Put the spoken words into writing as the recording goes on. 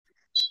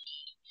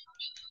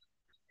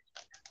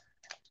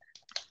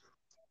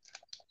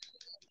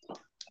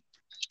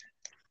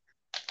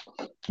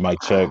Mic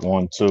check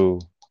 1 2.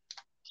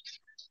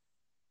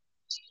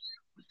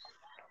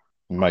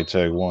 Mic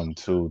check 1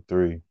 2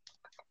 3.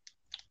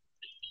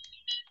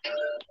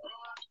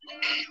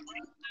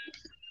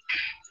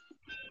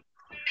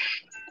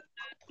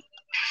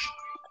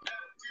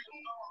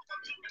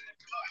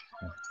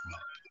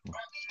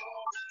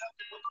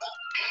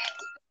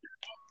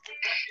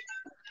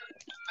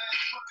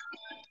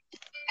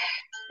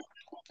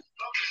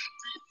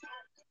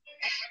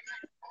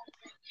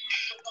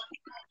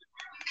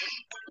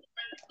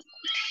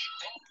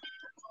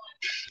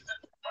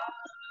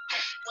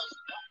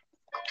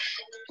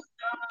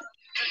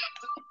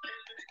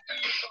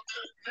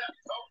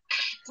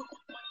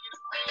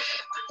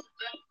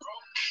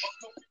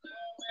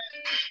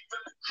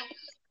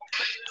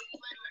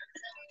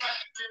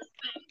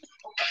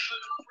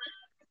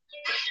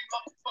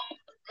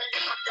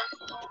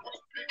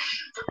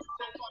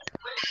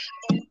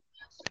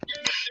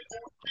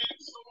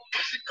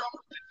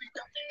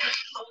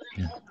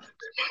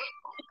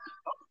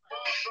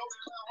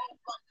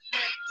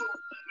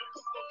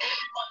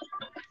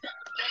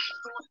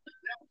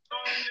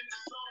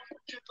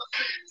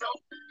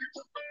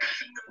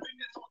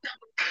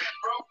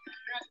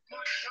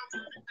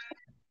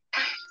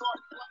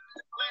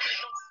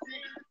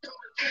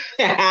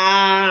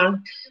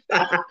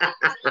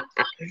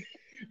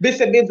 This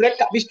and this that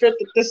got me straight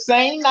the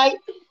same night.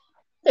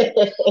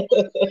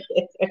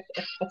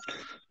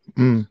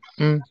 Mm,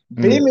 mm,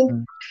 mm,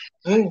 Beaming.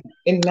 mm.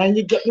 And now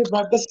you get me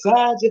right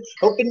beside you.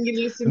 Hoping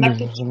you listen, I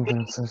can keep it.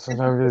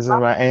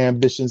 My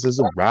ambitions as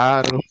a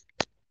rider.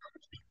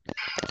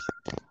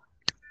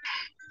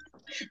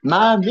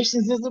 My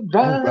ambitions is a A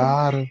ride.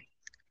 rider.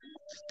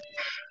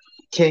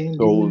 Can't do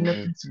Go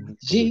nothing to the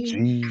to the G.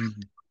 G.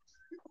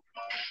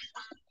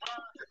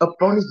 Up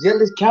on these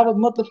jealous coward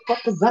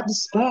motherfuckers I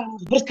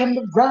despise. But it's time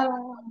to ride.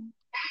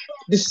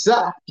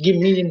 Decide, give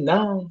me a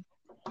nine.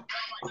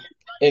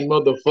 And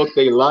motherfuck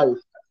they life.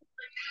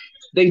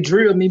 They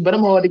drill me, but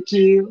I'm hard to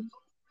kill.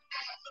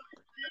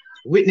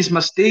 Witness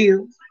my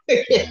steel.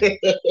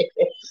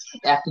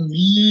 After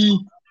me,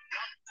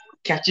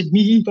 catching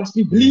me, watch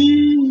me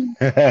bleed.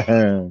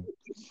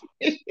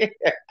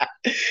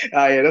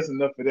 Oh yeah, that's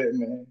enough of that,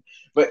 man.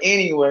 But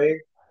anyway,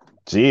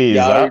 Jeez,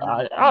 y'all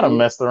already I'd have know.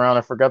 messed around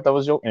and forgot that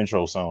was your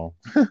intro song.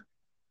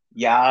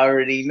 Y'all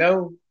already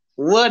know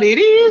what it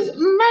is,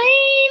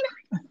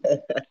 man.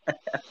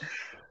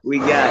 We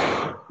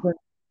got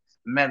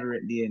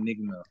Maverick the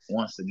Enigma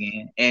once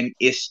again, and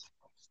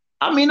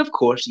I mean, of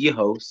course, your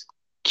host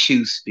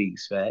Q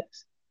Speaks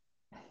Facts.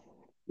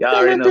 Y'all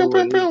already know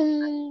what it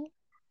is.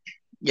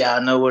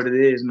 Y'all know what it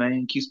is,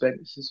 man.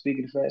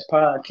 Speaking of Facts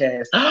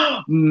podcast,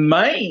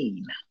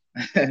 man.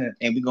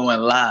 And we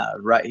going live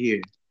right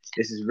here.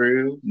 This is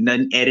real,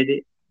 nothing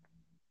edited.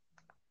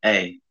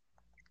 Hey,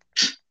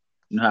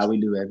 you know how we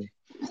do, baby.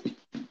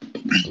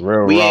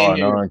 Real We raw in and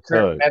here with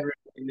Trent, uncut. Maverick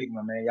the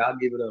Enigma, man. Y'all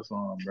give it up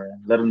for him, bro.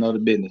 Let them know the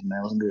business,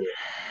 man. What's good?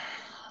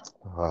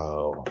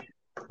 Oh,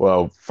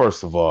 well,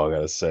 first of all, I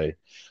gotta say,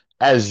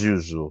 as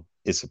usual,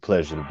 it's a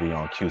pleasure to be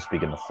on Q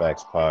Speaking the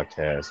Facts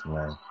podcast,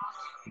 man.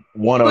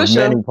 One For of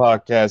sure. many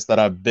podcasts that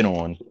I've been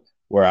on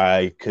where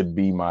I could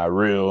be my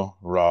real,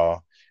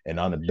 raw, and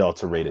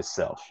unadulterated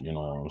self. You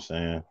know what I'm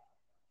saying?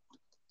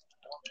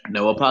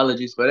 No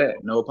apologies for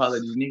that. No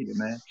apologies needed,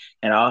 man.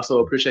 And I also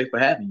appreciate for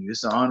having you.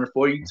 It's an honor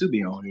for you to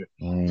be on here.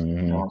 You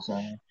know Hmm. what I'm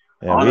saying?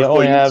 Yeah, we Honor for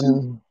only you have.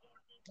 to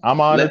I'm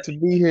let honored to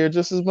be here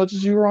just as much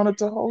as you're honored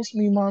to host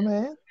me, my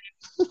man.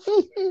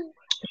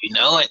 you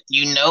know it.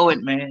 You know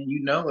it, man.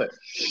 You know it.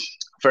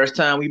 First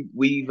time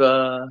we've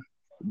done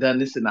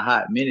this in a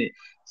hot minute.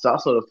 It's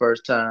also the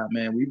first time,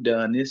 man, we've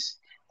done this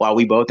while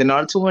we both in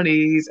our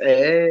 20s.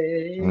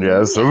 Hey.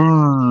 Yes,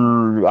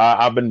 sir.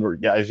 I've been.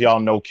 Yeah, if y'all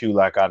know Q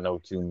like I know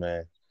Q,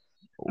 man.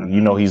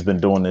 You know Mm-hmm. he's been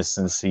doing this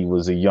since he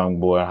was a young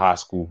boy in high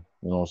school.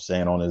 You know what I'm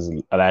saying, on his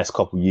last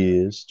couple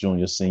years,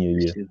 junior, senior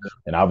year,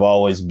 and I've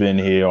always been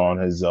here on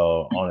his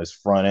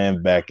front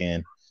and back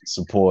end,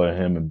 supporting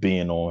him and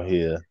being on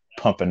here,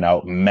 pumping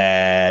out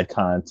mad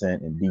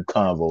content and deep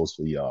convos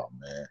for y'all,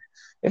 man.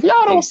 If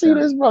y'all don't Big see time.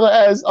 this brother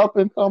as up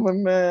and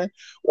coming, man,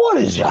 what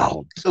is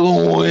y'all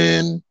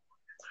doing?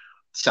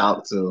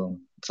 Talk to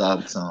him.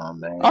 Talk to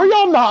him, Are man.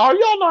 y'all not? Are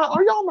y'all not?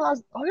 Are y'all not?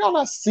 Are y'all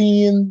not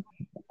seeing?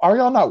 Are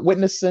y'all not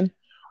witnessing?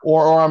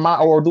 Or am I?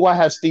 Or do I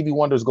have Stevie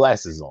Wonder's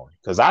glasses on?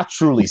 Because I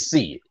truly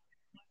see it.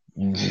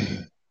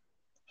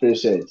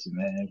 Appreciate you,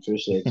 man.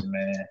 Appreciate you,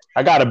 man.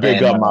 I gotta big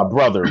And up my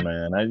brother,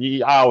 man.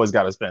 I always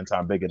gotta spend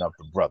time bigging up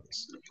the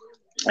brothers.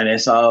 and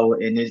it's all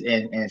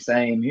and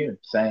same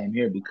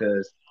here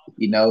because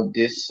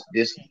this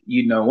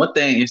one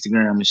thing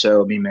Instagram has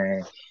showed me,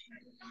 man,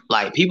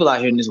 like people out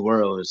here in this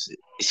world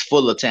is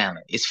full of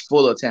talent. It's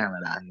full of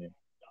talent out here.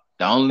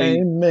 The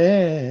only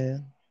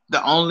Amen.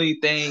 the only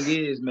thing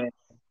is, man,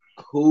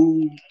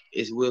 who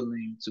is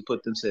willing to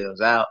put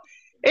themselves out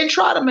and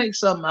try to make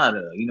something out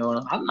of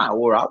it. I'm not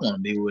where I want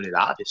to be with it,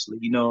 obviously.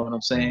 You know what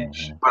I'm saying?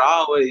 Mm-hmm. But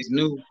I always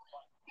knew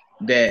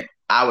that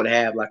I would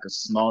have like a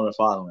smaller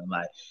following,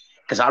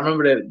 because I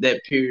remember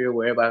that period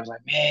where everybody was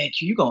like, "Man,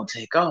 you gonna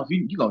take off?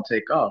 You gonna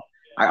take off?"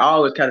 I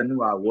always kind of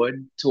knew I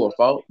wouldn't to a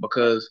fault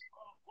because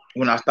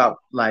when I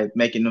stopped like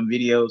making them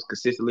videos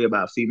consistently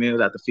about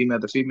females after female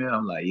after female,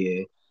 I'm like,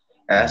 yeah,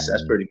 that's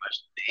pretty much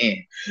the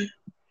end. You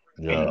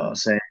know Yeah. what I'm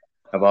saying?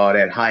 Of all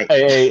that hype.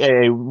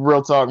 Hey,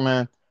 real talk,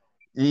 man.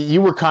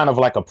 You were kind of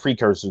like a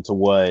precursor to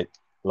what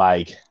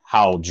like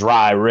how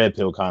dry red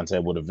pill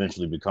content would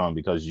eventually become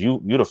because you're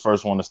the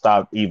first one to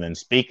stop even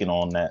speaking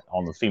on that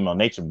on the female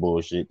nature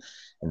bullshit.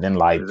 And then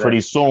like Exactly.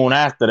 pretty soon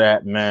after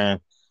that,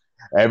 man,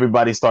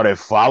 everybody started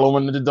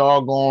following the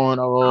doggone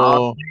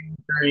All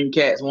green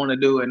cats want to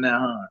do it now,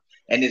 huh?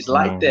 And it's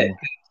like that.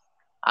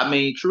 I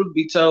mean, truth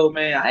be told,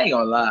 man, I ain't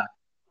gonna lie.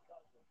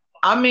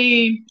 I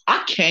mean,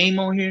 I came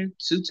on here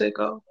to take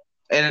off,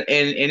 and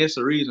it's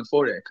a reason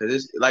for that. Cause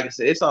it's like I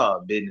said, it's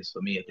all business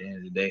for me at the end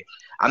of the day.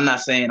 I'm not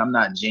saying I'm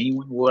not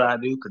genuine with what I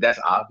do, cause that's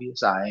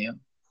obvious. I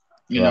am.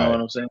 You know right, what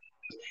I'm saying?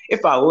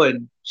 If I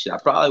wouldn't, shit, I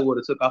probably would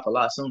have took off a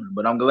lot sooner.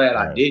 But I'm glad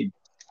I right. didn't.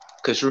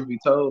 Cause truth be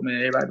told, man,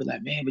 everybody be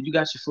like, man, but you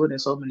got your foot in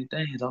so many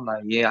things. I'm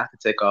like, yeah, I could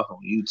take off on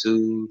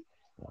YouTube,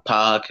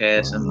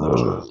 podcasts, and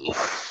more.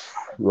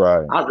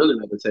 Right. I really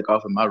like to take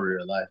off in my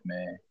real life,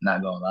 man.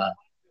 Not gonna lie,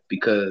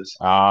 because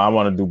I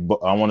want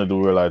to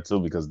do real life too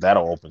because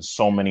that'll open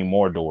so many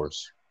more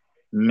doors.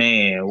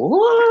 man,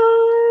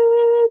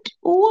 what?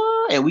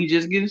 And we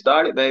just getting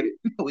started, baby.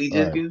 We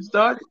just Right. getting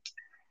started.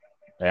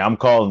 Hey, I'm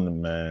calling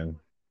them, man.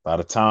 By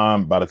the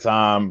time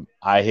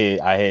I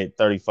hit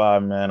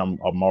 35, man, I'm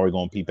already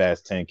gonna peep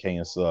past 10K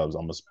in subs.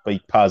 I'm gonna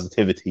speak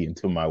positivity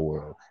into my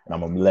world, and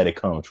I'm gonna let it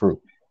come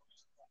true.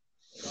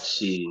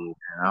 Shit,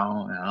 I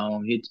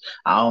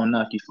don't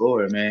knock you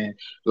for it, man.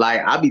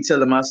 Like I be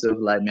telling myself,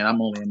 like, man, I'm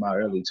only in my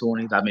early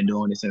 20s. I've been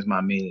doing this since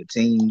my mid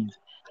teens.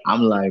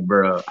 I'm like,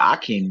 bro, I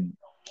can,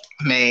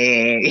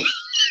 man.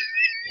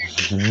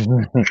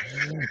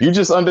 You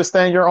just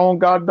understand your own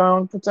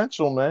goddamn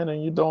potential, man,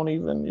 and you don't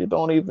even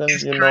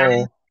It's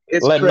crazy.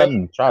 It's let crazy.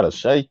 nothing try to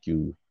shake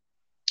you.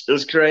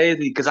 It's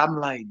crazy because I'm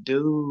like,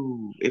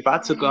 dude, if I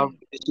took off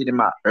this shit in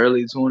my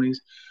early 20s,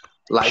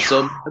 like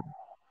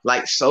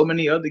so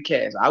many other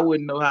cats, I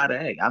wouldn't know how to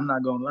act. I'm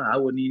not gonna lie, I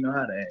wouldn't even know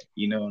how to act.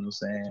 You know what I'm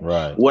saying?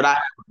 Right. Would I have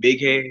a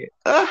big head?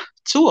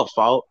 To a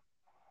fault.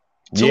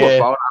 To a Yeah.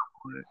 fault, I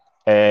would.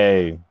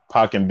 Hey,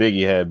 Pac and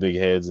Biggie had big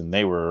heads, and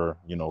they were,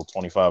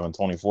 25 and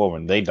 24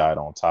 when they died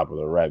on top of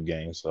the rap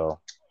game. So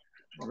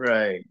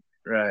Right,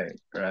 right.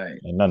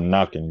 ain't nothing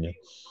knocking you.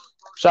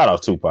 Shout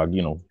out Tupac,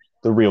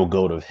 the real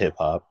goat of hip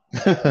hop.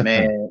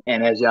 Man,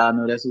 and as y'all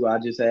know, that's who I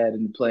just had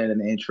in playing in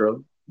the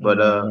intro. But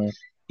Mhm.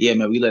 yeah,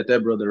 man, we let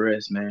that brother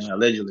rest, man.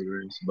 Allegedly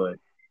rest, but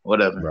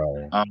whatever.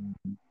 Right.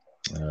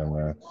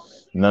 Yeah,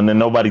 man.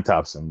 Nobody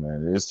tops him,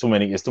 man. It's too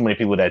many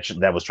people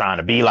that was trying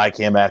to be like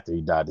him after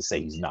he died to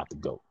say he's not the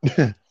goat.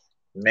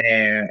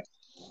 Man,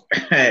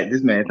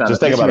 this man trying to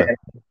Just think this about man.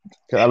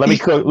 it. Let me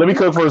cook. Let me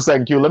cook for a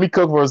second, Q. Let me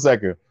cook for a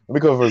second.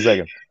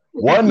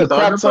 One We a started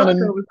crap a ton of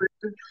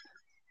podcast.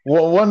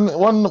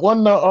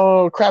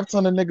 one crap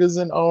ton of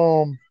niggas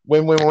in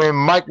when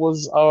Mike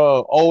was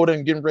old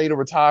and getting ready to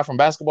retire from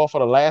basketball for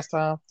the last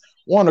time.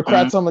 One a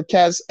crap ton of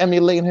cats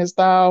emulating his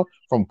style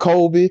from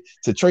Kobe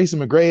to Tracy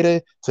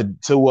McGrady to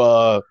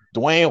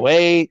Dwayne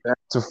Wade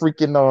to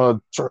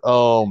freaking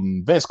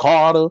Vince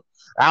Carter,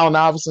 Allen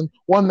Iverson.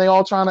 One they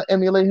all trying to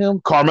emulate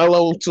him.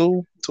 Carmelo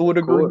too to a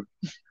degree.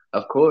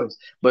 Of course.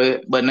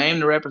 But name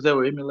the rappers that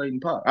were emulating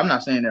Pac. I'm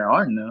not saying there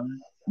aren't none,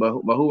 but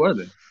who are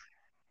they?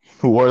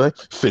 Who were they?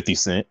 50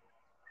 Cent,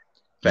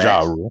 Ja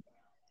Facts. Rule,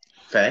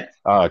 Facts.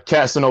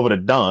 casting over the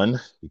Dunn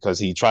because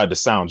he tried to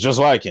sound just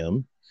like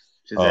him.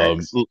 Just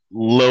X.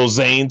 Lil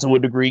Zane to a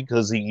degree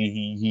because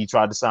he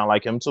tried to sound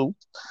like him too.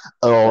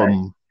 Facts.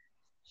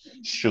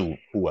 Shoot,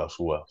 who else?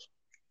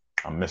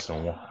 I'm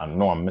missing one. I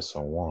know I'm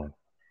missing one.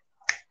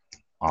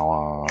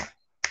 Uh,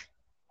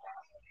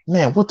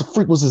 man, what the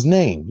freak was his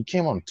name? He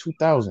came on the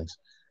 2000s.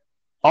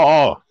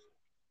 Oh,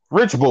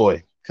 Rich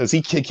Boy, because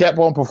he kept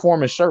on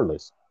performing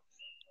shirtless.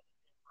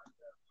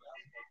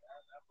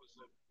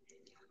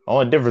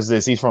 Only difference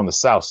is he's from the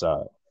South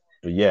Side.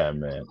 But yeah,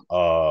 man.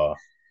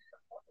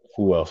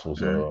 Who else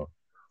was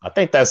I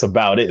think that's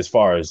about it as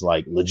far as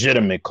like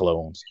legitimate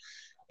clones.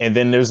 And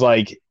then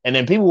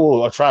people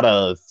will try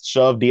to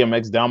shove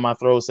DMX down my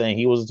throat saying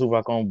he was a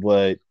Tupac clone.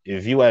 But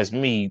if you ask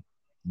me,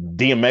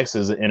 DMX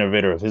is an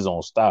innovator of his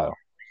own style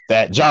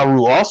that Ja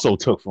Rule also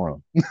took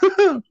from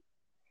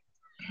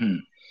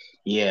him.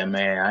 Yeah,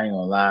 man, I ain't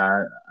gonna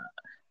lie.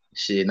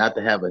 Shit, not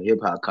to have a hip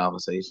hop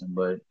conversation,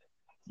 but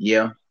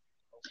yeah.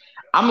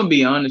 I'm gonna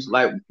be honest,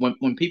 like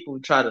when people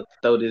try to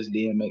throw this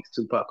DMX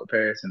Tupac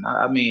comparison,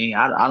 I mean,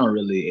 I don't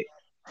really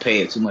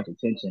pay it too much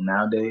attention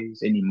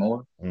nowadays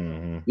anymore.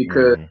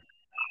 Because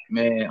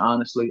man,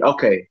 honestly,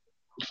 okay,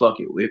 fuck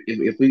it.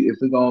 If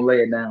we gonna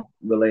lay it down,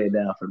 we'll lay it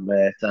down for the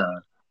last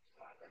time.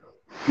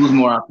 Who's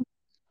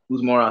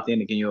more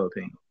authentic in your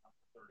opinion?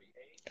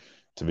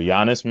 To be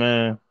honest,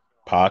 man,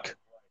 Pac.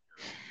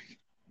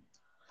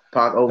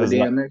 Pac over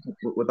DMX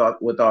with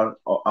our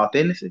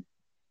authenticity.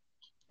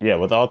 Yeah,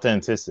 with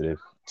authenticity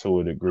to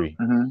a degree,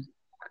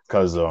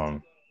 because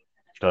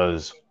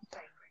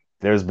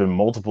there's been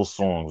multiple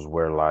songs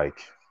where like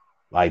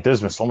Like,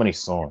 there's been so many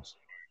songs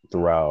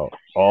throughout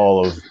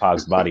all of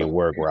Pac's body of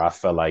work where I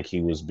felt like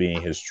he was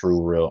being his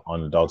true, real,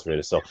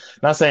 unadulterated self.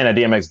 Not saying that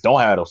DMX don't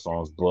have those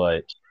songs,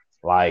 but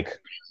like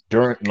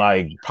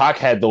Pac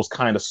had those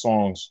kind of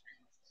songs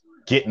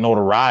get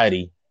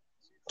notoriety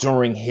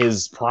during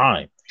his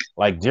prime.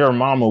 Like Dear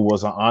Mama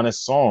was an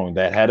honest song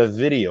that had a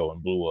video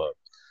and blew up.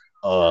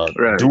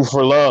 Right. Do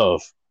for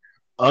Love,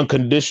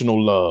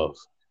 Unconditional Love.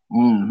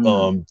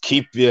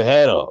 Keep your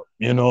head up.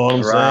 You know what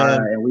I'm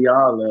saying? And we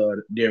all love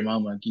Dear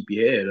Mama and Keep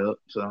Your Head Up.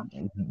 So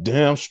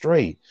damn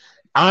straight.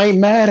 I ain't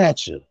mad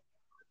at you.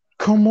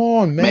 Come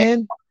on,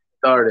 man.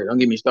 Don't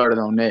get me started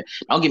on that.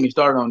 Don't get me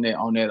started on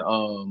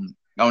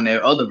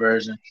that other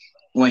version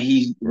when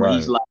he's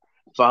like,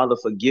 Father,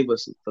 forgive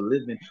us for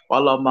living.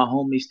 While all my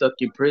homies stuck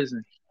in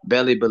prison,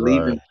 barely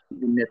believing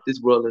that this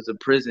world is a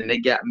prison. They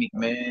got me,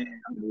 man.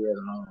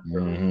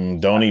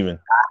 Don't even.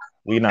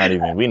 We're not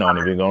even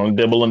gonna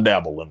dibble and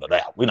dabble into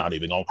that. We're not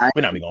even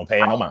gonna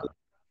pay no mind.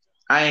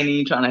 I ain't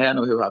even trying to have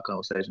no hip hop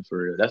conversation for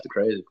real. That's the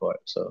crazy part.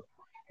 So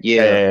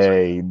yeah.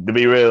 Hey, to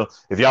be real,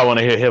 if y'all want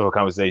to hear hip hop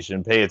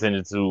conversation, pay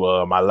attention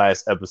to my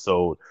last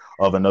episode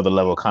of Another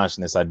Level of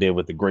Consciousness I did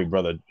with the great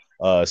brother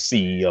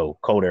CEO,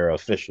 Code Era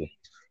Official.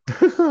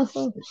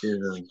 For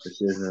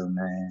sure,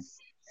 man.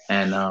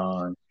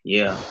 And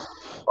yeah,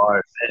 as far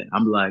as that,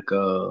 I'm like,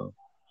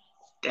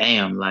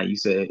 damn, like you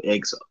said,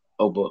 X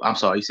over. I'm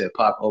sorry, you said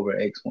Pac over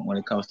X when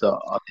it comes to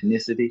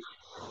authenticity.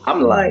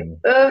 I'm like,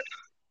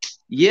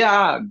 yeah,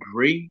 I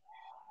agree,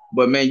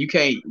 but man, we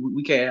can't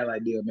act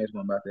like DMX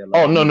about that.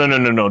 Like, no.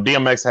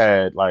 DMX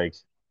had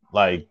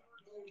like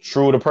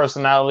true to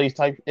personality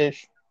type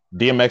ish.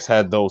 DMX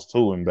had those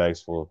too in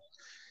bags full.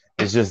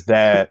 It's just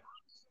that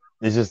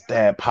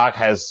Pac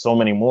has so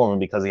many more of them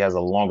because he has a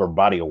longer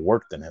body of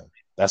work than him.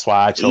 That's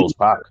why I chose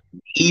Pac.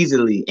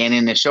 Easily and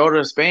in a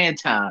shorter span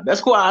time.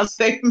 That's why I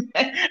say,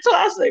 man. So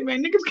I say,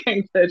 man, niggas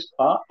can't touch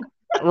Pac.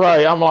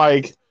 Right. I'm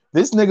like,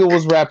 this nigga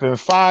was rapping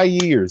 5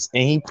 years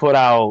and he put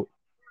out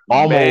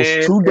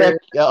almost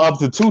up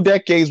to 2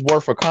 decades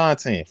worth of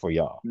content for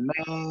y'all.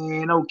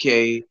 Man,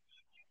 okay.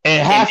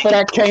 And half of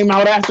that came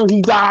out after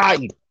he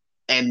died.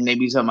 And they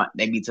be talking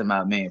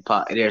about, man,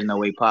 Pac, there's no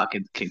way Pac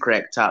can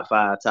crack top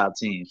 5, top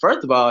 10.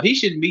 First of all, he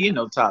shouldn't be in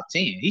no top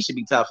 10. He should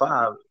be top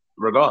 5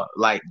 regardless.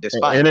 Like,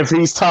 despite. And if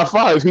he's top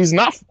 5, he's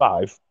not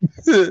 5.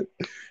 Thank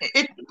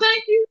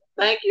you.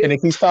 And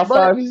if he's top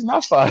 5, he's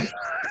not 5.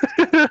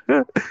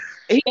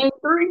 He ain't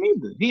 3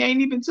 neither. He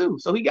ain't even 2.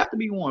 So he got to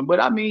be 1.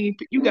 But I mean,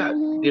 you got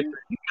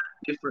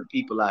different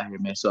people out here,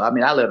 man. So I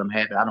mean, I let them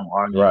have it. I don't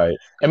argue. Right.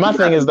 And my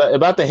thing is that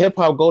about the hip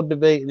hop GOAT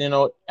debate, you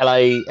know,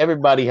 like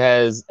everybody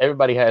is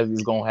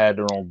gonna have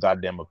their own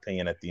goddamn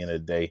opinion at the end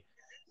of the day.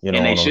 You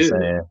know what I'm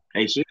saying?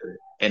 They should.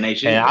 And they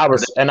should.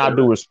 And I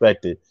do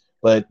respect it.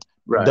 But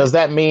does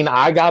that mean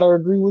I gotta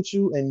agree with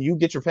you and you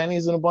get your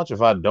panties in a bunch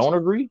if I don't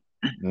agree?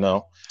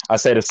 No. I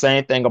say the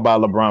same thing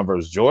about LeBron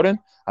versus Jordan.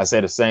 I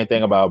say the same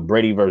thing about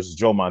Brady versus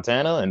Joe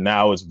Montana, and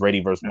now it's Brady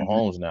versus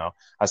Mahomes now.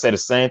 I say the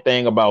same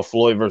thing about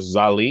Floyd versus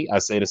Ali. I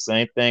say the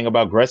same thing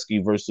about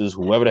Gretzky versus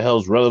whoever the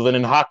hell's relevant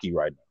in hockey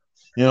right now.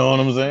 You know what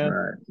I'm saying?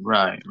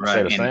 Right. I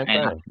say the same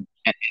thing.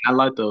 And I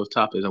like those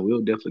topics, and we'll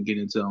definitely get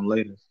into them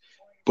later.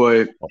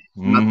 But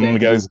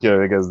because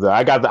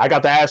I got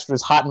the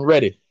asterisk hot and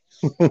ready.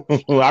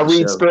 I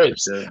read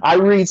scripts. I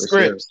read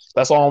scripts.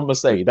 That's all I'm gonna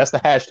say. That's the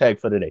hashtag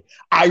for today.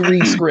 I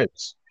read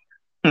scripts.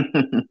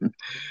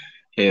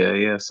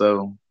 Yeah.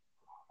 So,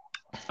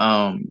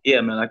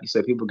 yeah, man. Like you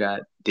said, people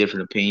got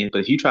different opinions. But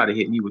if you try to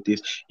hit me with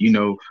this, you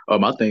know,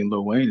 I think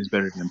Lil Wayne is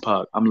better than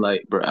Pac. I'm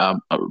like, bro,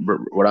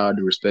 with all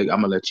due respect,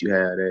 I'm gonna let you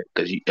have that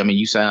because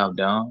you sound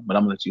dumb, but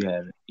I'm gonna let you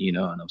have it. You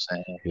know what I'm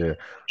saying? Yeah.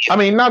 I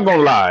mean, not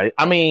gonna lie.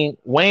 I mean,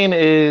 Wayne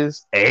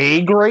is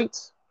a great,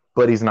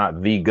 but he's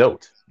not the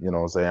GOAT. You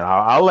know what I'm saying?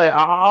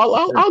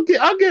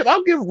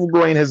 I'll give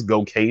Wayne his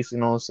GOAT case. You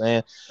know what I'm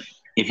saying?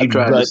 If you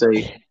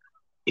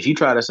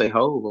try to say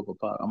Hov over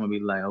Pac, I'm gonna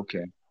be like,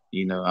 okay,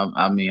 you know,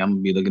 I'm gonna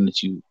be looking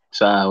at you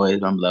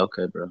sideways. I'm like,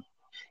 okay, bro.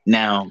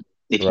 Now,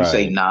 if you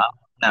say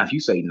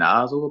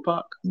Nas over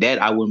Pac,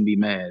 that I wouldn't be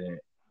mad at.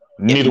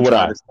 Neither would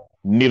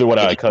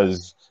I,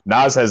 because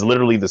Nas has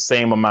literally the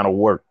same amount of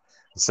work,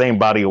 the same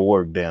body of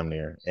work, damn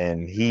near,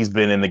 and he's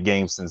been in the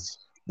game since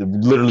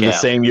literally the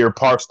same year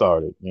Pac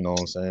started. You know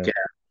what I'm saying?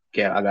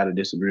 Yeah, I gotta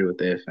disagree with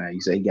that, fam.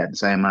 You say he got the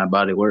same amount of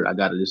body of work. I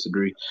gotta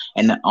disagree,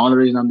 and the only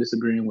reason I'm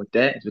disagreeing with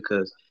that is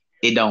because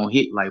it don't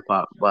hit like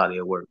Pac's body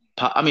of work.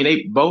 I mean,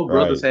 they both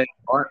brothers had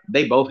art.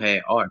 They both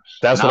had art.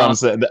 That's what I'm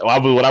saying.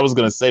 What I was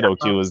gonna say though,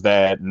 Q, is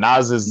that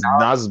Nas's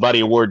body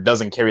of work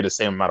doesn't carry the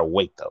same amount of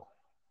weight though.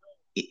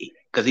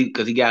 Because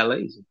he got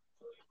lazy.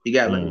 He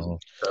got lazy.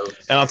 So,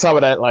 and on top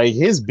of that, like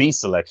his beat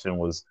selection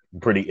was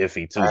pretty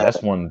iffy too.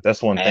 That's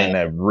one thing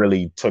that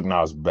really took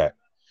Nas back.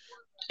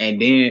 And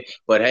then,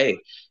 but hey,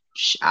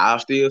 I'll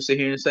still sit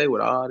here and say,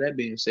 with all that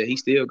being said, he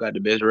still got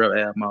the best rap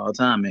album of all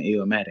time in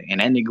Illmatic.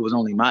 And that nigga was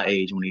only my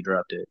age when he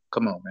dropped it.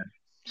 Come on, man.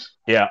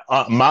 Yeah,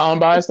 my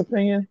unbiased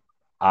opinion,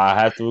 I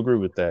have to agree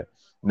with that.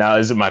 Now,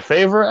 is it my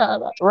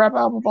favorite rap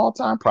album of all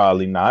time?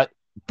 Probably not.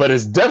 But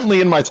it's definitely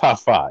in my top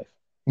 5.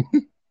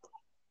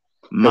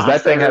 Because My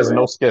that thing favorite has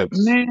no rap,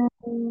 skips. man.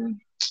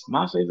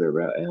 My favorite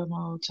rap album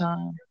all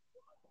time.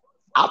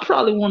 I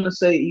probably want to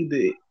say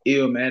either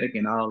Illmatic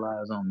and All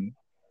Eyes on Me.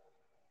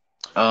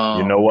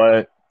 You know Um,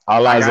 what?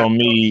 All I Eyes got on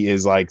Me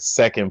is like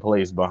second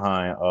place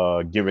behind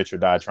Get Rich or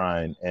Die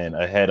Trying and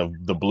ahead of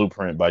The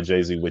Blueprint by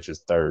Jay-Z, which is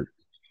third.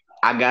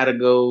 I gotta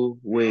go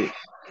with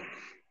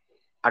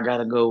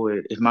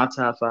if my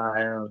top five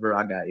albums, bro.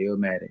 I got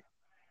Illmatic.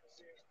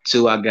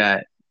 Two, I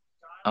got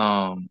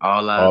All Eyes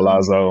All on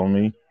Eyes Me. on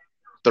Me.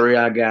 Three,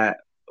 I got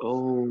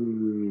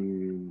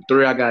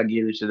three, I got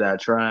Get Rich or Die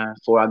Trying.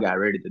 Four, I got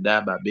Ready to Die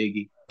by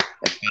Biggie.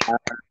 That's You five.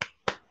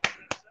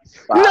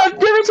 got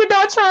Get Rich or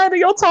Die Trying in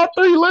your top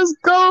three. Let's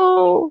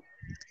go.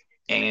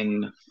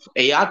 And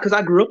yeah, because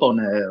I grew up on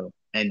that album.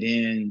 And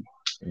then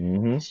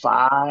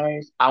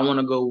five, I want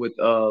to go with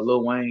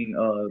Lil Wayne,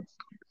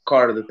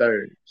 Carter the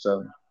Third.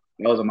 So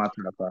those are my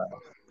top five.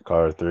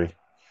 Carter 3.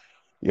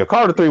 Yeah,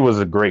 Carter 3 was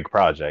a great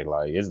project.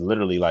 Like, it's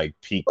literally like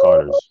peak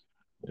Carter's.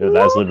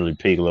 That's literally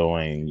peak Lil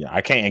Wayne. Yeah,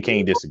 I can't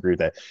disagree with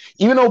that.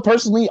 Even though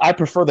personally I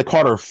prefer the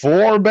Carter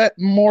 4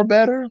 more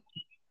better,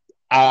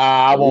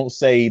 I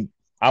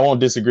won't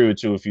disagree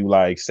with you if you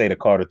like say the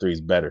Carter 3 is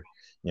better.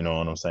 You know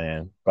what I'm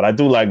saying? But I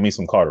do like me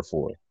some Carter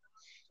 4.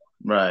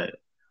 Right.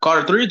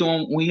 Carter 3 is the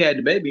one we had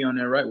the baby on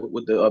there, right?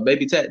 With the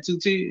baby tattoo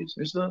tears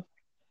and stuff.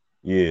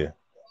 Yeah.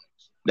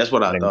 That's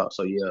what I thought.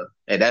 So yeah.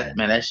 And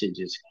that shit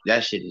is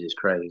just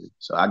crazy.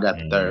 So I got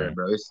the third,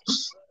 bro.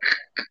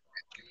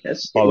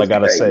 All I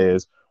gotta crazy. say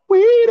is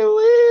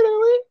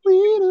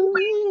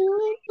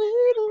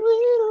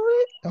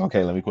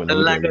okay, let me quit.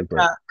 Like a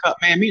cop,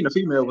 man, me and the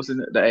female was in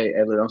the hey,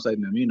 don't say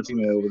that. Me and the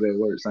female was at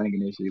work singing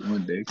this shit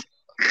one day.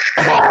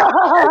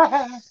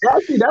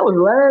 Actually, that was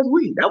last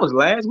week. That was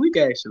last week,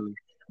 actually.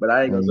 But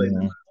I ain't gonna say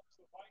nothing.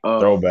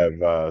 Throwback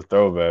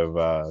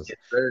vibes. Yes,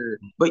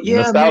 but yeah,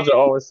 nostalgia man.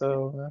 always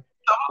so. Man.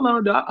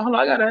 Hold on,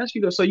 I gotta ask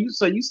you though. So you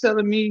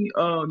telling me,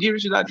 Get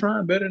Rich or Die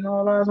Trying better than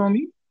All Eyes on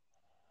Me?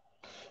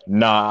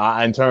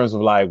 Nah, in terms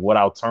of like what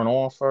I'll turn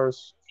on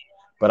first.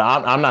 But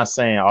I'm not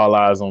saying All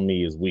Eyes on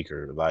Me is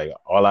weaker. Like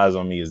All Eyes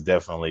on Me is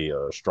definitely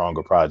a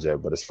stronger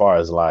project. But as far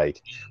as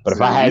like, but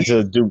if I had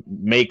to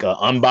make an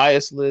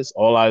unbiased list,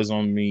 All Eyes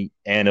on Me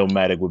and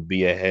Illmatic would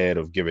be ahead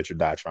of Get Rich or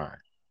Die Trying.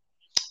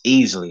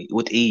 Easily,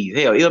 with ease.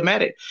 Hell,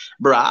 Illmatic,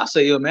 bro. I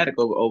say Illmatic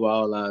over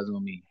All Eyes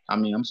on Me. I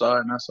mean, I'm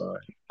sorry, not sorry.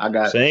 I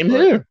got same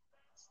here.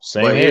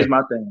 But here's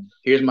my thing.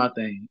 Here's my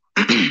thing.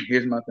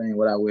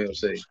 What I will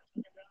say.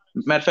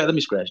 Matter of fact, let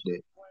me scratch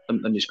that.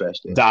 Let me scratch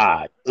that.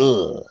 Died.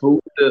 Ugh.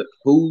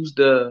 Who's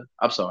the?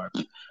 I'm sorry.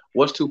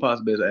 What's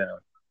Tupac's best album?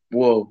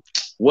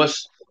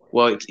 What's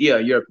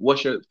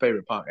your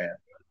favorite Pac album?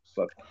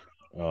 Fuck.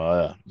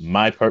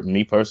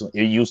 Me personally,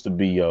 it used to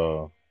be.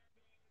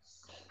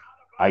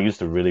 I used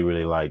to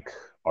really like.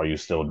 Are You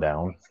Still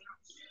Down?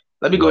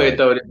 Let me go ahead and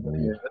throw this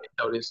in here. Let me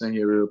throw this in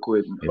here real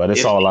quick. But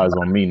it's All Eyes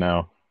on Me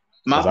now.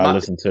 Because I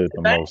listen to it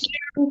the most.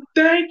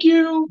 Thank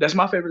you. That's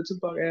my favorite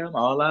Tupac album.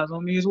 All Eyes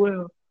on Me as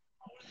well.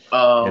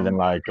 And then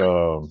like,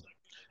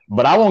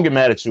 but I won't get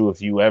mad at you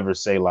if you ever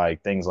say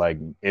like things like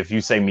if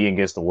you say Me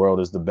Against the World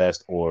is the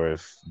best, or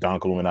if Don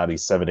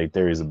Illuminati's 7 Day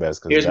Theory is the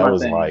best, because that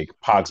was like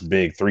Pac's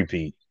big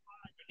three-peat.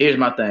 Here's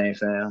my thing,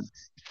 fam.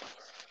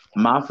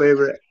 My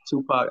favorite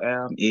Tupac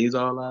album is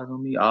All Eyes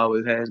on Me.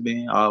 Always has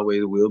been,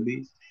 always will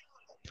be.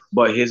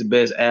 But his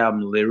best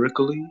album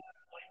lyrically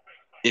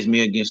is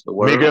Me Against the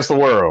World. Me Against the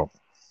World.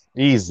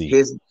 Easy.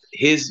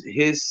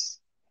 His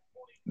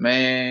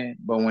man,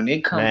 but when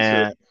it comes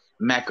to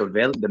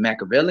the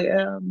Machiavelli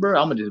album,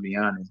 bro, I'm gonna just be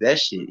honest. That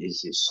shit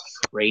is just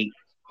straight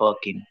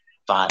fucking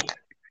fire.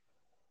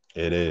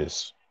 It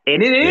is.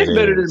 And it is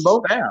better than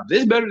both albums.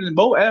 It's better than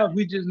both albums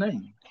we just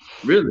named.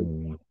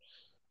 Really.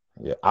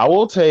 Yeah. I'm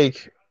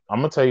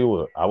gonna tell you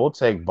what, I will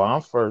take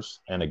Bomb First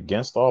and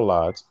Against All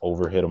Odds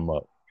over Hit 'Em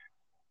Up.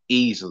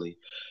 Easily.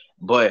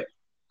 But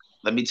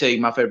let me tell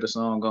you my favorite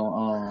song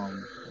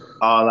on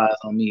All Eyes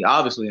on Me.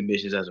 Obviously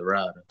Ambitious as a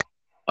Rider.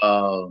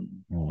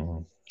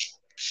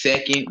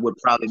 Second would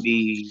probably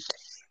be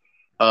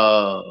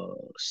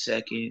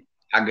second.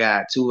 I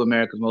got Two of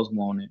America's Most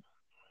Wanted.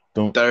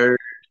 Third,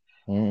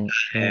 I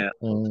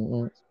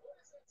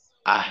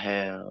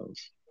have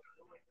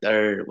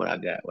third. What I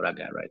got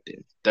right there.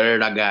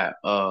 Third, I got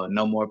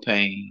No More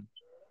Pain.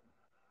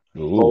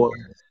 Fourth,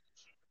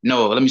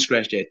 no, let me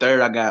scratch that.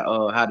 Third, I got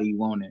How Do You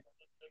Want It.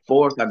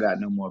 Fourth, I got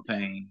No More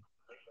Pain.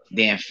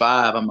 Then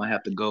five, I'm gonna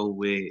have to go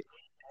with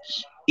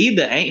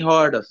either Ain't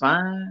Hard to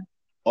Find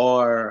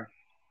or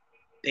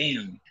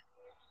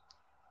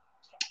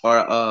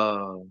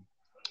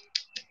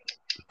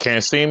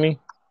Can't See Me.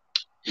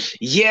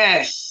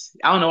 Yes,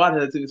 I don't know why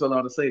it took me so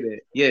long to say that.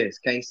 Yes,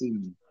 Can't See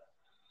Me.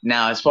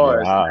 Now, as far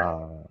as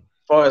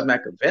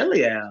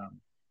Machiavelli,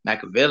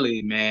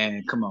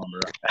 man, come on,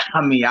 bro.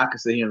 I mean, I could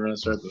sit here and run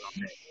circles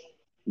on that.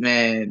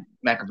 Man,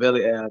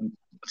 Machiavelli album,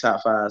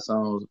 top 5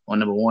 songs. On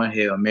number 1,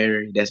 Hail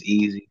Mary. That's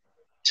easy.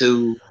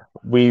 2,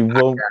 we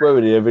won't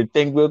worry,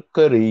 everything will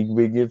cut it.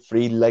 We get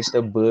free like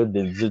the bird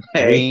is a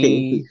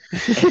tree.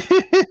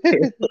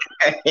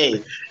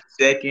 Hey,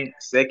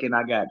 Second,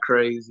 I got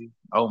crazy.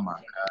 Oh my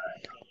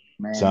god,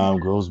 man! Time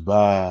goes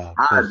by,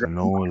 I puffing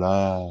on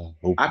lie,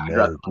 I hoping could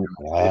drop that it get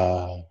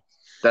by.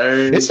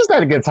 third. It's just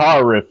that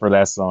guitar riff for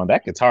that song.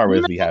 That guitar Man,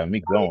 riff be having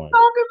me what are you going.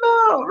 talking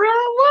about, bro?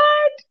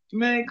 What?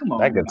 Man, come That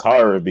on, man.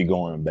 guitar riff be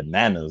going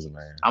bananas,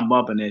 man. I'm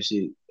bumping that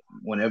shit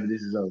whenever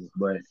this is over.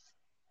 But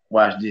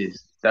watch this.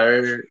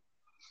 Third,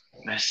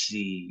 let's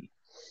see.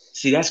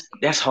 See,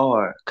 that's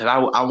hard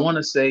because I want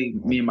to say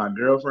me and my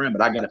girlfriend,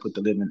 but I gotta put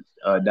the living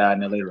die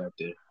in LA right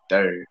there.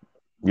 Third,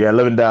 Yeah,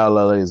 Living Down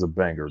LA is a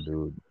banger,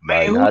 dude.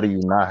 man, Like, how do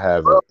you not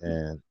have bro, it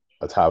in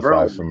a top bro,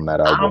 five from that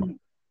album?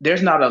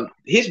 there's not a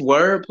his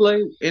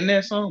wordplay in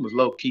that song was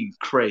low key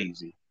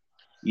crazy.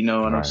 You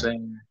know what I'm Right.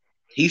 saying?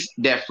 He's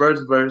that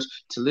first verse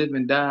to live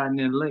and die in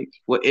the lake.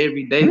 Well,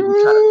 every day we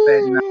try to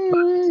fatten our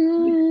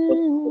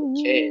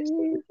bodies, chest,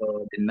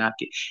 and knock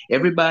it.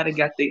 Everybody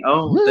got their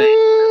own thing.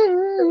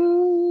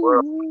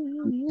 World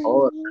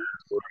hard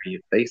times were in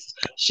your faces.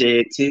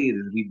 Shed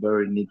tears as we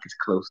buried niggas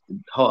close to the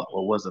heart.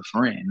 What was a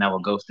friend? Now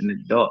a ghost in the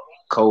dark.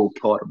 Cold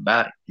part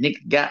about it.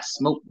 Nigga got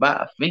smoked by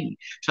a fiend.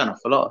 Trying to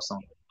floss on.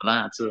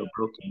 Blind to a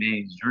broken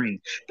man's dream.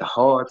 The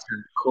hard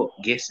time court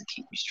guessing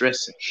keep me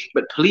stressing.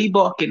 But plea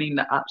barking ain't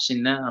the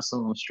option now, so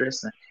I'm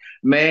stressing.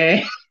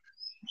 Man,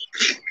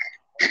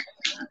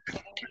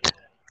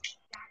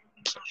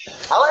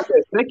 I like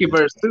that second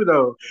verse too,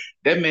 though.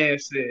 That man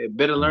said,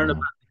 better learn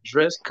about the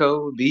dress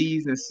code,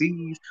 B's and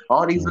C's.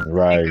 All these other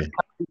Right. niggas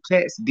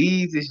cats,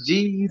 D's is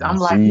G's. I'm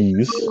like,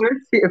 Jeez. that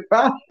shit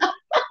fine.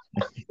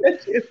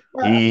 That shit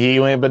fine. He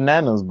went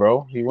bananas,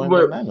 bro. He went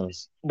But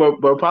bananas.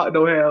 Pop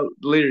don't have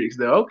lyrics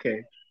though.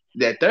 Okay.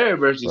 That third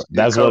verse is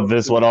That's cold.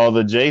 what all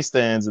the J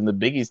stands and the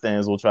Biggie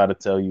stands will try to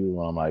tell you.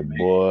 I'm like,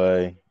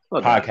 boy,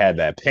 Pac had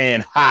that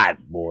pen hot,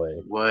 boy.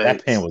 What?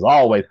 That pen was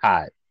always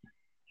hot.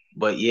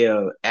 But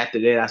yeah, after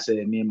that I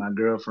said me and my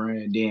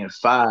girlfriend. Then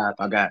five,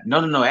 I got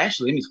no.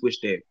 Actually, let me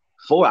switch that.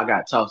 Four, I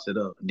got tossed it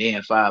up.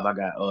 Then five, I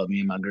got me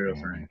and my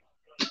girlfriend.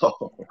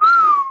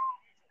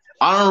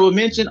 Honorable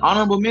mention.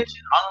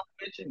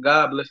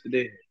 God bless the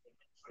dead.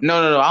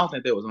 No. I don't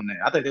think that was on that.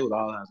 I think that was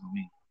All Eyes on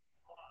Me.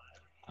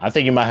 I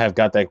think you might have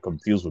got that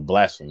confused with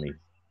Blasphemy.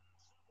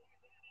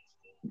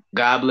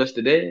 God bless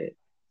the dead.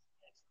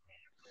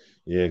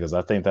 Yeah, because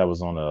I think that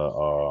was on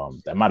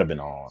that might have been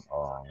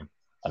on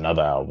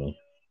another album.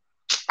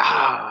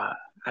 I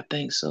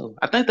think so.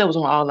 I think that was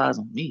on All Eyes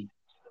on Me.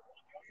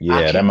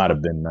 Yeah, that might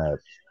have been that.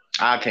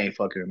 I can't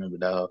fucking remember,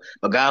 dog.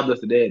 But God bless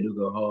the dead do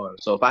go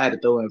hard. So if I had to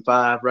throw in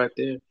five right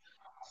there,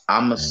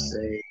 I'ma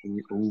say,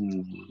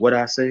 what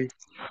I say?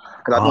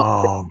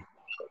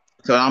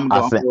 So I'm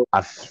going.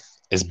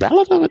 Is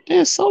Ballad of a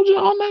Dead Soldier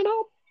on that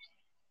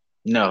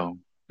album?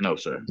 No,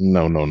 sir.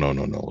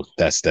 No.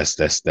 That's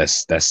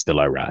Still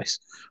I Rise.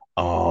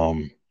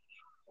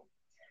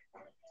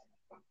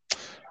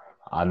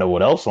 I know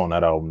what else on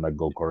that album that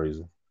go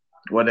crazy.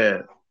 What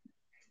that?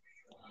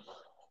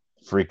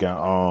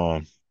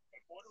 Freaking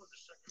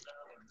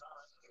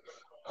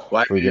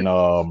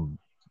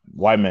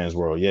White Man's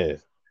World, yeah.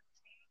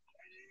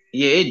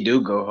 Yeah, it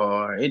do go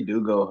hard,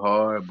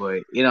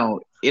 but it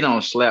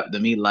don't slap to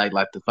me like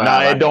the five.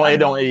 No,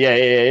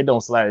 it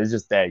don't slap. It's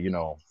just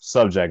that,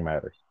 subject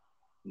matter.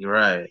 You're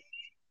right.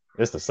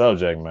 It's the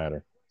subject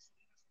matter.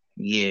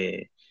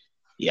 Yeah,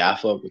 I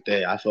fuck with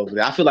that. I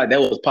feel like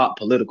that was Pop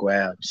political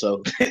album,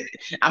 so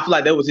I feel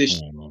like that was his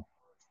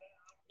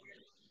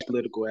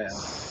political album.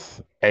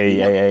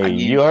 Hey,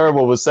 you heard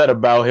what was said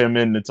about him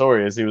in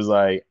Notorious. He was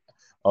like,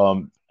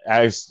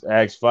 ask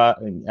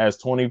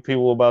 20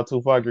 people about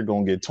Tupac, you're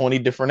gonna get 20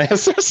 different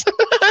answers.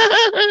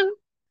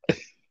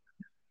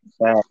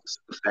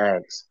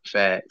 Facts.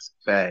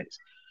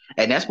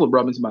 And that's what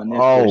brought me to my next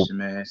question,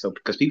 man. So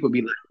because people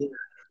be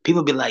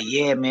like,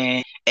 yeah,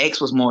 man,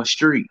 X was more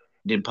street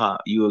than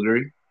Pop. You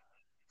agree?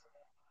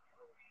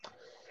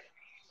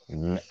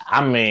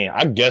 I mean,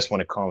 I guess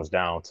when it comes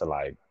down to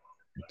like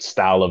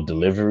style of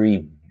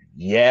delivery,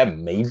 yeah,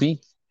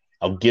 maybe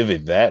I'll give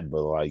it that.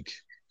 But like,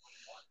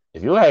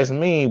 if you ask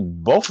me,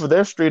 both of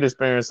their street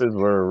experiences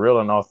were real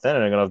and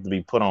authentic enough to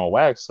be put on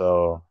wax.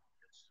 So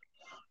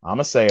I'm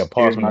gonna say,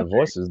 apart from the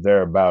voices,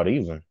 they're about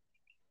even.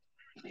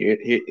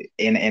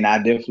 And I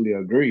definitely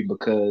agree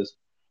because,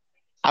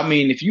 I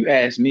mean, if you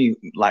ask me,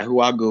 like who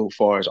I go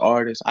for as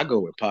artists, I go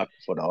with Pop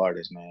for the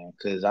artist, man.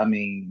 Because I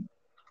mean,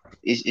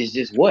 it's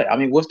just what I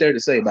mean. What's there to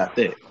say about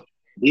that?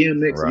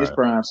 DMX in his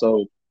prime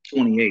sold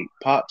 28.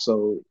 Pop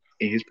sold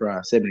in his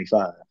prime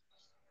 75.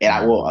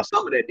 And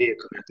some of that did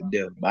come after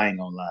death. I ain't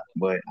gonna lie,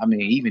 but I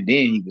mean, even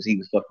then he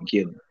was fucking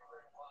killing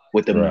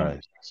with the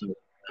numbers. So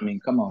I mean,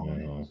 come on,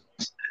 man.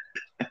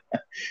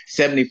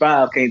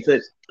 75 can't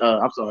touch.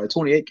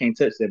 28 can't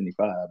touch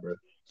 75, bro.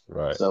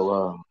 Right.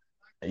 So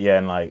yeah,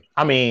 and like,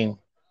 I mean,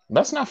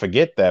 let's not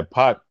forget that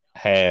Pac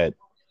had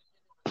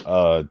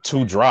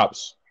 2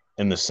 drops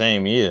in the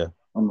same year.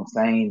 In the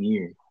same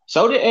year.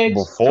 So did X.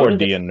 Before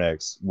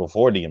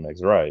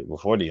DMX, right?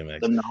 Before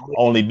DMX.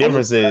 Only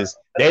difference is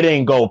they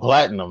didn't go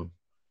platinum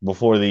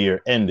before the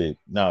year ended.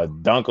 Now,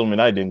 Dunkel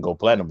and I didn't go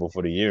platinum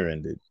before the year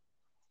ended.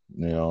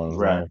 You know what I'm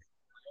saying?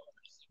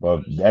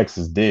 But the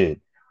X's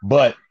did.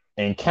 But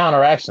in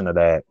counteraction to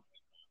that,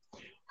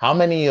 how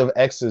many of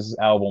X's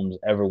albums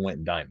ever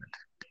went diamond?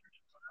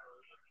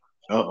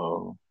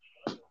 Uh-oh.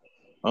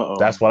 Uh-oh.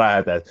 That's what I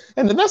had that.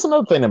 And that's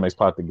another thing that makes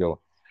Pac to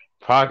go.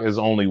 Pac is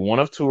only one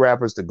of two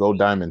rappers to go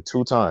diamond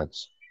two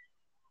times.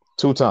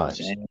 Two times.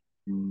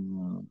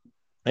 Damn.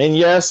 And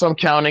yes, I'm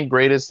counting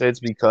greatest hits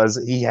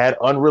because he had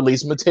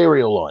unreleased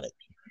material on it.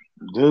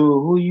 Dude,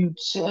 who you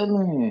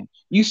telling?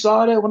 You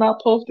saw that when I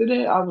posted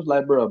it? I was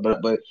like, bro, but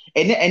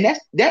and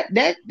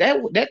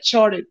that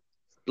charted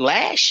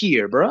last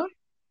year, bro.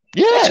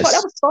 Yes,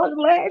 that was started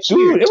last dude,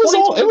 year. it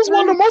was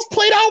one of the most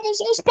played albums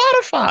on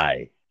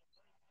Spotify.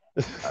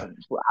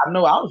 I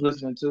know I was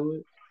listening to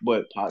it,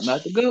 but Pac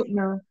not the goat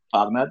now.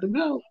 Pac not the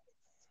goat.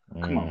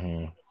 Come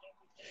on.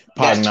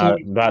 Pac not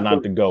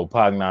the goat.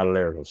 Pac not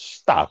lyrical.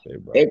 Stop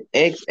it, bro.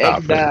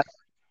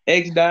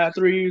 X died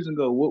 3 years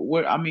ago.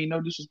 What? I mean, no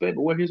disrespect,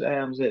 but where his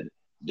albums at?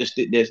 That's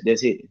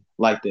hitting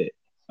like that.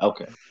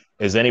 Okay.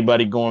 Is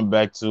anybody going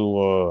back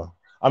to?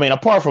 I mean,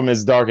 apart from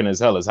 "It's Dark and As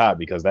Hell Is Hot"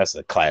 because that's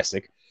a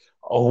classic.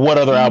 What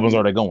other albums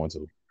are they going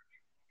to?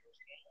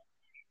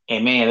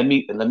 And man,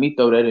 let me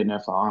throw that in there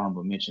for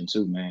honorable mention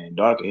too, man.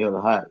 Dark and Hell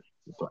Is Hot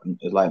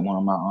is like one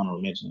of my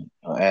honorable mention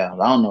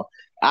albums. I don't know.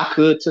 I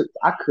could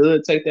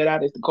take that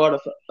out as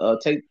the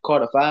take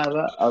Carter 5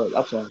 out.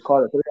 I'm sorry,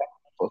 Carter 3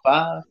 for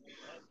 5.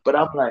 But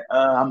I'm like,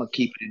 I'm gonna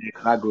keep it in there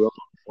because I grew up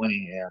on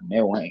Wayne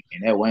album.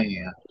 That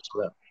Wayne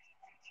album.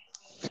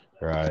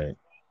 Right.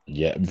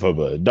 Yeah,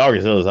 but Dark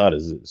as Hell Is Hot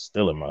is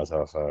still in my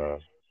top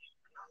 5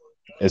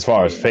 as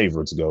far as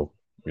favorites go.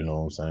 You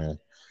know what I'm saying?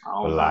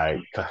 But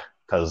like,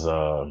 because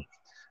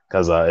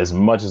as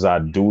much as I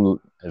do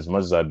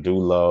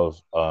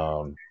love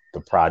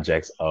the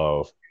projects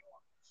of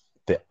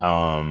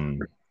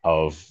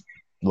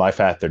Life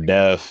After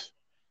Death.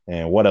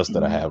 And what else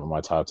did I have in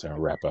my top 10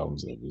 rap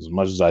albums? As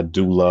much as I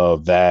do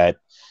love that,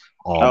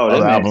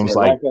 other albums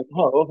like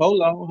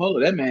hold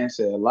on. That man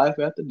said Life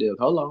After Death.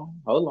 Hold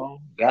on.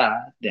 God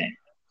damn.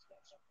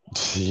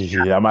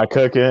 Yeah, am I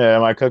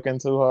cooking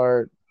too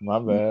hard? My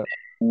bad.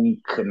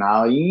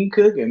 No, you ain't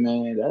cooking,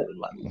 man. That's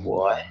like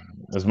what?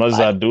 As much as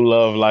I do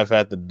love Life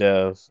After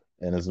Death,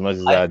 and as much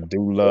as I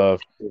do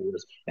love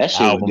that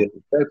shit was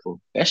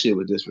disrespectful. That shit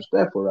was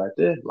disrespectful right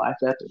there. Life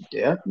After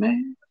Death,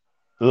 man.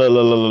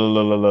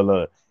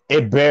 Look.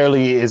 It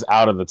barely is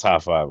out of the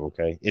top 5,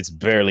 okay? It's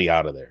barely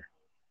out of there.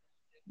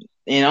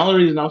 And the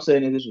only reason I'm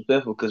saying it is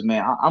disrespectful because,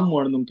 man, I'm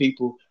one of them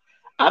people.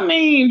 I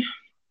mean,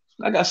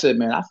 like I said,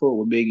 man, I fought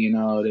with Biggie and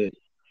all that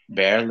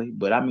barely.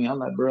 But, I mean, I'm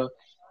like, bro,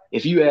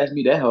 if you ask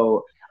me that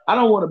whole – I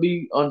don't want to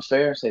be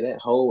unfair and say that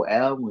whole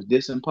album was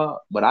dissing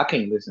Pop, but I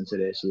can't listen to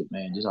that shit,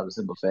 man, just off the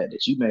simple fact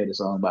that you made a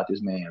song about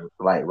this man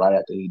like right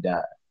after he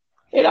died.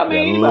 And I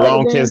mean,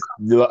 Long Kiss.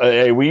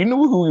 Hey, well, you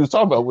knew who you was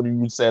talking about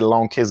when you said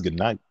Long Kiss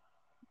Goodnight.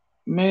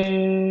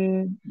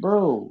 Man,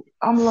 bro,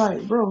 I'm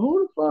like, bro,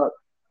 who the fuck?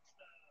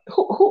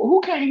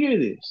 Who can't hear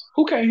this?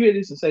 Who can't hear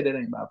this and say that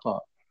ain't about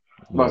Pop?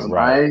 Yeah,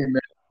 right. I ain't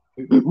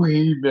mad. We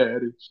ain't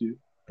mad at you.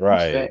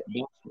 Right.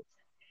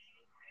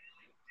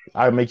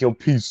 I make your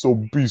piece so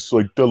beast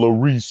like Della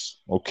Reese.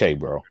 Okay,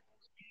 bro.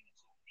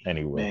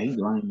 Anyway. Man,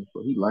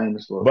 he lame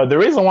as fuck. But the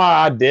reason why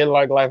I did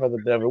like Life After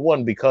Death, it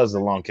wasn't because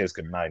of Long Kiss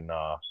Goodnight,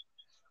 nah.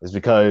 It's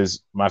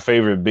because my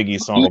favorite Biggie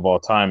song of all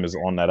time is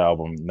on that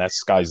album, and that's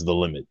Sky's the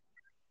Limit.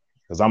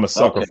 Because I'm a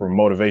sucker for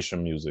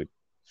motivation music.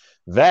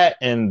 That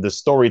and the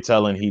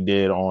storytelling he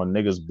did on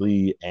Niggas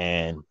Bleed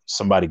and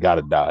Somebody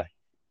Gotta Die.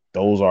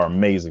 Those are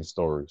amazing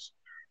stories.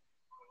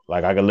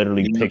 Like, I could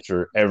literally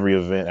picture every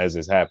event as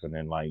it's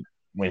happening. Like,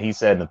 when he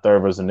said in the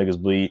third verse of Niggas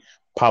Bleed,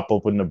 pop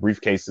open the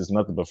briefcases,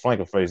 nothing but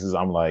flanker faces,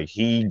 I'm like,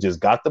 he just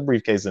got the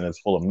briefcase and it's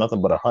full of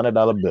nothing but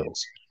 $100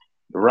 bills.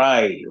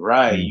 Right.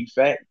 You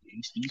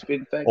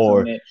spitting facts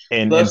on that.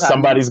 And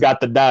Somebody's got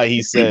to die.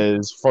 He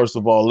says, first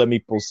of all, let me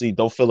proceed.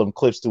 Don't fill them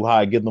clips too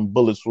high. Give them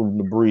bullets room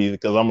to breathe.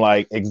 Because I'm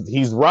like,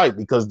 he's right.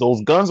 Because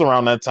those guns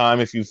around that time,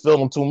 if you fill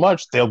them too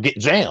much, they'll get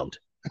jammed.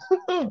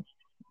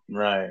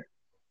 Right.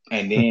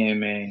 And then,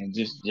 man,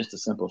 just a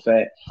simple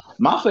fact.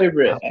 My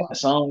favorite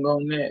song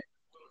on that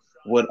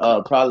would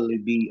probably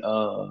be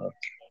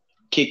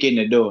 "Kick in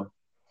the Door."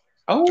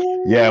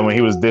 Oh, yeah, when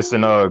he was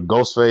dissing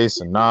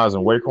Ghostface and Nas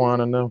and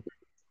Raekwon and them.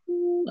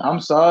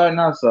 I'm sorry,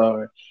 not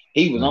sorry.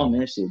 He was on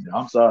that shit.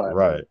 I'm sorry.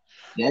 Right.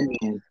 That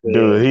man said,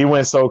 dude, he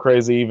went so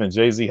crazy. Even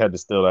Jay-Z had to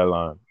steal that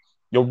line.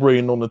 Your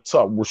brain on the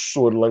top was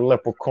short like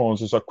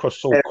leprechauns as I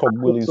crush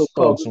so-called willies,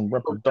 thugs, and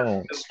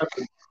rapidons.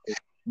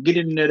 Get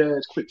in that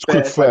ass quick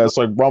fast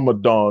like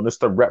Ramadan. It's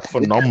the rap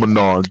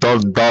phenomenon.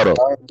 Done daughter.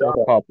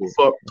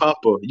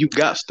 Papa, you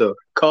got stuff.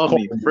 Call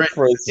me friend.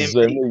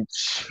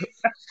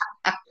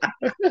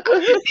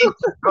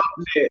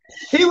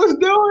 He was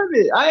doing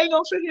it. I ain't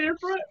gonna sit here in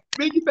front.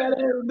 Biggie Fat ass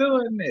was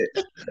doing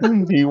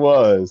it. He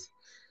was.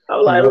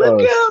 I'm like,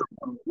 look at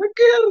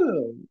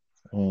him.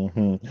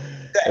 Mm-hmm.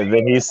 And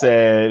then he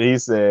said,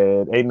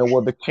 ain't no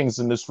other kings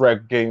in this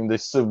rap game. They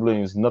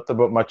siblings, nothing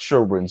but my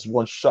children's.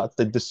 One shot,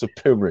 they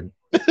disappearing.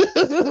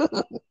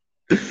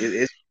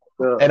 It's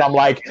And I'm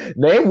like,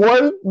 name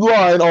one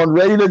line on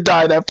Ready to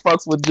Die that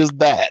fucks with just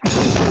that.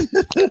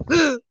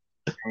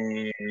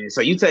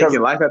 So you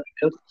taking life after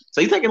death?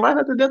 So you taking life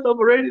after death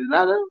over Ready to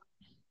Die? Though?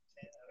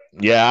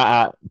 Yeah,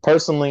 I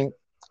personally,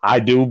 I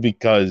do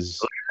because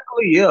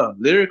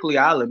lyrically,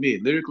 I'll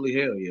admit, lyrically,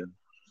 hell yeah.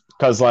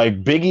 Because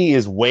like Biggie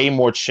is way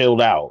more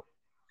chilled out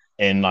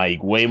and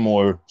like way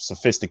more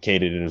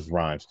sophisticated in his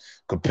rhymes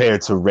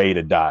compared to Ready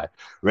to Die.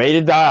 Ready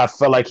to Die, I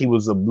felt like he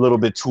was a little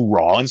bit too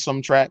raw in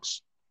some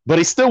tracks, but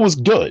he still was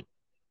good.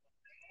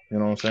 You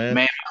know what I'm saying?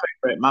 Man,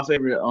 my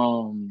favorite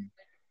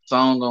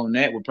song on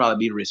that would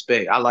probably be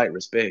Respect. I like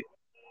Respect.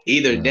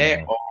 Either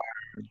that or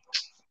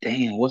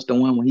damn, what's the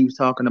one when he was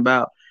talking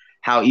about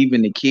how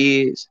even the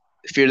kids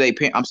fear they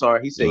parents? I'm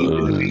sorry, he said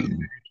even the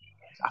parents.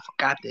 I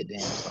forgot that damn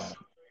song.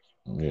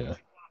 Yeah,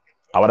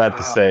 I would have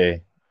to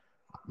say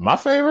my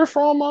favorite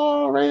from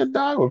Ready to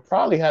Die would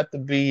probably have to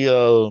be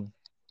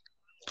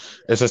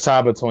it's a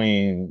tie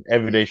between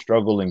Everyday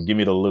Struggle and Give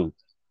Me the Loot.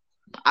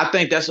 I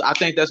think that's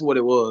what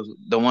it was.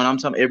 The one I'm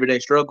talking Everyday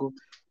Struggle.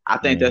 I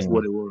think that's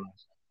what it was.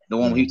 The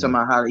one he talking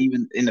about how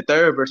even in the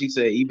third verse he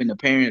said even the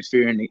parents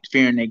fearing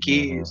their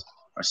kids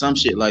or some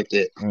shit like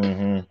that.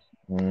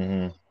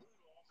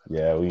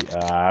 Yeah,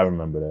 I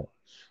remember that.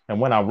 And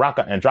when I rock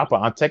her and drop her,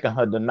 I'm taking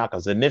her to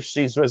knockers. And if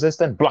she's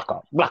resistant, block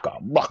her.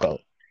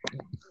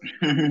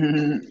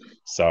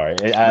 Sorry,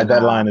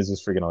 that line is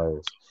just freaking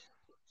hilarious.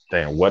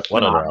 Damn, what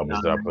other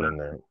albums did I put in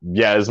there?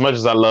 Yeah, as much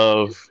as I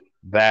love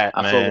that,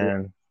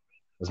 man,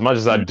 as much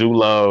as I do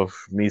love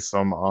me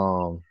some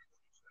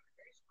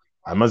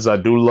as much as I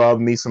do love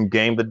me some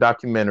Game the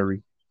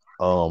Documentary,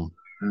 some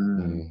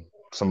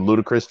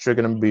Ludacris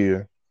Trickin' and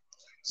Beer,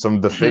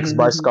 some The Fix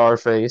by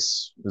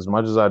Scarface. As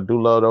much as I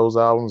do love those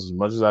albums, as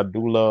much as I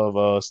do love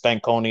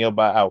Stankonia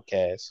by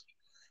Outkast,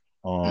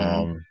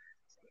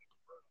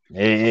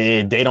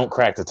 they don't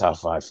crack the top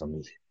 5 for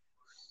me.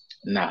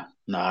 Nah,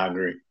 I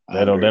agree.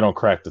 They don't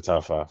crack the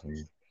top 5 for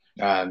me.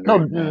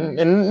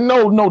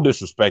 No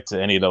disrespect to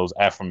any of those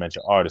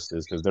aforementioned artists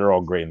because they're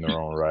all great in their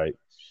own right.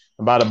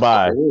 And by the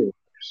by,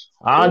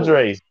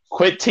 Andre,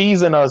 quit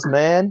teasing us,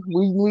 man.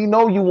 We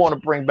know you want to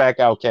bring back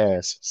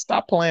Outkast.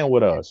 Stop playing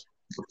with us.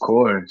 Of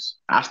course.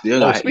 I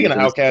still speaking of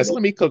Outkast,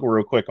 let me cook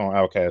real quick on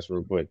Outkast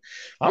real quick.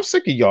 I'm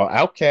sick of y'all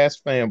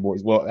Outkast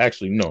fanboys. Well,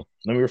 actually, no.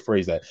 Let me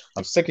rephrase that.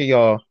 I'm sick of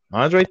y'all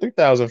Andre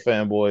 3000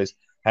 fanboys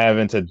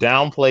having to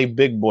downplay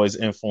Big Boy's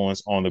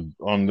influence on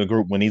the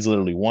group when he's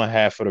literally one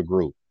half of the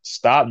group.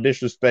 Stop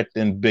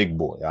disrespecting Big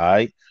Boy, all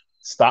right?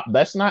 Stop.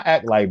 Let's not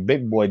act like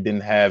Big Boy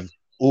didn't have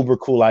uber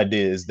cool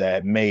ideas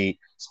that made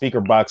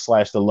Speaker Box /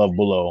 The Love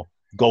Below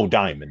go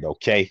diamond,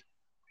 okay?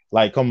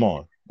 Like, come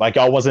on. Like,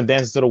 y'all wasn't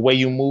dancing to the way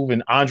you move,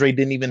 and Andre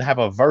didn't even have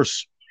a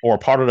verse or a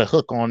part of the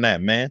hook on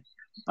that, man.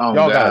 Y'all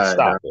gotta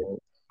stop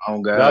it.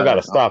 Y'all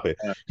gotta stop it.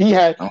 He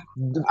had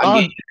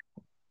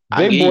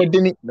Big Boy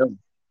didn't.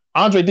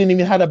 Andre didn't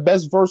even have the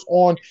best verse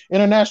on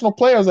International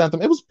Players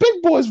Anthem. It was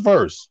Big Boy's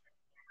verse.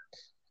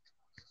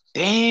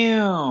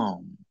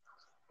 Damn.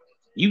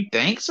 You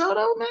think so,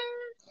 though, man?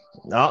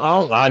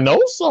 I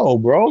know so,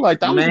 bro. Like,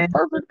 that was a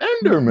perfect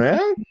ender, man.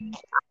 I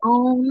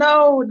don't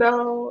know,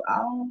 though. I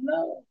don't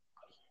know.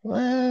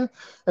 Man.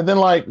 And then,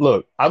 like,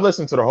 look, I've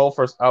listened to the whole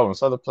first album,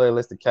 so the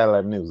playlist of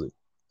Cadillac Music.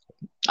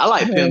 I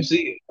like Pimp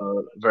C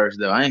verse,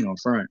 though. I ain't gonna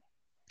front.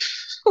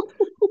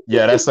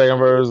 Yeah, that second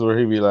verse where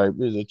he be like,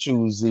 "There's a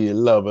choosy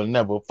lover,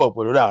 never fuck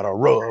without a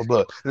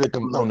rubber. Lick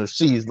him on the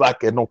sheets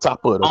like it on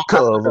top of the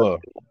cover."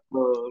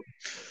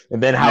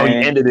 And then how he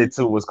ended it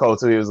too was cool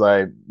too. He was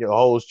like, "Your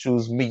hoes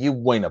choose me.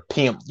 You ain't a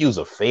pimp. You's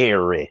a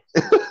fairy."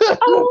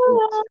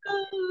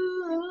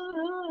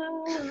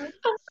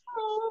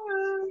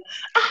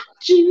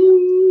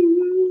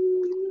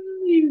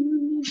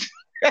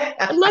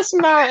 And let's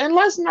not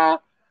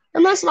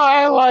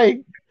act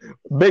like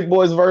Big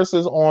Boy's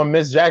verses on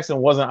Miss Jackson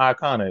wasn't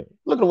iconic.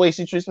 Look at the way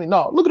she treats me.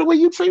 No, look at the way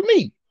you treat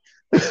me.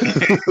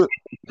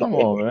 Come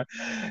on, man.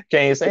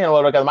 Can't say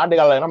anything because my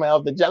nigga like I'm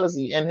out the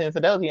jealousy and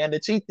infidelity and the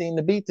cheating,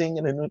 the beating,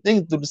 and the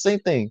things do the same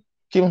thing.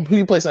 Keep on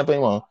playing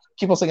something on.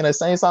 Keep on singing that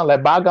same song.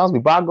 Let bygones be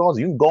bygones.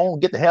 You can go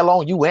and get the hell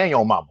on you and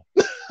your mama.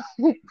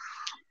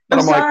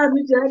 I'm sorry,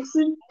 like,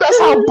 Jackson. That's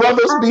how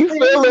brothers be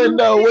feeling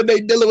though when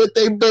they dealing with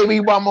their baby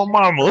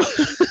mama.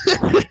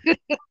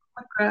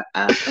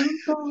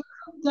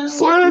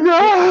 Swear to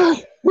God.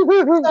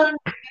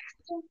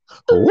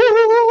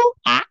 Ooh,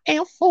 I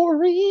am for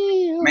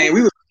real. Man,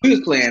 we was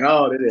playing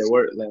all that at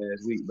work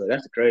last week, but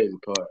that's the crazy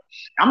part.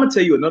 I'm gonna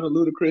tell you another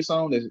Ludacris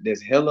song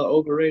that's hella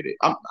overrated.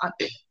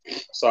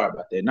 Sorry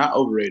about that. Not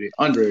overrated,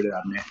 underrated,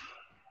 I mean.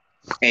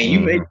 And you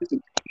made this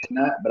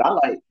not, but I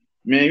like.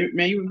 Man,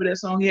 you remember that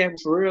song he had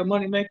with For Real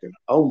Moneymaker?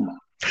 Oh my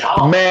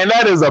God. Man,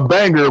 that is a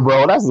banger,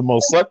 bro. That's the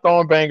most slept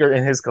on banger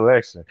in his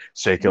collection.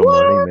 Shake your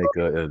money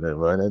maker and then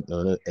run it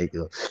on an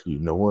acre. You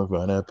know what,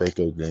 run that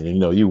paper, then you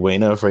know you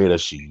ain't afraid of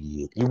shit.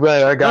 You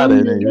better got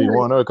it and you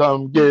wanna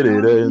come get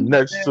it. And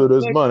next to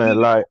this money,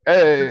 like,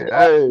 hey.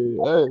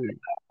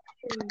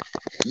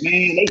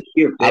 Man, they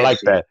killed I that like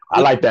shit. that.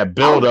 I like that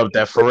build up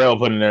that Pharrell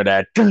put in there.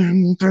 That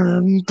dun,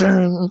 dun,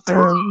 dun,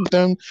 dun,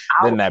 dun.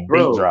 Then that beat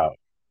Bro, drop.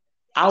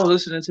 I was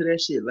listening to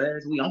that shit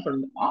last week.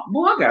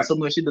 Boy, I got so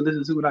much shit to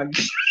listen to when I got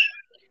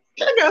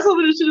so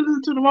much shit to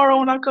listen to tomorrow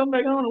when I come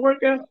back on to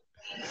work out.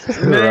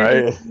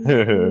 Man,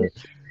 Right.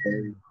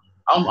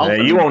 I'm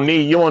Man, you won't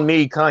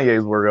need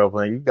Kanye's work up,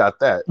 man. You got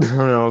that. You know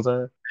what I'm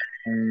saying?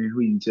 Man, who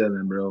you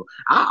telling, bro?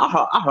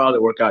 I hardly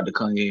work out to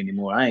Kanye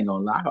anymore. I ain't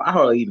gonna lie. I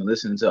hardly even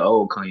listen to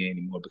old Kanye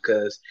anymore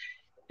because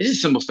it's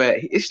just simple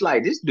fact. It's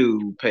like this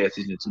dude pays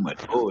attention to too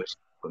much bullshit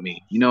for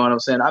me. You know what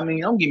I'm saying? I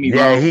mean, don't get me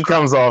Yeah, wrong. he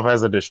comes off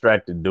as a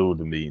distracted dude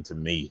to me.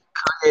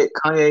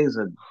 Kanye is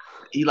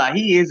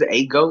he is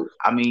a goat.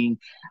 I mean,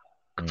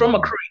 from a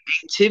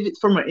creativity,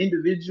 from an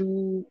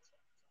individual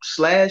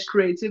 /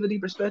 creativity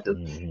perspective,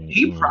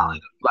 he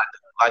probably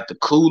like the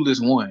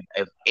coolest one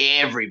of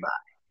everybody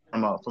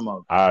from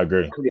a I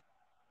agree.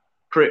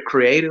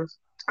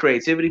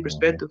 creativity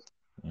perspective.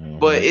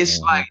 But it's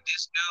like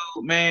this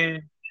dude,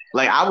 man.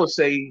 Like I would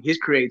say, his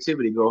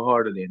creativity go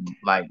harder than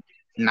like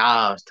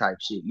Nas type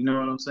shit. You know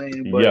what I'm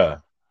saying?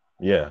 But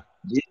Yeah.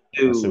 this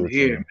I see dude what you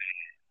here,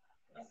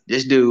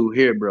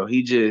 mean. bro,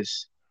 he's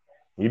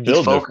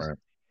built focused. different,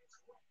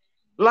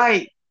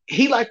 Like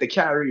he like the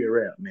Kyrie of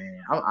rap,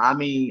 man. I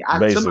mean,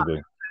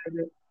 basically.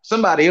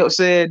 somebody else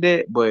said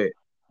that, but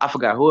I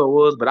forgot who it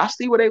was. But I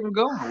see where they were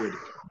going with it.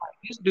 Like,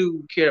 this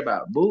dude care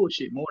about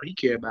bullshit more than he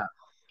care about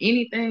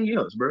anything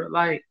else, bro.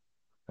 Like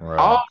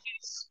all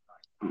this,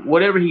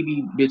 whatever he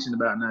be bitching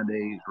about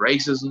nowadays,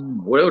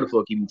 racism, whatever the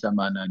fuck he be talking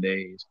about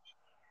nowadays.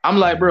 I'm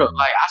like, bro,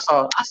 like I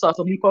saw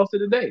something he posted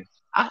today.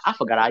 I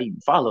forgot I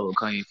even followed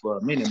Kanye for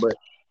a minute, but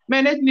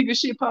man, that nigga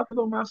shit popped up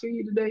on my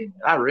feed today.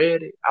 I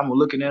read it. I'm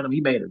looking at him.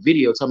 He made a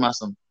video talking about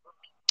some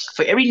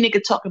for every nigga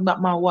talking about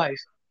my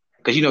wife,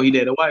 because you know he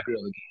dated a white girl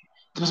again.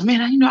 He goes, man,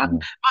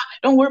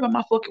 don't worry about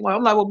my fucking wife.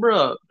 I'm like, well,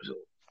 bro,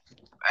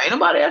 ain't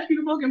nobody asked you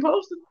to fucking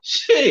post it.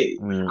 Shit.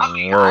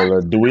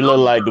 Do we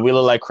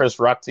look like Chris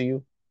Rock to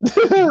you?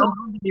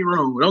 Don't get me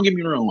wrong. Don't get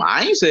me wrong.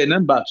 I ain't said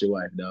nothing about your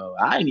wife, though.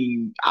 I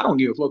don't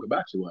give a fuck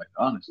about your wife,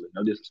 honestly.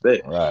 No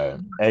disrespect. Right.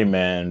 Hey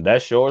man,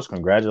 that's yours.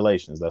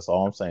 Congratulations. That's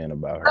all I'm saying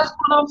about her. That's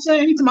what I'm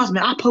saying. He told me,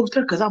 man, I post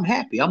her because I'm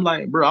happy. I'm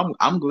like, bro,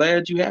 I'm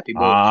glad you happy,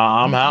 but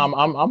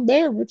I'm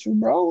there with you,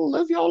 bro.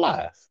 Live your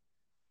life.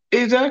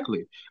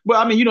 exactly. But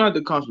I mean, you don't have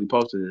to constantly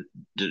post it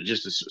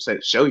just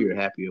to show you're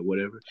happy or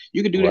whatever.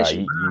 You can do that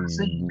shit.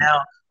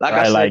 Now, like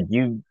I said, like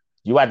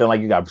you acting like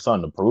you got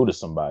something to prove to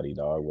somebody,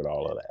 dog, with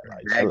all of that.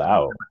 Like, chill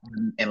out.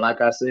 And like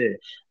I said,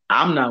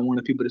 I'm not one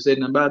of the people that said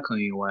nothing about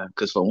Kanye wife.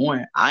 Because for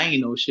one, I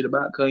ain't know shit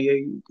about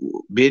Kanye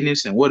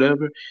business and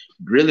whatever.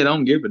 Really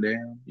don't give a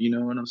damn. You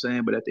know what I'm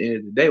saying? But at the end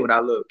of the day, when I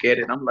look at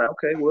it, I'm like,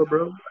 okay, well,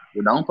 bro,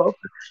 don't post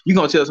it. You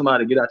gonna tell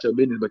somebody to get out your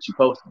business, but you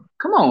posting.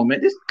 Come on,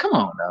 man. Come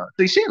on, dog.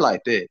 See shit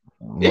like that.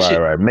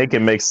 Right. Make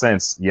it make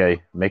sense.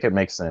 Yay. Make it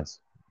make sense.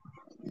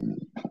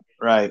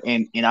 Right.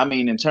 And I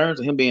mean, in terms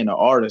of him being an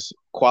artist,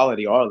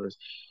 quality artist,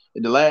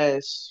 in the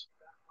last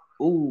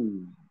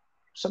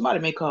somebody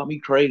may call me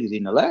crazy.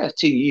 In the last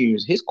 10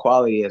 years, his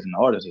quality as an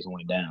artist has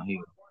went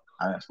downhill.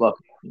 I mean, fuck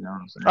it. You know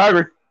what I'm saying? I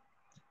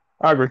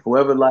agree.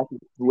 Whoever like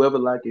it,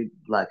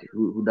 like it.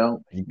 Who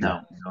don't,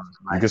 no.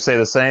 You can say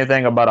the same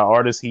thing about an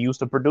artist he used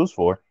to produce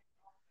for.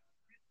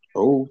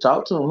 Oh,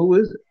 talk to him. Who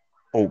is it?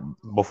 Oh,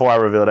 before I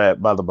reveal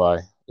that, by the by,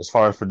 as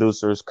far as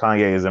producers,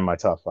 Kanye is in my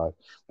top 5.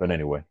 But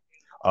anyway,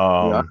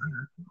 yeah.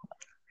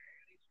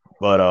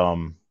 But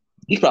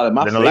he's probably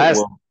my favorite.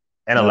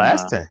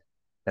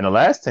 In the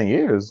last 10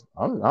 years,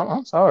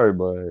 I'm sorry,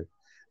 but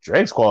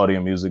Drake's quality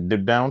of music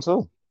dipped down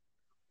too.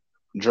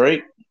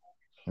 Drake.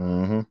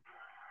 Mm-hmm.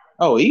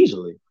 Oh,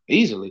 easily.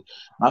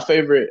 My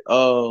favorite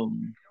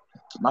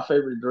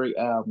Drake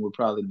album would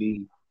probably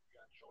be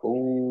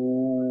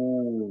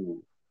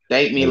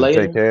Thank Me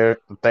Later. Take care.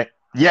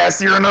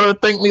 Yes, you're another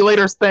Thank Me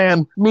Later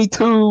stan. Me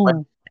too.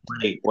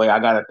 Wait, I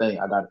gotta think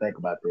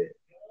about that.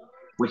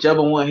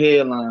 Whichever one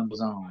headline was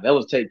on, that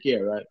was Take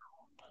Care, right?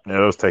 Yeah,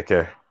 that was Take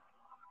Care.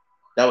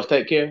 That was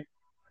Take Care.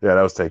 Yeah,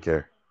 that was Take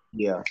Care.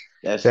 Yeah,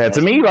 that's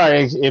to me,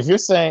 like if you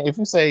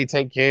say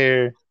Take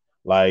Care,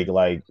 like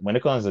when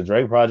it comes to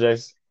Drake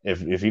projects,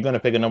 if you're gonna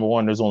pick a number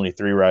one, there's only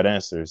 3 right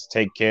answers.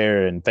 Take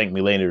Care and Thank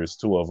Me Later is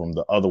 2 of them.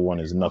 The other one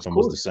is Nothing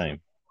Was the Same.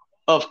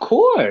 Of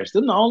course,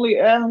 them the only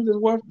albums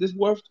that's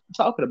worth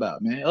talking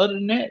about, man. Other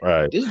than that,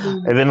 right? This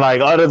dude... And then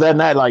other than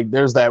that,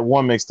 there's that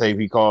one mixtape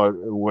he called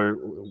where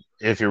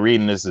if you're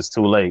reading this, it's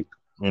too late.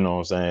 You know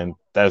what I'm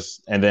saying?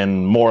 And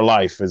then More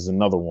Life is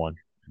another one.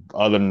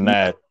 Other than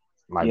that,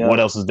 what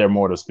else is there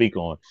more to speak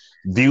on?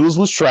 Views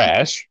was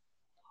trash.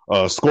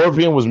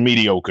 Scorpion was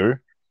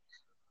mediocre.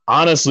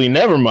 Honestly,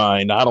 never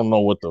mind. I don't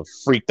know what the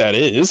freak that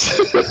is.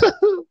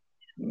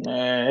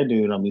 Man, that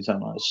dude don't be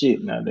talking about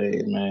shit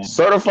nowadays, man.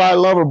 Certified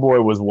Lover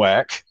Boy was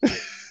whack.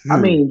 I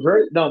mean,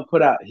 Drake don't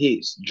put out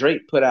hits.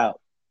 Drake put out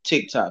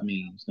TikTok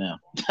memes now.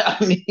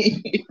 I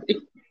mean,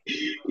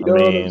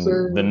 what I'm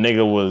saying? The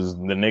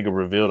nigga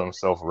revealed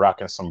himself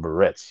rocking some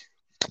barrettes.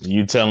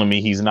 You telling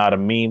me he's not a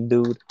meme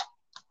dude?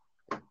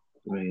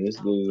 Man, this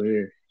dude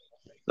here.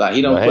 Like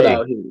he But don't put hey,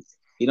 out his.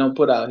 He don't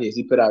put out his.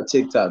 He put out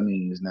TikTok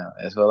memes now.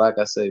 As well, like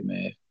I say,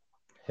 man.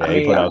 I he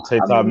mean, put I, out I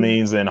TikTok mean,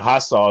 memes and hot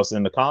sauce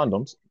in the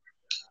condoms.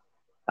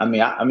 I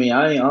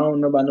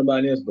don't know about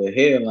nobody else, but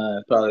Headline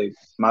is probably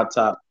my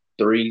top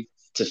 3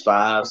 to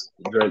 5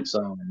 Drake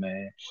song,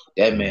 man.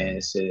 That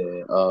man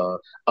said, "Oh,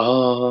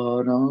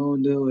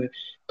 don't do it,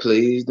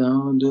 please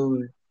don't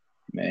do it,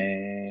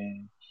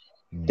 man."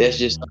 That's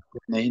just Mm-hmm.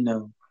 something they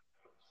know.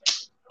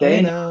 They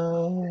They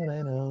know. know,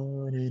 they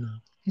know, they know.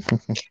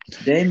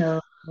 They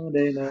know.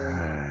 They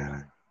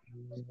know.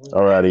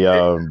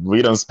 Alrighty,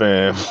 we done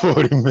spent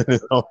 40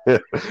 minutes on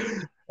it.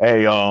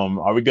 Hey,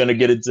 are we gonna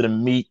get into the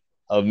meat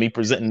of me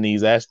presenting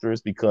these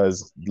asterisks?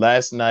 Because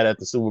last night at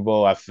the Super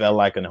Bowl, I felt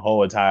like a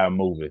whole entire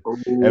movie.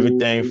 Ooh,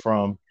 Everything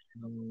from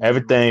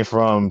everything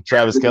from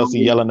Travis we're gonna Kelsey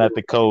get yelling into at it.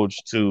 the coach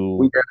We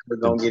to definitely the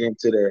gonna get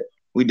into that.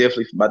 We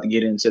definitely about to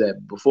get into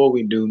that. Before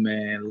we do,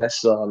 man,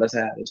 let's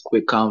have this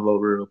quick convo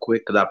real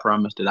quick because I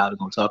promised that I was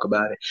gonna talk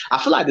about it. I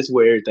feel like this is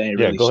where everything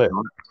yeah. really Go ahead.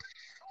 starts.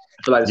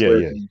 I feel like that's Yeah, where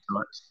yeah. everything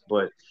starts.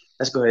 But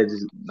let's go ahead and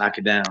just knock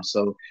it down.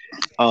 So,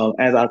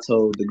 as I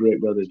told the great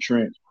brother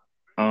Trent,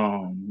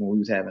 when we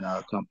was having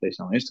our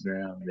conversation on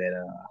Instagram,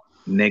 that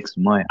next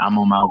month I'm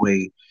on my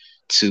way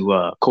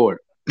to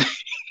court.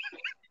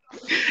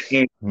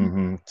 And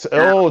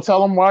Oh,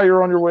 tell them why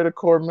you're on your way to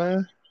court,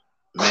 man.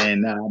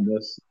 man, now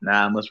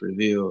I must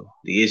reveal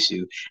the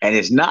issue. And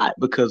it's not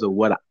because of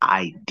what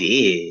I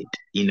did,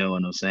 you know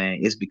what I'm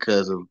saying? It's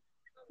because of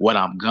what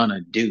I'm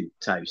gonna do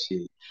type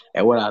shit.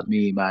 And what I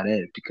mean by that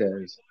is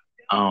because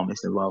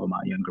it's involving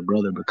my younger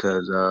brother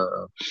because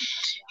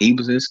he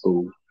was in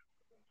school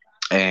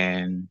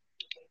and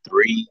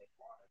 3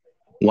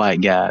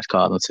 white guys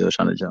called themselves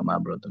trying to jump my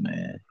brother,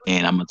 man.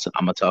 And I'm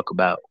gonna talk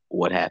about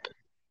what happened.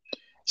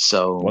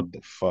 So What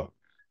the fuck?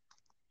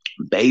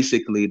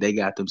 basically they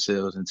got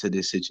themselves into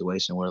this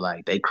situation where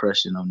like they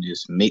crushing on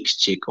this mixed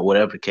chick or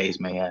whatever the case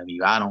may have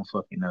you. I don't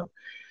fucking know.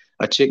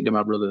 A chick that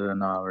my brother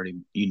done already,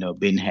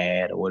 been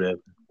had or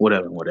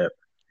whatever.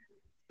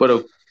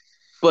 But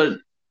but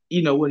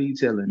what are you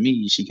telling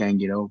me? She can't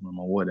get over him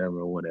or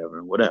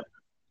whatever.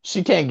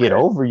 She can't get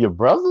over your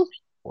brother?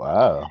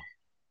 Wow.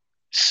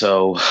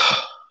 So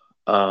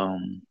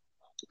um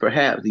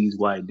perhaps these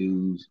white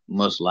dudes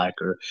must like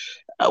her.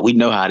 We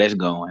know how that's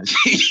going.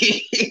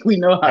 We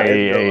know how that's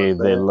Hey, going, hey,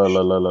 they man. look,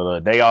 look, look, look,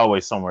 look. They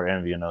always somewhere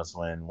envying us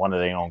when one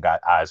of they don't got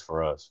eyes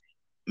for us.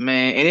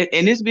 Man,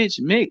 and this bitch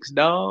mixed,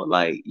 dog.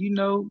 Like,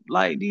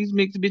 like these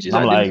mixed bitches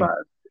I'm like, identify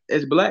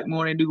as black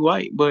more than do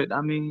white. But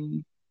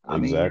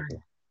exactly.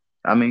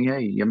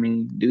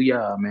 do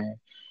y'all, man.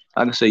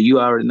 Like I say, you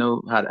already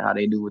know how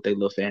they do with their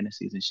little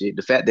fantasies and shit.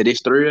 The fact that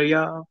it's 3 of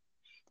y'all,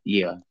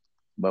 yeah.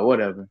 But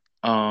whatever.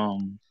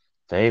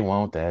 They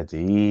want that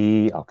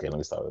D. Okay, let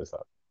me stop. Let me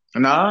stop.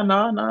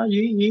 No,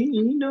 you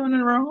ain't doing it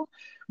wrong.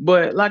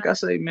 But like I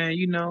say, man,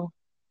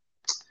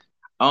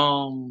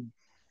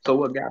 so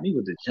what got me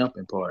was the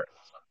jumping part.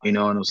 You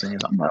know what I'm saying?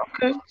 I'm like,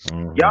 okay,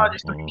 y'all Mm-hmm,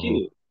 just 3 kids.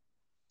 mm-hmm,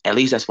 At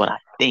least that's what I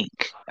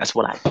think. That's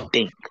what I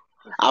think.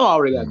 I've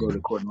already got to go to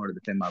mm-hmm. court in order to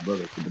defend my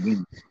brother to begin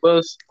with.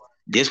 Plus,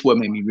 this what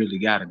made me really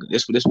gotta go.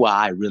 This why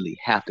I really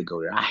have to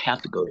go there. I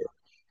have to go there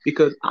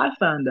because I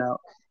found out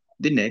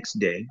the next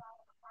day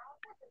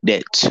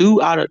that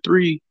 2 out of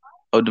 3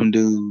 of them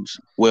dudes,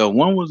 well,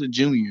 one was a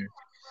junior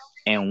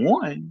and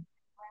one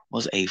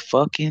was a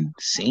fucking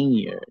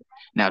senior.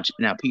 Now,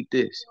 peep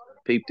this.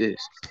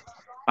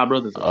 My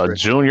brother's a A freshman,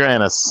 junior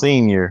and a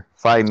senior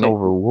fighting check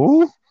over this,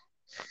 who?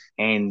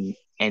 and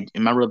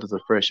my brother's a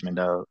freshman,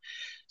 dog.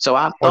 So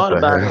I What thought the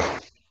about it.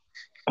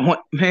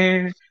 hell?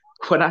 Man,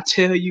 when I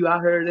tell you I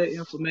heard that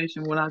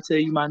information, when I tell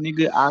you my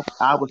nigga,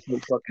 I was so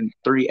fucking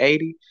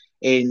 380.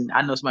 And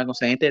I know somebody gonna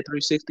say, ain't that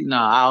 360? No,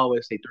 I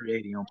always say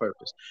 380 on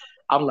purpose.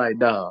 I'm like,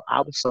 dog, I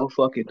was so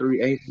fucking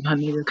 380, my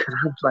nigga, because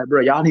I was like,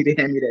 bro, y'all need to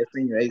hand me that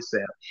senior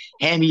ASAP.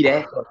 Hand me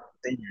that fucking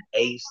senior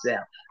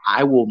ASAP.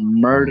 I will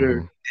murder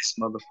Mm-hmm. this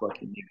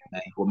motherfucking nigga,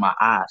 man, with my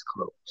eyes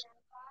closed.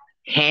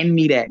 Hand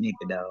me that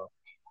nigga, dog.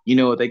 You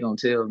know what they gonna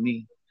tell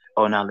me?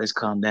 Oh, now let's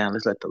calm down.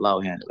 Let's let the law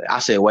handle it. I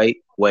said, wait.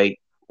 Let's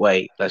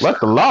Let stop.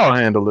 the law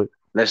handle it.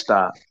 Let's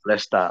stop.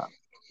 Let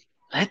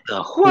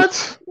the who,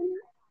 What?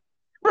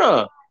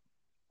 bruh?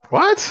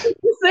 What?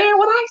 You saying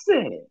what I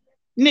said,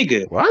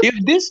 nigga? What?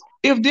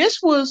 If this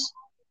was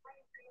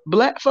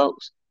black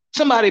folks,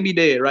 somebody be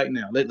dead right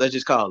now. Let's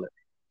just call it.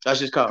 Let's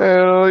just call it.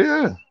 Hell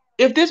yeah.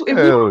 If we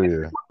Hell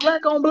were yeah.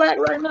 black on black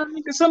right now,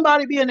 nigga,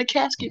 somebody be in the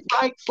casket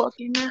right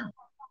fucking now.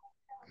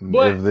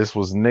 But If this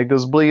was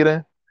niggas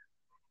bleeding,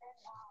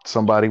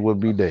 somebody would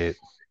be dead.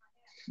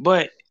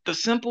 But the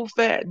simple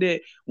fact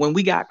that when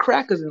we got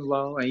crackers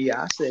involved, and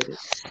yeah, I said it,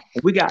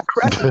 when we got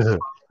crackers,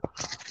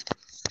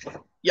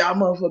 y'all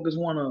motherfuckers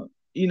wanna,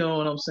 you know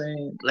what I'm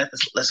saying?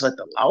 Let's let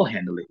the law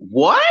handle it.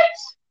 What,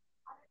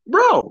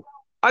 bro?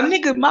 A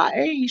nigga my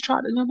age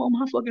tried to jump on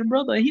my fucking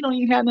brother, and he don't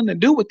even have nothing to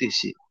do with this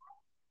shit.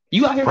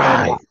 You out here fighting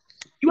Right. about?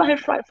 You out here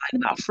fighting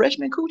about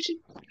freshman coochie,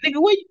 nigga?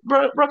 Wait,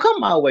 bro, come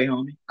my way,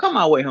 homie. Come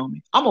my way,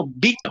 homie. I'm gonna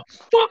beat the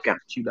fuck out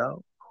you,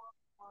 dog.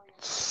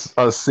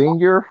 A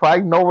senior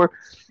fighting over,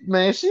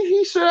 man.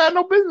 He should have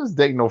no business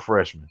dating no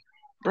freshman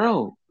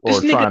Bro,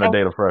 or trying to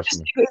date a this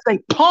freshman. nigga is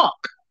a punk.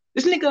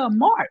 This nigga a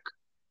mark.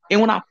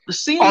 And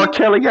R.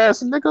 Kelly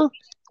ass nigga.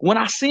 when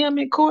I see him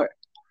in court,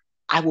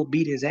 I will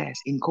beat his ass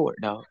in court,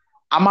 dog.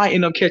 I might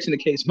end up catching the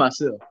case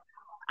myself.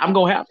 I'm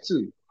gonna have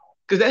to.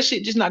 Cause that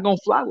shit just not gonna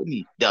fly with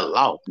me. The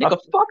law. Nigga,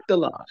 fuck the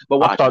law. But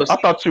watch I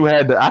thought you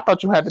had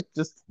to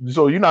just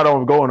so you're not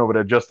going over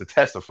there just to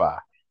testify,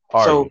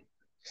 are so you?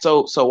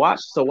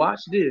 watch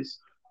this.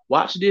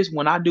 Watch this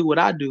when I do what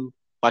I do.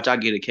 Watch I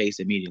get a case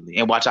immediately.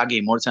 And watch I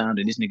get more time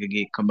than this nigga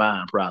get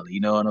combined, probably. You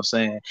know what I'm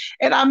saying?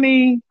 And I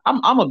mean, I'm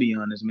gonna be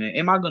honest, man.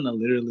 Am I gonna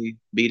literally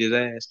beat his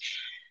ass?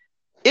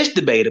 It's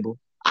debatable.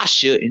 I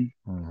shouldn't.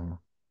 Mm-hmm.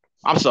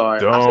 I'm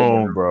sorry.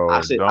 Don't, bro.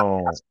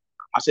 Don't.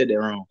 I said that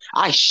wrong.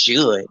 I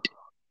should,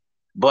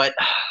 but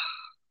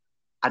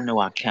I know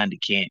I kind of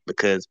can't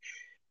because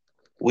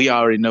we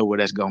already know where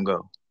that's gonna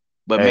go.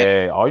 But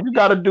hey, all you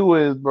gotta do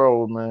is,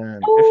 bro, man.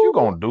 If you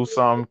gonna do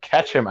something,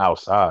 catch him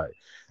outside.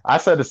 I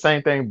said the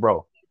same thing,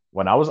 bro.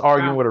 When I was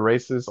arguing with a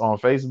racist on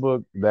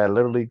Facebook that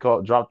literally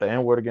dropped the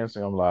N word against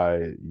me, I'm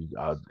like,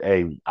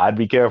 hey, I'd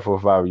be careful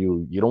if I were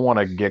you. You don't want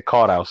to get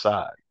caught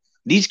outside.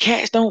 These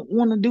cats don't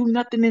want to do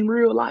nothing in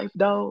real life,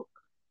 dog.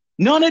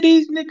 None of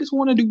these niggas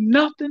want to do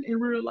nothing in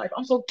real life.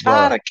 I'm so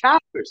tired of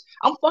cowards.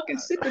 I'm fucking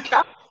sick of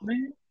cowards,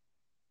 man.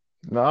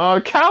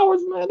 No,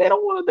 cowards, man. They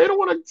don't want to. They don't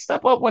want to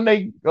step up when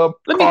they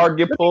car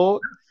get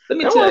pulled. Let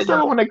me tell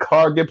you when their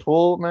car get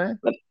pulled, man.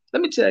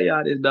 Let me tell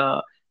y'all this,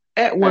 dog.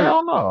 At work,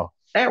 hell no.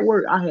 At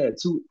work, I had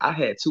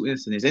two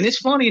incidents, and it's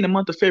funny in the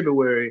month of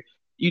February.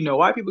 You know,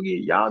 white people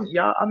get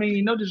y'all. I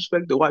mean, no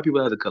disrespect to white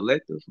people as a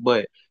collective,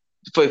 but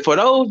for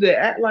those that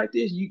act like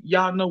this,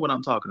 y'all know what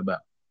I'm talking about.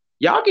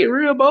 Y'all get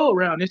real bold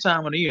around this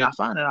time of the year. I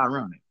find it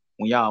ironic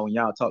when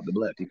y'all talk to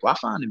black people. I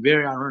find it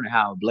very ironic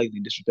how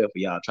blatantly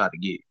disrespectful y'all try to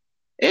get.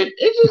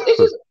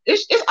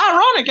 It's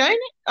ironic, ain't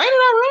it? Ain't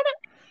it ironic?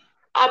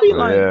 I be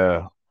like,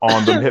 yeah,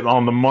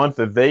 on the month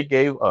that they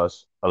gave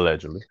us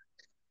allegedly.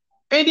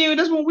 And then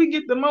that's when we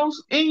get the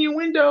most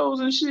innuendos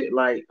and shit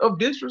like of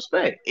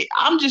disrespect.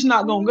 I'm just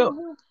not gonna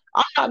go.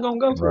 I'm not gonna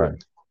go for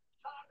it.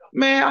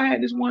 Man, I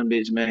had this one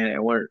bitch, man,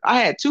 at work. I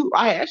had two.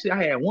 I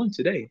had one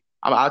today.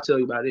 I'll tell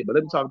you about it, but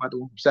let me talk about the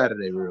one from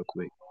Saturday real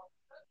quick.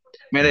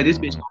 Man, this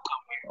bitch gonna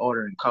come here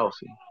ordering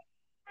coffee.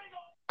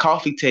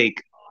 Coffee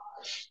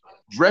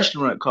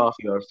restaurant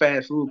coffee or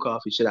fast food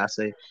coffee, should I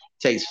say,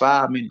 takes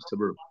 5 minutes to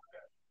brew.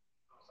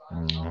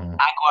 I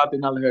go out there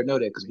and let her know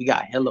that because we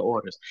got hella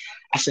orders.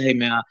 I say, hey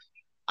man,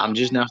 I'm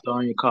just now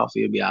starting your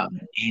coffee. It'll be out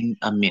in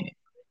a minute.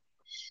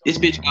 This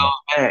bitch goes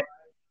back.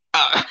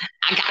 I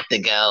got to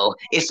go.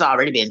 It's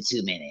already been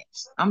 2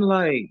 minutes. I'm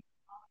like,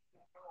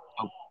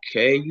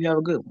 okay, you have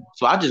a good one.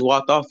 So I just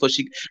walked off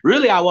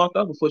I walked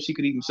off before she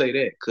could even say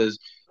that. Cause,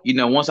 you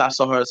know, once I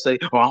saw her say,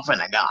 oh, I'm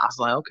finna go, I was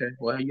like, okay,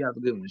 well, you have a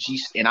good one.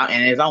 And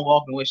as I'm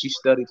walking away, she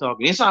studied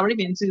talking. It's already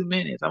been 2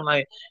 minutes. I'm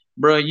like,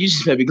 bro, you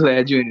just better be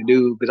glad you ain't a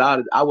dude.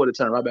 Cause I would have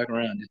turned right back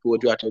around, just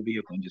pulled you out your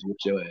vehicle and just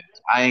whooped your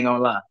ass. I ain't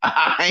gonna lie.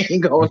 I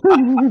ain't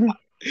gonna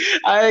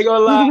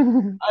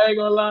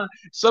lie.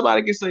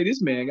 Somebody can say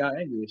this man got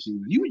anger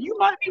issues. You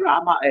might be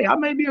right. I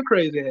may be a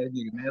crazy ass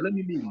nigga, man. Let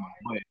me be one.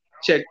 But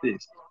check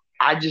this.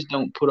 I just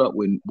don't put up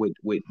with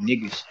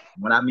nigga shit.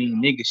 When I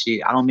mean nigga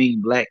shit, I don't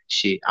mean black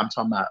shit. I'm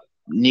talking about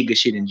nigga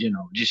shit in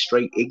general. Just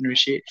straight ignorant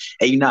shit.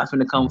 And you're not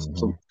finna come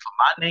for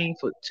my name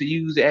to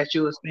use it at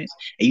your expense.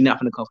 And you're not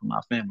finna come for my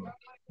family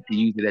to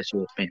use it at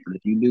your expense. But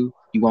if you do,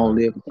 you won't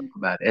live to think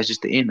about it. That's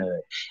just the end of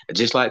it.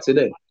 Just like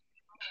today.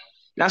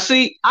 Now,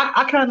 see,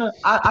 I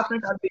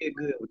think I did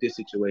good with this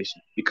situation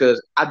because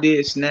I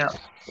did snap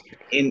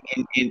in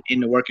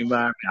the work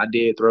environment. I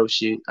did throw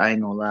shit. I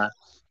ain't gonna lie.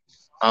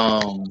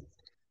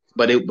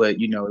 But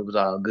you know, it was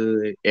all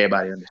good.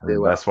 Everybody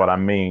understood. That's what I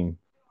mean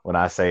when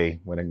I say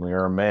when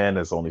you're a man,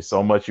 there's only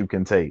so much you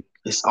can take.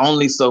 It's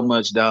only so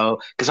much,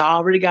 dog. Because I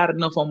already got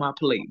enough on my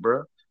plate,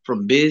 bro.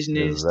 From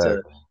business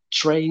to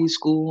trade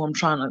school, I'm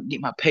trying to get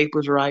my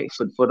papers right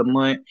for the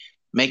month,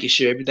 making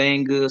sure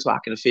everything good so I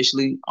can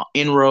officially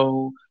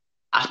enroll.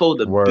 I supposed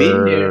to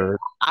been there.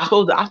 I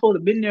supposed to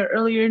been there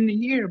earlier in the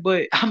year,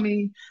 but I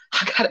mean,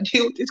 I gotta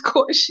deal with this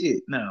court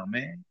shit now,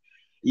 man.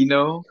 You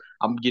know,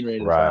 I'm getting ready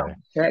to file my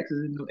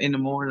taxes in the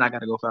morning. I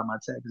gotta go file my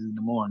taxes in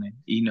the morning.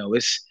 You know,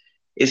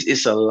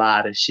 it's a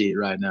lot of shit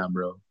right now,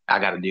 bro. I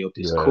gotta deal with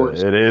this court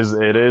shit.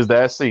 It is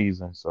that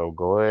season, so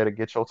go ahead and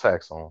get your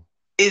tax on.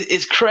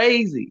 It's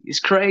crazy.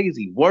 It's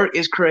crazy. Work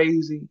is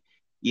crazy.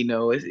 You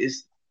know,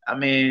 I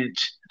mean,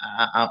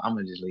 I'm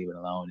gonna just leave it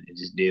alone and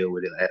just deal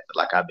with it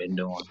like I've been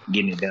doing,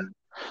 getting it done.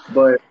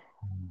 But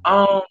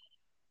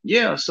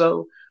yeah.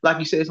 So like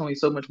you said, it's only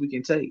so much we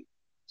can take.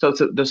 So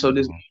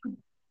this,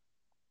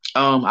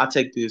 I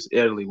take this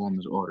elderly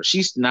woman's order.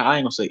 She's now I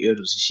ain't gonna say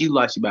elderly. She's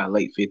like she about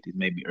late 50s,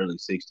 maybe early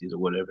 60s or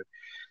whatever.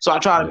 So I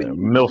try to be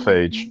MILF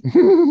age.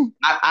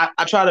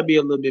 I try to be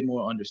a little bit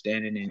more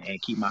understanding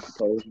and keep my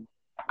composure.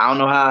 I don't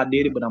know how I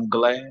did it, but I'm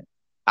glad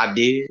I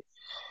did.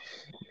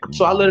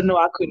 So I let her know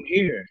I couldn't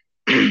hear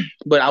her,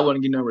 but I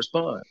wouldn't get no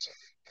response.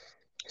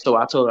 So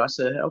I told her, I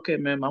said, okay,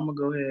 ma'am, I'm gonna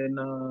go ahead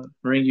and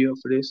ring you up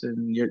for this,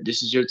 and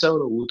this is your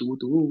total. Woo woo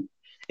woo.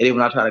 And then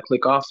when I try to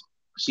click off,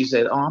 she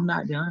said, "Oh, I'm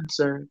not done,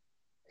 sir."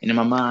 And in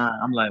my mind,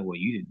 I'm like, "Well,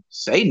 you didn't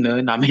say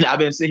nothing. I mean, I've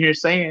been sitting here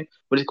saying,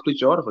 but just complete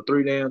your order for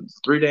three damn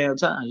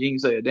times. You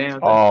didn't say a damn thing."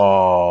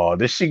 Oh,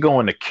 did she go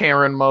into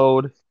Karen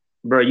mode?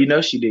 Bro, you know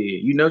she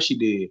did. You know she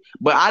did.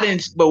 But I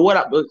didn't. But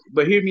what?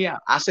 But hear me out.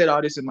 I said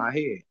all this in my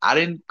head. I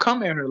didn't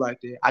come at her like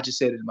that. I just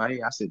said it in my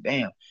head. I said,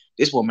 "Damn,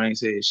 this woman ain't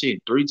said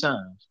shit 3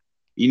 times."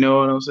 You know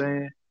what I'm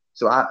saying?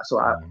 So I,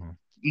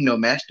 Mhm.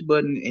 mashed the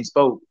button and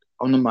spoke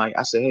on the mic.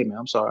 I said, "Hey man,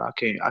 I'm sorry. I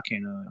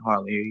can't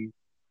hardly hear you."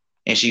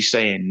 And she's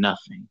saying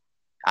nothing.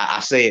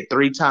 I say it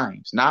 3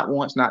 times, not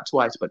once, not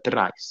twice, but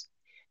thrice,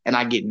 and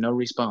I get no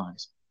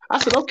response. I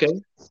said, "Okay,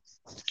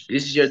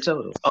 this is your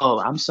total." "Oh,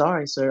 I'm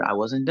sorry, sir. I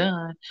wasn't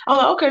done." I'm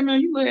like, "Okay,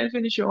 man, you go ahead and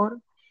finish your order."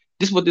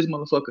 This is what this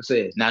motherfucker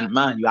says. Now,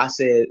 mind you, I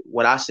said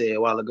what I said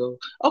a while ago.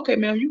 "Okay,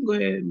 man, you can go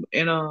ahead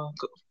and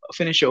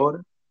finish your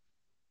order."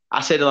 I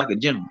said it like a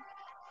gentleman,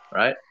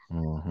 right?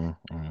 Mhm.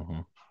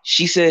 Mhm.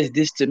 She says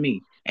this to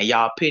me, and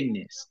y'all pin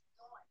this.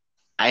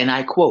 And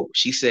I quote,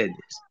 she said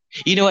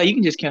this. "You know what? You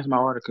can just cancel my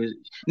order because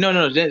she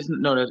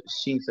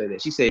didn't say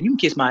that. She said, you can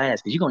kiss my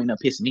ass because you're going to end up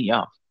pissing me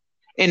off."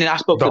 And then I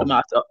spoke to the Don't.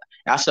 mouth.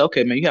 I said,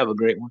 "Okay, man, you have a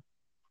great one."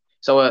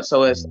 So as I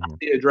Mhm.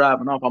 see her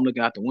driving off, I'm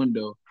looking out the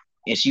window,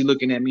 and she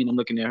looking at me, and I'm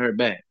looking at her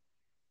back,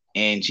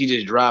 and she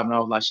just driving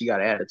off like she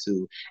got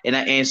attitude.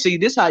 And see,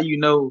 this how you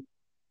know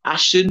I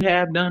shouldn't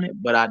have done it,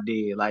 but I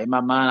did. Like in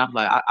my mind, I'm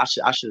like, I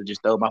should have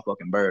just thrown my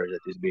fucking birds at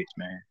this bitch,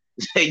 man.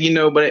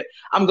 But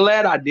I'm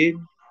glad I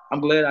didn't. I'm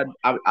glad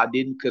I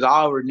didn't because I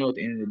already know at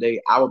the end of the day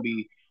I would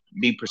be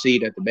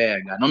perceived as the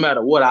bad guy, no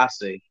matter what I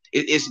say.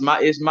 It's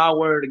my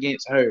word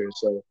against hers.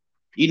 So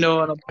you know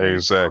what I'm saying.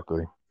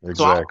 Exactly.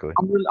 So I, Exactly.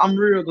 I'm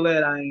real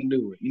glad I ain't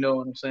do it. You know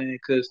what I'm saying?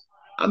 Because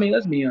I mean,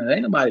 let's be honest,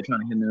 ain't nobody trying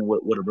to hear nothing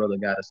what a brother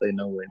got to say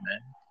no way, man.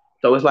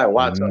 So it's like,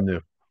 why talk?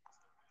 No.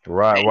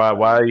 Right. They,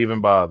 Why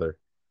even bother?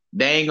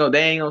 they ain't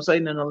gonna say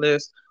nothing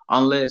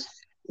unless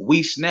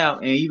we snap,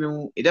 and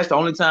even that's the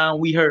only time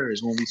we heard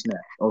is when we snap,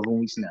 or when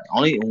we snap.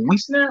 Only when we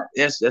snap,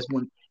 that's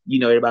when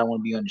everybody want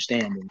to be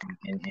understanding.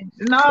 And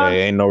nah,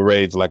 Hey, ain't no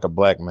rage like a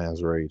black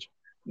man's rage.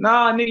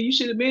 nah, nigga, you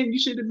should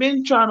have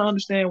been trying to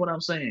understand what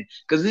I'm saying,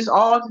 because this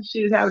all this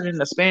shit is happening in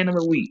the span of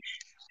a week.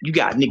 You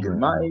got niggas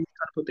my Mhm. age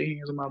trying to put their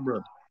hands on my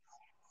brother.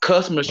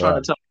 Customers trying to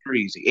Right. talk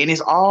crazy. And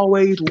it's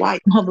always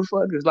white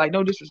motherfuckers. Like,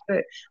 no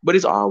disrespect, but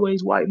it's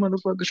always white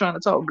motherfuckers trying to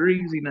talk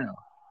greasy now.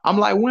 I'm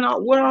like,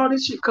 where all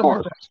this shit Of coming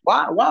course. from?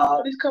 Why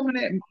all this coming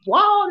at me?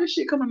 Why all this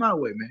shit coming my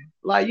way, man?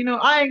 Like,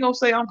 I ain't gonna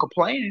say I'm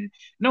complaining.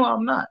 No,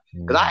 I'm not.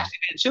 Because I Mhm. actually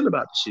didn't chill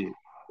about the shit.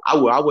 I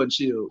wasn't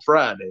chill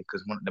Friday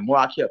because the more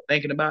I kept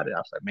thinking about it, I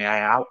was like,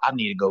 man, I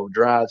need to go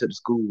drive to the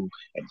school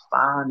and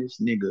find this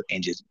nigga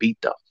and just beat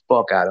the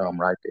fuck out of him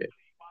right there.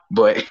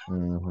 But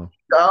Mhm.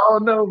 I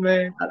don't know,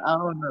 man. I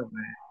don't know,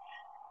 man.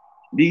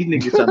 These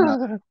niggas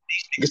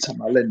talking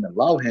about letting the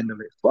law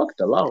handle it. Fuck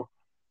the law.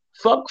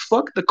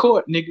 Fuck the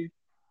court, nigga.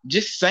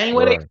 Just same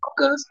way they Right.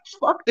 fuck us.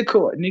 Fuck the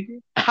court,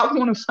 nigga. I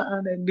want to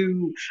find that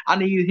dude. I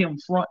need him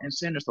front and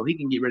center so he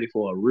can get ready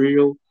for a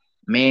real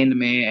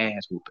man-to-man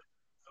ass whooping.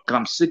 Cause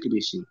I'm sick of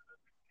this shit.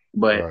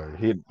 But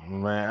Right.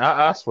 Man,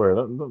 I swear,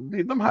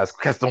 them high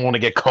school cats don't want to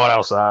get caught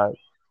outside.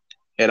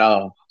 at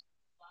all,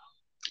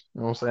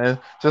 You know what I'm saying?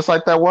 Just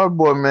like that one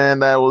boy, man,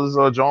 that was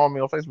drawing me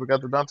on Facebook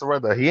at the Dunter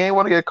right there. He ain't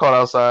want to get caught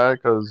outside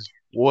because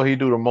what he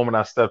do the moment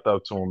I stepped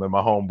up to him and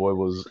my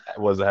homeboy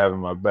wasn't having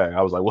my back.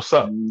 I was like, "What's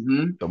up?"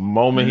 mm-hmm, The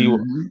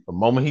mm-hmm.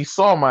 moment he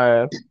saw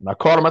my ass, and I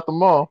caught him at the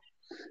mall.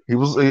 He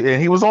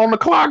was on the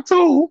clock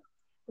too.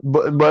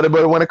 But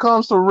when it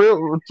comes to real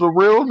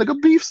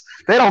nigga beefs,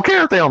 they don't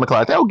care if they on the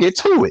clock. They'll get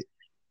to it.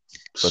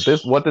 But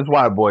this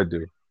white boy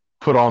do?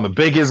 Put on the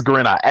biggest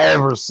grin I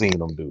ever seen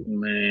him do,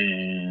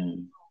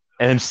 Man,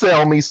 and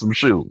sell me some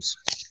shoes.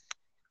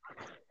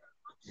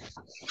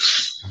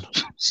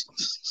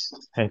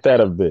 Ain't that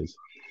a bitch?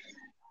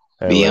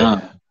 Anyway,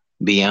 beyond,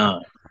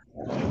 beyond.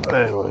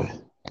 anyway,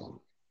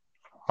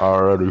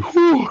 already.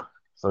 Whew.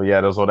 So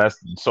yeah, that's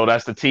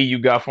the tea you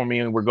got for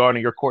me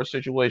regarding your court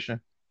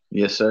situation.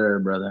 Yes, sir,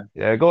 brother.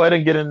 Yeah, go ahead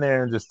and get in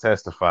there and just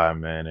testify,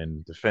 man,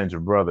 and defend your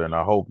brother. And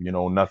I hope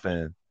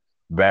nothing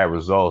bad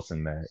results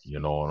in that. You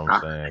know what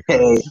I'm saying?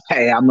 Because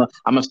Hey, I'm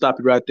gonna stop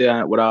you right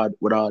there. With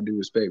all due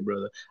respect,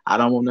 brother. I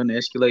don't want nothing to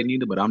escalate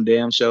neither, but I'm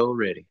damn sure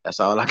ready.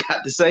 That's all I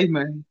got to say,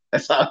 man.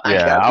 That's all I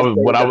yeah, got I to was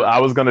say, what dog. I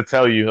was gonna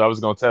tell you. I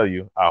was gonna tell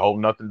you. I hope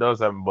nothing does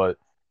happen, but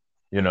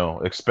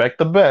expect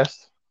the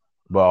best,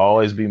 but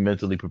always be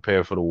mentally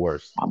prepared for the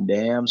worst. I'm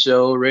damn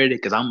sure ready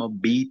because I'm gonna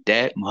beat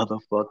that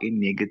motherfucking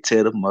nigga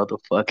to the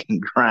motherfucking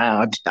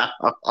ground, dog.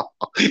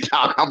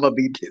 Dog, I'm gonna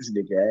beat this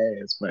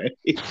nigga ass, man.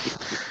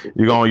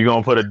 You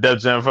gonna put a Def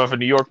Jam for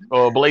New York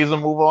Blazer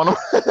move on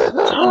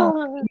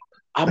him?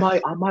 I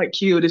might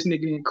kill this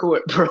nigga in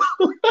court, bro.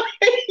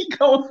 I ain't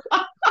gonna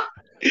lie.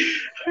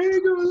 I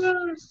ain't gonna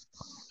lie.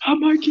 I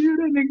might kill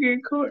that nigga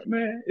in court,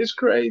 man. It's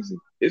crazy.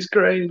 It's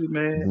crazy,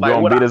 man. You Like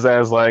gonna what I beat his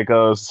ass like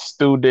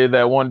Stu did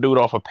that one dude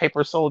off of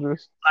Paper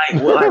Soldiers?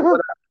 like what like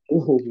what I,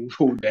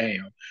 ooh,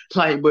 damn.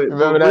 Like, but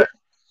Remember that?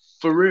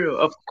 for real,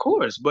 of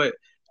course. But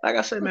like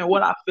I said, man,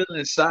 what I feel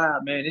inside,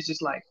 man, it's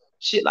just like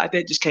shit like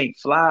that just can't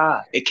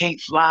fly. It can't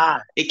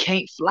fly. It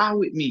can't fly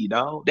with me,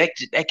 dog.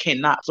 That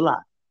cannot fly.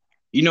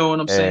 You know what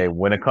I'm saying?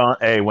 When it comes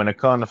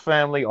to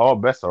family, all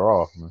bets are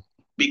off, man.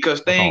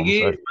 Because That's all thing I'm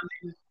is,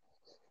 saying.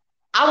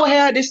 I would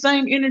have this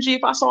same energy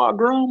if I saw a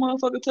grown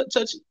motherfucker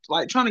touch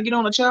like trying to get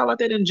on a child like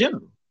that in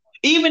general.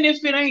 Even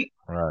if it ain't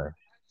Right.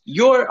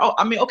 your,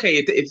 I mean, okay,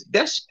 if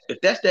that's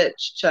that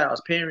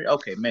child's parent,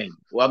 okay, maybe.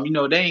 Well,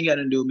 they ain't got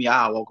to do with me.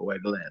 I'll walk away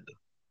gladly.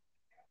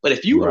 But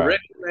if you a Right.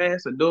 regular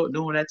ass adult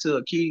doing that to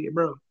a kid,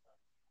 bro,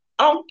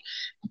 I don't,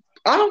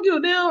 I don't give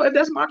a damn if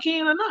that's my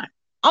kid or not.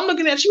 I'm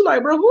looking at you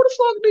like, bro, who the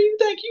fuck do you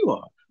think you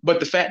are? But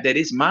the fact that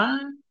it's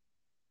mine,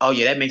 oh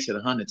yeah, that makes it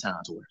 100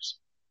 times worse.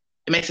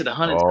 It makes it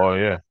 100. Oh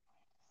yeah.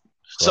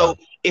 So Right.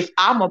 if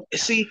I'm a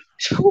see,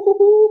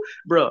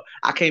 bro,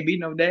 I can't be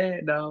no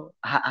dad, dog.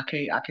 I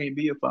can't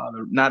be a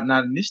father. Not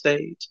in this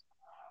stage.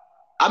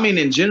 I mean,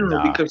 in general,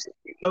 Nah. because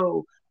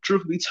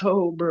truth be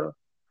told, bro,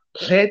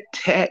 let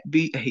that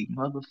be a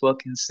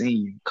motherfucking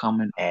senior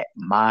coming at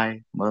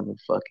my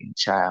motherfucking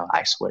child.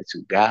 I swear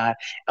to God,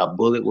 a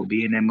bullet will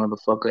be in that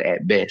motherfucker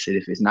at best. And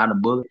if it's not a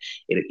bullet,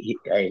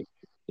 hey,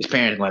 his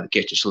parents gonna have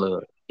to catch a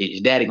slug.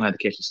 His daddy gonna have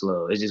to catch a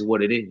slug. It's just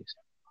what it is.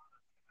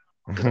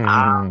 Cause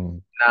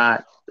I'm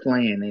not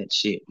playing that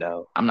shit,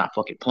 though. I'm not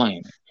fucking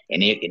playing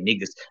it. And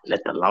niggas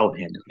let the law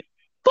handle it.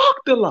 Fuck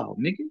the law,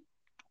 nigga.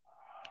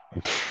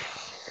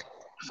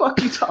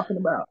 Fuck you talking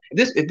about?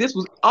 If this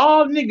was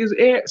all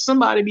niggas,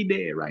 somebody be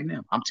dead right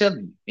now. I'm telling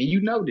you, and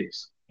you know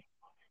this.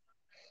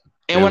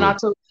 And when I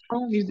Dude. told the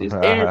homies this,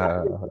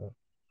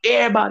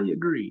 everybody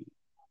agreed.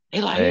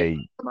 They like, hey,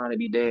 Hey, somebody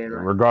be dead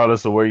right now.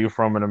 regardless of where you're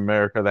from in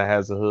America that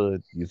has a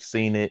hood, you've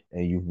seen it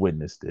and you've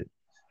witnessed it.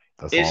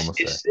 That's all I'm It's gonna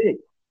say. it's sick.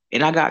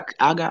 And I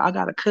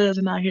got a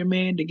cousin out here,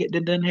 man,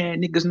 that done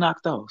had niggas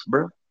knocked off,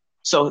 bro.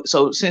 So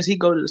since he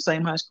go to the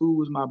same high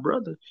school as my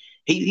brother,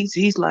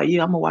 he's like,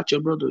 yeah, I'm gonna watch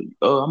your brother.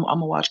 I'm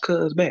gonna watch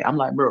Cuz back. I'm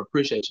like, bro,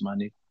 appreciate you, my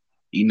nigga.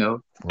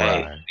 Hey,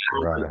 Right. I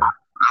Right.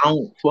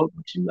 don't fuck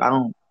with you. I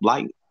don't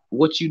like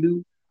what you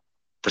do.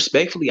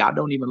 Respectfully, I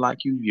don't even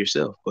like you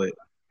yourself, but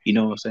you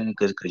know what I'm saying?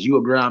 Because you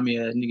a grimy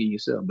ass nigga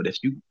yourself.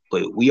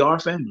 But we are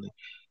family,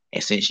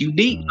 and since you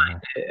deep Mm-hmm.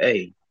 like that,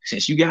 hey,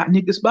 since you got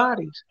niggas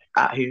bodies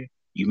out here,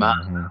 you might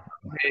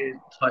Mm-hmm. head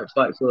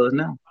fight for us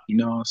now. You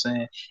know what I'm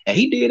saying? And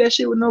he did that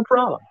shit with no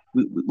problem.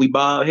 We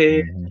bowed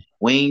head. Mm-hmm.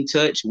 We ain't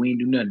touch. We ain't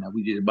do nothing.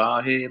 We just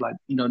bowed head like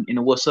in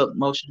a what's up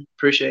motion.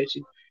 Appreciate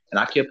you. And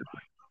I kept it.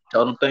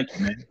 Told him thank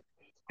you, man.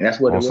 And that's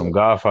what it On some was.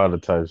 Godfather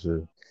type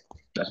shit.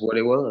 That's what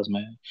it was,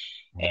 man.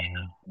 And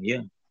Mm-hmm.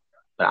 yeah,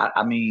 but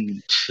I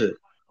mean,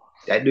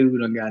 that dude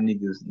done got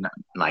niggas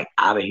like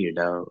out of here,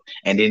 dog.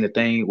 And then the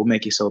thing will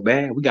make it so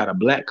bad. We got a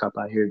black cop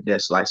out here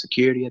that's like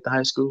security at the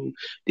high school.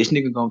 This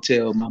nigga gonna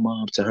tell my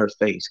mom to her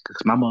face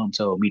because my mom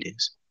told me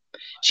this.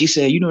 She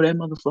said, that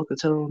motherfucker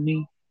told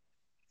me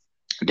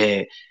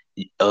that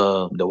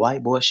the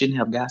white boy shouldn't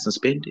have got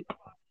suspended.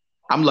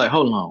 I'm like,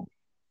 hold on.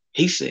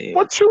 He said,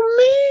 What you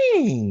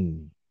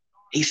mean?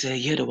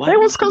 yeah, the They white boy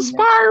was shouldn't have.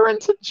 conspiring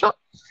to jump.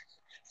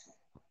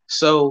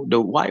 So the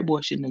white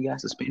boy shouldn't have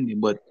got suspended,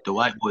 but the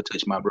white boy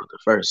touched my brother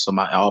first. So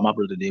all my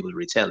brother did was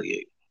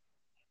retaliate.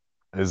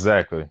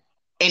 Exactly.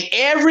 And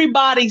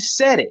everybody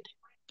said it.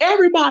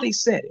 Everybody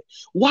said it.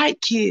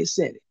 White kids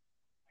said it.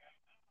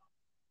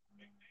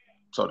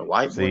 So the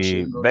white boy See,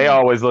 shouldn't go they down.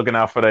 always looking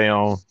out for their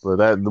own, but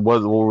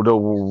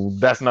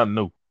that's not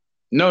new.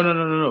 No, no,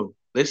 no, no, no.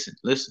 Listen,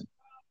 listen.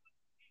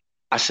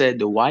 I said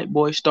the white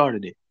boy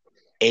started it.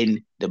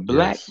 And the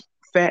black Yes.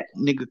 fat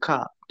nigga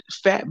cop,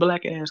 fat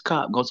black ass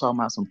cop gonna talk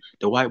about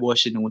the white boy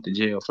shouldn't have went to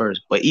jail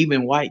first. But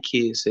even white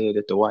kids said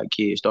that the white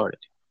kid started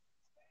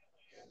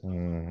it.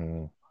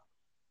 Mm-hmm.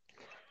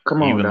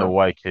 Come on, Even the dog.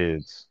 white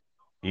kids.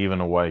 Even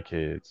the white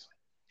kids.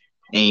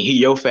 And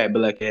your fat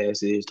black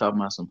ass is talking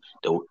about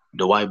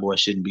the white boy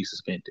shouldn't be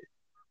suspended.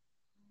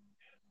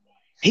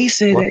 He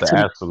said What that the to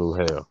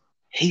absolute hell?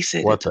 he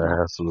said that What to the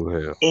my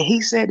absolute hell? and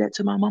he said that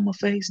to my mama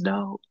face,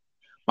 dog.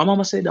 My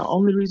mama said the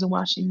only reason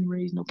why she didn't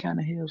raise no kind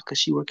of hell is because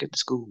she work at the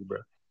school, bro.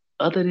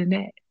 Other than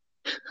that,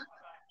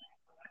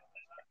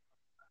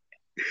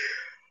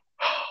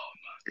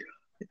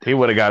 He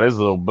would have got his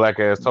little black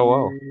ass toe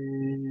off.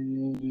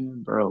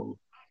 man, bro,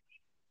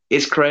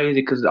 it's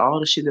crazy because all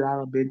the shit that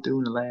I've been through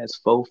in the last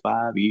 4,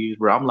 5 years,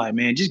 bro. I'm like,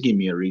 man, just give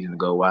me a reason to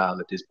go wild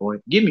at this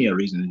point. Give me a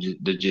reason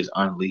to just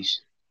unleash.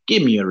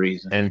 Give me a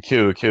reason. And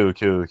Q.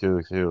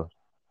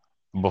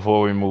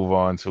 Before we move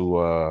on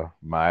to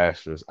my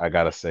asterisk, I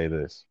gotta say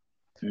this.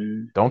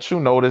 Mm. Don't you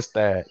notice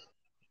that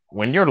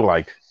when you're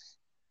like,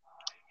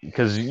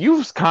 because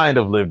you've kind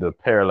of lived a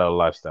parallel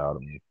lifestyle to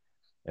me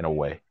in a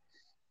way.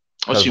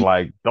 What Because you?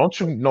 like, don't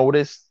you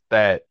notice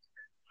that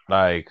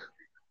like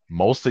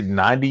mostly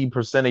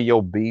 90% of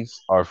your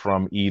beefs are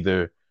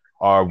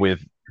with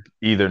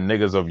either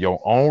niggas of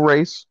your own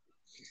race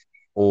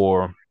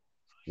or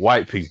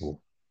white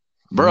people.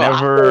 Bro, I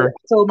told, Never,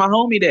 I told my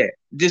homie that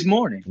this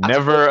morning. I told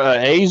never a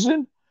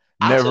Asian,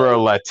 never a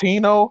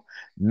Latino,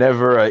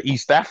 never a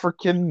East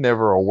African,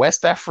 never a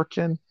West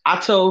African.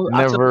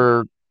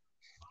 Never.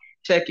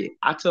 Check it.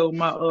 I told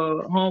my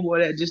homeboy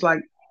that just like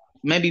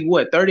maybe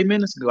 30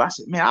 minutes ago. I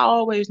said, man, I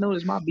always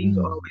notice my beef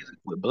always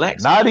with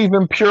blacks. Not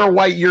even pure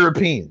white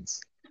Europeans.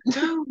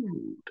 Dude,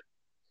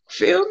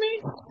 feel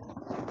me?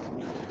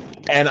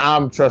 And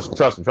I'm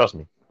trust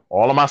me.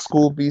 All of my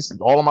school beasts,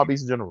 all of my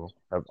beasts in general,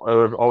 have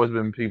always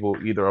been people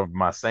either of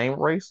my same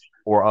race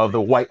or of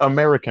the white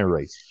American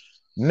race.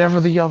 Never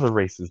the other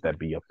races that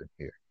be up in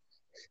here.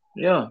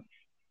 Yeah,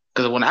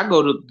 because when I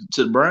go to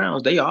the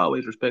Browns, they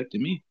always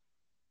respected me.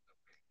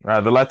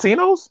 The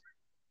Latinos?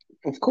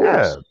 Of course.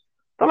 Yeah.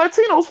 The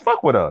Latinos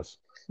fuck with us.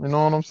 You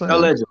know what I'm saying?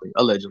 Allegedly.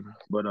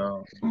 But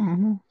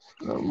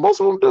most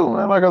of them do,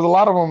 man. Like, cause a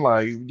lot of them,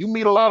 like, you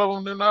meet a lot of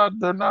them, they're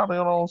not, you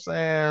know what I'm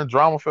saying,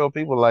 drama-filled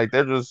people. Like,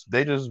 they just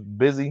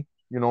busy,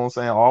 you know what I'm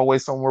saying?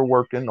 Always somewhere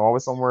working,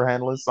 always somewhere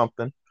handling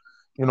something.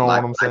 You know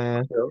what I'm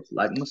saying?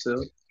 Like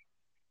myself.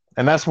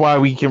 And that's why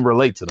we can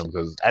relate to them,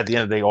 because at the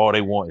end of the day, all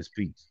they want is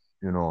peace.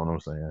 You know what I'm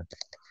saying?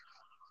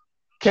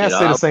 Can't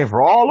say the same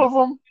for all of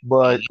them,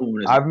 but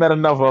I've met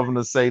enough of them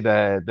to say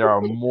that there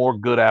are more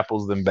good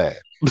apples than bad.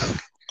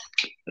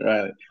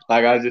 Right.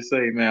 Like I just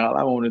say, man, all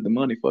I wanted the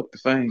money, fuck the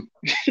fame.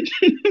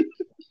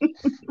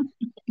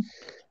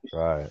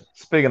 Right.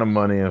 Speaking of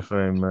money and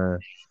fame, man,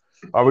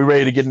 are we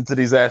ready to get into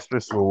these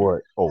asterisks or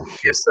what? Oh,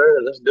 shit. Yes, sir.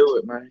 Let's do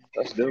it, man.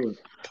 Let's do it.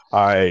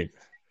 All right.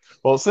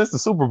 Well, since the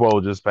Super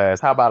Bowl just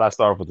passed, how about I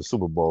start with the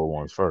Super Bowl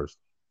ones first?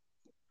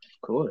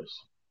 Of course.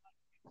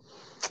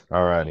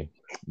 All righty.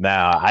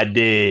 Now, I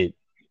did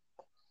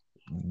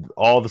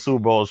all the Super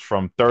Bowls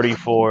from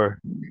 34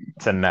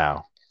 to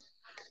now.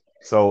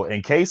 So,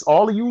 in case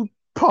all of you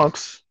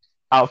punks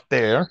out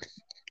there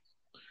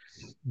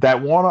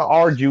that want to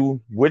argue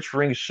which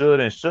rings should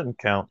and shouldn't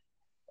count,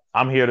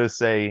 I'm here to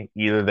say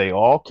either they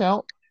all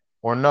count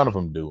or none of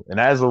them do. And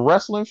as a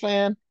wrestling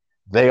fan,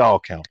 they all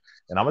count.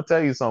 And I'm going to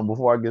tell you something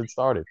before I get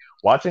started.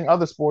 Watching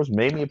other sports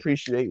made me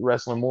appreciate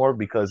wrestling more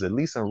because at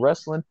least in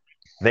wrestling,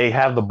 they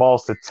have the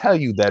balls to tell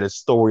you that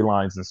it's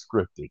storylines and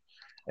scripted.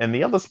 And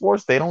the other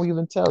sports, they don't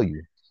even tell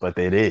you, but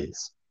it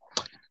is.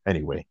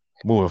 Anyway,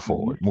 moving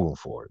forward.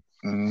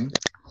 Mm-hmm.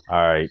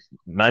 All right,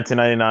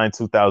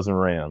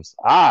 1999-2000 Rams.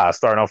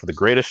 Starting off with the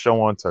greatest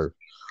show on turf.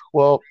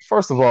 Well,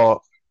 first of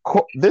all,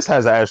 this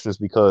has an asterisk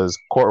because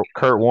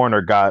Kurt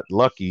Warner got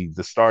lucky.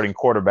 The starting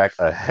quarterback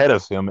ahead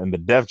of him in the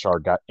depth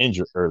chart got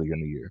injured earlier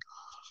in the year.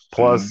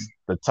 Plus,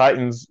 the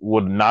Titans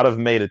would not have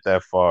made it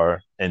that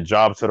far, and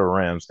job to the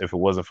Rams if it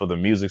wasn't for the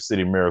Music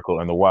City Miracle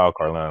and the wild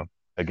card line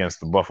against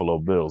the Buffalo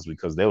Bills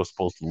because they were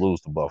supposed to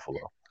lose to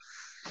Buffalo.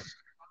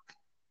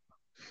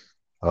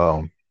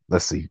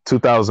 Let's see,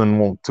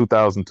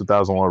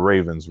 2001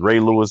 Ravens. Ray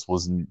Lewis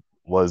was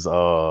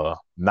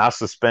not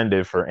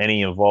suspended for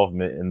any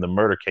involvement in the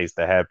murder case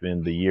that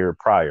happened the year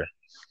prior.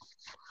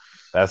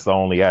 That's the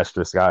only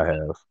asterisk I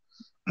have.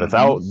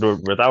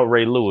 Without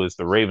Ray Lewis,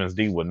 the Ravens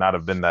D would not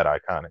have been that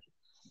iconic.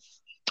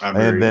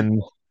 And then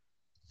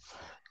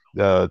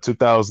the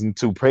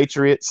 2002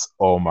 Patriots.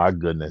 Oh my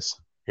goodness!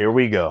 Here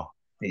we go.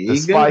 The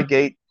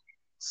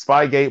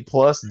Spygate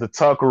plus the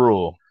Tuck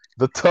rule.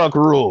 The Tuck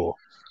rule.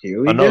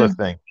 Another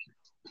thing.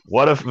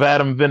 What if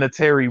Adam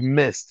Vinatieri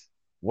missed?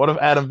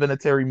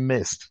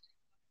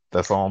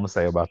 That's all I'm gonna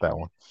say about that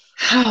one.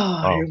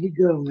 Here we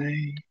go,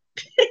 man.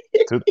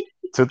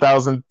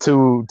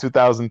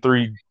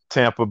 2002-2003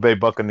 Tampa Bay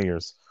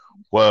Buccaneers.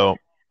 Well,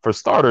 for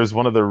starters,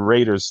 one of the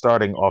Raiders'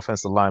 starting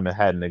offensive linemen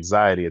had an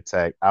anxiety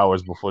attack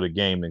hours before the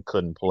game and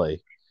couldn't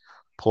play.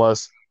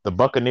 Plus, the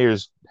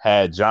Buccaneers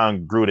had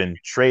John Gruden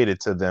traded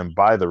to them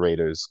by the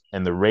Raiders,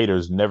 and the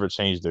Raiders never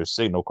changed their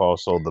signal call,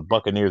 so the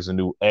Buccaneers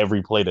knew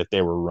every play that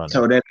they were running.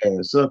 So that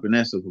ass up in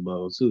that Super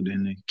Bowl too,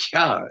 didn't they?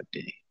 God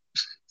damn.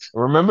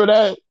 Remember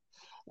that?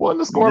 Wasn't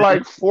the score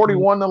like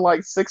 41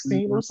 to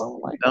 16 or something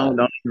like that? Don't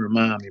even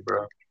remind me,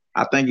 bro.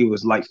 I think it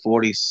was like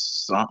 40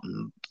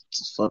 something,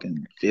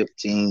 fucking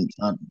 15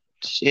 something.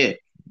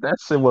 Shit. That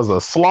shit was a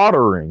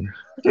slaughtering.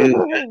 Dude,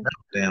 that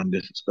damn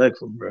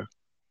disrespectful, bro.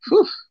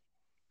 Whew.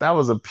 That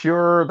was a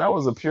pure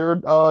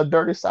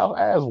dirty South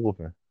ass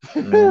whooping.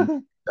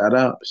 Shout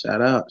out.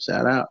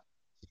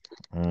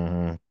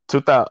 Mm-hmm.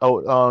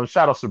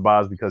 Shout out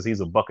Shabazz because he's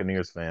a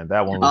Buccaneers fan.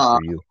 That one was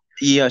for you.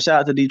 Yeah,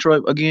 shout out to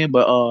Detroit again,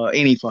 but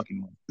any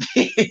fucking one.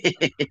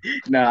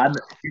 Nah,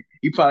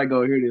 you probably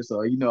gonna hear this,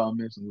 so you know I'm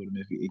messing with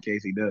him in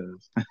case he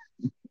does.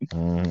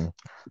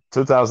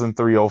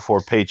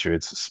 2003-04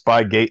 Patriots,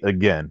 Spygate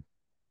again.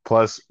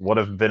 Plus, what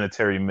if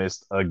Vinatieri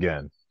missed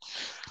again?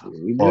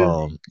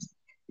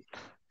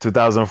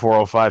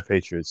 2004-05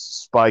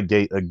 Patriots,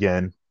 Spygate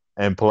again.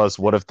 And plus,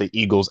 what if the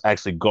Eagles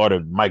actually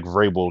guarded Mike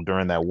Vrabel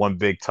during that one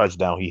big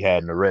touchdown he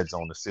had in the red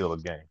zone to seal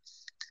the game?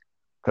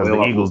 Because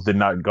the Eagles did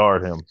not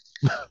guard him.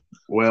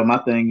 Well, my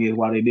thing is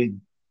why they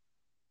didn't.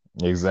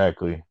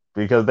 Exactly.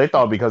 Because they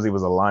thought because he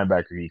was a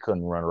linebacker, he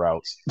couldn't run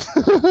routes.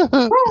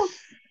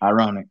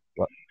 Ironic.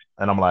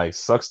 And I'm like,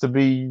 sucks to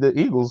be the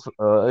Eagles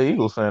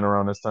fan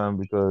around this time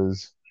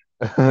because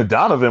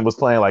Donovan was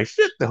playing like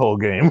shit the whole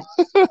game.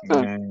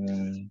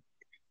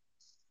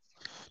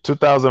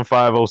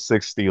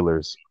 2005-06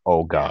 Steelers.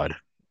 Oh God,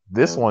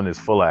 this Oh, one is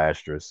full of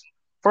asterisks.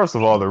 First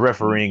of all, the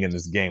refereeing in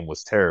this game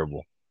was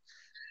terrible.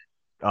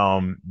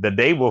 The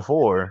day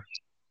before,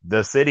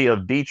 the city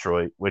of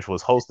Detroit, which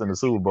was hosting the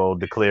Super Bowl,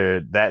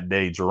 declared that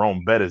day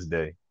Jerome Bettis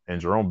Day,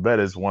 and Jerome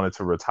Bettis wanted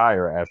to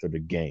retire after the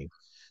game.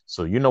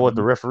 So you know what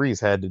the referees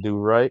had to do,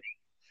 right?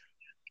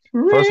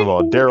 First of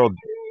all, Daryl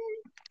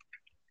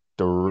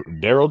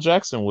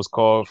Jackson was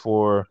called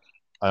for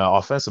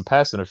offensive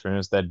pass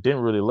interference that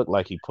didn't really look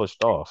like he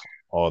pushed off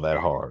all that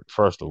hard.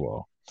 First of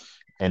all,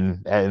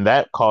 and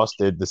that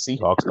costed the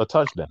Seahawks a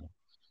touchdown.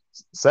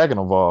 Second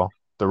of all,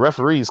 the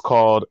referees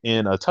called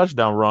in a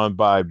touchdown run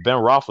by Ben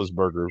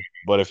Roethlisberger,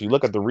 but if you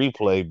look at the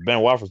replay, Ben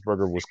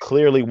Roethlisberger was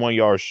clearly 1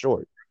 yard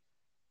short.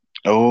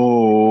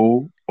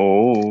 oh.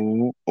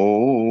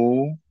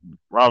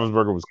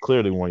 Roethlisberger was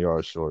clearly 1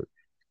 yard short.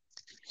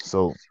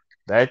 So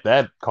that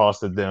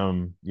costed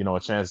them, a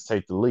chance to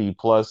take the lead.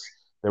 Plus,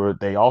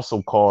 they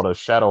also called a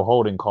shadow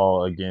holding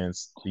call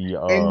against the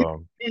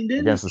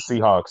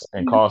Seahawks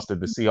and costed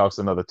the Seahawks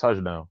another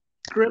touchdown.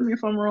 Correct me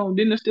if I'm wrong.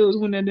 Didn't the Steelers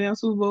win that damn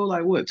Super Bowl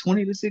like what,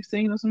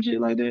 20-16 or some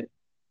shit like that?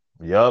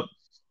 Yep.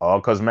 All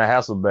because Matt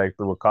Hasselbeck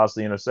threw a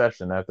costly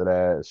interception after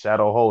that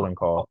shadow holding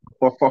call.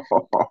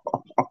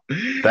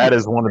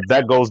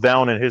 That goes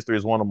down in history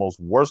as one of the most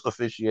worst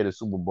officiated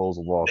Super Bowls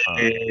of all time.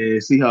 Yeah,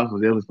 Seahawks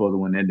was ever supposed to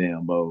win that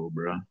damn bowl,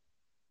 bro.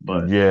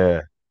 But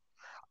yeah,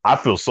 I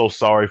feel so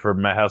sorry for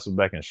Matt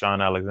Hasselbeck and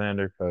Sean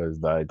Alexander because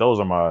those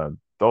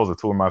are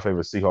two of my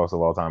favorite Seahawks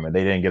of all time, and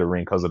they didn't get a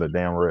ring because of the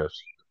damn refs.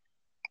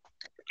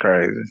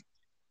 Crazy.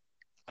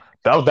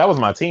 That was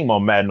my team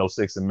on Madden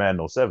 06 and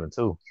Madden 07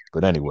 too.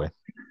 But anyway,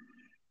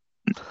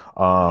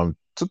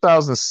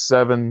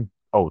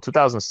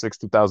 2006,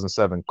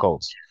 2007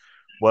 Colts.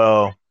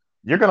 Well,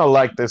 you're gonna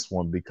like this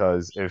one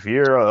because if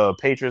you're a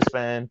Patriots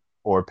fan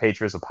or a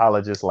Patriots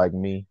apologist like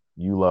me,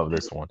 you love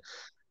this one.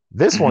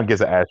 This one gets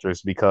an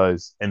asterisk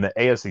because in the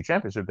AFC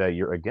Championship that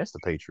year against the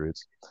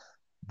Patriots,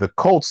 the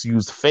Colts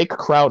used fake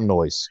crowd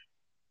noise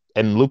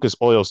in Lucas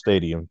Oil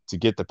Stadium to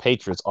get the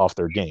Patriots off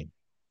their game.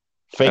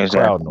 Fake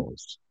crowd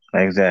noise.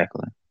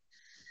 Exactly.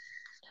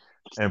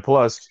 And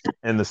plus,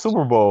 in the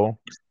Super Bowl,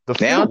 the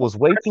field was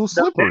way too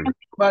slippery.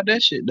 About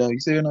that shit, though. You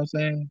see what I'm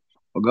saying?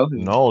 Well, go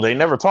ahead. No, they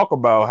never talk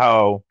about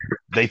how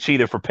they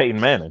cheated for Peyton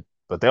Manning,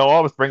 but they'll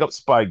always bring up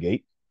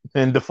Spygate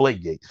and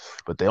Deflategate,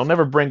 but they'll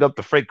never bring up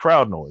the fake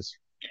crowd noise.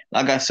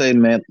 Like I said,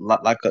 man, in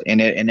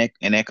that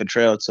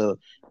contrail to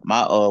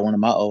my one of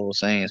my old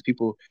sayings,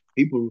 people,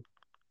 you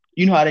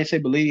know how they say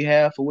believe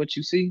half of what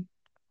you see,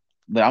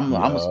 but I'm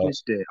gonna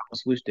switch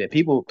that.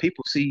 People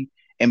see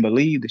and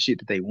believe the shit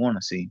that they want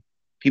to see.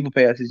 People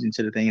pay attention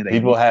to the things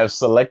people have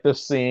selective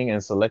seeing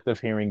and selective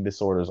hearing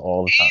disorders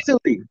all the time.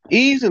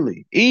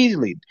 Easily.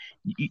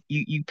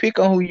 You pick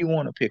on who you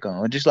want to pick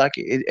on, just like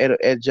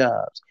at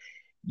jobs.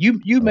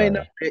 You may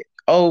know that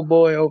old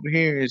boy over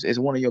here is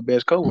one of your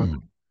best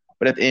coworkers,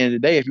 but at the end of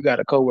the day, if you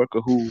got a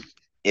coworker who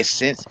is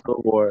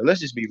sensible, or let's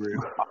just be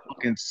real, a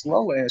fucking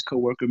slow ass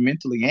coworker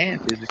mentally and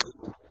physically,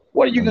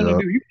 what are you gonna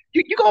do?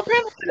 You gonna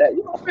penalize that?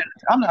 You gonna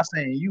penalize? I'm not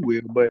saying you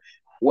will, but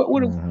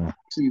what do we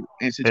see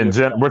in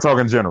situations? We're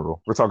talking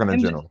general. We're talking in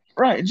general.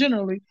 Right.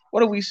 Generally, what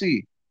do we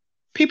see?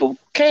 People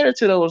cater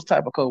to those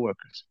type of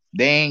coworkers.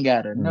 They ain't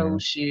gotta know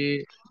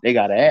shit. They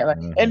gotta act like.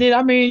 And then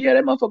that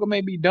motherfucker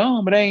may be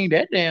dumb, but they ain't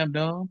that damn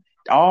dumb.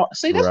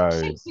 This is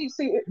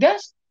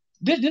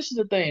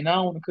the thing. I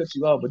don't want to cut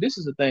you off, but this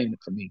is the thing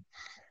for me.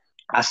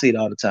 I see it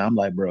all the time. I'm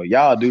like, bro,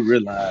 y'all do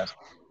realize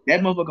that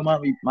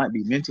motherfucker might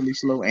be mentally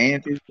slow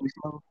and physically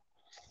slow,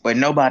 but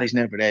nobody's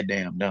never that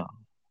damn dumb.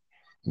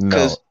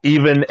 No,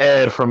 even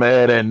Ed from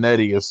Ed and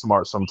Nettie is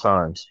smart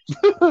sometimes.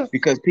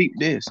 Because peep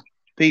this.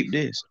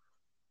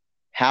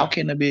 How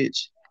can a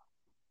bitch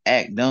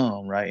act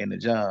dumb, right, in the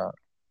job,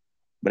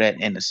 but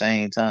in the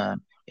same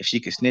time, if she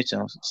could snitch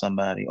on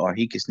somebody or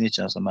he could snitch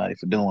on somebody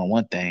for doing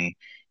one thing,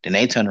 then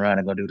they turn around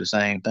and go do the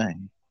same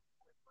thing.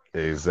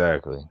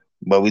 Exactly.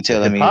 But we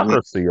telling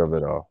hypocrisy of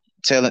it all.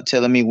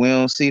 Telling me we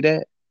don't see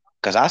that?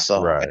 Because I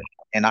saw it.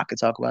 And I could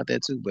talk about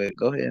that too, but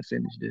go ahead and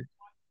finish this.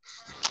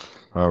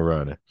 All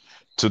right.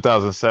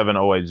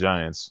 2007-08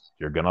 Giants.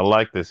 You're going to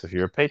like this if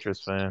you're a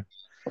Patriots fan.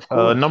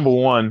 Number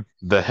one,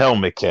 the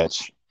helmet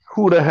catch.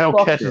 Who the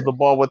hell catches the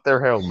ball with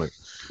their helmet?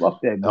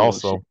 Fuck that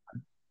bullshit. Also,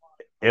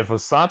 if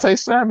Asante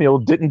Samuel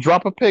didn't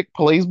drop a pick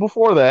plays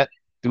before that,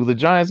 do the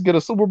Giants get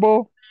a Super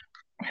Bowl?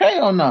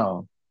 Hell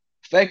no.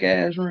 Fake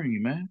ass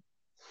ring, man.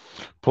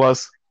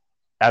 Plus,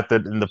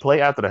 in the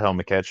play after the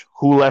helmet catch,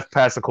 who left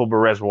Pascal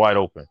Barres wide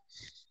open?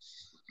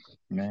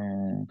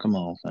 Man, come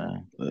on,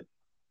 fam. But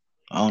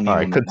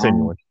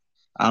continuing.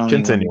 I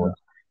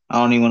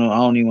don't even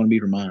want to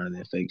be reminded of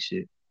that fake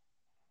shit.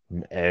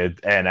 And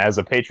as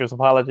a Patriots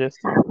apologist,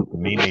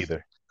 me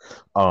neither.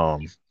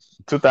 2008-09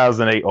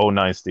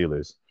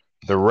 Steelers.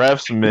 The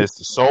refs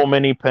missed so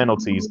many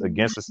penalties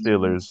against the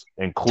Steelers,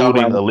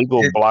 including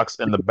illegal blocks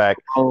in the back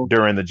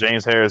during the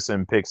James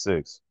Harrison pick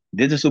six.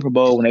 Did the Super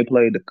Bowl when they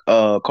played the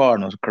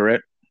Cardinals,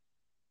 correct?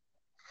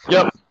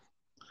 Yep.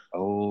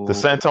 The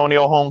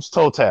Santonio Holmes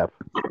toe tap.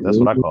 That's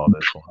what I call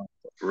this one.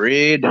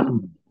 Red.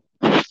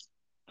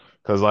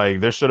 Because like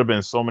there should have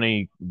been so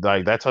many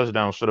like that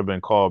touchdown should have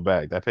been called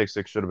back. That pick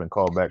six should have been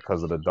called back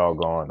because of the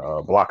doggone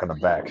block in the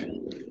back.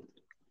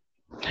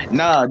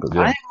 Nah, I Yeah, ain't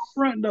gonna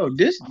front though.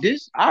 This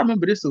I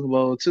remember this Super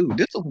Bowl too.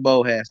 This Super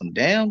Bowl had some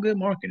damn good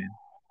marketing.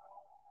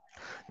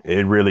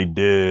 it really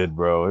did,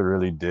 bro. It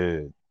really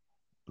did.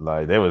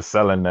 Like they was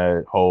selling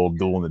that whole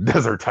duel in the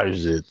desert type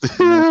shit.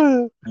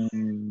 Mm.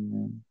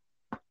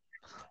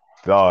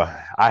 God,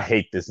 I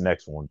hate this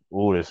next one.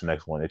 Ooh, this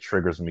next one. It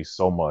triggers me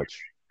so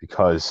much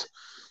because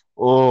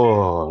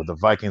the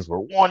Vikings were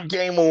one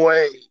game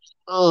away.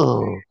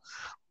 Oh,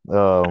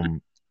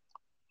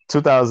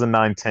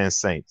 2009-10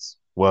 Saints.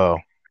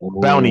 Well,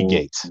 Bounty Oh,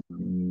 Gate.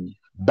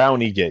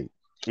 Bounty Gate.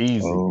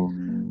 Easy. oh.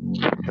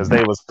 Because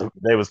they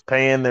was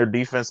paying their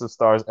defensive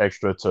stars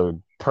extra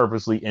to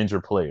purposely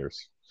injure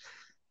players.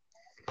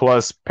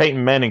 Plus,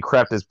 Peyton Manning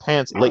crapped his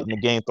pants late in the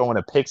game, throwing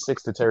a pick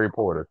six to Terry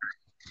Porter.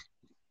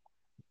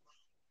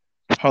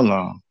 Hold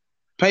on.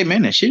 Peyton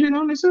Manning shitting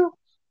on himself?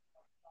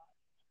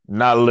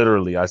 Not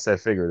literally, I said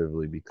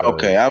figuratively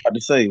Okay, I because was about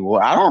to say,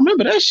 well, I don't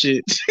remember that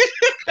shit.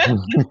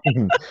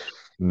 That,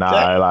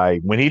 nah,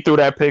 like when he threw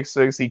that pick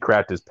six, he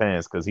crapped his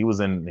pants because he was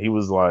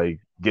like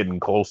getting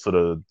close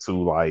to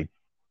like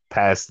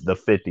past the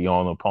 50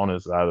 on the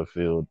opponent's side of the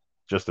field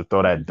just to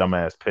throw that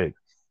dumbass pick.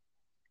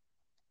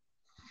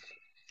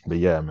 But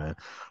yeah, man.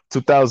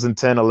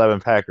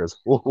 2010-11 Packers.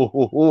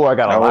 Ooh, I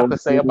got a lot to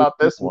say about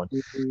this one.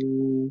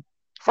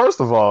 First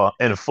of all,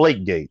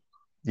 Inflategate.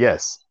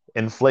 Yes,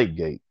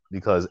 Inflategate.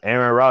 Because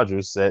Aaron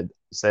Rodgers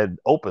said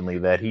openly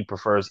that he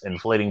prefers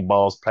inflating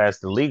balls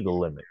past the legal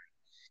limit.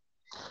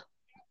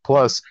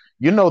 Plus,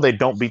 they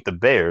don't beat the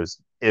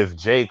Bears if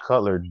Jay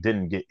Cutler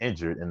didn't get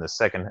injured in the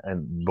second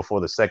and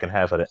before the second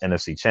half of the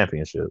NFC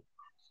Championship.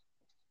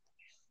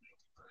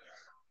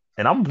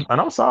 And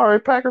I'm sorry,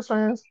 Packers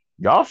fans.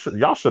 Y'all should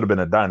have been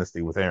a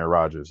dynasty with Aaron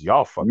Rodgers.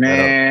 Y'all fucked that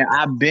up. man,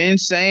 I've been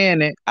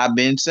saying it. I've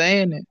been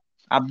saying it.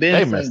 I've been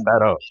They messed saying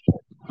that up.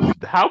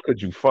 How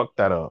could you fuck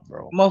that up,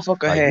 bro? it.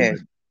 Motherfucker Like had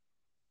you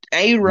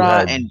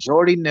A-Rod had and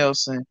Jordy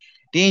Nelson.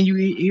 Then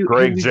here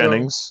Greg we go.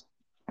 Jennings,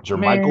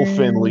 Jermichael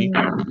Finley.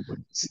 Man,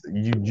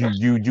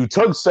 You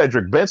took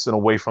Cedric Benson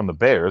away from the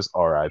Bears,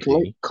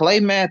 R.I.P. Clay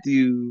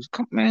Matthews.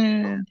 Come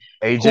man.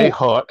 AJ Who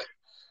Huck,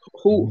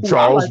 who I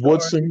Charles like to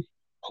Woodson, argue?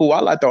 Who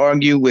I like to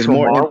argue was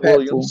more Tamar impactful.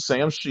 Williams,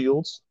 Sam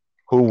Shields.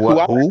 Who I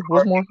like Who to was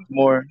argue was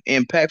more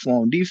impactful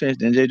on defense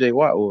than JJ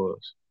Watt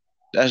was.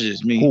 That's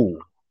just me. who?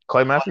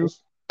 Clay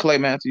Matthews? Clay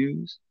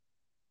Matthews.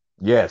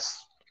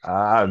 Yes.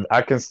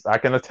 I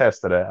can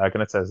attest to that. I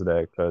can attest to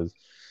that because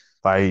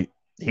like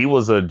he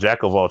was a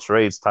jack of all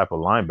trades type of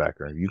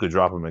linebacker. You could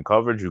drop him in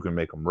coverage, you can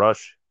make him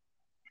rush.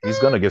 He's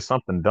gonna get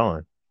something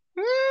done.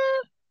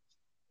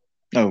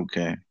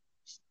 Okay.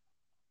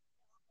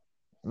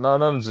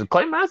 No,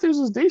 Clay Matthews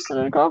is decent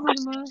in coverage,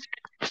 man.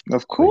 Of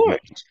Like, course.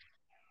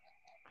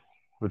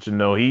 but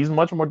he's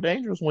much more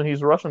dangerous when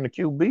he's rushing the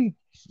QB.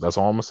 That's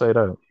all I'm gonna say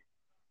that.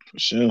 For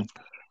sure.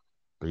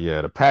 But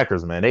yeah, the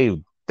Packers, man, they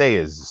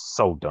is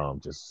so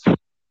dumb. Just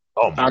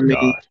oh I my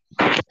mean,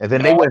 god. And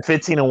then they went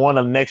 15-1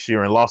 the next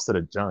year and lost to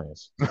the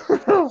Giants.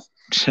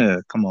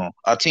 come on.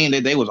 A team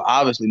that they was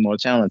obviously more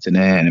talented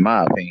than, in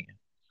my opinion.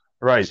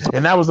 Right.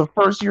 And that was the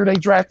first year they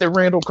drafted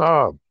Randall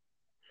Cobb.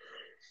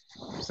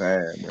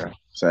 Sad, bro.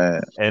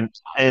 Sad. And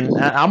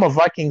I'm a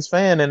Vikings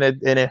fan, and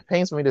it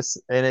pains me to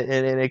and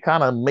it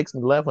kind of makes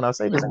me laugh when I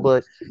say this,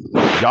 but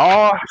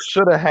y'all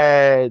should have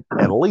had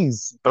at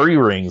least 3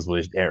 rings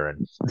with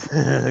Aaron,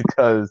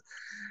 because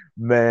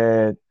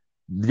man,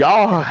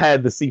 y'all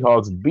had the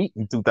Seahawks beat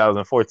in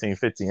 2014-15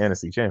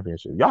 NFC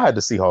Championship. Y'all had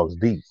the Seahawks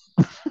beat.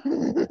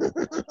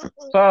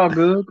 It's all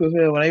good because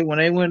when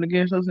they went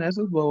against us in that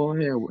Super Bowl,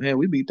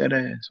 we beat that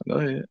ass. So go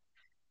ahead.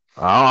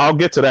 I'll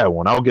get to that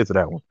one. I'll get to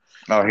that one.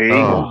 Oh, here you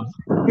go.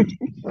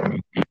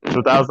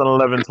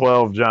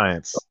 2011-12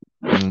 Giants.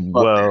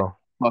 Well,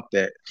 Fuck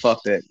that.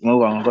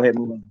 Move on. Go ahead.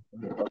 Move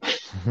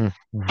on.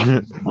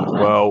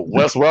 well,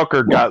 Wes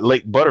Welker got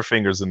late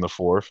Butterfingers in the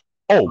fourth.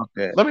 Oh,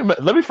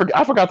 let me forget.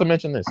 I forgot to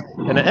mention this.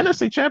 In the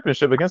NFC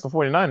Championship against the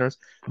 49ers,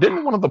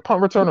 didn't one of the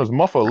punt returners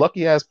muff a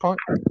lucky ass punt?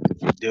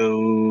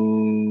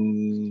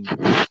 Dude.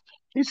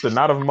 He should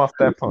not have muffed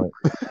that punt.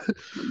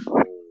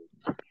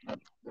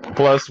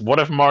 Plus, what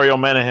if Mario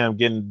Manningham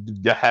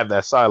have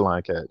that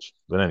sideline catch?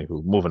 But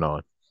anywho, moving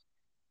on.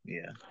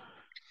 Yeah.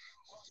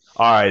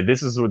 All right,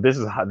 this is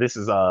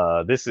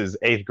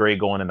 8th grade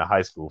going into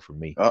high school for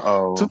me.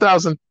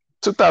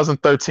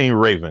 2013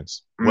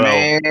 Ravens.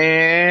 Man,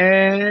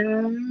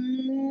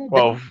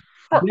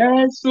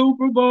 that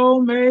Super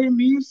Bowl made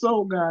me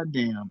so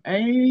goddamn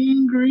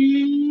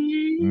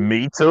angry.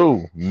 Me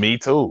too.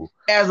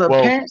 As a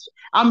Pats,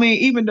 I mean,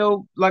 even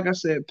though, like I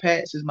said,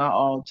 Pats is my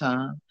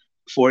all-time,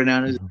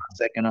 49ers is my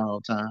second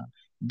all-time.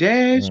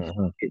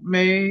 It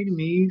made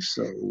me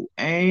so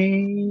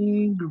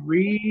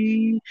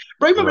angry.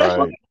 Bro,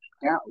 remember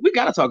that? We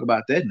got to talk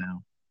about that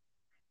now.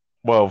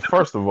 Well,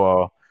 first of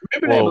all,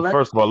 Remember that Well, black?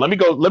 first of all, let me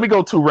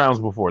go 2 rounds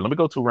before. Let me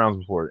go 2 rounds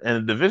before. In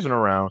the divisional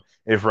round,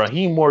 if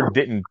Raheem Moore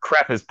didn't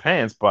crap his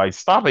pants by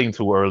stopping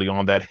too early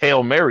on that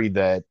Hail Mary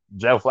that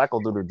Joe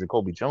Flacco did to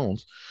Jacoby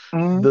Jones,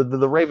 Mm-hmm.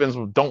 the Ravens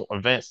don't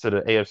advance to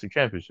the AFC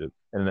Championship.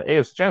 And in the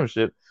AFC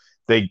Championship,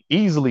 they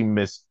easily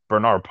missed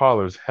Bernard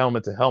Pollard's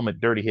helmet to helmet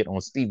dirty hit on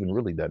Stephen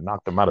Ridley that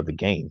knocked them out of the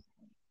game.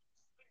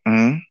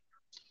 Mm-hmm.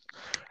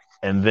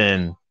 And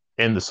then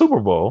in the Super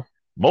Bowl,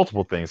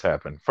 multiple things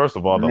happened. First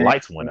of all, the Man,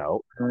 lights went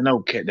out.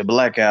 no, the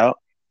blackout.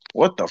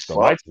 What the The fuck?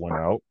 lights went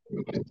out.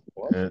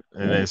 And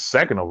then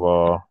second of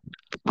all,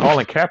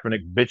 Colin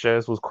Kaepernick bitch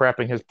ass was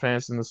crapping his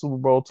pants in the Super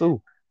Bowl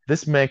too.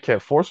 This man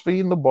kept force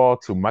feeding the ball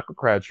to Michael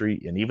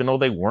Crabtree, and even though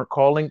they weren't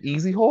calling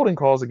easy holding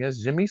calls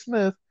against Jimmy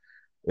Smith,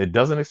 it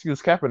doesn't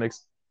excuse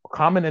Kaepernick's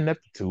common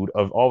ineptitude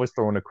of always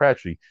throwing to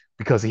Crabtree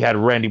because he had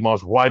Randy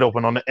Moss wide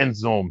open on the end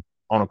zone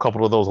on a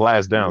couple of those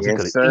last downs. He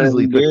could Yes, have sir.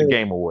 easily He took the did.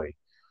 game away.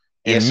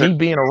 Yes, And sir. me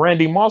being a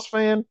Randy Moss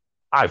fan,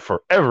 I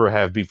forever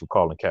have beef with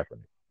Colin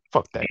Kaepernick.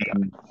 Fuck that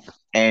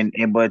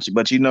guy.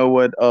 But you know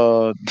what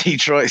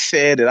Detroit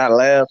said that I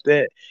laughed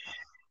at.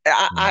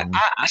 Mm-hmm.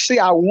 I see.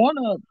 I want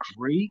to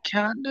agree,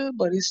 kinda,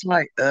 but it's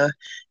like,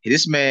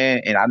 this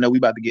man, and I know we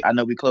about to get. I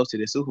know we close to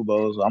the Super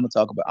Bowl, so I'm gonna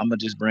talk about. I'm gonna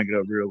just bring it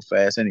up real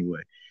fast anyway.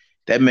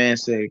 That man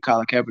said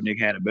Colin Kaepernick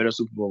had a better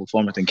Super Bowl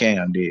performance than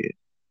Cam did.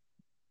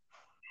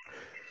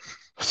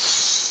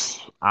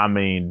 I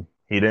mean,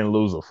 he didn't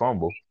lose a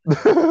fumble.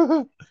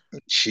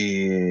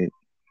 Shit.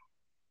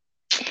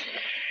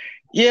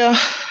 Yeah,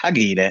 I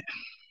give you that.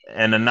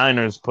 And the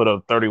Niners put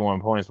up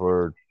 31 points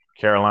where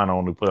Carolina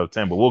only put up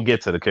 10, but we'll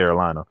get to the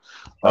Carolina.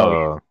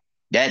 Oh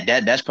yeah,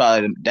 that's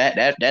probably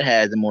that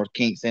has the more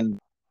kinks in.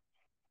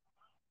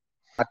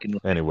 I can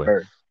Anyway,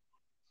 her.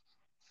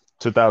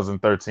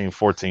 2013-14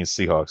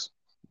 Seahawks.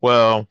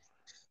 Well,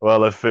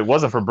 if it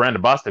wasn't for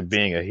Brandon Bostic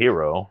being a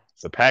hero,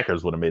 the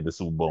Packers would have made the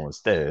Super Bowl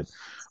instead.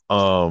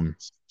 Um,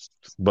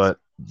 but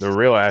the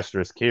real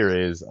asterisk here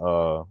is,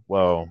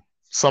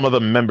 some of the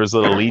members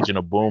of the Legion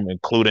of Boom,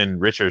 including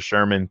Richard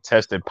Sherman,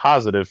 tested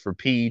positive for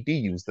PED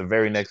use the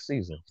very next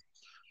season.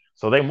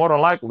 So they more than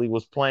likely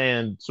was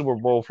playing Super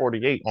Bowl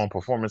 48 on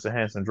performance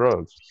enhancing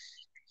drugs.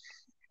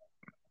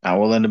 I'm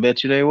willing to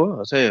bet you they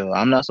was. Hell,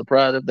 I'm not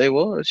surprised if they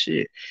was.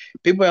 Shit,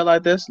 people are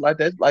like this, like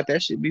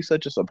that should be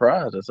such a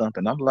surprise or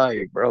something. I'm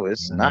like, bro,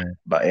 it's not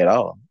Mm-hmm. at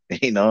all.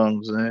 You know what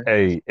I'm saying?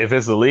 Hey, if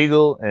it's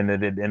illegal and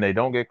they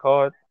don't get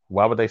caught,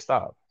 why would they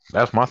stop?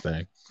 That's my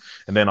thing.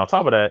 And then on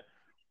top of that,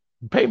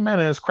 Peyton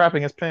Manning is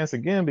crapping his pants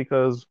again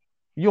because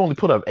you only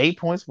put up 8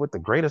 points with the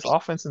greatest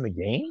offense in the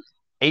game.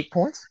 8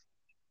 points?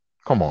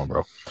 Come on,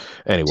 bro.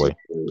 Anyway,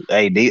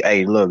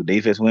 Hey, look,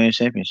 defense wins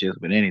championships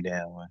with any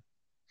damn one.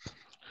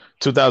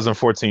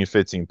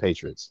 2014-15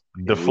 Patriots.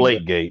 Here we go.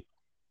 Deflate Gate.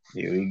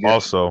 Here we go.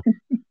 Also,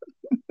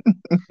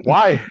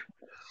 why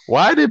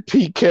did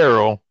Pete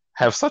Carroll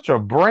have such a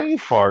brain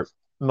fart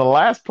in the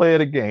last play of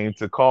the game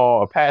to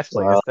call a pass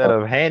play instead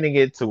of handing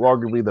it to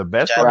arguably the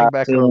best Shout running out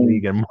back to in the him.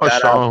 league and Shout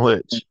out. Marshawn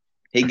Lynch?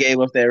 He gave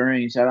us that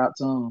ring. Shout out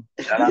to him.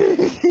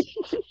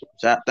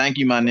 Thank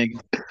you, my nigga.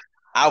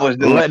 I was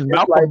doing Letting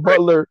Malcolm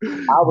Butler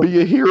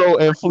be a hero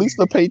and fleece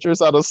the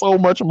Patriots out of so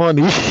much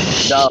money.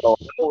 I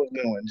was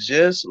doing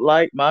just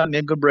like my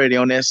nigga Brady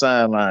on that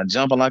sideline,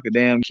 jumping like a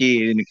damn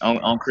kid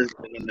on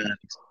Christmas in the 90s.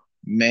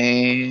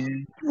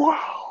 Man.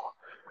 Wow.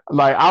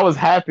 Like, I was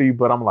happy,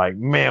 but I'm like,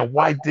 man,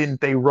 why didn't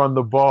they run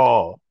the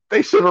ball?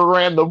 They should have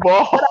ran the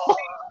ball.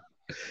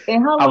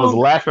 And I was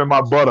laughing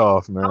my butt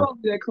off, man. How long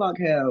did that clock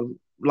have?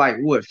 Like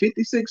what,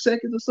 56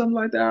 seconds or something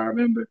like that? I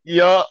remember.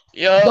 Yup.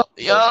 Even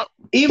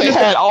they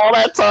had all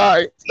that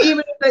time.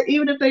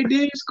 Even if they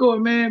did score,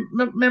 man,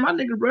 my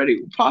nigga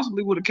Brady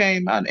possibly would have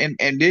came out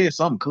and did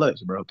something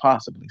clutch, bro,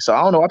 possibly. So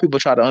I don't know why people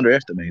try to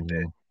underestimate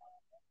that.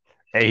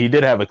 Hey, he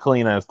did have a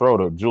clean ass throw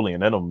to Julian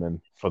Edelman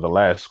for the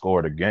last score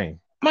of the game.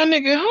 My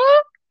nigga,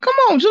 huh? Come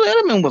on, Julian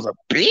Edelman was a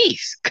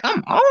beast.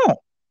 Come on.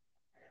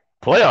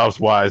 Playoffs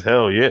wise,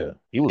 hell yeah,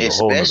 he was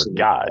a whole other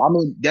guy. I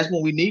mean, that's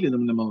when we needed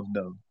him the most,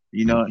 though.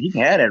 You know, he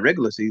can have that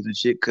regular season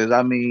shit because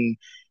I mean,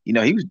 you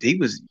know, he was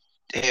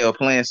hell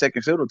playing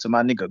second fiddle to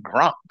my nigga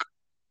Gronk.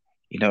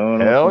 You know,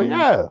 hell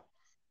yeah.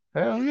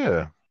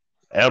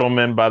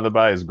 Edelman, by the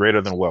by, is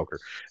greater than Welker.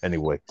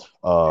 Anyway,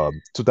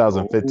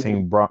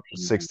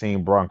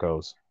 2015-16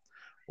 Broncos.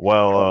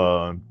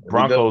 Well,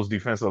 Broncos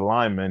defensive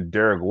lineman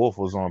Derek Wolfe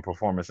was on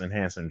performance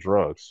enhancing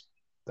drugs.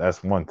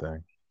 That's one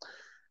thing.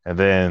 And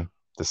then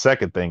the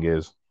second thing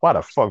is, why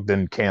the fuck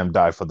didn't Cam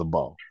die for the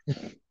ball?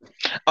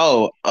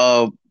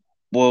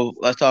 Well,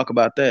 let's talk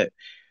about that.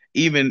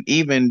 Even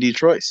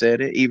Detroit said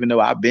it, even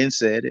though I've been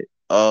said it.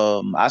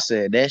 I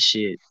said that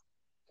shit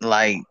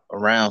like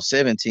around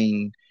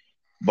 17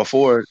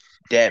 before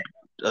that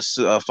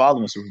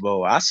following Super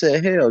Bowl. I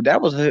said, hell,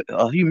 that was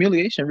a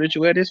humiliation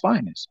ritual at its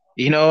finest.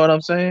 You know what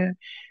I'm saying?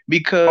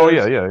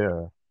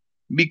 Because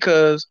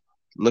Because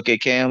look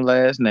at Cam's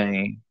last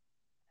name,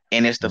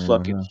 and it's the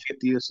fucking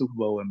 50th Super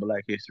Bowl in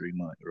Black History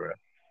Month, bro.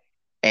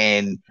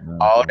 And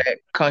all that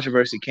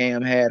controversy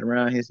Cam had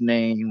around his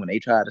name when they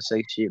tried to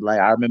say shit like,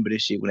 I remember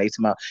this shit when they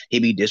talking about he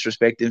be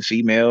disrespecting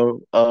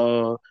female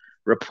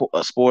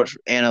sports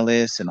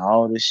analysts and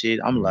all this shit.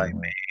 I'm like,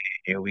 man,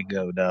 here we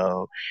go,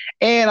 dog.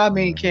 And I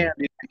mean, Cam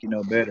didn't make it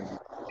no better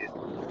with his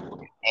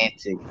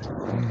antics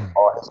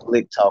or his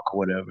slick talk or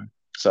whatever.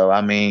 So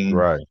I mean,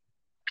 right.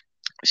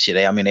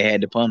 Shit, I mean, they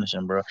had to punish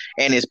him, bro.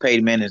 And it's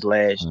Peyton Manning's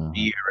last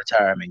year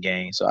retirement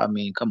game. So I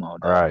mean, come on,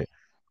 dog. Right.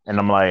 And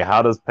I'm like,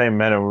 how does Peyton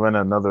Manning win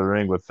another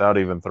ring without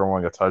even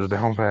throwing a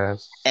touchdown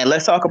pass? And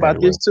let's talk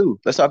about this too.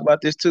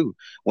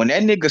 When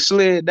that nigga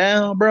slid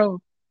down,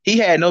 bro, he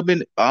had no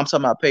business. I'm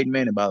talking about Peyton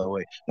Manning, by the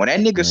way. When that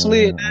nigga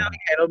slid down, he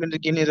had no business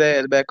getting his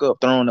ass back up,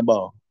 throwing the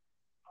ball.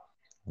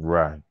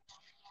 Right.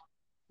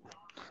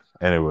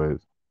 Anyways,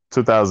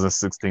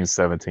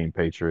 2016-17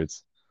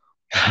 Patriots.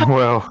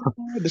 Well,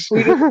 the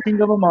sweetest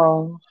thing of them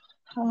all.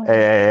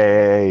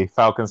 Hey,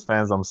 Falcons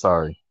fans, I'm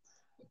sorry,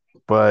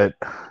 but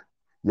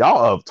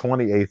y'all up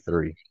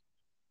 28-3.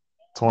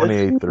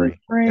 28-3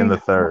 in the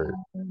third.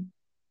 And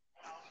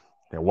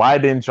why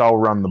didn't y'all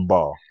run the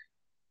ball?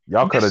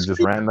 Y'all could have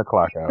just ran the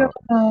clock out.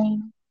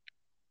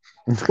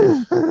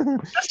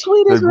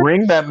 The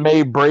ring that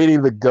made Brady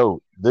the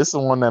GOAT. This is the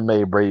one that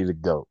made Brady the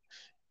GOAT.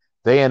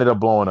 They ended up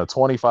blowing a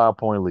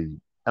 25-point lead.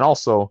 And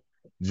also,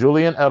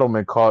 Julian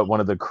Edelman caught one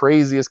of the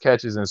craziest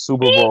catches in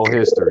Super Bowl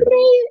history.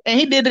 And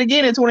he did it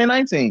again in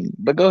 2019.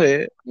 But go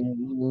ahead.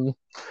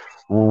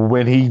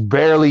 When he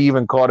barely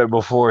even caught it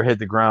before it hit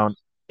the ground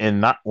in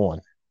not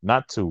one,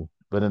 not two,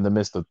 but in the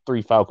midst of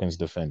 3 Falcons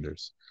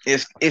defenders.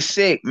 It's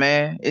sick,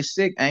 man. It's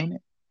sick, ain't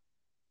it?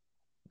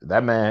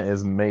 That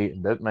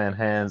man's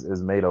hands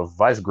is made of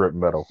vice grip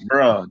metal.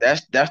 Bro,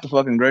 that's the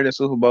fucking greatest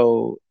Super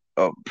Bowl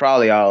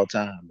probably all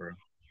time, bro.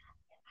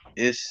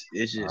 It's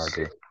just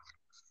sick.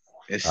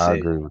 I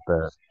agree with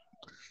that.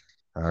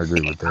 I'm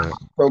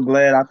so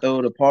glad I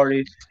threw the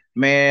party.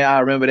 Man,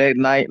 I remember that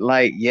night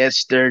like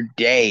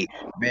yesterday.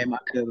 Man, my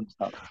cousin was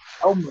talking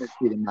so much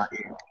shit in my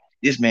ear.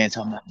 This man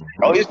talking about,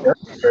 oh, it's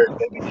dirty birds,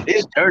 baby.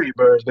 It's dirty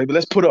birds, baby.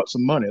 Let's put up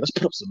some money. I'm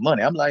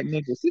like,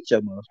 nigga, sit your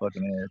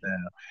motherfucking ass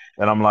down.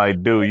 And I'm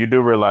like, dude, you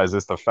do realize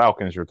it's the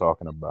Falcons you're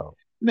talking about.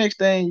 Next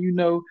thing you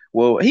know,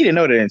 well, he didn't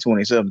know that in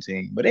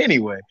 2017. But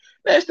anyway,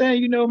 next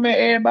thing you know, man,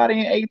 everybody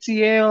in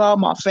ATL, all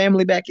my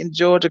family back in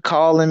Georgia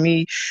calling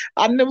me.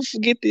 I never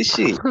forget this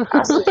shit.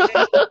 I said, man,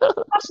 I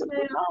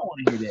don't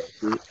want to hear that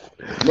shit.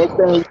 Next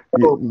thing you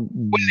know, when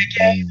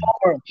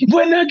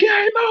the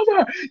game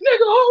over,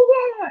 nigga, hold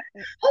on.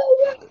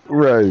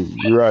 Right.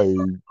 You want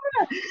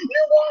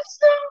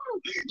some?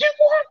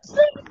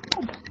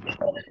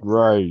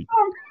 Right.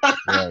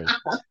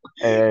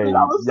 Hey,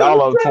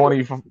 y'all up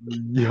 20.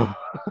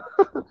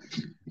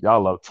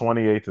 Y'all up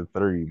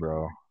 28-3,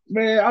 bro.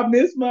 Man, I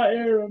missed my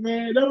era,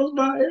 man. That was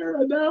my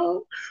era,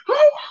 dog.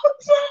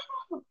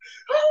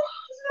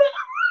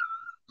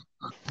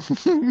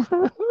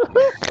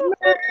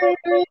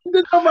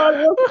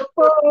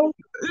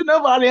 Did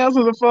nobody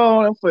answer the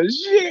phone for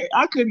shit.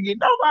 I couldn't get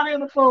nobody on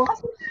the phone. I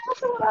said,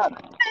 what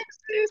up?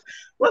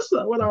 What's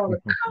up? What all?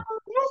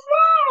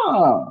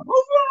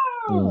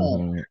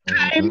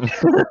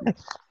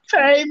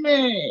 Hey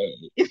man.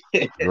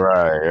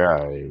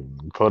 Right.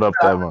 Put up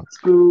that one.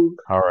 School.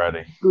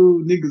 Alrighty.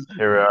 School niggas.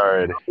 Here we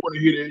are. I want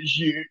to hear that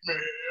shit,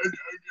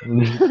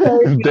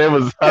 man. They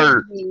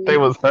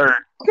was hurt.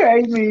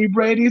 Okay, me,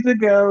 Brady's a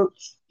goat.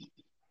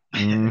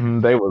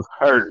 They was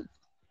hurt.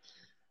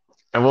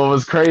 And what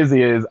was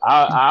crazy is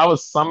I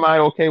was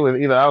somehow okay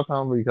with either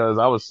outcome because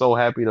I was so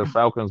happy the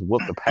Falcons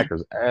whooped the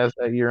Packers' ass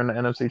that year in the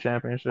NFC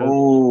Championship.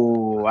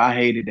 Oh, I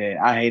hated that.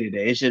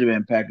 It should have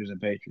been Packers and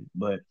Patriots,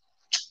 but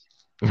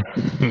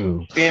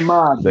in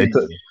my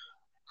opinion.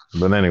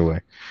 But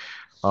anyway,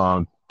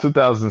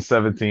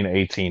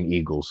 2017-18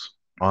 Eagles.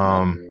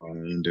 Well,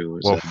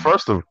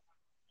 first of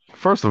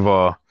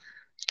all,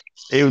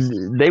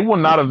 they would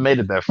not have made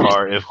it that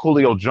far if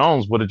Julio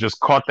Jones would have just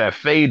caught that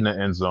fade in the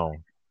end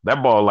zone.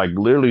 That ball like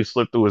literally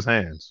slipped through his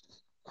hands.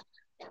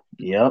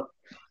 Yep.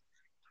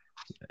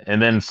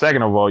 And then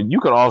second of all, you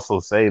could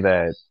also say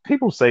that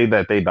people say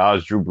that they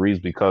dodged Drew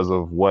Brees because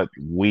of what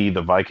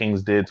the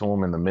Vikings did to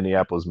him in the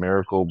Minneapolis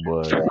Miracle,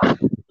 but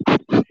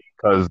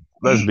because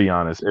let's be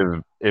honest,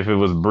 if it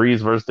was Brees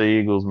versus the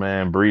Eagles,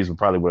 man, Brees would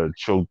probably would have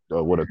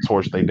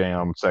torched their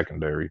damn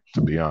secondary,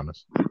 to be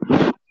honest.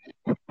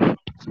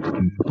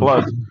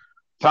 Plus,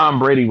 Tom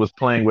Brady was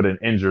playing with an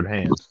injured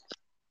hand.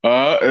 No.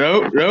 I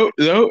don't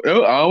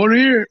want to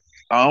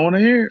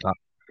hear it.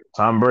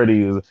 Tom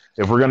Brady is.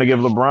 If we're gonna give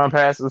LeBron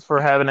passes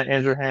for having an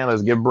injured hand,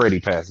 let's give Brady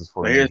passes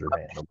for an injured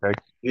hand. Okay.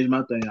 Here's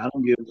my thing. I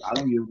don't give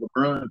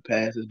LeBron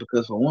passes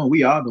because for one,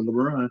 we all know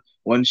LeBron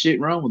wasn't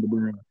shit wrong with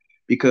LeBron.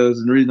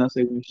 Because the reason I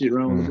say wasn't shit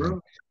wrong with LeBron,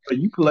 but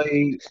you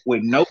played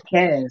with no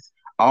cast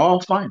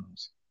all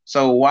finals.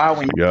 So why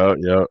when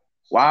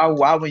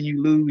when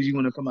you lose, you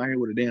want to come out here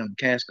with a damn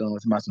cast gun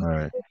with my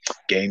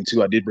game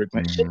 2? I did break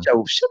my shut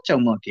your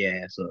monkey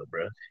ass up,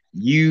 bro.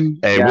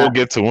 We'll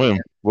get to him.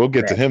 We'll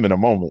get to him in a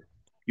moment.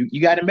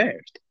 You got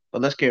embarrassed,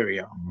 but let's carry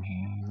on.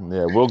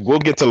 Yeah, we'll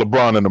get to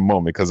LeBron in a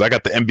moment because I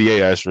got the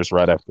NBA asterisk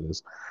right after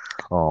this.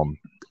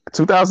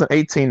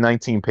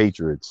 2018-19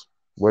 Patriots.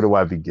 Where do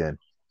I begin?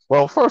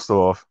 Well, first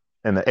off,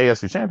 in the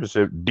AFC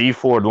Championship, D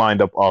Ford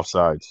lined up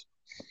offsides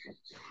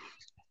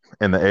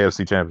in the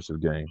AFC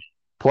Championship game.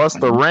 Plus,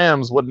 the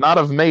Rams would not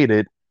have made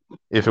it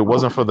if it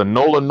wasn't for the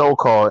Nola no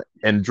call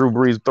and Drew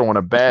Brees throwing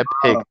a bad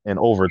pick in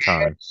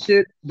overtime.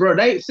 Shit, bro.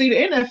 They see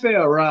the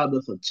NFL robbed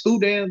us of 2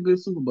 damn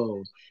good Super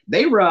Bowls.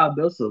 They robbed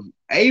us of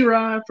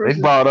A-Rod They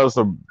versus bought us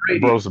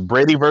Brady.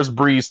 Brady versus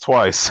Brees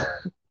twice.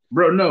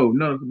 Bro,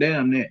 no,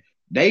 damn that.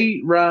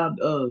 They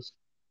robbed us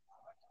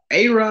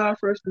A-Rod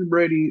versus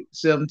Brady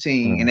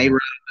 17, and they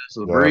robbed us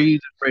of Brees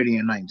and Brady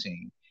in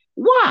 19.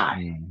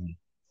 Why?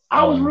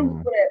 I was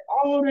rooting for that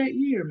all that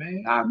year,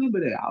 man. I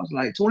remember that. I was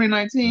like,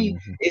 2019,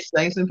 it's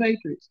Saints and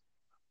Patriots.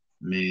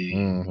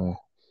 Man,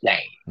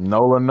 dang.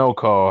 Nola no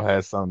call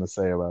has something to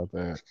say about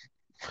that.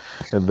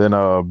 And then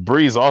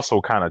Breeze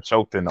also kind of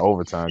choked in the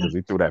overtime because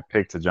he threw that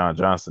pick to John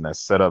Johnson that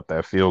set up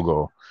that field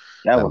goal.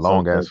 That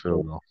long ass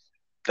field goal.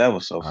 That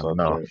was so fucked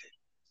up.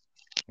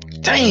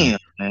 Damn,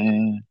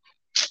 man.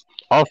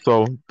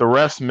 Also, the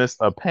refs missed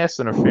a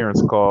pass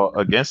interference call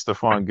against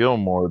Stephon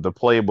Gilmore the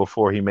play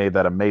before he made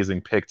that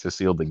amazing pick to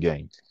seal the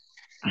game.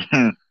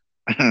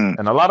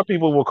 And a lot of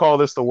people will call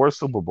this the worst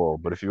Super Bowl,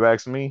 but if you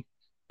ask me,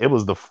 it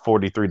was the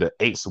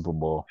 43-8 Super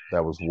Bowl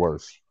that was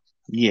worse.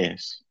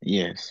 Yes,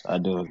 I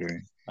do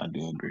agree.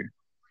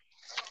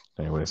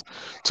 Anyways,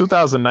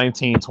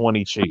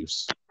 2019-20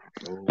 Chiefs.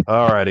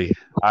 Alrighty,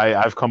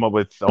 I've come up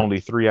with only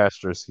 3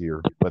 asterisks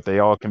here, but they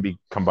all can be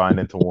combined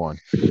into one.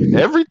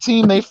 Every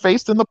team they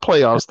faced in the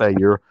playoffs that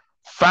year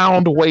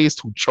found ways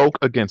to choke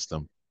against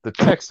them. The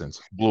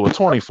Texans blew a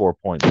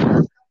 24-point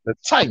lead. The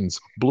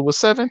Titans blew a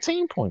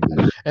 17-point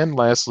lead. And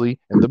lastly,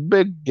 in the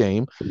big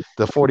game,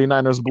 the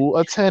 49ers blew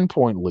a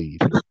 10-point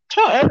lead.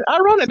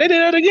 Ironic, they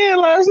did that again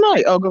last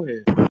night. Oh, go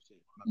ahead.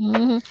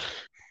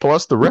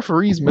 Plus, the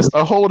referees missed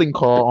a holding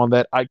call on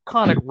that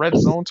iconic red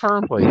zone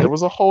turn play. There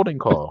was a holding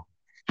call.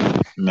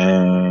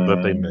 Man.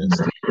 That they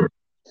missed.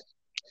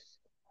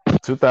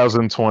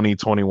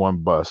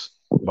 2020-21 Bucks.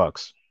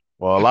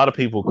 Well, a lot of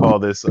people call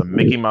this a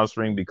Mickey Mouse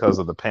ring because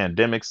of the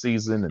pandemic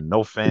season and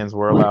no fans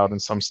were allowed in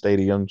some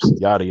stadiums,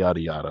 yada,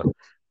 yada, yada.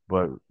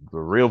 But the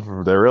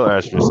real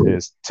asterisk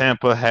is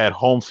Tampa had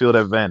home field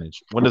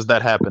advantage. When does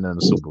that happen in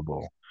the Super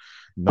Bowl?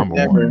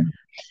 Number one.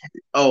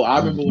 Oh, I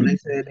remember when they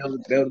said that was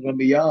going to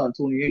be y'all in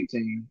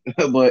 2018,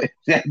 but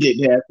that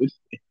didn't happen.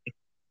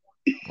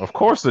 Of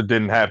course it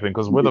didn't happen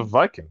because we're the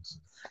Vikings.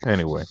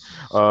 Anyway,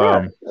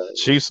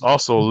 Chiefs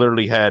also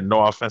literally had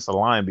no offensive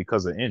line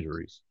because of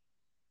injuries.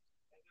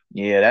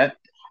 Yeah,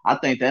 I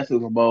think that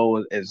Super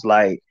Bowl is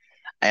like,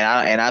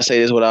 and I say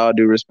this with all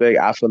due respect,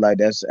 I feel like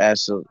that's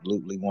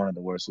absolutely one of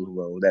the worst Super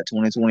Bowls. That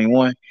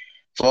 2021,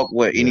 fuck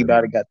what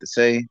anybody got to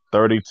say.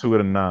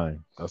 32-9.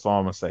 That's all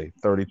I'm gonna say.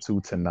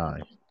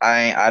 32-9.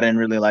 I didn't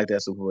really like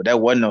that Super Bowl. That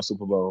wasn't no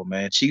Super Bowl,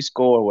 man. Chiefs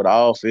scored with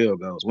all field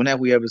goals. When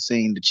have we ever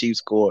seen the Chiefs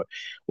score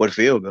with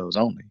field goals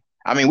only?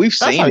 I mean, we've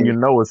seen it. That's how you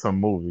know it's a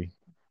movie.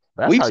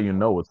 That's how you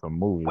know it's a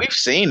movie. We've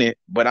seen it,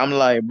 but I'm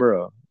like,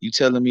 bro, you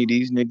telling me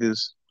these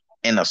niggas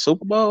in the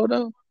Super Bowl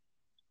though?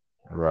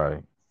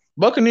 Right.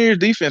 Buccaneers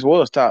defense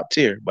was top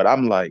tier, but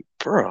I'm like,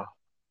 bro,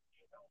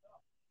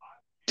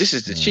 this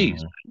is the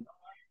Chiefs.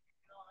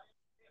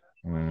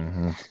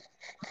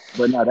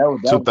 But no,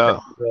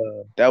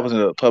 that was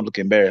a public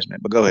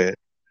embarrassment. But go ahead.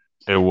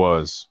 It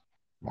was.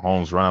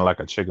 Mahomes running like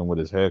a chicken with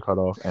his head cut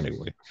off.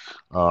 Anyway,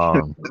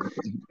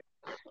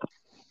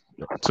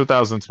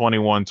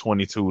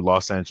 2021-22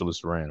 Los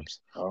Angeles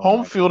Rams.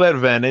 Home field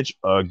advantage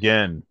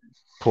again.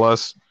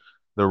 Plus,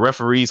 the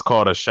referees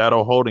called a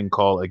shadow holding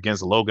call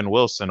against Logan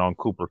Wilson on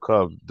Cooper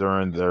Kupp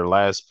during the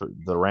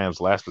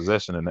Rams' last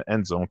possession in the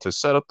end zone to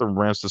set up the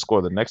Rams to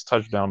score the next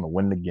touchdown to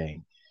win the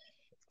game.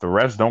 The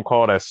refs don't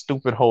call that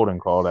stupid holding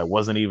call that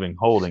wasn't even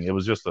holding. It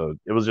was just a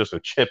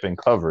chip in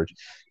coverage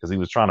because he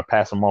was trying to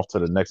pass him off to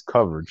the next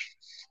coverage.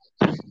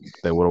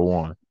 They would have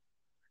won.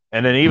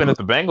 And then even if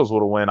the Bengals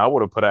would have won, I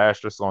would have put an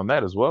asterisk on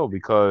that as well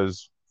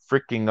because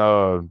freaking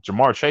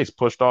Jamar Chase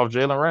pushed off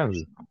Jalen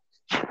Ramsey.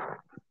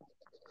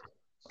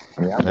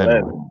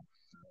 Anyway.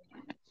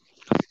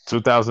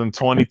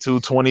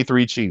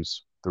 2022-23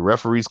 Chiefs. The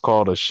referees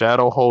called a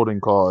shadow holding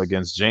call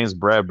against James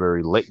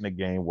Bradbury late in the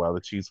game while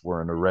the Chiefs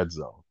were in the red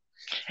zone.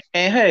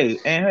 And hey,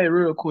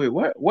 real quick,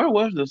 where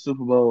was the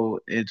Super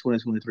Bowl in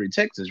 2023?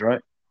 Texas, right?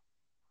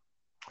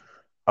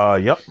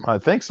 Yep, I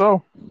think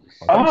so.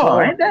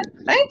 Ain't that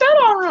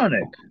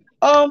ironic?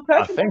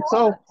 I think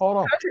so. Hold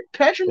on.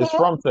 Patrick Mahomes. It's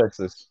from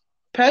Texas.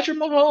 Patrick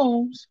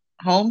Mahomes,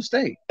 home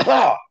state. He's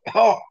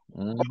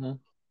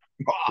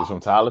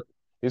from Tyler,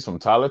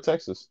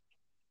 Texas.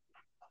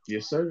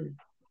 Yes, sir.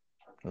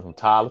 He's from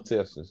Tyler,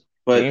 Texas.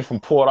 But he ain't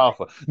from Port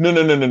Arthur. No.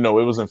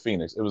 It was in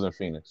Phoenix.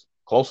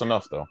 Close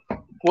enough though.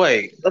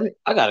 Wait,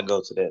 I gotta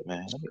go to that,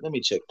 man. Let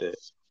me check that.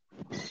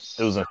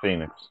 It was in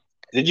Phoenix.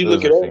 Did you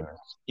look it up? Phoenix.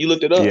 You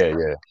looked it up?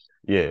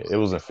 Yeah. It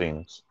was in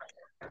Phoenix.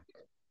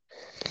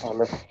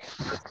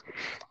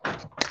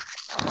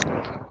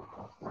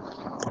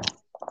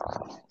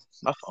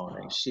 My phone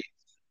ain't shit.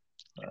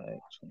 All right,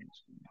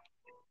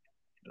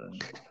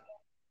 22.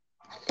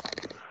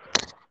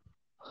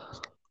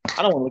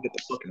 I don't want to look at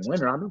the fucking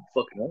winner. I know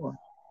the fucking one.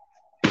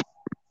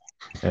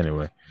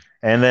 Anyway,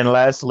 and then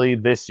lastly,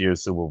 this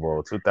year's Super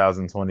Bowl,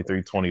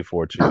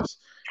 2023-24 Chiefs.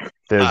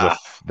 There's a Ah,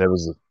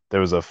 there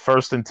was a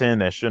 1st and 10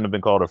 that shouldn't have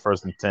been called a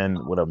 1st and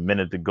 10 with a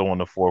minute to go in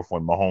the fourth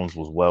when Mahomes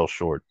was well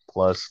short.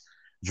 Plus,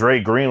 Dre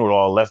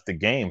Greenwood left the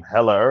game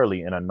hella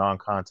early in a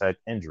non-contact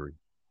injury.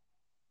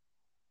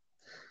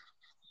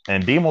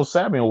 And Demo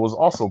Samuel was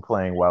also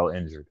playing while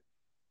injured.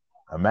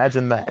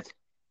 Imagine that.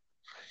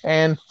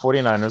 And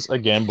 49ers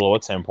again blow a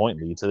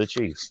 10-point lead to the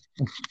Chiefs.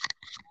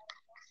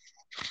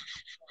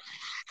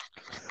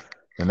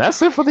 And that's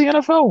it for the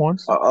NFL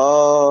ones.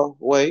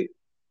 Wait.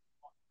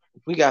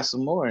 We got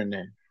some more in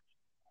there.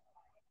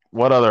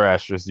 What other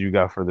asterisks do you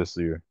got for this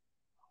year?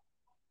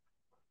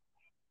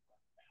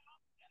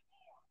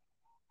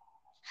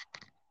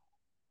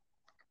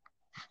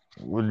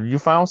 You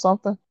found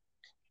something?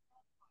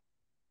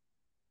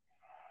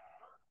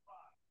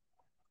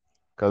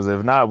 Because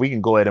if not, we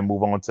can go ahead and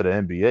move on to the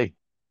NBA.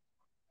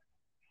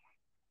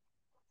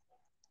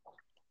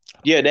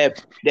 Yeah,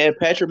 that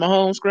Patrick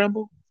Mahomes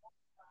scramble.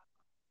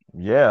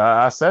 Yeah,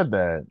 I said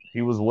that.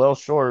 He was well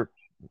short.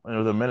 There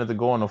was a minute to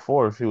go in the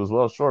fourth. He was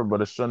well short,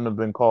 but it shouldn't have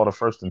been called a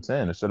 1st and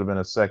 10. It should have been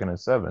a 2nd and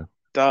 7.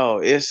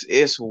 Dog,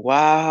 it's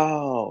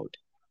wild.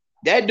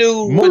 That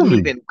dude wasn't Movie.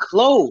 even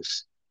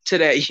close to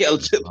that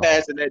to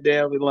passing that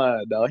damn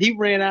line, dog. He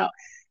ran out.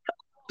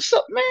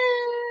 So man,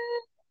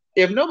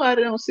 if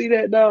nobody don't see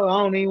that, dog,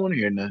 I don't even want to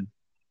hear nothing.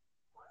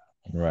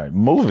 Right.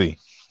 Movie.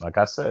 Like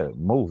I said,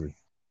 movie.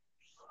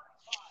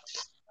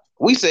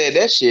 We said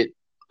that shit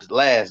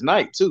last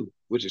night too,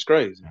 which is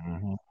crazy.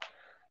 Mm-hmm.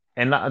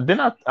 And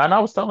I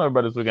was telling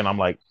everybody this weekend, I'm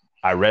like,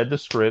 I read the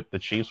script. The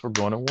Chiefs were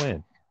going to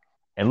win.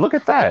 And look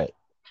at that.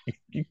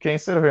 You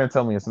can't sit here and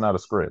tell me it's not a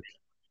script.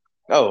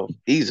 Oh,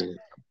 easily.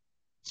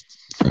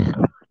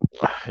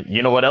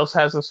 You know what else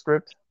has a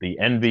script? The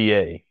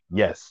NBA.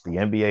 Yes, the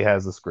NBA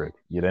has a script.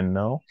 You didn't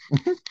know?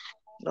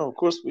 No, of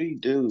course we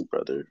do,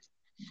 brother.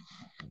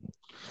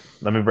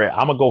 I'm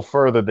gonna go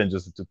further than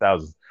just the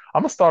 2000s.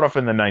 I'm gonna start off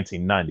in the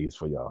 1990s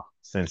for y'all,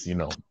 since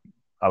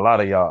a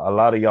lot of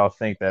y'all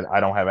think that I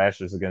don't have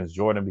asterisks against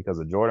Jordan because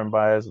of Jordan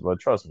bias, but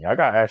trust me, I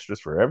got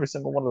asterisks for every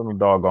single one of them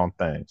doggone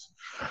things.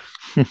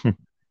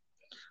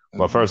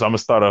 But first, I'm gonna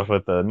start off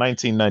with the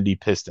 1990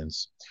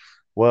 Pistons.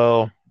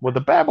 Well, would the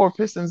Bad Boy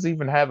Pistons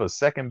even have a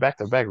second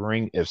back-to-back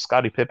ring if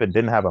Scottie Pippen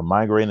didn't have a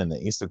migraine in the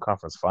Eastern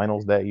Conference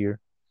Finals that year?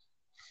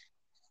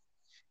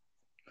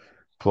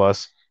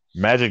 Plus,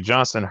 Magic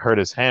Johnson hurt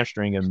his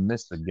hamstring and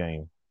missed the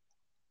game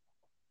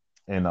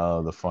in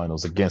the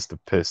finals against the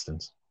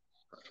Pistons.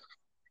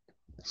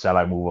 Shall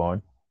I move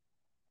on?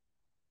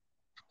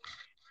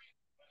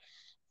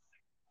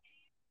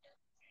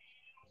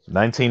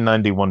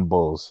 (1991)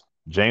 Bulls.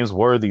 James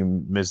Worthy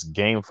missed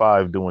Game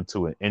 5 due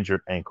to an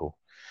injured ankle,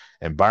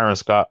 and Byron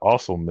Scott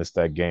also missed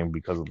that game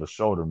because of a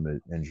shoulder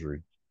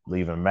injury,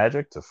 leaving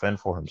Magic to fend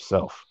for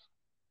himself.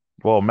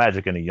 Well,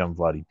 Magic and a young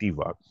Vlade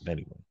Divac,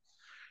 anyway.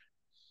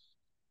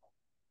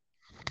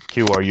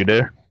 Q, are you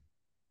there?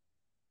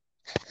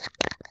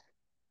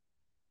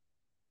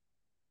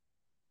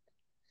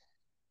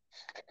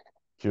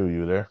 Q,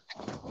 you there?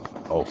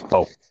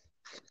 Oh.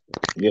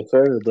 Yes,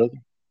 sir, brother.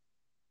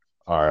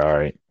 All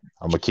right.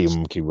 I'm gonna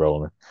keep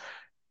rolling.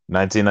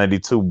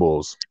 1992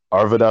 Bulls.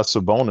 Arvidas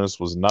Sabonis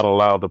was not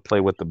allowed to play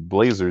with the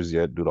Blazers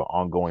yet due to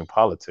ongoing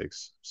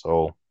politics.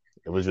 So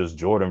it was just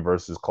Jordan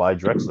versus Clyde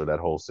Drexler that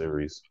whole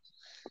series.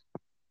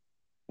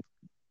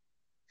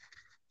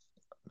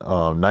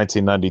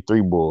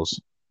 1993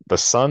 Bulls. The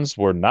Suns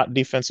were not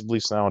defensively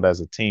sound as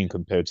a team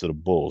compared to the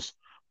Bulls.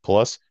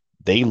 Plus,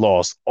 they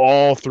lost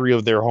all 3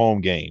 of their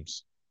home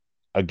games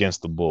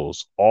against the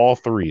Bulls. All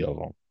 3 of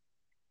them.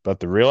 But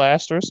the real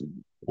asterisk,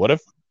 what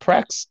if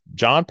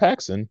John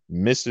Paxson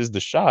misses the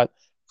shot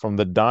from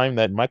the dime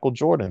that Michael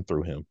Jordan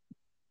threw him?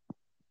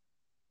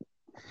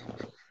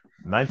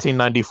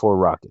 1994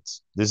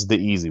 Rockets. This is the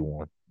easy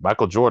one.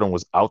 Michael Jordan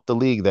was out the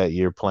league that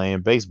year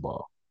playing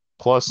baseball.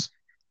 Plus,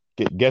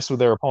 guess who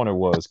their opponent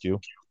was, Q?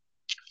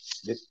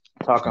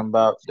 Talking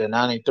about the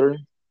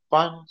 93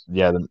 finals?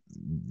 Yeah,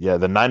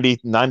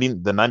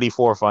 the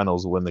 94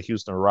 finals when the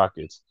Houston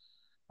Rockets.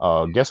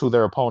 Guess who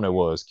their opponent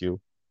was,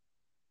 Q?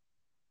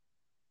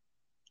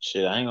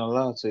 Shit, I ain't gonna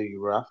lie to you,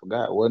 bro. I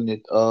forgot. Wasn't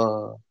it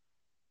wasn't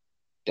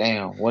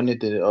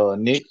it the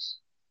Knicks?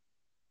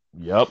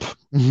 Yep.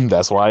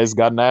 That's why it's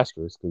got an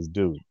asterisk, because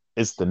dude,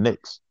 it's the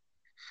Knicks.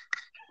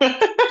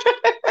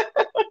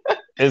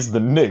 It's the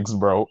Knicks,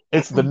 bro.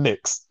 It's the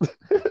Knicks.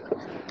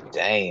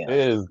 Damn. It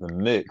is the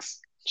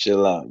Knicks.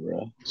 Chill out,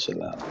 bro.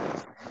 Chill out.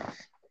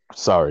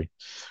 Sorry.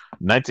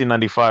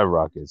 1995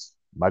 Rockets.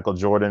 Michael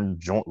Jordan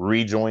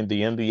rejoined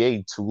the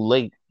NBA too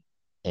late,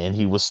 and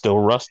he was still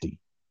rusty.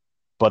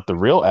 But the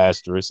real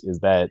asterisk is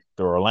that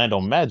the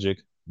Orlando Magic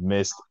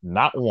missed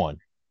not 1,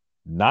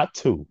 not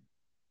 2,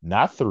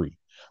 not 3,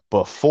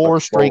 but 4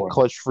 straight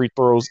clutch free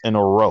throws in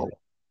a row.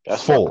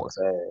 That's 4. Fucking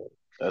sad.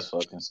 That's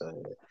fucking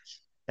sad.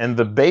 And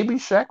the Baby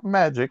Shack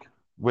Magic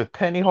with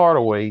Penny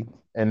Hardaway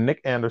and Nick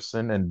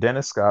Anderson and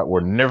Dennis Scott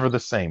were never the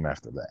same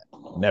after that.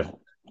 Never.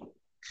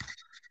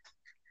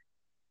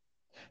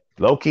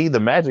 Low key,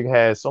 the Magic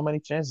had so many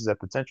chances at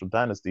potential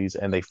dynasties,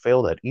 and they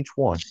failed at each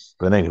one.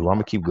 But anyway, I'm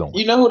gonna keep going.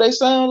 You know who they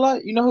sound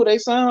like?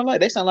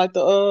 They sound like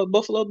the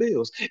Buffalo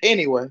Bills.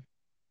 Anyway.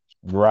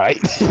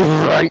 Right.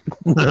 Right.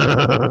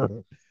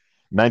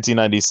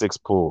 1996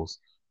 Bulls.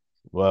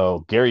 Well,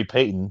 Gary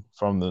Payton,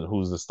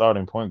 who's the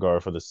starting point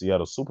guard for the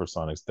Seattle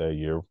Supersonics that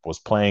year, was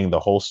playing the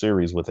whole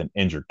series with an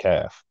injured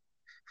calf.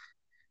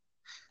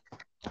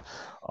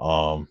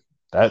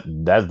 That's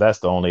the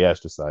only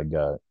asterisk I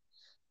got.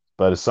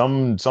 But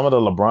some of the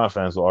LeBron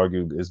fans will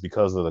argue is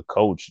because of the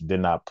coach did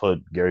not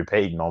put Gary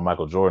Payton on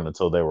Michael Jordan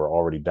until they were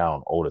already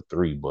down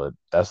 0-3. But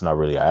that's not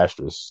really an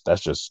asterisk.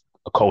 That's just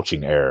a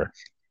coaching error.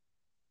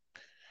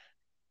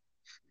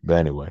 But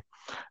anyway,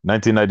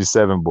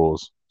 1997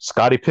 Bulls.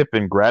 Scottie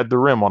Pippen grabbed the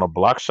rim on a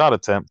block shot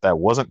attempt that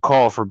wasn't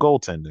called for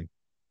goaltending.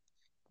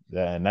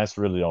 Yeah, and that's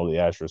really the only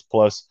asterisk.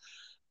 Plus,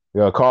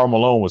 Karl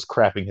Malone was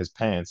crapping his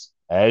pants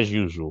as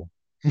usual.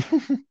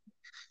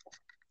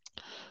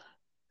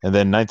 And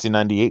then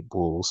 1998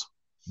 Bulls,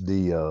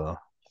 the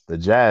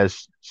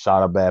Jazz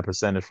shot a bad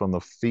percentage from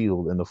the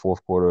field in the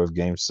fourth quarter of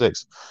Game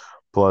 6.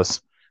 Plus,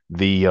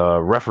 the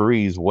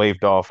referees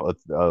waved off a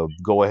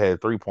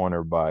go-ahead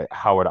three-pointer by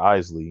Howard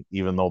Isley,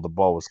 even though the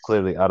ball was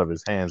clearly out of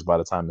his hands by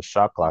the time the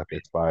shot clock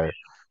expired.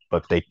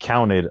 But they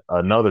counted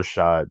another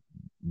shot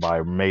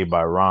made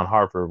by Ron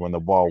Harper when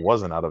the ball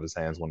wasn't out of his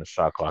hands when the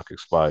shot clock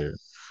expired.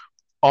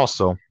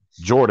 Also,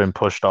 Jordan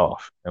pushed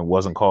off and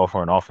wasn't called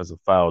for an offensive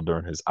foul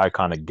during his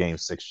iconic Game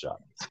 6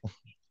 shot.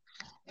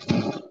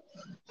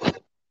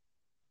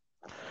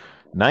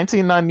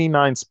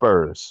 1999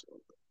 Spurs.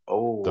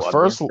 Oh,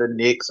 the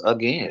Knicks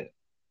again.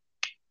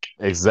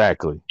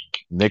 Exactly.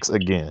 Knicks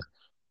again.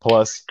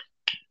 Plus,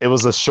 it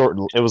was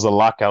a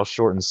lockout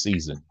shortened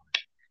season.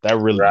 That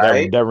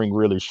ring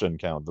really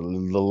shouldn't count. The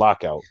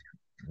lockout,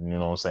 you know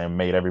what I'm saying,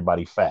 made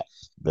everybody fat.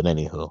 But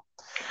anyhow.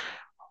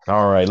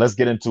 All right, let's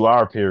get into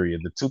our period,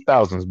 the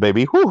 2000s,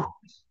 baby. Whew.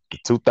 The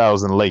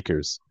 2000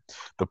 Lakers.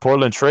 The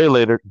Portland Trail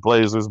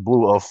Blazers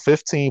blew a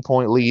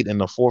 15-point lead in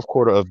the fourth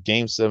quarter of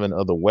Game 7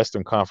 of the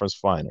Western Conference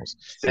Finals.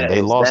 And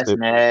they lost it.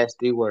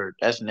 Nasty work.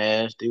 That's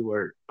nasty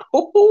work.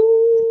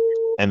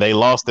 And they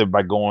lost it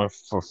by going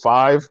for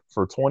 5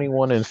 for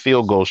 21 in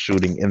field goal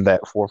shooting in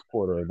that fourth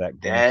quarter of that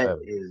Game 7. That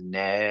is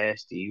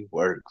nasty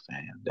work,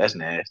 fam. That's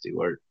nasty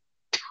work.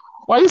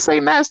 Why you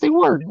say nasty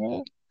work,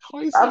 man?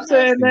 I'm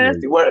saying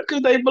nasty work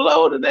because they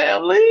below the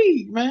damn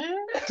league, man.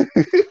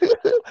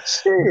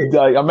 Shit.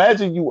 Like,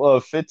 imagine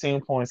you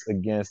 15 points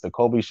against the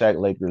Kobe Shaq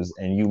Lakers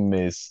and you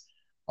miss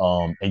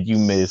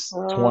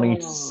 20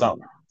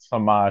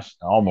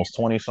 almost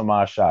 20 some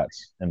odd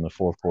shots in the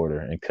fourth quarter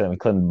and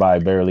couldn't buy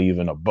barely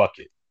even a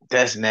bucket.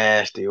 That's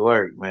nasty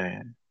work,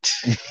 man.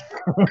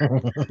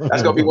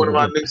 That's gonna be one of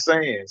my new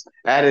sayings.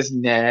 That is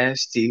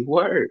nasty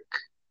work.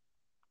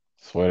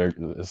 Sweater,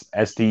 it's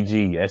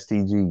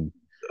STG.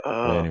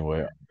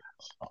 Anyway,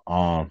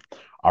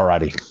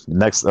 alrighty.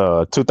 Next,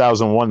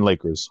 2001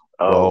 Lakers.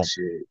 Oh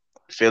shit,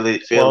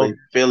 Philly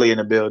in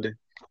the building.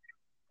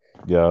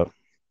 Yeah,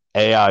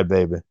 AI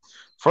baby.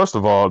 First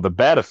of all, the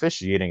bad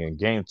officiating in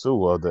Game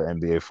 2 of the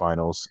NBA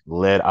Finals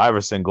led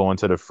Iverson going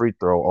to the free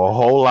throw a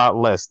whole lot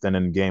less than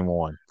in Game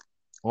 1.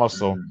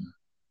 Also,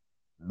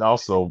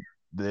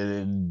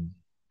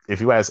 if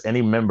you ask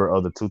any member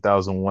of the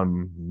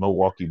 2001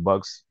 Milwaukee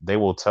Bucks, they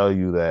will tell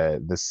you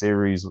that the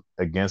series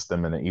against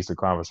them in the Eastern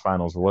Conference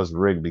Finals was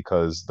rigged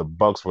because the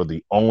Bucks were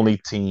the only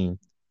team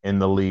in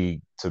the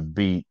league to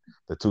beat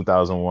the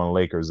 2001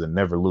 Lakers and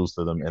never lose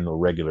to them in the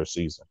regular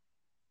season.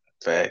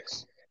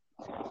 Facts.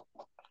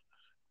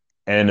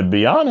 And to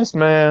be honest,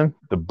 man,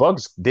 the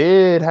Bucks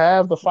did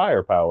have the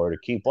firepower to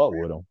keep up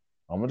with them.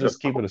 I'm going to just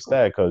keep it a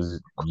stat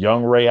because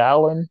young Ray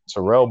Allen,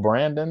 Terrell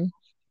Brandon,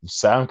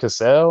 Sam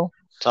Cassell,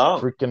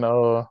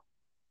 freaking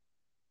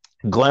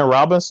Glenn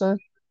Robinson.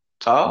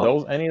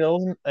 Any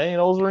of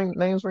those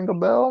names ring a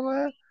bell,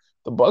 man?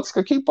 The Bucks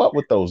could keep up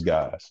with those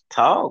guys.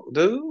 Talk,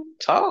 dude.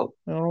 Talk.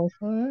 You know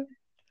what I'm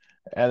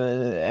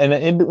saying? And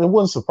it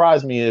wouldn't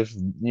surprise me if,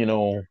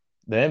 the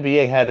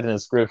NBA had it in a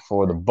script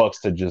for the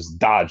Bucks to just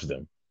dodge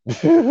them.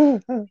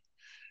 Them,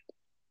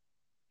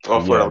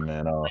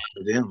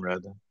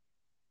 rather.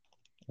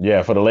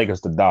 Yeah, for the Lakers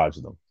to dodge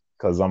them.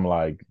 Because I'm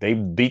like, they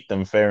beat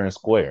them fair and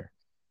square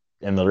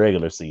in the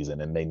regular season,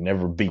 and they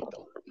never beat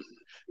them.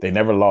 They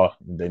never lost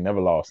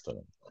to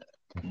them.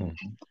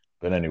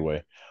 But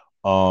anyway,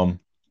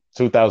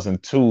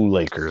 2002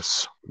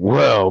 Lakers.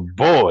 Well,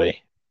 boy,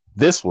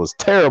 this was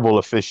terrible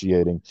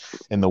officiating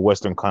in the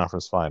Western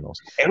Conference Finals.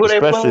 And who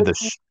especially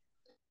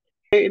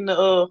in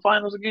the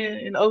finals again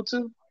in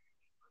 2002?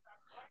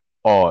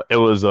 Oh, it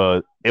was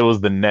the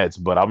Nets,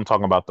 but I'm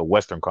talking about the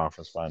Western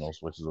Conference Finals,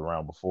 which is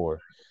around before.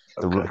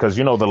 Because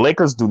the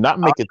Lakers do not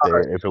make it there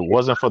if it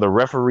wasn't for the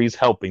referees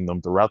helping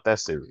them throughout that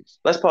series.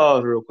 Let's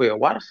pause real quick.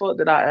 Why the fuck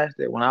did I ask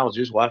that when I was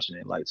just watching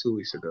it like 2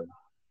 weeks ago?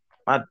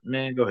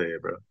 Man, go ahead,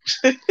 bro.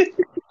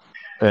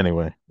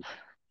 Anyway,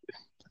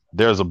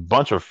 there's a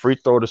bunch of free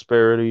throw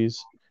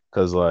disparities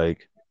because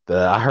like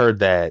I heard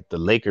that the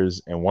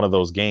Lakers in one of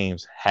those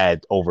games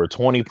had over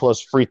 20 plus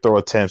free throw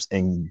attempts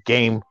in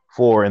game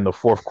 4 in the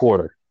fourth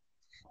quarter.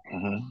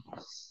 Mm-hmm.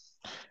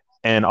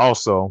 And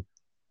also,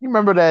 you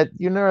remember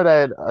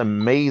that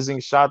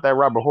amazing shot that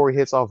Robert Horry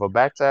hits off a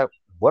back tap?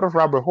 What if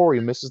Robert Horry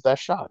misses that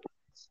shot?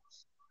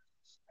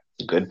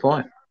 Good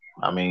point.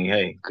 I mean,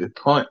 hey, good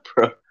point,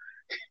 bro.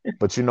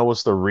 But you know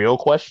what's the real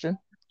question?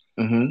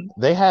 Mm-hmm.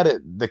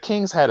 The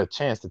Kings had a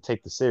chance to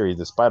take the series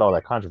despite all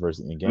that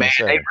controversy in Man, game they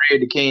 7.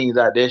 read the Kings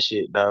out that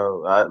shit,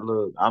 dog.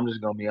 Look, I'm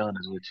just gonna be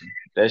honest with you.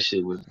 That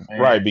shit was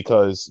Right,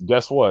 because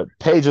guess what?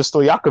 Peja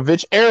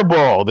Stojakovic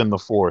airballed in the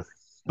fourth.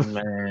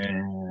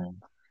 man,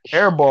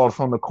 Airballed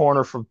from the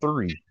corner from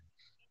 3.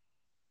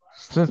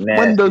 Since when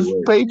nasty does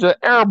work, Peja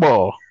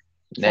airball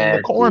from the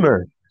nasty corner?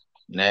 work,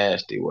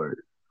 nasty work.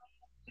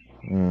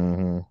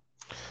 Mm-hmm.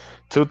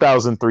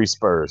 2003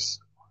 Spurs.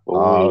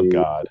 Oh Oh,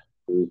 God.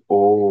 I'm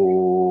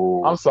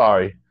oh,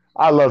 sorry.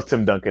 I love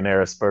Tim Duncan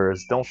era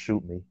Spurs. Don't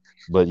shoot me.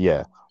 But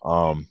yeah,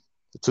 the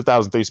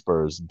 2003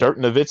 Spurs. Dirk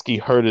Nowitzki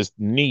hurt his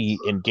knee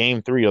in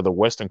Game 3 of the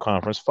Western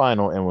Conference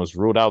Final and was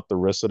ruled out the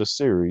rest of the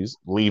series,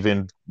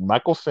 leaving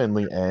Michael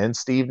Finley and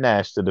Steve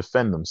Nash to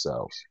defend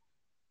themselves.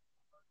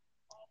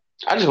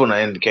 I just want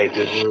to indicate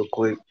this real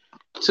quick.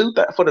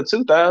 For the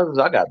 2000s,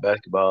 I got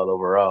basketball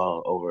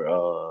overall over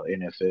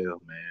NFL,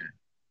 man.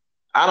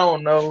 I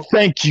don't know.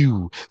 Thank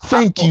you.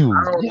 Thank you.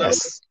 I don't know.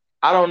 Yes.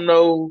 I don't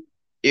know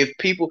if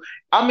people.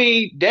 I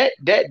mean, that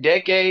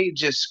decade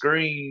just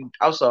screamed.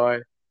 I'm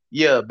sorry.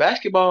 Yeah,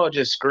 basketball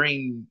just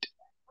screamed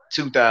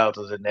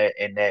 2000s in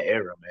that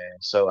era, man.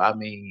 So I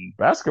mean,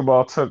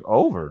 Basketball took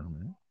over.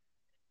 Man.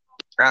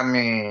 I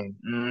mean,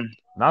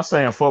 Not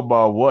saying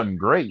football wasn't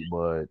great,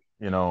 but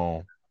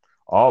all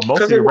most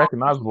because of your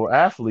recognizable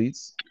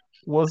athletes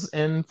was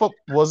in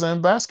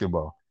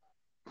basketball.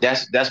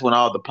 that's when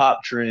all the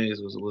pop trends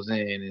was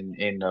in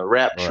and the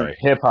rap trend. Right.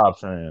 Hip hop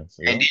fans.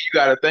 And Yeah. then you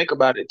got to think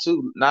about it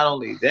too. Not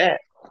only that,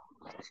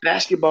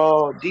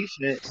 basketball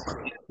defense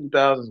in the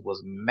 2000s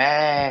was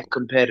mad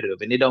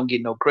competitive, and they don't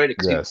get no credit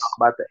because people talk Yes.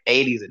 about the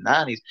 80s and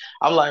 90s.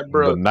 I'm like, The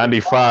bro,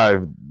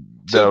 95, two,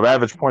 the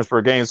average points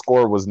per game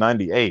score was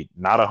 98,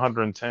 not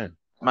 110.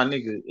 my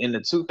nigga, in the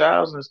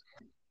 2000s,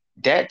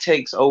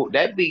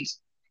 that beats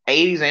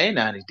 80s and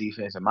 90s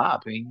defense in my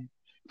opinion.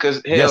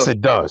 Because Yes, hell,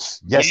 it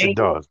does. Yes, it games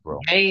does, bro.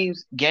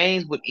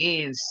 games would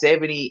end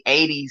 70,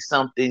 80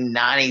 something,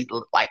 90,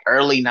 like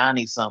early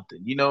 90 something.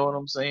 You know what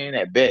I'm saying?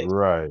 At best.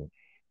 Right.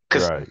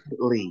 Right.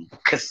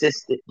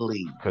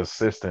 Consistently.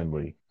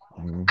 Consistently.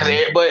 Cause,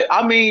 Hmm. but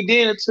I mean,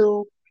 then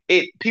too,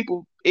 it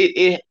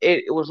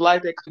was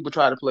like that because people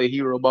try to play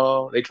hero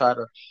ball. They try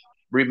to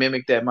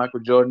remimic that Michael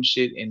Jordan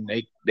shit, and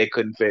they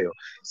couldn't fail.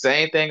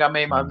 Same thing. I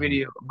made my Hmm.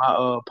 video,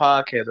 my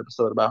podcast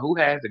episode about who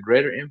has the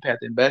greater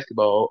impact in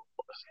basketball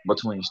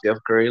between Steph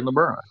Curry and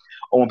LeBron.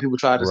 Or Right. when people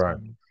try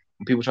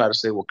to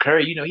say, well,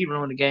 Curry, he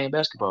ruined the game of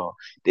basketball.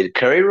 Did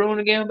Curry ruin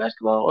the game of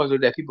basketball, or is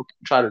it that people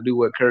try to do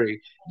what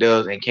Curry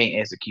does and can't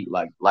execute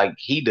like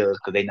he does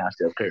because they not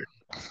Steph Curry?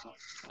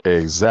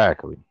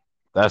 Exactly.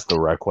 That's the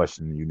right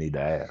question you need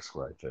to ask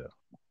right there.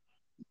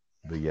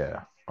 But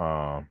yeah.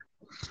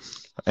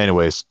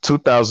 Anyways,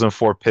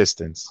 2004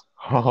 Pistons.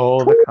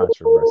 Oh, the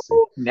controversy.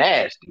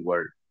 Nasty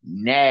work.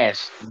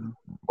 Nasty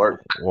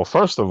work. Well,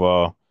 first of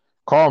all,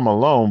 Karl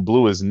Malone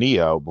blew his knee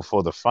out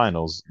before the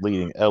finals,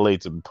 leading LA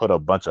to put a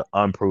bunch of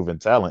unproven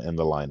talent in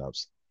the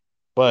lineups.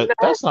 But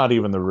that's not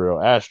even the real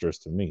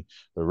asterisk to me.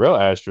 The real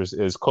asterisk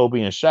is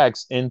Kobe and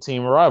Shaq's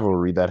in-team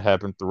rivalry that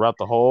happened throughout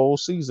the whole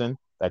season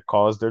that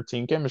caused their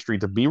team chemistry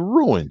to be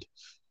ruined.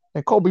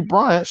 And Kobe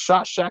Bryant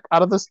shot Shaq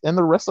out of this and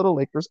the rest of the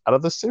Lakers out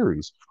of the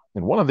series.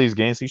 In one of these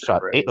games, he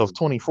shot 8 of Crazy,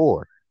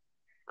 24.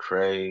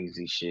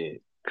 crazy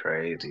shit.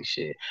 Crazy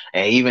shit.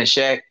 And even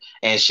Shaq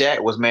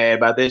was mad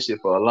about that shit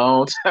for a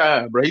long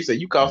time, bro. He said,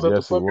 you cost up the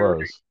Yes, he fucking ring.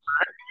 was.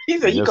 He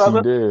said, you Yes, cost he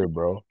up. did,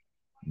 bro.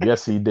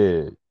 Yes, he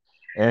did.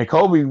 And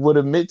Kobe would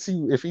admit to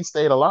you, if he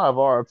stayed alive,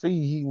 RP,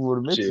 he would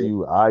admit to Shit.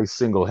 you, I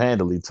single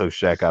handedly took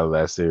Shaq out of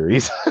that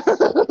series.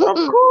 Of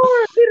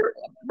course.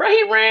 Bro,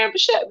 he ran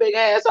Shaq big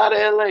ass out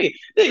of LA.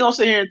 They gonna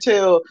sit here and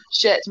tell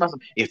Shaq to myself,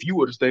 if you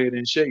would have stayed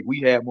in shape, we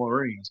had more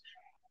rings.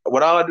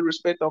 With all due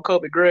respect on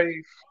Kobe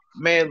grave,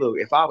 man, look,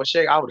 if I was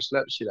Shaq, I would have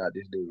slapped the shit out of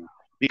this dude.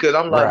 Because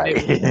I'm like, Right.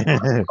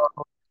 nigga,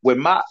 with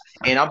my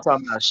and I'm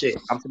talking about shit.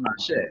 I'm talking about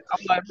shit.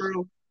 I'm like,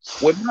 bro,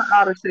 with my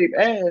out of shape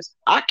ass,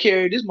 I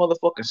carried this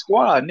motherfucking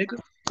squad, nigga.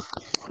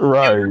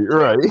 Right,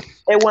 right.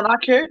 And when I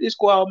carried this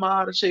squad with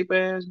my out of shape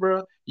ass,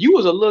 bro, you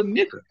was a little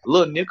nigga.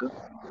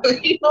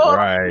 You know what I'm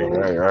Right, saying?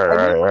 right, And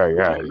right, then right,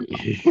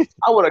 right.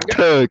 I would have got,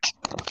 Cook.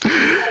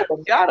 I would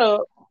have got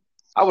up,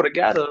 I would have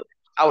got up,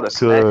 I would have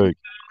smacked his Cook.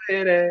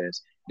 head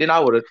ass. Then I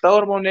would have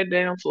thrown him on that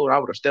damn floor. I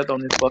would have stepped on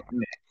his fucking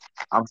neck.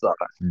 I'm sorry,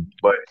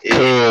 but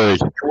Cook.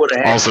 it would have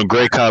On happened. some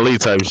great Khali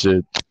type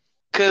shit.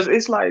 Cause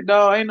it's like,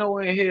 dog, ain't no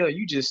way in hell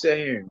you just sat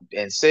here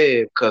and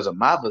said because of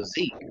my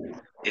physique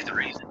is the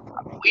reason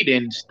we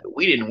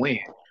didn't win.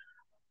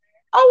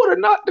 I would have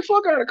knocked the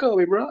fuck out of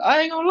Kobe, bro.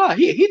 I ain't gonna lie.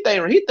 He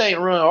think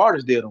run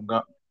artists did him.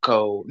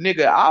 cold.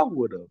 Nigga, I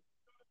would have.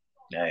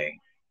 Dang.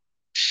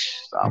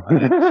 Stop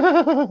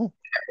it.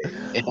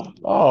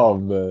 Oh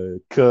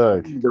man,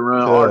 Cook. To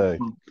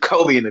run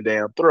Kobe in the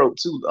damn throat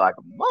too, like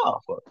a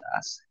motherfucker.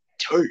 I said,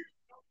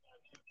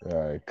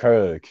 all right,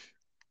 Cook.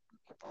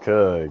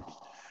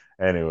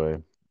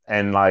 Anyway,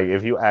 and like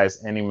if you ask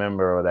any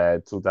member of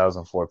that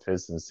 2004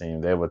 Pistons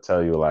team, they would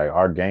tell you like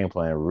our game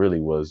plan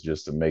really was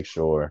just to make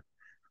sure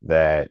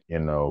that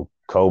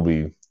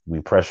Kobe,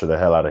 we pressure the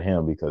hell out of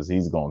him because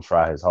he's gonna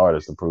try his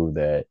hardest to prove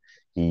that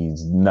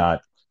he's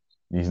not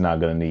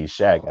gonna need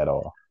Shaq at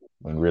all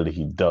when really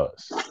he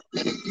does.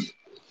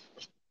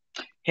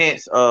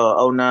 Hence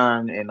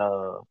 09 and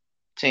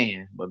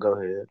 10, but go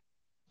ahead.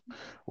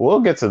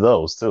 We'll get to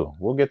those too.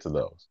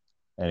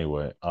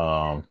 Anyway,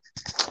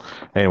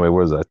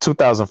 where's that?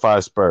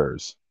 2005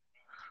 Spurs.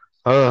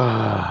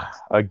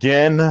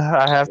 Again,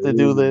 I have to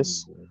do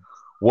this.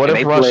 What if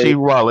Rasheed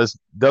Wallace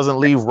doesn't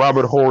leave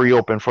Robert Horry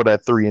open for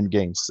that 3 in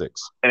Game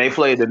 6? And they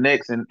played the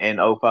Knicks in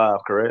 05,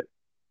 correct?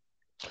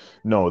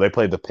 No, they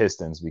played the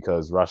Pistons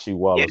because Rasheed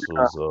Wallace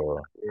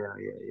was.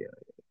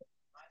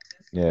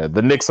 Yeah,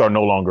 the Knicks are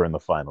no longer in the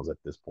finals at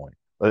this point.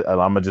 I'm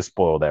gonna just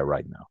spoil that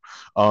right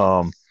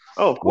now.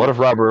 What if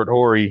Robert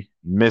Horry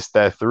missed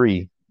that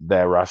 3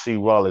 that Rasheed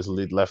Wallace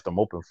left him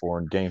open for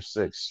in Game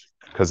 6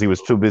 because he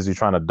was too busy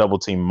trying to double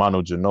team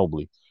Manu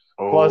Ginobili?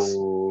 Plus,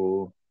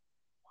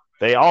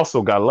 they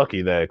also got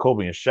lucky that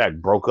Kobe and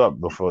Shaq broke up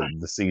before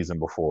the season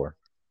before.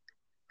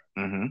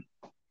 Mm-hmm.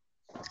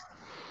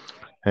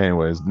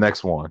 Anyways,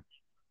 next one.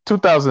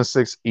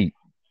 2006 Heat.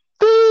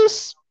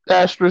 This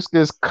asterisk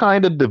is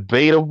kind of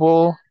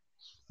debatable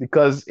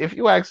because if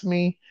you ask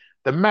me,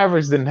 the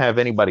Mavericks didn't have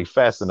anybody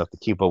fast enough to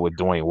keep up with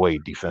Dwayne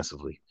Wade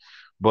defensively.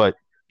 And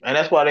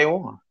that's why they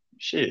won.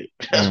 Shit.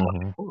 That's why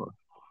they won.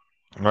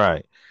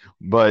 Right.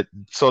 But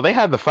so they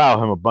had to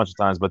foul him a bunch of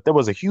times, but there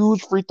was a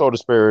huge free throw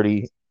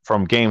disparity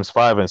from games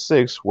 5 and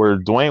 6 where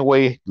Dwayne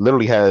Wade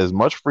literally had as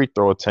much free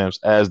throw attempts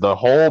as the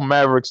whole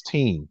Mavericks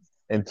team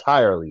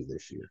entirely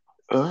this year.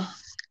 And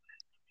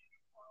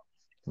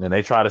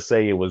they try to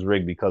say it was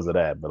rigged because of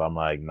that, but I'm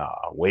like,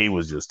 nah, Wade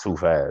was just too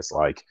fast.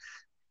 Like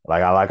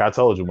I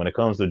told you, when it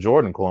comes to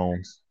Jordan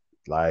clones,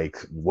 like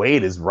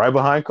Wade is right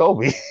behind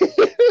Kobe.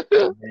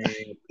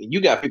 Man,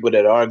 you got people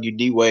that argue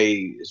D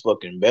Wade is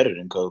fucking better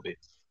than Kobe.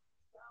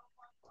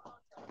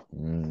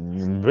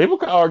 People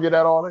can argue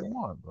that all they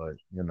want, but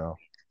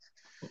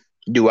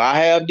Do I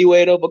have D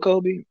Wade over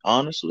Kobe?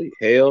 Honestly,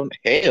 hell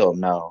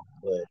no.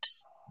 But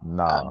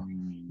nah,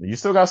 you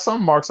still got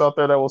some marks out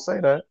there that will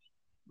say that.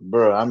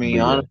 Bro, I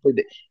mean, honestly,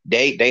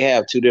 they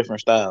have two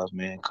different styles,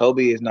 man.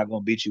 Kobe is not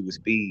gonna beat you with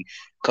speed.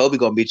 Kobe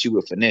gonna beat you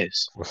with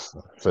finesse.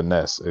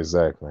 Finesse,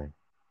 exactly.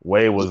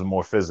 Wade was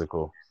more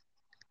physical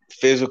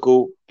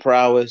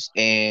prowess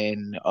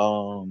and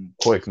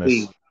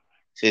quickness.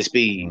 His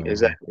speed,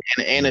 exactly,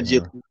 and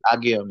agility. I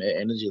give him that,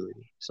 and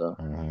agility. So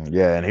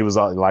yeah, and he was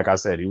like I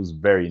said, he was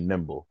very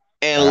nimble.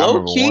 And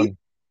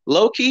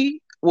low key.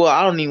 Well,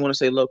 I don't even want to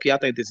say low key. I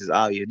think this is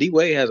obvious. D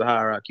Wade has a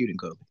higher IQ than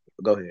Kobe.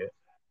 Go ahead.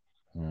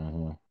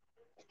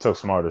 Took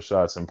smarter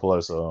shots, and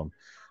plus,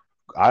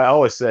 I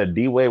always said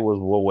D Wade was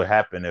what would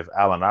happen if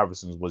Allen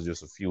Iverson was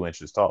just a few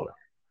inches taller.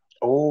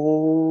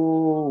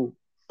 Oh,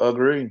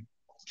 agree.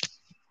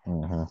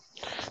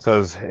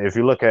 Because if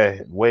you look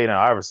at Wade and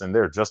Iverson,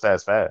 they're just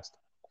as fast.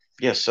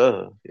 Yes,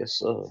 sir.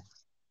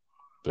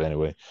 But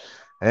anyway,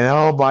 and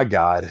oh my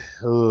God,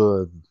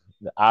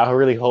 I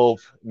really hope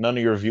none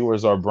of your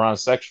viewers are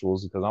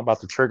bronzesexuals because I'm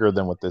about to trigger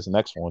them with this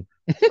next one.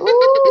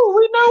 Ooh,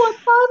 we know what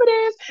time it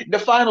is. The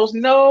finals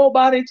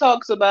nobody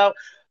talks about.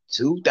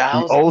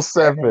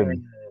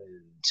 2007.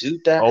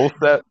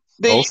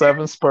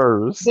 07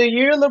 Spurs. The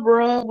year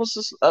LeBron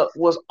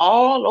was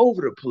all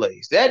over the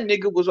place. That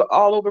nigga was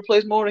all over the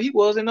place more than he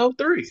was in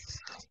 03.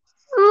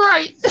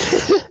 Right.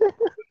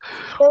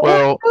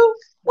 Well,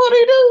 what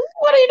he do?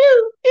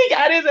 He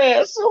got his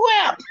ass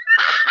swept.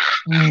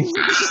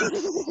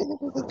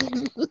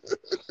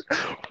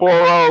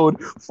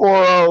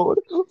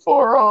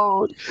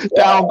 4-0.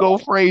 Down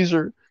goes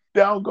Frazier.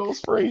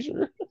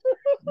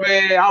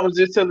 Man, I was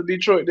just telling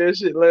Detroit that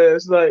shit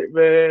last night,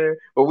 man.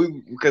 But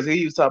because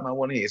he was talking about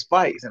one of his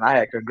fights, and I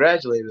had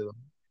congratulated him.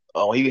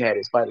 Oh, he had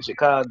his fight in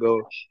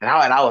Chicago, and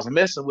I was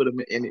messing with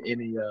him in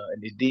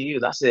the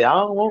DMs. I said, I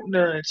don't want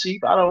none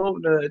cheap.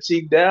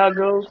 Down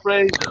goes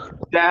Frazier.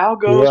 Down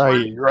goes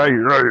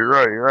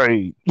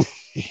Right.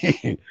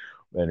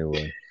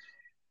 Anyway,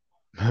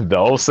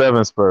 the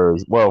 07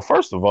 Spurs. Well,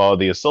 first of all,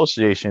 the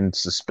association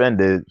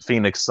suspended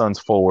Phoenix Suns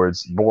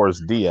forwards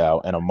Boris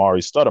Diaw and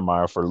Amari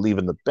Stoudemire for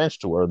leaving the bench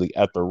too early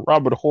after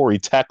Robert Horry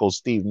tackled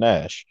Steve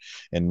Nash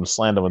and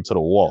slammed him into the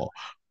wall.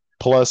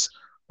 Plus,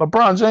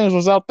 LeBron James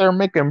was out there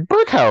making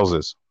brick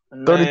houses.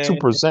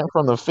 32%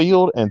 from the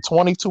field and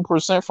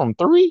 22% from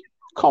 3.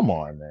 Come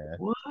on, man.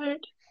 What?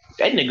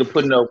 That nigga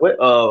putting up what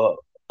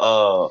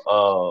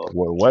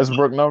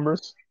Westbrook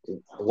numbers?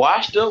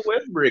 Washed up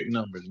Westbrook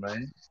numbers,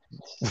 man.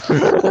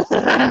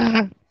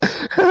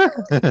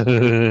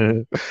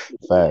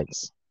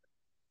 Facts.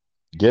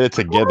 Get it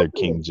together,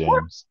 King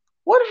James.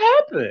 What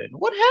happened?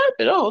 What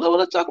happened? Oh,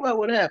 let's talk about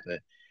what happened.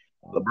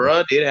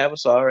 LeBron did have a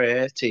sorry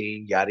ass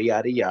team, yada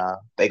yada yada.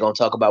 They gonna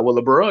talk about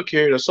LeBron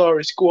carried a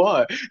sorry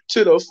squad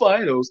to the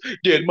finals.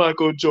 Did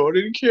Michael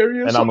Jordan carry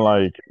a And I'm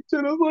sorry like, to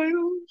the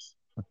finals?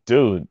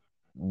 dude,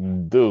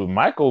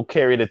 Michael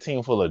carried a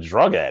team full of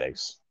drug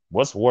addicts.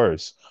 What's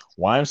worse,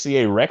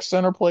 YMCA rec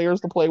center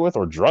players to play with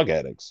or drug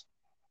addicts?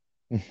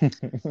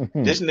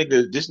 This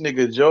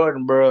nigga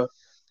Jordan, bro,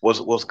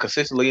 was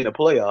consistently in the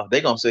playoff. They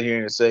gonna sit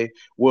here and say,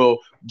 well,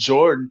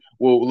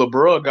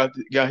 LeBron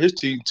got his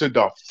team to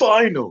the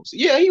finals.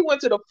 Yeah, he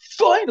went to the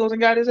finals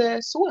and got his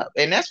ass swept,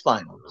 and that's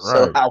finals.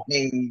 So Right, I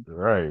mean,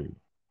 right.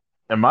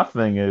 And my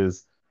thing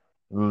is,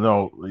 a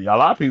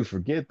lot of people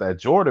forget that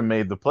Jordan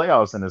made the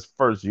playoffs in his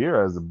first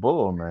year as a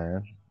Bull,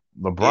 man.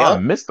 yep,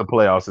 LeBron missed the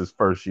playoffs his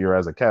first year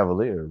as a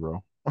Cavalier,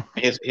 bro.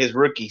 his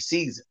rookie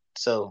season.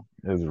 So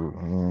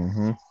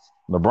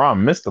LeBron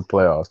missed the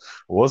playoffs.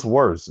 What's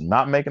worse,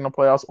 not making the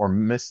playoffs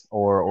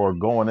or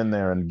going in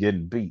there and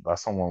getting beat by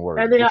someone worse?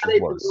 and then how Which is they be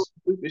doing worse?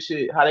 stupid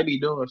shit, how they be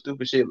doing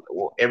stupid shit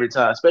every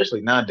time,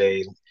 especially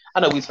nowadays. I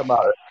know we talk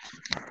about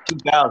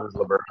 2000s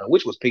LeBron,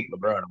 which was peak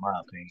LeBron in my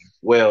opinion.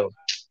 Well,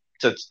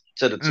 to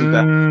to the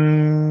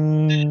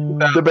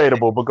 2000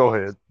 Debatable, but go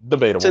ahead. to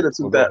Debatable, the but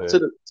two go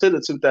thousand ahead. to the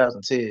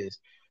 2010s.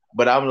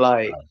 But I'm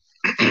like,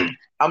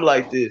 I'm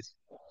like this.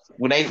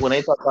 When they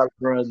talk about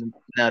LeBron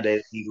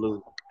nowadays, he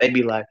lose. They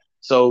be like,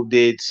 so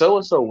did so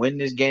and so win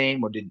this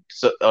game, or did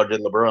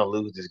LeBron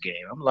lose this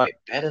game? I'm like,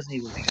 that doesn't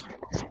even make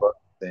fucking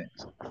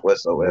sense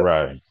whatsoever.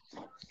 Right,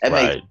 That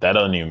makes, right. That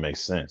doesn't even make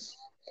sense.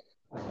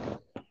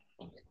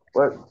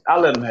 but I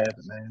let him have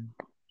it, man.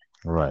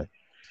 Right.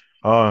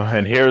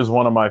 And here's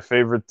one of my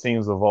favorite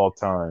teams of all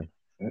time,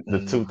 the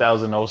Mm-mm.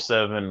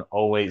 2007-08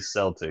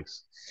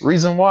 Celtics.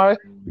 Reason why?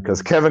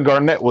 Because Kevin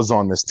Garnett was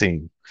on this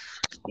team.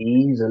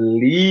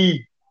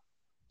 Easily.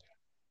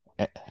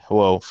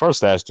 Well,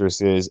 first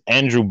asterisk is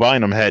Andrew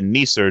Bynum had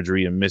knee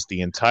surgery and missed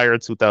the entire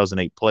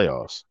 2008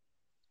 playoffs.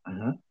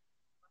 Mm-hmm. That's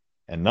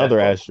Another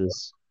all.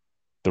 asterisk,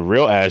 the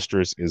real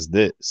asterisk is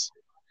this.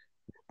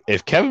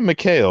 If Kevin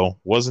McHale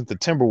wasn't the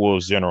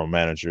Timberwolves general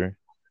manager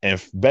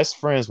and best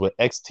friends with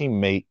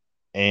ex-teammate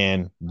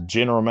and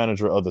general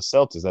manager of the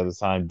Celtics at the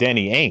time,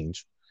 Danny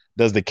Ainge,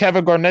 does the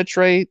Kevin Garnett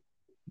trade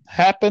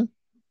happen?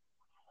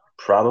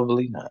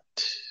 Probably not.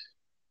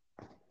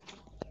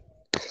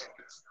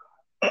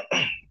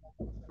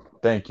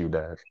 Thank you,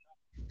 Dad.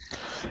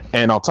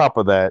 And on top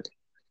of that,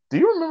 do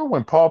you remember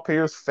when Paul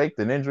Pierce faked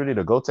an injury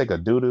to go take a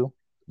doo-doo?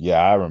 Yeah,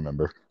 I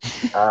remember.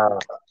 Uh,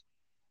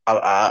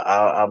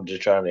 I'm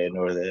just trying to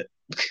ignore that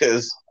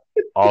because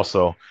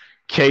Also,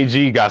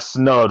 KG got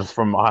snubbed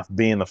from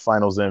being the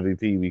finals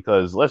MVP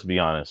because, let's be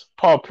honest,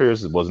 Paul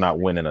Pierce was not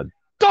winning a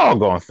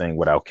doggone thing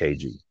without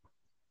KG.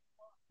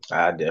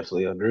 I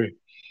definitely agree.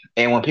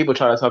 And when people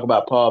try to talk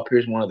about Paul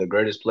Pierce, one of the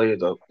greatest players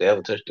to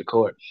ever touch the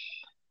court,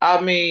 I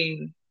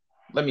mean,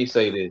 let me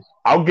say this.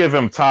 I'll give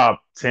him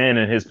top 10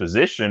 in his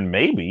position,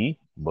 maybe,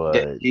 That,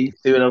 but you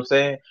see what I'm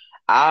saying?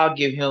 I'll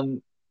give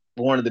him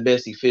one of the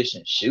best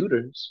efficient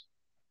shooters.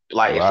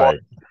 Like as far right.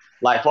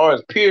 like far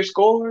as Pierce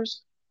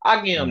scores,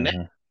 I give him that.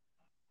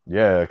 Mm-hmm.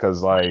 Yeah,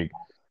 because like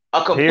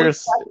A complete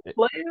Pierce,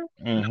 player?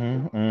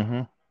 mm-hmm,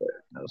 mm-hmm.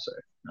 No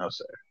sir. No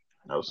sir.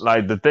 No sir.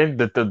 Like the thing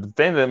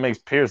that makes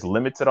Pierce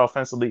limited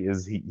offensively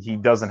is he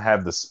doesn't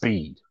have the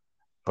speed,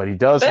 but he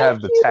does Thank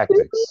have the you.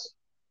 tactics.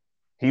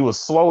 He was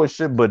slow as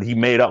shit, but he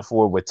made up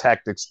for it with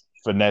tactics,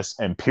 finesse,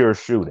 and pure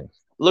shooting.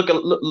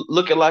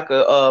 Looking like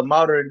a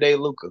modern day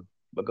Luca.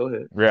 But go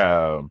ahead.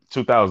 Yeah,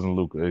 2000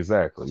 Luca,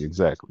 exactly.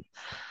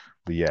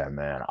 But yeah,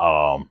 man.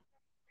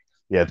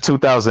 Yeah,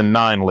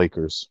 2009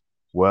 Lakers.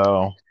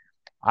 Well,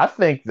 I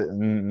think that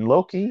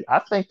Loki. I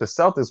think the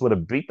Celtics would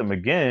have beat them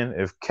again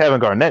if Kevin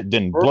Garnett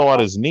didn't blow out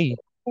his knee.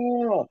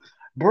 Bro,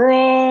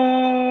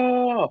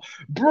 bro,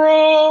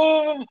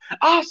 bro.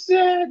 I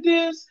said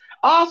this.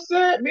 I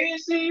said me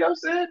and CEO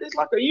said this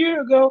like a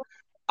year ago.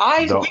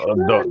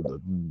 The,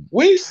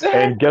 We said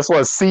and guess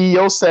what?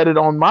 CEO said it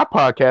on my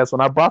podcast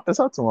when I brought this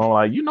up to him. I'm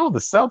like, the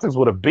Celtics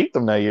would have beat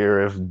them that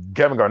year if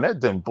Kevin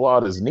Garnett didn't blow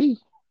out his knee.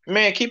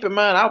 man, keep in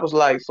mind I was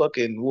like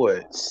fucking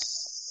what?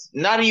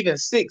 Not even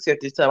 6 at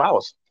this time. I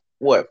was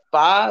what,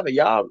 5? And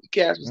y'all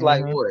cats was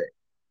like Mm-hmm. what?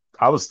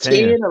 I was 10,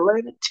 10.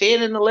 11,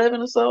 10 and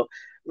 11 or so.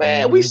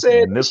 Man, we Mm-hmm.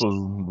 said And this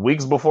was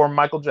weeks before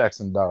Michael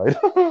Jackson died.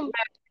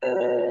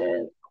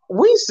 uh,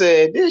 we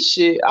said this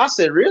shit. I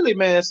said, really,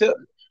 man?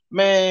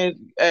 Man,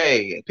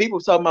 hey, people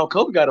talking about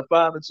Kobe got a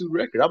 5-2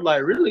 record. I'm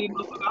like, really?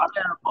 I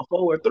have a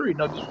 4-3.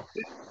 No,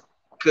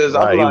 because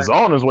I'm Right. He like, was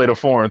on his way to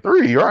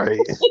 4-3, right?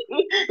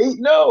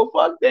 no,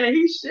 fuck that.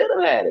 He should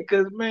have had it.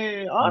 Because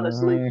man,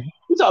 honestly, Mm-hmm.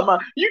 you talking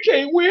about you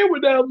can't win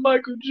without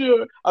Michael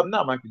Jordan. I'm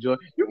not Michael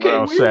Jordan. You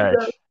can't Well, win Shaq.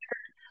 without.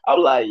 I'm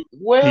like, He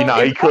well,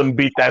 nah, he couldn't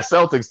beat that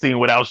Celtics team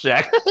without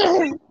Shaq.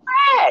 it's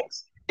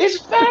facts.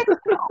 It's facts.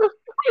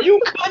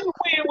 You couldn't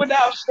win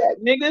without Shaq,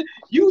 nigga.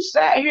 You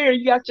sat here and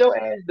you got your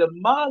ass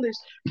demolished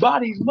by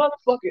these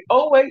motherfucking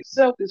 '08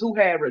 Celtics who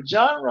had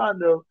Rajon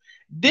Rondo.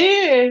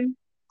 Then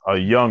A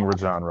young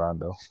Rajon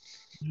Rondo.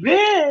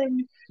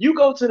 Then you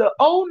go to the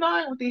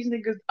 '09 with these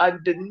niggas.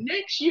 The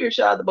next year,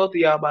 shout out to both of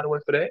y'all, by the way,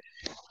 for that.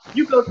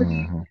 You go to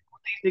Mm-hmm.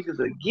 these niggas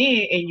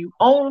again, and you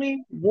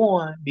only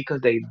won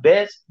because they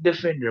best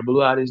defender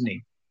blew out his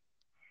knee.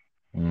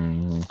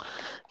 Mm-hmm. Come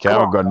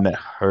Kevin on, Garnett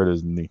hurt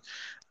his knee.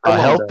 A come on,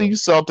 dog. healthy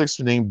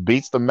Celtics team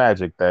beats the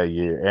Magic that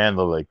year and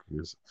the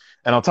Lakers.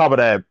 And on top of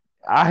that,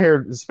 I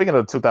hear, speaking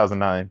of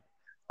 2009,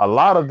 a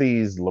lot of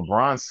these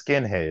LeBron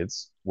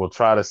skinheads will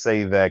try to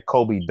say that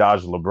Kobe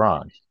dodged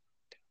LeBron.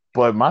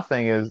 But my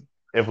thing is,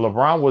 if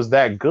LeBron was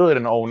that good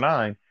in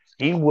 '09,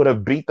 he would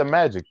have beat the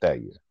Magic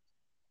that year.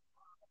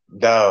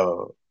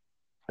 Dog.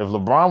 If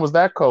LeBron was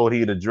that cold,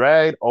 he'd have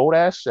dragged old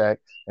ass Shaq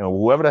and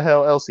whoever the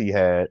hell else he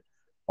had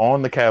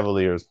on the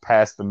Cavaliers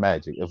past the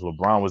Magic if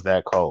LeBron was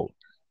that cold.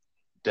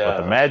 But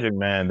the Dog. Magic,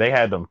 man, they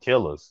had them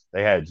killers.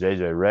 They had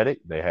J.J. Redick,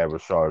 they had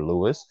Rashard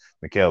Lewis,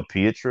 Mikael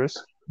Pietrus,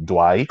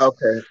 Dwight,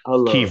 Okay,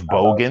 hold up. Keith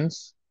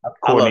Bogans, I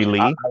Courtney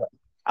lost. Lee.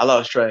 I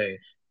lost track.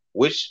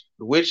 Which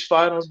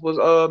finals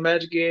was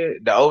Magic in?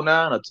 The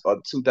 '09 or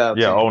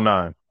Yeah, 2010?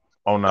 '09.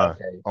 '09.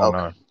 Okay, okay.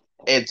 '09.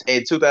 And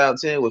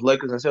 2010 was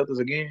Lakers and Celtics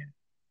again.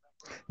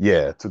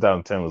 Yeah,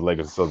 2010 was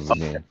Lakers and Celtics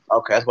again.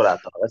 Okay, that's what I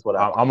thought. That's what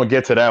I I'm thought. gonna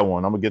get to that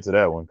one. I'm gonna get to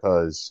that one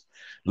because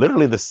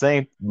literally the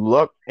same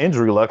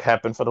injury luck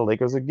happened for the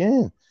Lakers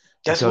again.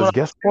 That's what Because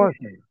guess what? I'm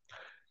saying.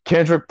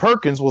 Kendrick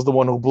Perkins was the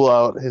one who blew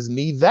out his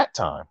knee that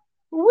time,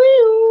 Woo,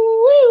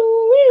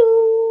 woo,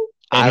 woo.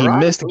 and he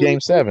missed Ironically, Game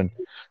 7.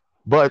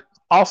 But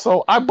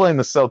also, I blame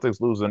the Celtics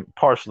losing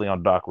partially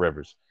on Doc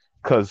Rivers.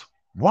 Because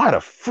why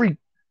the freak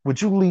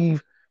would you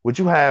leave? Would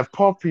you have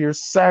Paul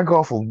Pierce sag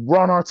off of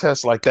Ron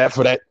Artest like that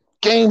for that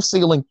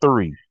game-sealing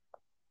 3?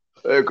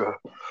 Nigga,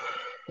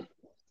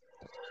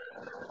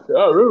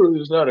 Doc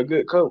Rivers is not a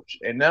good coach,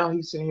 and now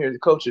he's sitting here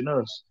coaching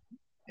us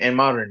in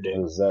modern day.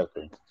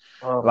 Exactly.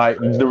 Oh my Like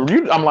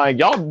god. I'm like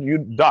y'all,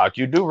 Doc,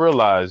 you do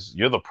realize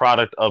you're the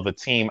product of a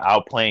team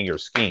outplaying your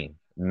scheme,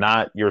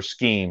 not your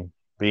scheme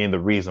being the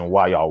reason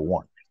why y'all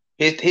won.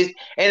 His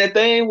and the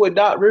thing with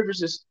Doc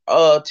Rivers'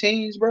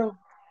 teams, bro,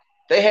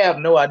 they have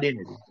no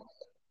identity.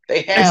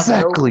 They have no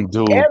Exactly,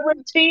 dude.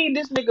 every team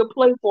this nigga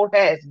play for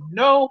has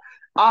no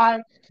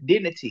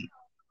identity.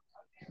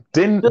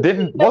 The,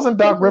 Didn't wasn't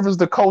Doc Rivers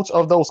the coach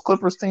of those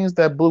Clippers teams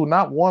that blew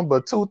not one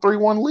but two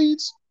 3-1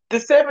 leads? the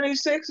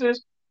 76ers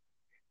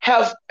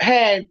have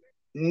had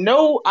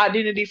no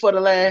identity for the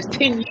last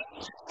 10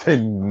 years,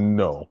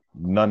 No,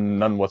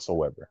 none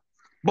whatsoever.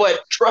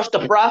 but trust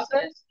the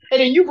process. And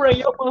then you bring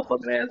your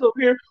motherfucking ass over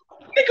here.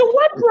 Nigga,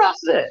 what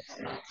process?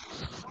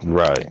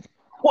 Right.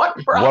 What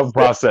What process?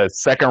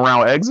 process? Second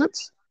round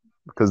exits?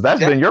 Because that's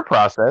That, been your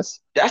process.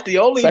 that's the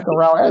only Second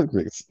round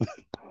exits.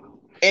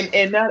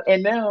 and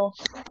now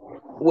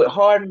with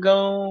Harden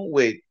gone,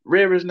 with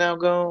Rivers now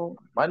gone,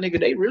 my nigga,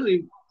 they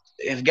really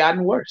have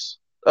gotten worse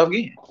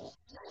again.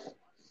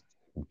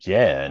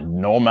 Yeah,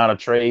 no amount of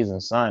trades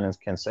and signings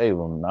can save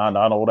them.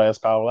 Not old ass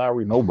Kyle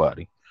Lowry,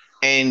 nobody.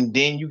 And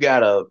then you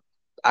gotta,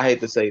 I hate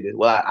to say this.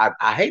 Well,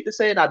 I hate to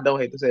say it. I don't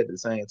hate to say it at the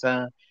same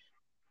time.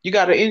 You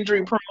got an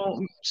injury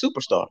prone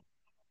superstar.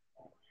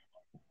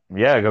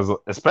 Yeah, because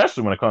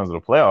especially when it comes to the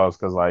playoffs,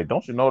 because like,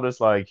 don't you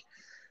notice like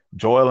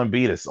Joel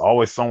Embiid is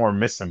always somewhere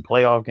missing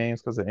playoff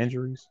games because of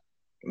injuries?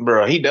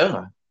 Bro, he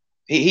done.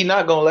 He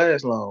not gonna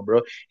last long,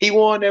 bro. He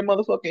won that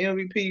motherfucking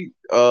MVP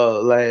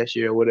last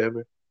year or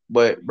whatever.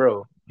 But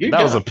bro, you're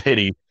That was a done.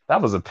 pity.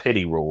 That was a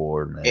pity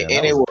reward, man. And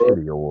That it was a was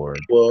pity award.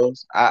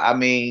 was. I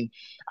mean,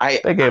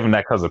 I They gave him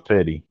that because of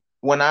pity.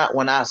 when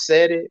I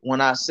said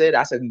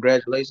I said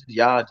congratulations,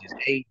 y'all just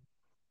hate.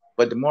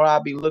 But the more I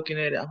be looking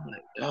at it, I'm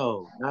like,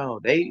 no,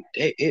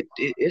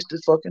 it's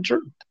the fucking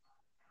truth.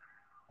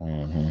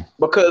 Mm-hmm.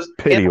 Because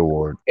Pity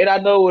award. and I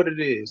know what it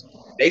is.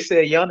 They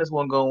said Giannis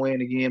wasn't gonna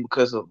win again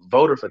because of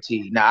voter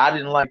fatigue. Now I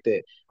didn't like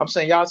that. I'm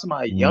saying y'all talking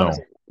about Giannis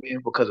No,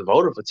 win because of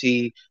voter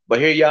fatigue, but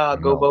here y'all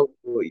go no. vote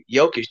for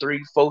Jokic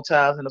 3, 4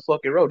 times in the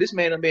fucking row. This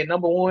man done been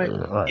number one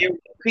Right.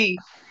 MVP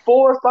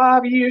 4 or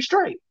 5 years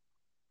straight.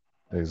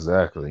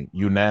 Exactly.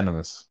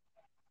 Unanimous.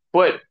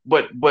 But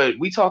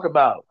we talk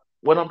about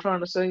what I'm trying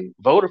to say,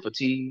 voter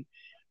fatigue.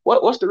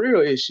 What's the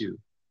real issue?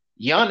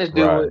 Giannis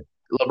do Right. it,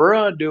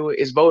 LeBron do it.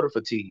 It's voter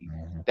fatigue.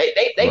 Mm-hmm. They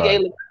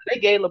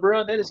Right. gave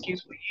LeBron that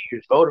excuse for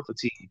years, voter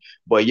fatigue.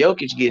 But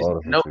Voted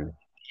for two.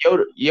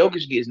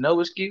 Jokic gets no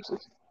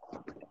excuses.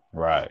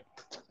 Right.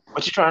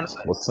 What you trying to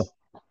say?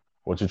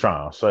 What you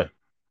trying to say?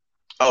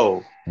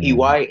 Oh, he Mm-hmm.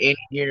 white and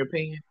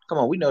European. Come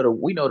on, we know the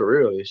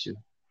real issue.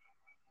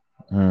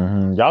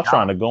 Mm-hmm. Y'all Y'all,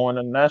 trying to go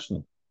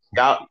international.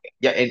 y'all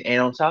yeah,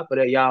 and on top of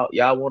that,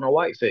 y'all want a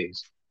white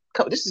face.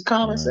 This is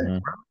common sense, Mm-hmm.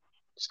 bro.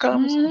 It's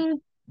common sense. Mm-hmm.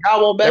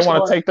 Y'all want They want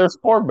basketball. to take their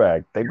sport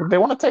back. They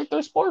want to take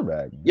their sport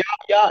back.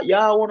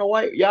 Y'all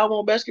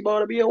want basketball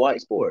to be a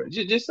white sport.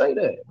 Just say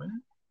that,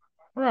 man.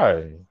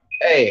 Right.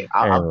 Hey,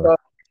 I'm Anyway.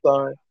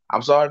 sorry.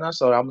 I'm sorry, not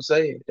sorry. I'm gonna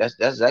say it. That's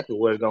exactly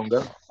where it's gonna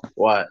go.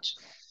 Watch.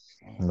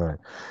 Right.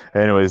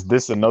 Anyways,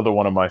 this is another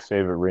one of my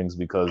favorite rings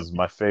because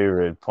my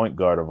favorite point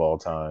guard of all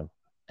time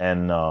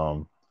and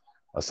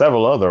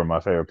several other of my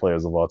favorite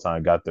players of all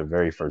time got their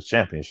very first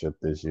championship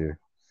this year.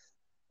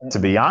 To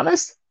be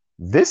honest,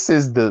 This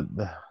is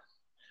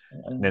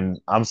and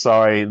I'm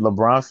sorry,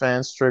 LeBron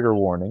fans trigger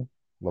warning.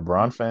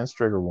 LeBron fans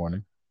trigger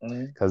warning.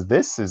 Because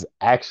this is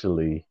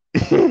actually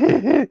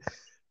the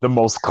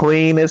most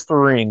cleanest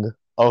ring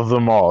of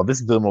them all. This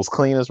is the most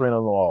cleanest ring of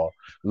them all.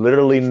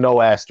 Literally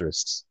no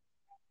asterisks.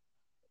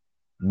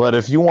 But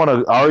if you want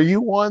to argue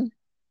one,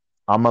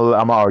 I'm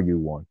gonna argue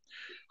one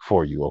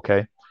for you,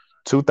 okay?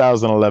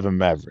 2011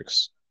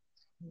 Mavericks.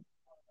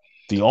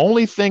 The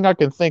only thing I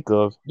can think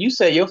of. You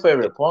say your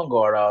favorite point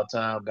guard all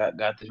time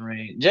got this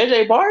ring.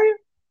 JJ Barrier?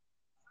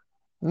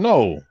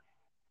 No,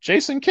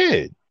 Jason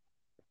Kidd.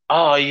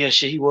 Oh yeah,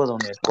 shit, he was on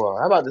that squad.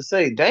 I'm about to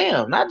say,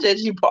 damn, not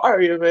JJ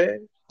Barrier,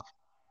 man.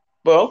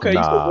 But okay,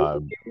 Nah,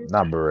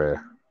 not Barrett.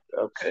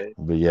 Okay.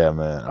 But yeah,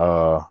 man.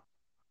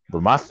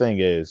 But my thing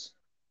is,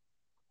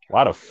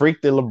 why the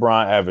freak did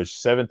LeBron average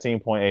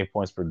 17.8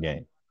 points per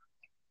game?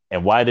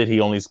 And why did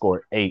he only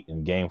score 8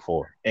 in game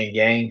 4? In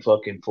game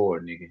fucking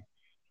 4, nigga.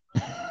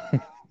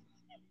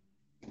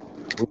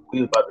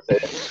 we was about to say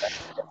that.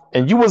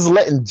 And you was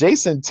letting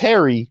Jason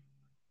Terry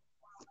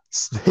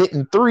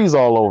hitting threes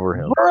all over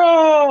him.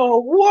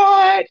 Bro,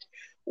 what?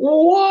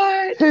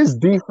 What? His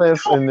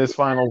defense in this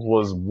finals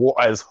was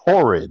as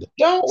horrid.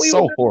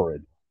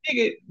 Horrid.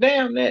 Nigga,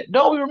 damn that.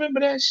 Don't we remember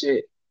that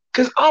shit?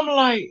 Because I'm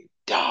like,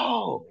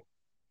 dog,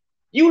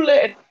 you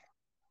let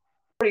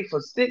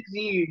for 6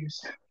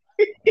 years.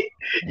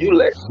 you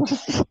letting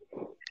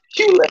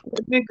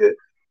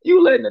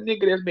the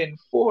nigga that's been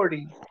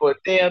 40 for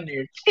damn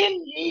near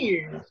 10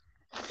 years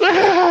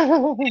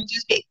and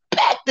just hit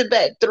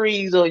back-to-back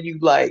threes on you,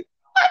 like,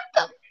 what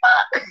the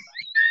fuck?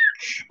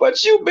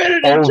 But you better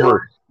than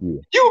Jordan.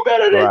 You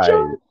better than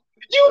Jordan.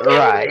 You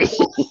better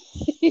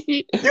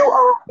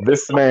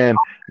This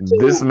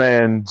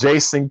man,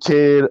 Jason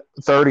Kidd,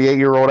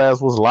 38-year-old ass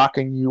was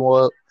locking you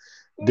up.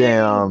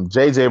 Damn,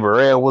 JJ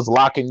Barea was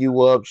locking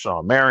you up.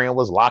 Sean Marion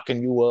was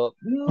locking you up.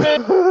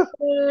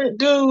 Man,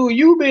 dude,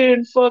 you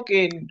been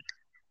fucking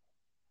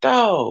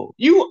dog.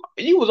 You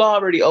was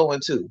already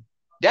 0-2.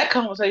 That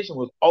conversation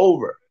was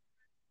over.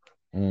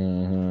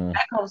 Mm-hmm.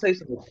 That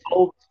conversation was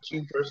over.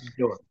 You versus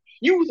Jordan.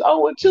 You was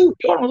 0-2.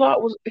 Jordan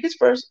was his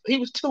first. He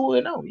was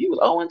 2-0. You was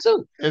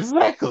 0-2.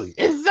 Exactly.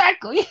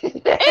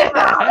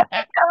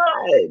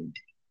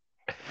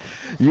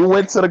 You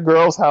went to the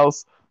girl's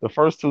house the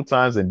first 2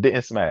 times and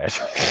didn't smash.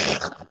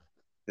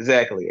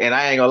 Exactly. And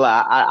I ain't gonna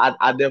lie,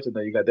 I definitely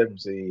know you got that from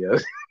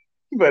CEOs.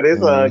 But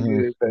it's all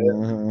good,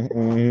 man.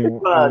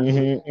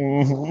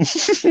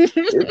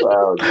 It's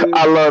all good.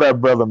 I love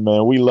that brother,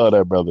 man. We love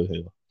that brother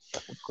here.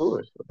 Of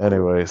course.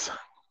 Anyways.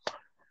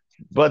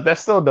 But that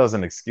still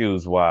doesn't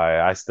excuse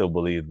why I still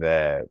believe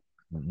that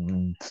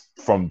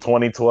from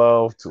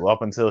 2012 to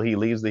up until he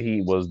leaves the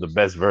Heat was the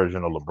best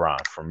version of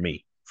LeBron for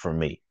me.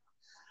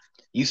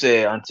 You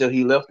said until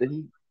he left the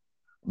Heat?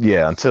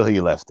 Yeah, until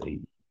he left the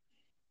Heat.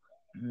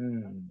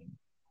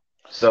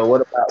 So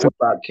what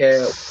about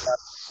Cal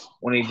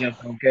when he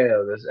jumped on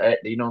Cal?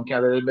 You don't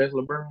count that as best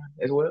LeBron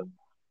as well?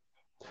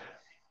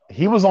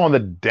 He was on the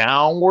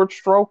downward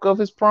stroke of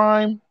his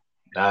prime.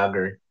 I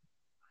agree.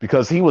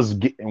 Because he was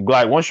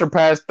like, once you're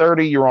past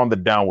 30, you're on the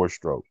downward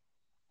stroke.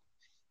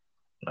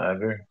 I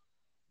agree.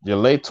 Your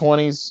late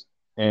 20s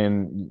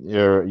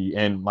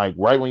and like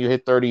right when you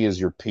hit 30 is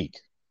your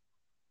peak.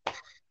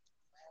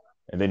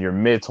 And then your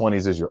mid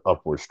 20s is your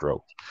upward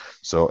stroke.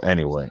 So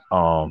anyway,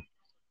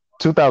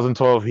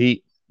 2012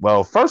 Heat.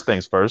 Well, first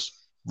things first,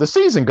 the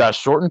season got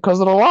shortened because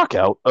of the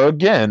lockout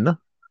again.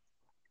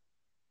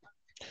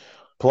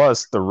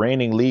 Plus, the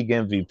reigning league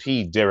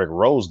MVP Derrick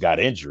Rose got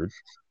injured.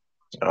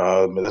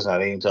 But let's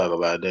not even talk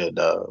about that,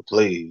 dog.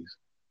 Please,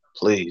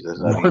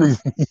 let's not.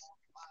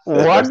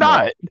 Why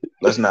not?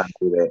 Let's not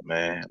do that,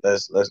 man.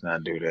 Let's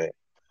not do that.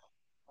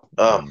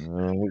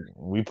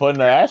 We putting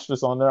an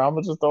asterisk on there. I'm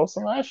gonna just throw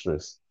some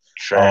asterisks.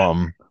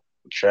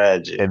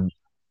 Tragic.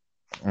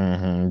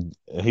 And,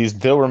 he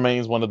still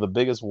remains one of the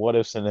biggest what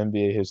ifs in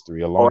NBA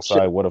history,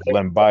 alongside what if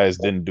Len Bias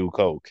didn't do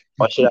coke.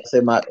 Or should I say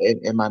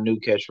in my new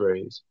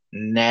catchphrase?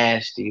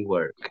 Nasty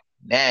work.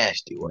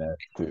 Nasty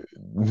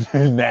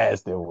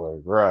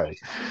work, right?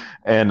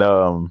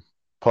 And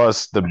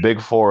plus the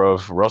big four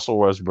of Russell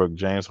Westbrook,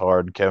 James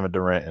Harden, Kevin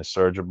Durant, and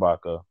Serge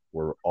Ibaka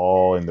were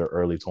all in their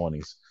early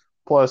 20s.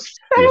 Plus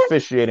the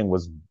officiating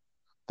was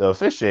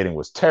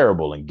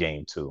terrible in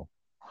Game 2.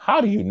 How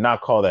do you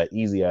not call that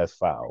easy ass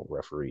foul,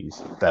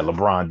 referees, that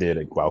LeBron did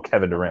it while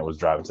Kevin Durant was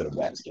driving to the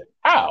basket?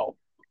 How?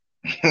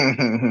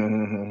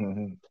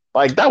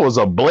 Like, that was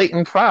a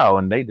blatant foul,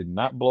 and they did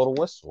not blow the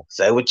whistle.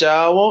 Say what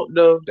y'all want,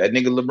 though. That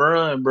nigga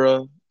LeBron,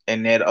 bro,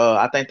 and that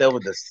I think that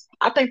was the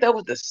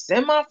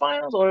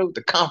semifinals or it was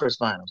the conference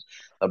finals.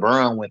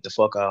 LeBron went the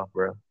fuck off,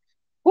 bro.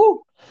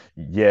 Woo.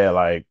 Yeah,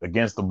 like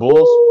against the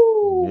Bulls.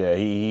 Woo. Yeah,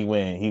 he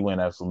went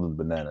absolute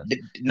bananas.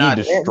 He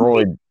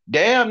destroyed.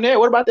 Damn, Ned.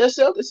 What about that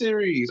Celtics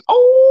series?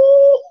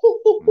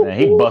 Oh, man,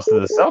 he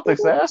busted the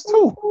Celtics ass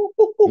too.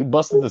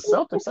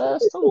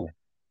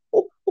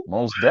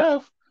 Most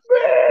def.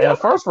 In the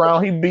first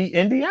round, he beat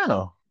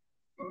Indiana.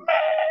 Man.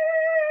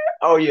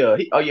 Oh yeah,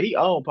 he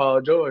owned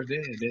Paul George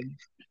then, didn't he?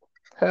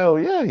 Hell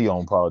yeah, he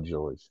owned Paul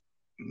George.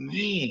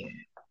 Man,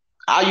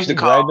 I used to He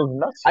call. dragged his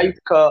nuts I here. used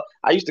to call.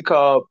 I used to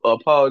call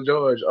Paul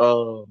George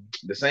the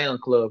Sam's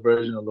Club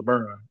version of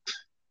LeBron.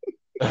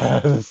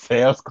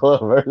 Sam's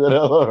Club version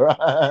of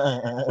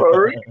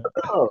For real, LeBron.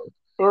 though.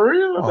 For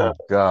real, though. Oh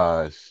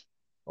gosh.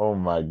 Oh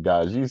my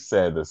gosh. You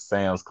said the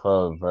Sam's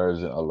Club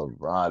version of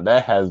LeBron.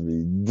 That has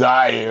me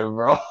dying,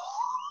 bro.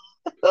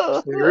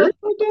 For real,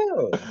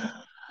 though.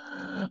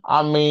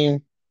 I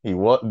mean, he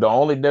was the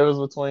only difference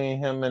between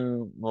him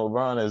and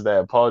LeBron is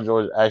that Paul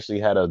George actually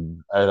had a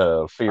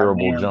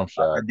fearable jump A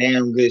shot.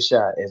 damn good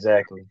shot.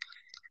 Exactly.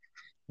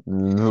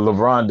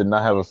 LeBron did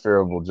not have a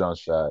fearable jump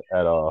shot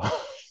at all.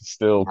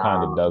 Still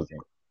kind of Nah, doesn't.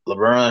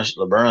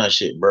 LeBron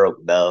shit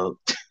broke, dog.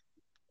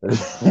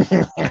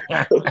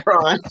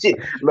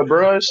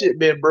 LeBron shit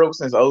been broke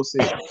since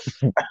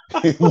 '06.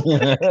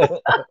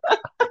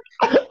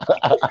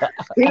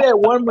 He that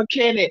one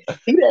mechanic.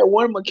 He that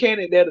one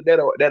mechanic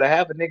that'll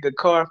have a nigga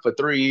car for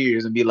 3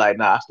 years and be like,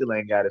 nah, I still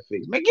ain't got it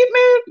fixed. Get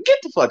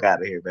the fuck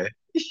out of here, man.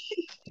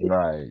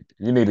 Right.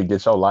 You need to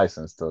get your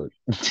license to it.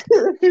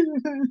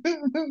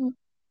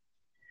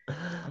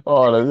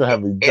 Oh, that's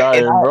have me and, and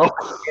dying, I bro.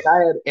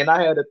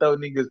 I had to throw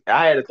niggas.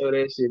 I had to throw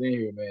that shit in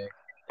here, man.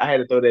 I had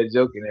to throw that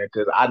joke in there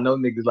because I know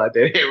niggas like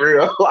that in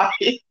real life.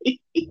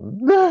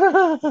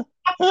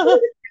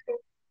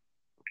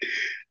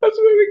 That's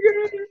really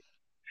good.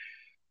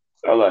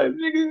 I'm like,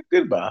 nigga,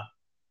 goodbye.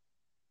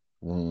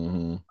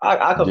 Mm-hmm.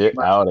 I come get Get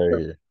my out of shit.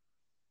 here.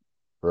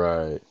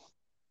 Right.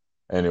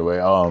 Anyway,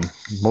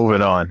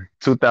 moving on.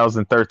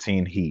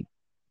 2013 Heat.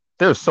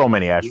 There's so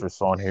many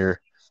asterisks on here.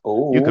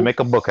 You can Oh,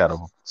 make a book out of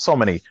them. So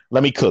many.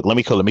 Let me cook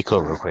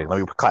real quick. Let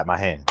me clap my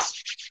hands.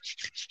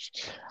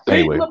 big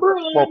Anyway,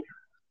 LeBron. well,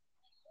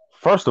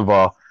 first of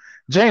all,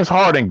 James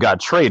Harden got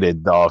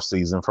traded the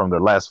offseason from their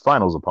last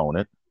finals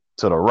opponent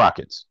to the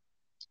Rockets.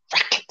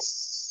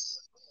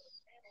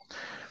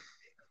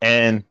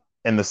 And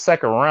in the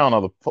first round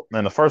of the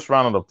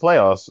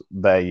playoffs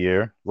that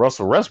year,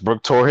 Russell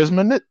Westbrook tore his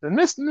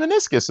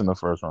meniscus in the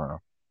first round.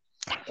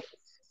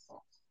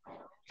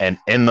 And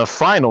in the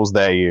finals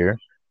that year,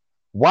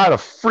 why the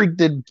freak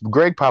did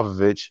Greg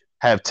Popovich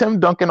have Tim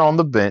Duncan on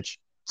the bench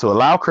to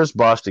allow Chris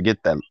Bosh to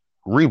get that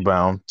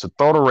rebound to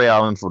throw to Ray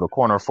Allen for the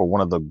corner for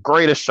one of the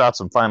greatest shots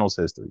in finals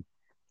history?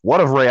 What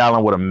if Ray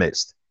Allen would have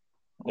missed?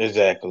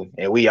 Exactly.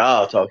 And we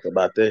all talked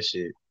about that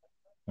shit.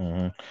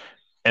 Mm-hmm.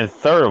 And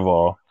third of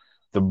all,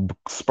 the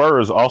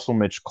Spurs also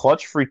missed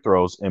clutch free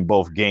throws in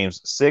both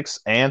games 6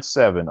 and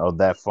 7 of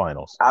that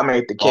finals. I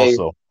made the case.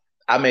 Also,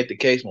 I made the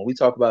case when we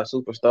talk about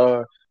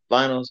superstar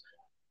finals.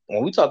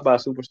 When we talk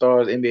about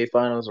superstars, NBA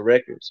finals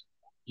records,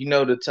 you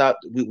know the top.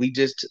 We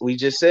just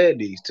said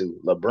these two,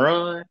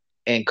 LeBron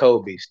and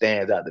Kobe,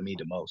 stands out to me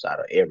the most out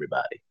of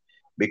everybody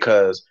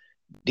because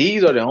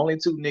these are the only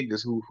two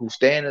niggas who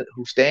stand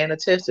a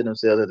test to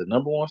themselves as the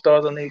number one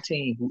stars on their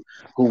team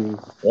who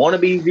want to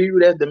be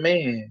viewed as the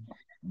man,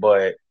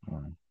 but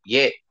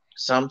yet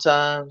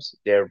sometimes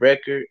their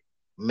record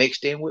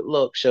mixed in with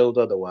luck shows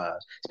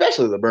otherwise.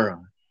 Especially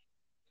LeBron.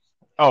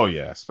 oh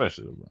yeah,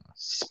 especially LeBron.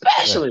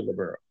 Especially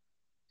LeBron.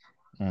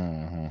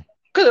 Mm-hmm.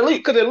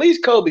 Cause at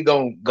least Kobe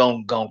gon'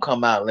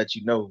 come out and let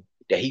you know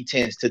that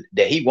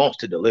he wants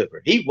to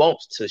deliver. He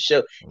wants to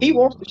show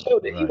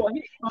that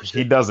Right. he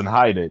He doesn't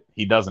hide it.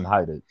 He doesn't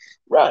hide it.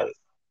 right.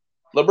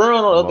 LeBron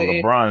on the Well, other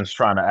end, LeBron's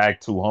trying to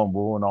act too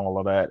humble and all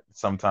of that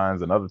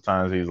sometimes, and other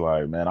times he's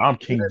like, "Man, I'm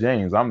King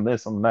James. I'm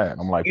this. I'm that."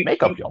 I'm like,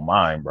 "Make up your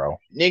mind, bro."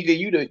 nigga,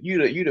 you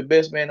the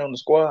best man on the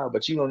squad,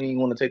 but you don't even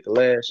want to take the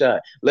last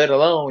shot. Let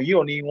alone you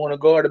don't even want to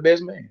guard the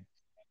best man.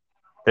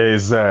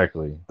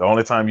 Exactly. The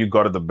only time you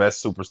guarded the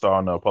best superstar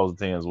on the opposing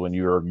team is when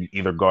you were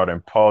either guarding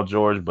Paul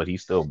George, but he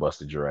still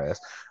busted your ass,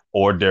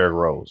 or Derrick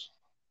Rose.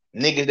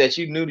 Niggas that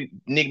you knew,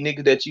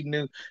 niggas that you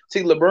knew.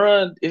 See,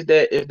 LeBron is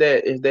that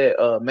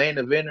main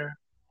eventer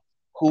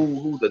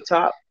who's the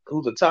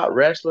top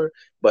wrestler,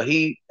 but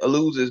he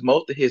loses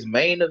most of his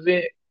main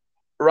event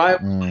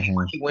rivals.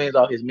 Mm-hmm. He wins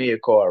all his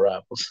mid card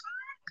rivals.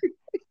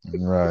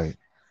 Right.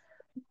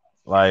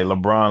 Like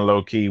LeBron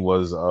low key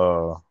was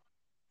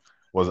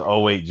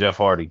 '08 Jeff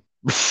Hardy.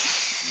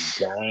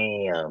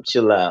 Damn,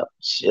 chill out.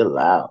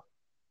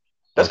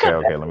 That's Okay, kind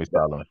of okay, let me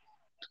stop him.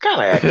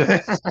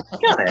 accurate.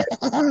 Kind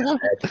of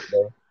accurate,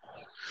 though.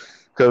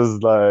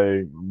 Because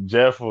like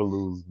Jeff will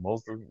lose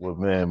most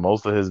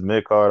of his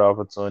mid card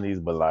opportunities,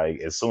 but like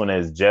as soon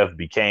as Jeff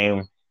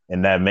became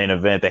in that main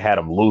event, they had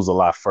him lose a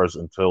lot first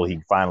until he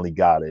finally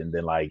got it, and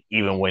then like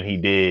even when he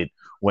did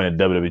win a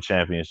WWE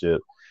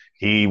championship,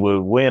 he would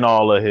win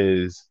all of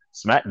his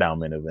SmackDown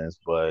main events,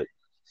 but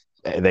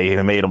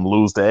they made him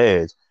lose the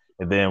Edge,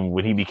 and then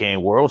when he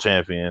became world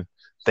champion,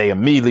 they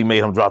immediately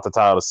made him drop the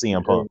title to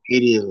CM Punk.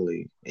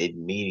 Immediately.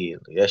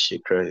 That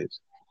shit crazy.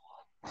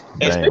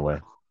 But anyway.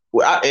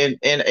 Well,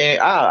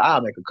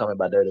 I'll make a comment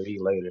about WWE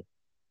later.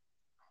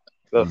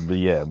 So, but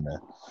yeah,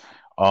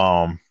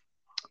 man.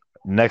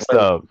 Next wait,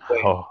 up,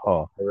 wait.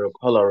 Hold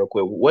on, real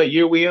quick. What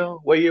year we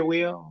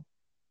on?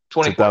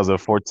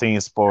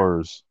 2014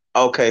 Spurs.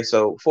 Okay,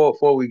 so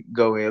before we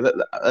go in,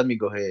 let me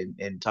go ahead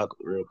and talk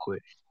real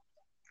quick.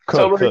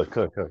 Cook.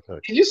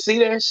 Did you see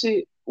that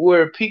shit?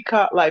 where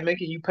Peacock like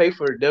making you pay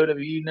for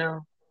WWE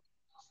now?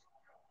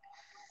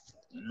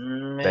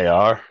 Man, They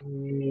are.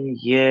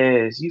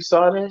 yes, you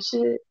saw that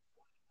shit.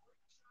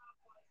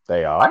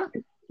 They are.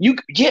 You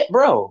get,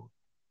 bro.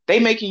 They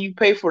making you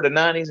pay for the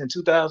 '90s and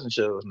 2000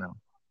 shows now.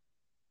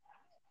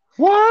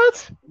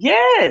 What?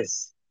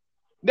 Yes,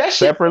 that shit,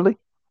 Separately?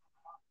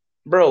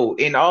 bro.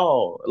 In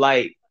all,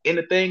 like, in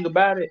the thing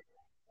about it.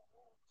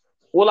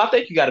 Well, I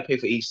think you got to pay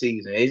for each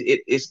season.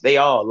 It's they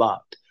all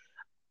locked.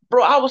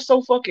 Bro, I was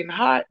so fucking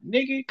hot,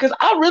 nigga, because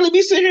I really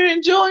be sitting here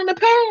enjoying the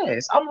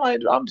past. I'm like,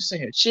 I'm just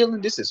sitting here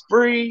chilling. This is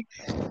free.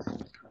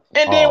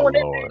 And then Oh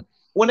Lord.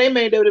 when they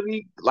made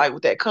WWE, like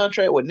with that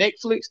contract with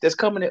Netflix that's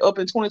coming up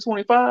in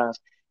 2025,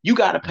 you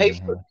got to pay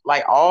for Mm-hmm.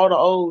 like all the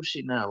old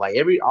shit now, like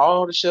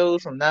all the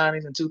shows from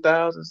 '90s and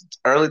 2000s,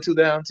 early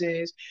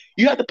 2010s.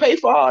 You have to pay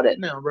for all that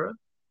now, bro.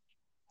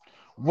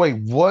 Wait,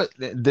 what?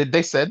 Did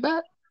they said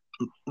that?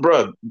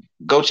 Bro,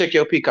 go check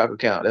your Peacock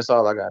account. That's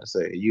all I gotta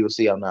say. You'll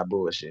see I'm not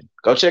bullshitting.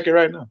 Go check it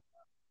right now.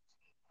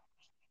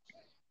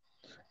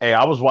 Hey,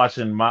 I was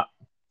watching my.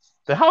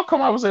 How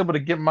come I was able to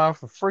get mine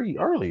for free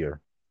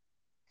earlier?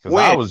 Because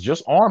I When was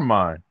just on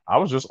mine. I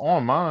was just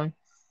on mine,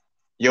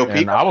 your and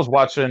Peacock? I was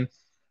watching.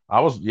 I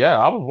was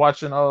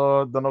watching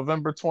the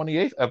November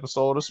 28th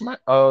episode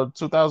of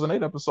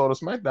 2008 episode of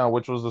SmackDown,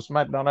 which was the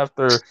SmackDown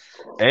after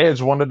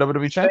Edge won the WWE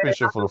Man,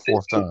 Championship for the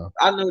fourth time,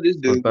 I know this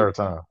for the dude. third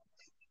time.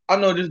 I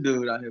know this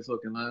dude out here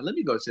fucking lying. Let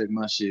me go check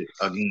my shit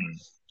again.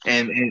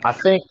 And I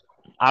think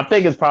I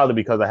think it's probably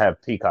because I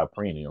have Peacock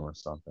Premium or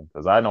something.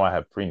 Because I know I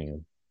have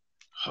Premium.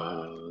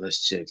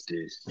 let's check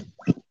this.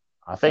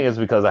 I think it's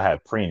because I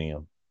have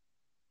Premium.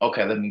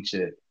 Okay, let me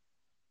check.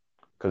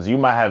 Because you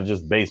might have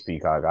just base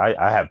Peacock.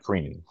 I have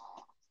Premium.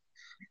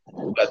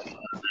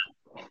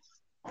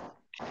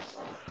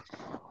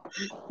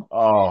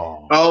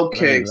 Oh,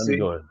 Okay, let me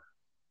go ahead.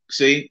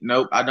 see,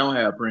 nope, I don't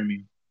have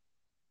premium.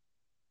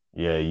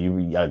 Yeah,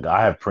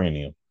 I have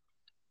Premium.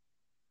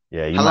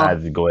 Yeah, you How might long?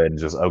 have to go ahead and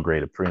just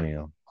upgrade to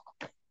Premium.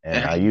 And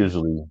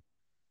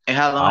And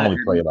how long? I only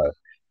play like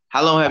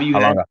How long have you how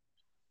had? long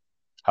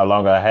how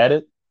long I had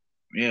it.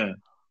 Yeah,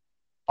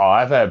 Oh,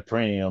 I've had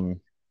Premium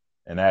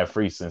and had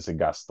free since it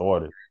got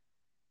started.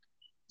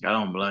 I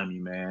don't blame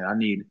you, man. I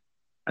need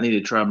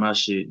to try my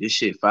shit. This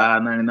shit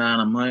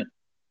 $5.99 a month.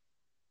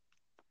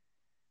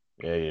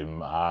 Yeah,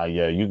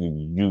 you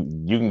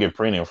can get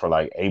Premium for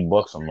like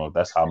 $8 a month.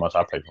 That's how much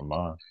I pay for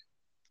mine.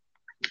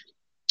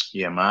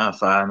 Yeah, mine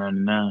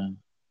 $5.99.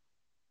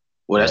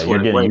 Well, Yeah, that's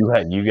what it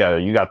was.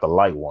 you got the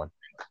light one.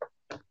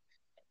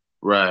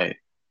 Right.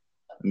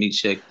 Let me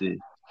check this.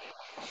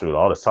 Shoot,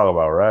 all this talk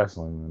about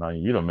wrestling. Now,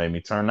 you done made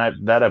me turn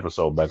that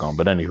episode back on.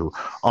 But anywho,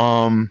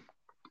 um,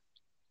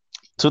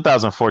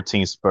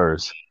 2014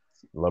 Spurs.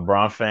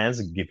 LeBron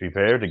fans, get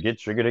prepared to get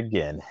triggered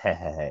again.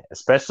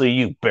 Especially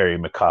you, Barry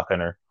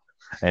McCockiner.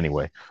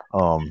 Anyway,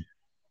 um,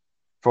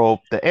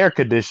 for the air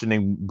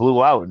conditioning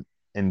blew out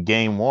in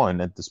Game One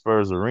at the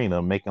Spurs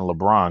arena, making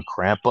LeBron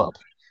cramp up.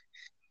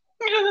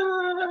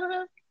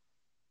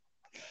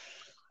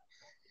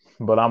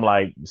 But I'm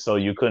like, so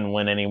you couldn't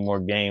win any more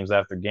games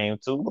after Game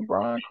Two,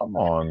 LeBron? Come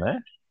on,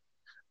 man.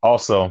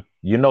 Also,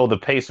 you know the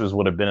Pacers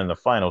would have been in the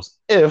finals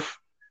if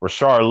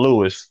Rashard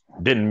Lewis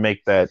didn't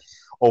make that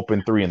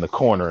open three in the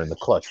corner in the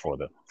clutch for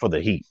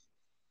the Heat.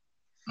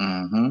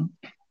 Mm-hmm.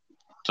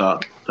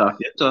 Talk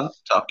your talk,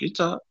 talk your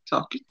talk,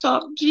 talk your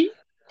talk, G.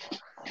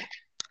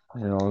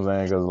 You know what I'm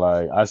saying? Because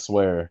like I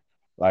swear,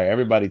 like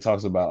everybody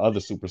talks about other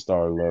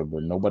superstar love,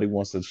 but nobody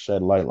wants to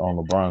shed light on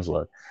LeBron's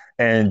love.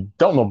 And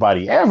don't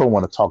nobody ever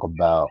want to talk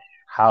about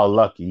how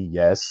lucky,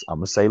 yes, I'm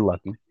gonna say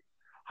lucky,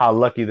 how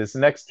lucky this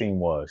next team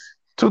was.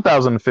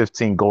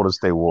 2015 Golden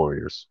State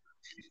Warriors.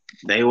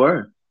 They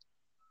were.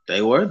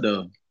 They were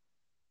though.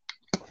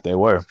 They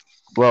were.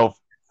 Well,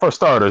 for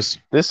starters,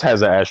 this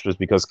has an asterisk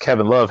because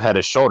Kevin Love had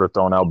his shoulder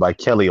thrown out by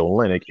Kelly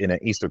Olynyk in an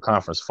Eastern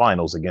Conference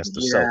Finals against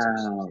the Get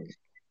Celtics. out.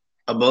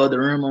 Above the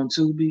rim on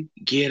Tubi.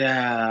 Get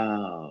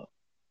out.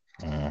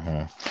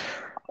 Mm-hmm.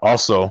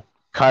 Also,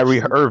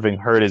 Kyrie Irving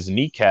hurt his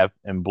kneecap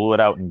and blew it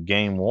out in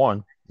Game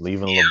One,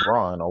 leaving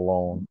LeBron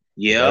alone with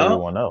Yeah.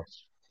 everyone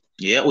else.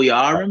 Yeah, we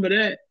all remember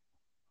that.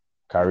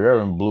 Kyrie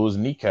Irving blew his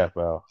kneecap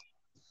out.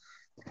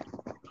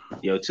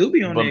 Yo,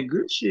 Tubi on But that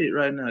good shit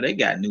right now. They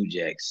got New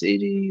Jack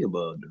City,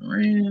 Above the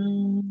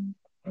Rim.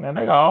 man,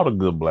 they got all the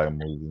good black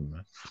movies,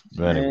 man.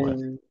 But anyway,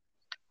 Man.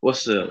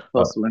 What's up? uh,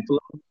 Hustle and Flow?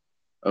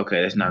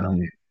 Okay, that's not on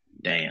there.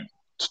 Damn.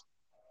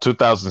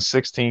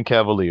 2016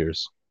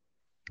 Cavaliers.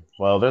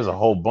 Well, there's a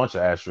whole bunch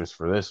of asterisks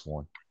for this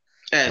one.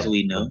 As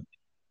we know.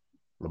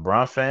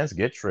 LeBron fans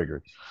get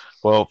triggered.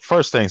 Well,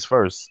 first things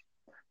first,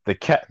 the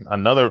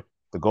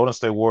Golden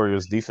State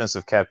Warriors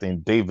defensive captain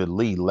David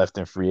Lee left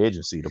in free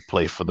agency to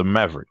play for the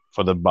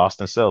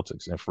Boston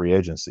Celtics in free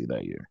agency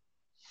that year.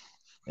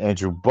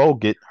 Andrew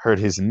Bogut hurt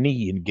his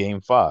knee in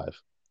Game 5,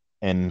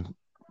 and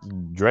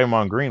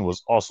Draymond Green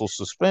was also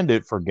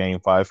suspended for Game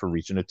 5 for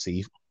reaching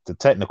the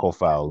technical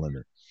foul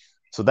limit.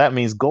 So that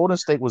means Golden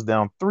State was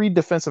down 3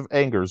 defensive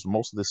angers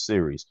most of the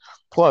series.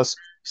 Plus,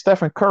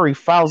 Stephen Curry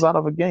fouls out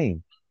of a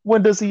game.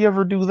 When does he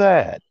ever do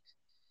that?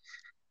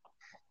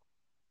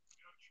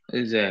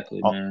 Exactly,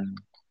 man.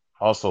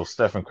 Also,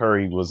 Stephen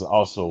Curry was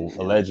also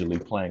allegedly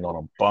playing on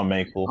a bum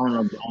ankle,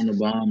 On the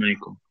bomb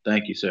ankle.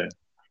 Thank you, sir.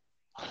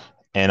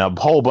 and a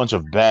whole bunch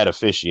of bad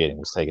officiating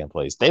was taking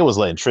place. They was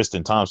letting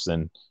Tristan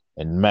Thompson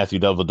and Matthew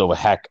Dellavedova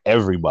hack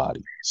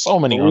everybody. So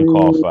many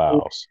uncalled Oh,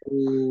 fouls.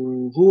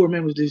 who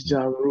remembers this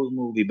Ja Rule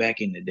movie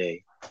back in the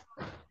day?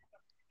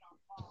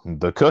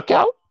 The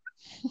cookout?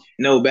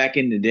 No, back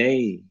in the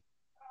day.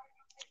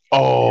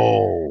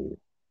 Oh,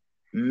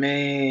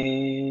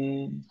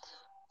 Man.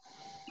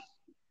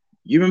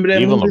 You remember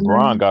that even movie,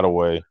 LeBron man? got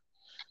away.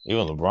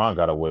 Even LeBron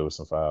got away with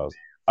some fouls.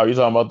 Are you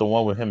talking about the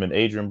one with him and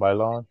Adrian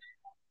Bailon?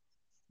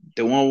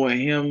 The one with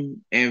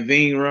him and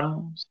Ving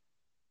Rhames?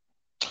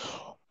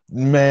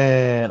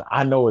 Man,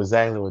 I know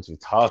exactly what you're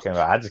talking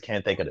about. I just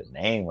can't think of the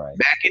name right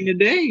Back in the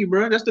day,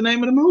 bro. That's the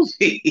name of the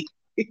movie.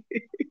 now.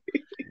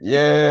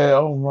 Yeah,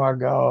 oh my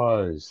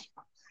gosh.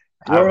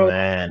 Bro,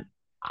 Man,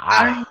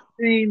 I I ain't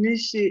seen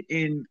this shit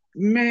in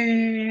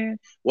man.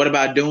 What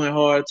about doing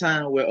hard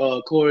time with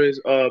chorus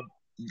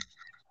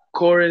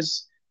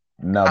I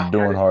not forgot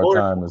doing it. hard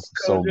time is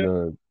so Kojo,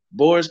 good.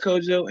 Boris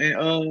Kojo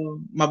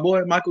and my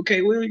boy Michael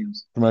K.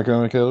 Williams.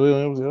 Michael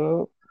Williams,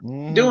 yeah.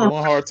 Doing Doing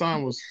hard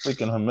time was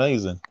freaking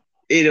amazing.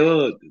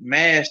 it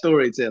mad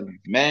storytelling.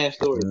 Mad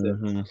storytelling.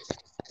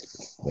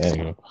 Mm-hmm. There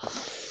you go.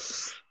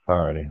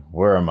 Alrighty,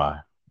 where am I?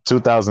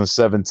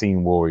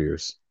 2017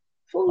 Warriors.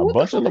 Fool, A what the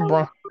bunch fuck of I want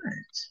LeBron. to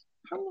watch?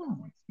 Hold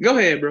on. Go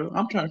ahead, bro.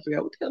 I'm trying to figure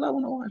out what the hell I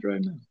want to watch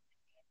right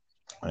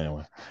now.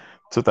 Anyway,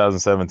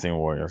 2017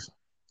 Warriors.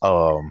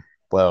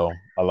 Well,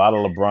 a lot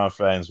of LeBron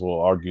fans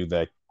will argue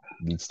that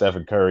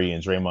Stephen Curry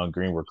and Draymond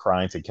Green were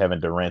crying to Kevin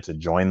Durant to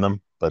join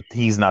them, but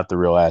he's not the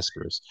real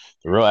asterisk.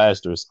 The real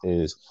asterisk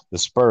is the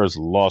Spurs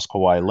lost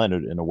Kawhi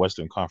Leonard in the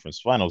Western Conference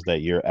Finals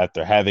that year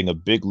after having a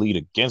big lead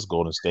against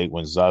Golden State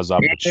when Zaza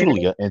Yeah,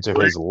 Pachulia entered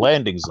let's his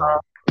landing zone,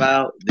 talk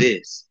about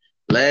this.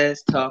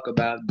 Let's talk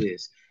about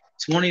this.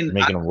 20.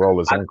 making him roll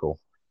his ankle.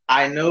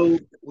 I know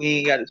we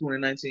ain't got the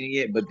 2019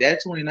 yet, but that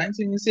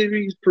 2019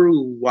 series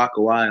proved why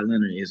Kawhi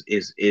Leonard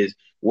is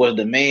was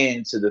the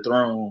man to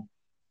dethrone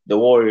the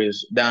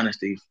Warriors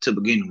dynasty to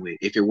begin with.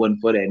 If it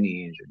wasn't for that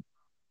knee injury,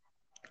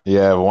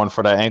 Yeah, one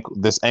for that ankle,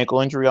 this ankle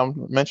injury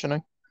I'm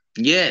mentioning.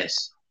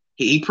 yes,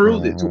 he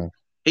proved it. Mm-hmm.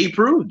 He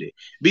proved it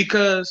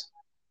because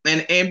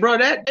and bro,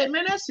 that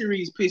man, that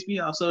series pissed me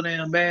off so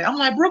damn bad. I'm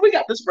like, bro, we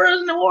got the Spurs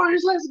and the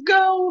Warriors. Let's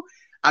go.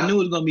 I knew it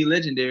was gonna be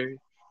legendary.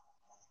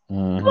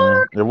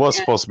 Mm-hmm. It was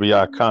supposed to be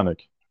iconic.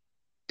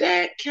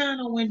 That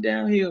kind of went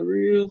downhill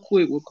real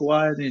quick with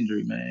Kawhi's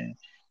injury, man.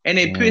 And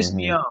it pissed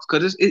me Mm-hmm. off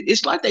because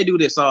it's like they do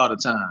this all the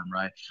time,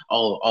 right?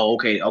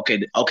 Okay.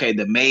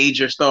 The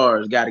major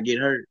stars got to get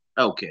hurt.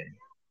 Okay.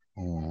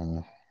 Mm-hmm.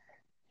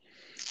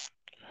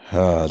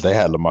 They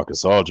had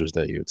LaMarcus Aldridge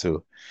that year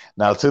too.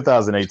 Now,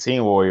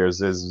 2018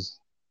 Warriors is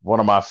one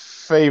of my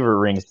favorite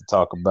rings to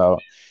talk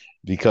about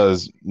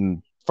because,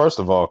 first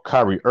of all,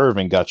 Kyrie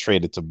Irving got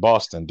traded to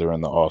Boston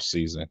during the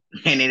offseason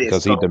And it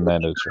because he exposed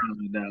demanded.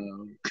 LeBron,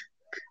 dog.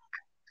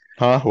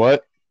 Huh?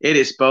 What? It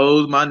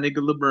exposed my nigga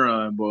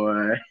LeBron,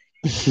 boy.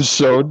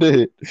 So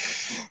did.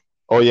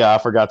 Oh yeah, I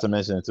forgot to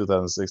mention in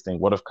 2016.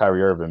 What if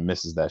Kyrie Irving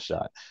misses that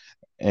shot?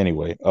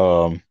 Anyway,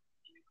 also,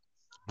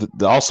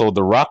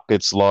 the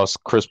Rockets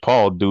lost Chris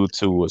Paul due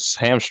to a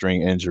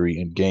hamstring injury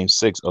in Game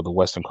 6 of the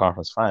Western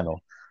Conference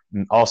Final.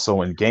 And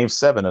also, in Game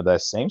 7 of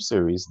that same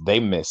series, they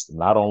missed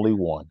not only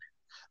one,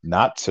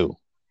 not two,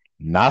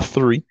 not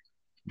three,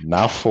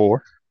 not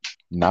four,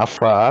 not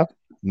five,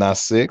 not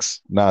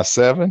six, not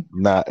seven,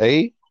 not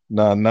eight,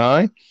 not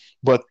nine,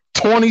 but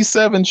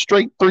 27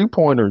 straight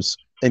three-pointers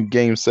in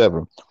Game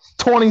 7.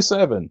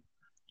 27.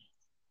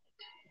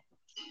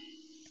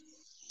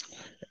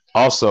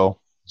 Also,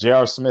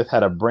 J.R. Smith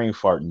had a brain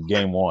fart in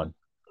Game 1.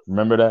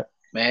 Remember that?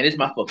 Man, this is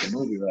my fucking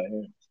movie right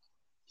here.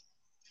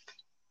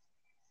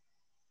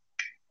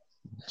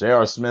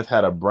 J.R. Smith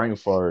had a brain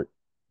fart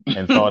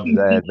and thought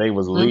that they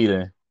was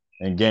leading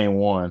in Game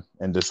 1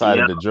 and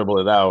decided Yeah, to dribble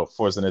it out,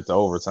 forcing it to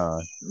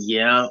overtime.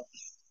 yeah.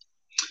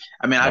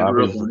 I mean, A I lot of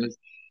grew up people, on this.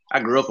 I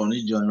grew up on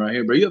this joint right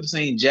here, bro. You ever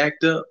seen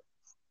Jacked Up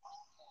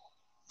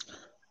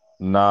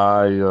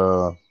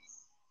nah,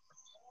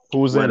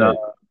 who's with in uh it?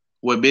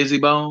 with Busy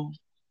Bone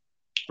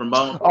from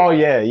Bone? Oh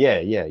yeah.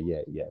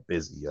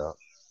 Busy,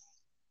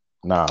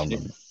 Nah, I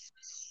remember.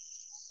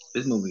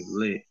 This movie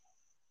lit.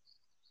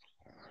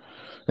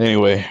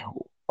 Anyway,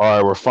 all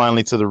right, we're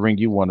finally to the ring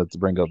you wanted to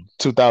bring up.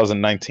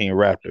 2019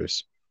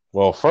 Raptors.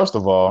 Well, first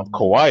of all,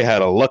 Kawhi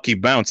had a lucky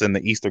bounce in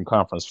the Eastern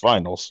Conference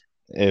Finals.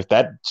 If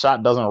that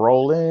shot doesn't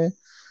roll in,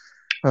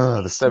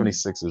 the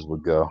 76ers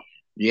would go.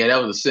 Yeah,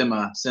 that was a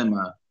semi.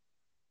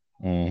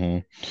 Mm-hmm.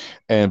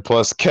 And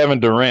plus, Kevin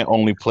Durant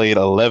only played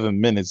 11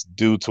 minutes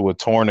due to a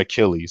torn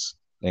Achilles,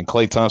 and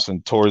Klay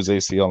Thompson tore his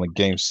ACL in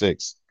Game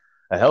 6.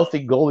 A healthy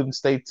Golden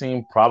State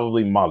team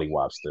probably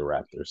mollywops the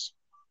Raptors.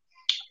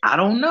 I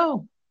don't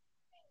know.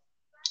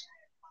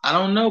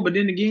 But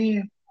then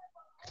again,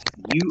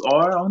 you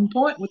are on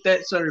point with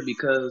that, sir,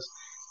 because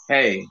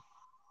hey,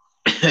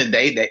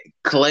 they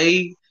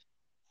Clay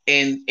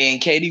and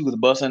KD was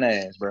busting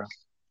ass, bro.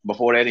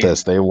 Before that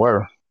Yes, injury. they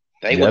were.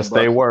 Yes,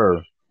 they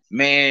were.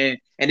 Man,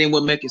 and then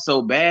what make it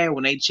so bad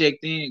when they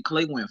checked in,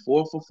 Clay went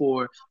 4 for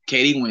 4,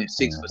 KD went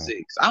 6 for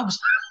 6. I was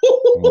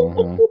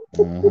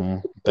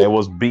They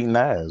was beating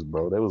ass,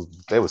 bro.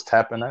 They was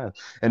tapping ass.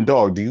 And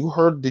dog,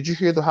 did you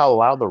hear how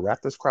loud the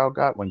Raptors crowd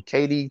got when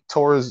KD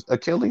tore his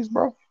Achilles,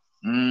 bro?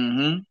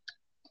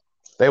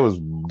 They was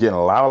getting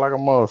loud like a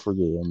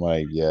motherfucker. I'm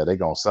like, yeah, they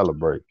gonna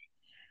celebrate.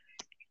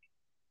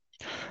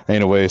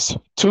 Anyways,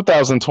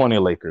 2020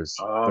 Lakers,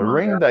 the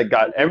ring that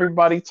got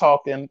everybody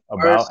talking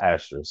about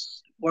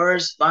Astros.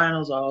 Worst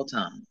finals all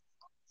time.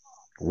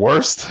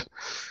 Worst?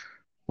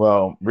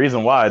 Well,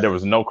 reason why there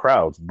was no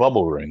crowds,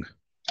 bubble ring.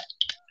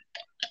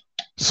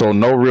 So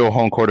no real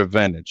home court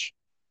advantage.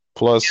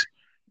 Plus,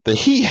 the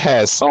Heat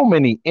has so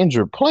many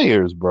injured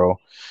players, bro.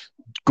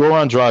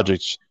 Goran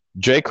Dragic,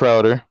 Jay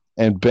Crowder,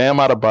 and Bam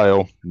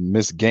Adebayo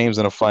missed games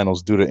in the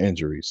finals due to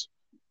injuries.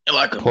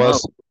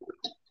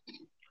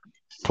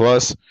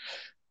 Plus,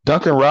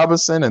 Duncan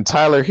Robinson and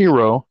Tyler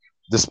Hero,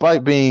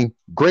 despite being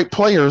great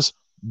players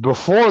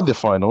before the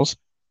finals,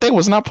 they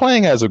was not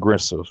playing as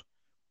aggressive.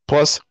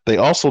 Plus, they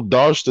also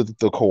dodged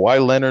the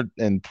Kawhi Leonard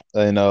and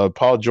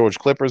Paul George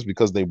Clippers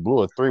because they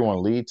blew a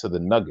 3-1 lead to the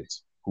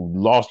Nuggets, who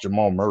lost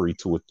Jamal Murray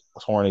to a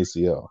torn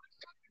ACL.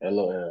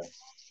 LOL.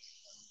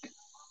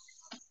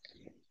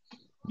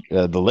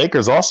 Yeah, the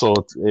Lakers also,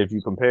 if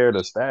you compare the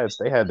stats,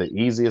 they had the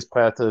easiest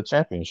path to the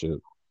championship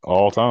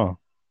all time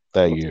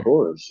that year.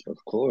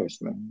 Of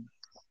course, man.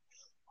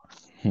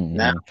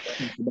 Now,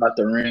 about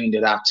the ring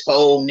that I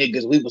told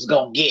niggas we was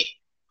gonna get.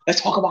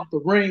 Let's talk about the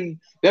ring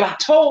that I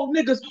told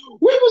niggas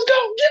we was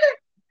gonna get.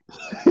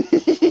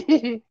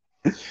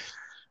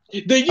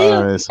 The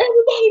year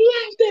everybody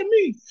laughed at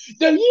me.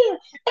 The year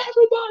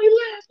everybody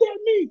laughed at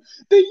me.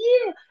 The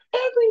year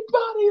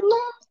everybody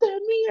laughed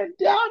at me and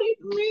doubted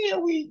me,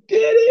 and we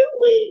did it.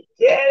 We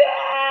did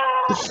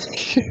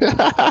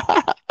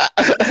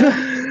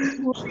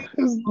it.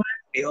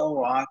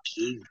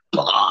 Milwaukee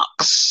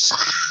Bucks.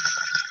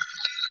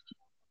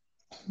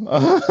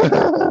 I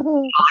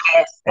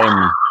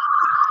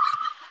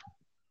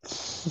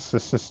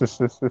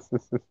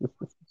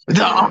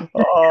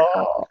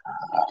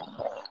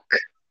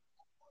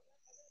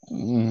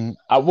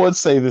would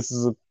say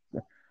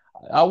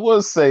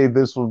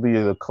this would be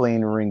a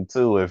clean ring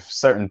too if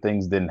certain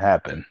things didn't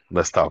happen.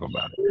 Let's talk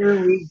about it.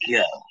 Here we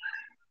go.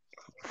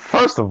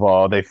 First of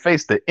all, they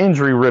faced the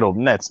injury-riddled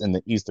Nets in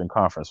the Eastern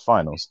Conference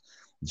Finals.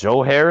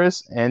 Joe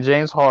Harris and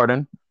James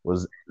Harden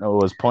was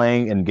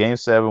playing in Game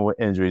 7 with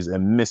injuries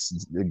and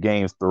missed the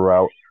games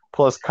throughout.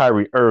 Plus,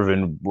 Kyrie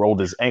Irving rolled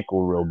his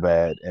ankle real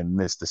bad and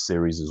missed the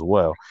series as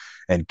well.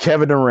 And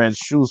Kevin Durant's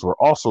shoes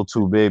were also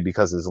too big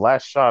because his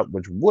last shot,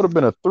 which would have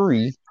been a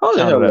 3,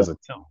 counted as a 2.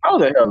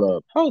 Hold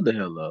the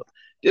hell up.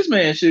 This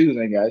man's shoes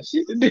ain't got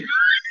shit to do.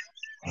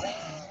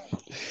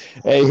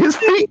 Hey, his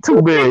feet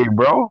too big,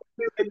 bro.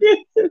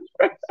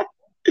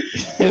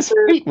 His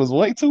feet was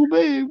way too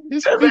big.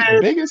 His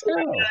feet big as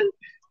hell.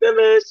 That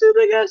man's shoes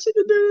ain't got shit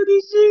to do with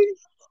this shit.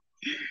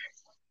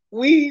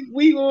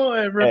 We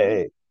won, bro.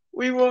 Hey,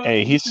 we won.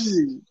 Hey, he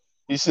should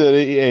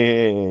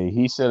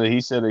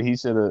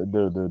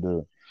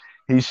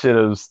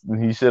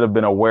have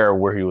been aware of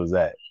where he was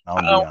at.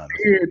 I don't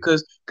care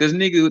because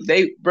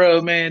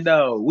nigga,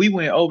 dog. We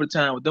went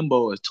overtime with them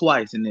boys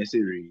twice in that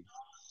series.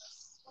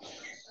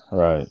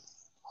 Right.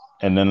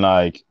 And then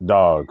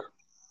dog,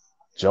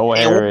 Joe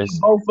Harris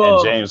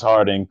and James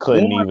Harden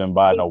couldn't even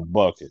buy no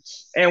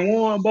buckets. And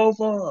won both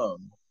of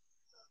them.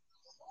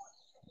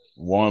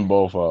 Won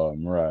both of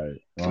them, right.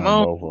 Come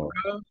on, both of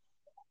them.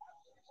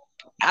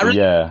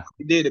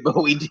 We did it,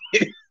 but we did.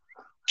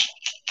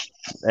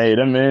 Hey,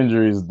 them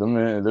injuries,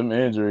 man. Them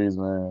injuries,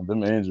 man,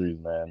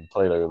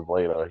 played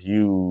a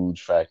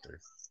huge factor.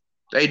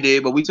 They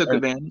did, but we took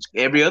advantage.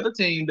 Every other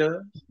team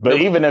does.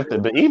 But even if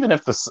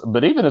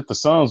the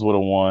Suns would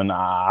have won,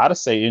 I'd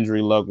say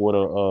injury luck would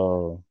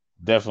have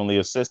definitely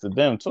assisted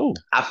them too.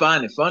 I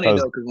find it funny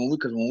though,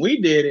 because when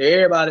we did it,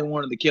 everybody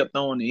wanted to keep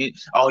throwing it.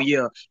 Oh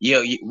yeah,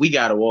 we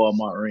got a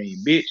Walmart ring,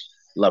 bitch.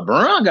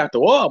 LeBron got the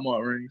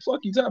Walmart ring. Fuck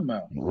you talking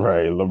about?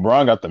 Right,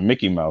 LeBron got the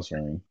Mickey Mouse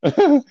ring. Fuck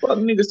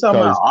niggas talking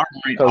about our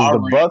ring.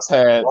 Because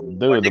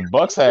the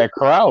Bucks had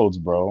crowds,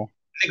 bro.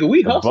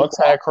 Nigga, the Bucks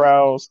had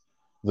crowds.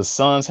 The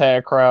Suns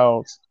had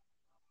crowds.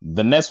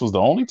 The Nets was the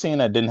only team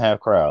that didn't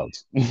have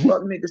crowds.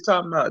 Fuck niggas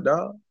talking about,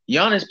 dog.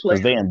 Giannis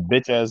played. Because they in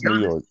bitch ass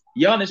New York.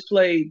 Giannis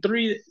played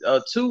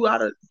two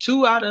out of.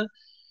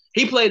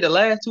 He played the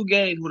last 2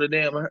 games with a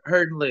damn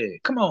hurting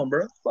leg. Come on,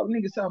 bro. Fuck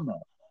niggas talking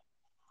about.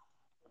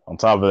 On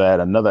top of that,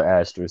 another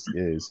asterisk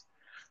is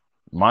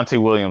Monty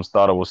Williams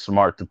thought it was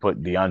smart to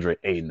put DeAndre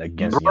Ayton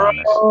against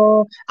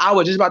Giannis. I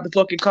was just about to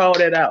fucking call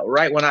that out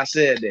right when I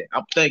said that.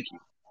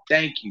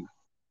 Thank you.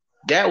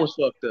 That was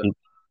fucked up.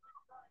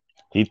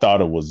 He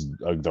thought it was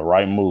the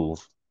right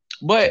move.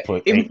 But to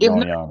put Ayton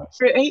on Giannis.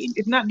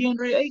 If not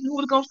DeAndre Ayton, who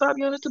was going to stop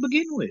Giannis to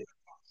begin with?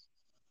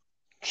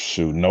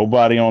 Shoot,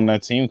 nobody on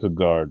that team could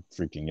guard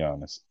freaking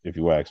Giannis, if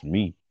you ask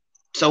me.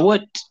 So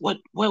what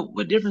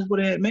difference would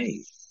it have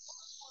made?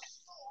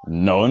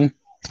 None.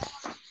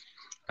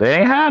 They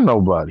ain't had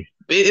nobody.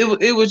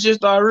 It was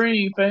just our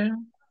ring,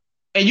 fam.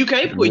 And you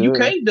Yeah.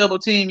 can't double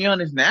team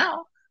Giannis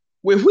now.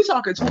 Well, if we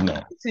talking No.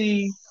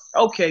 2019,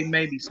 okay,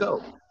 maybe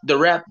so. The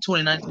rap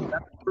 2019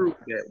 proved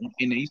that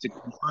in the Eastern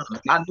Conference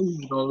Finals. I knew he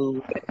was gonna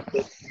lose that.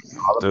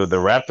 All about, Dude, the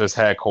Raptors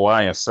had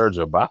Kawhi and Serge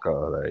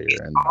Ibaka that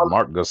year, and all,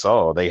 Marc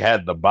Gasol. They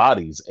had the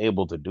bodies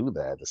able to do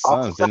that. The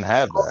all, Suns didn't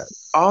have that.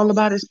 all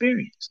about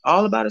experience.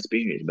 All about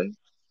experience, baby.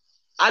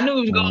 I knew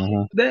he was gonna Hmm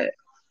lose that.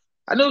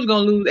 I knew he was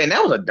gonna lose, and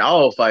that was a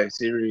dogfight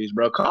series,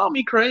 bro. Call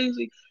me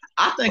crazy.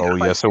 I think Oh I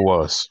like yes, it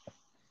was.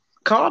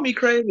 call me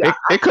crazy.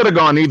 It could have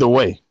gone either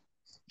way.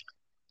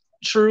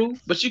 True,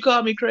 but you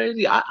call me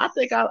crazy. I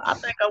think I'm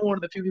one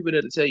of the few people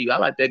that tell you I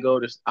like that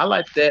I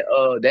like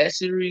that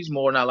series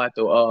more than I like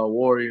the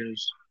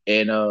Warriors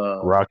and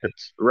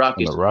Rockets and the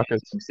Rockets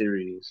Rockets.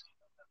 series.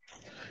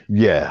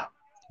 Yeah,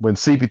 when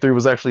CP3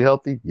 was actually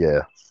healthy.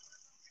 Yeah.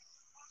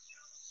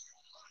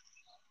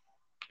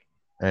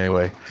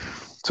 Anyway,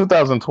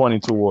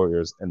 2022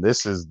 Warriors, and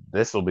this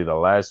will be the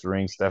last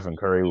ring Stephen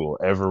Curry will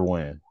ever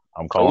win.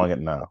 I'm calling it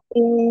now.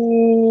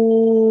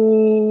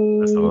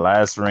 It's the Ooh.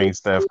 last ring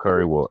Steph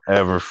Curry will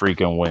ever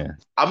freaking win.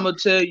 I'm gonna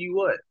tell you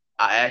what.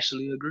 I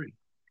actually agree.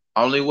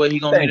 Only way he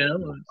gonna get Thank another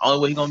you. one.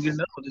 Only way he gonna get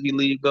another one is if he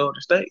leave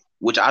Golden State,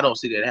 which I don't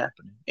see that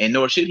happening. And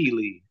nor should he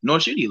leave. Nor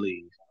should he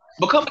leave.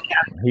 Become a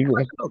Cali He legend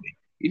like Kobe.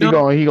 You he know,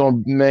 going he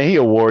going man. He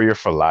a warrior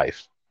for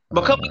life.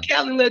 become a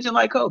Cali legend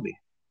like Kobe.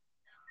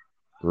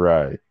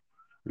 Right,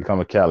 become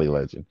a Cali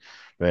legend.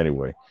 But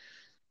anyway,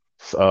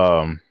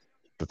 um,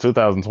 the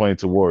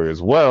 2022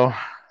 Warriors. Well,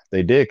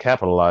 they did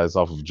capitalize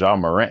off of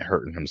John Morant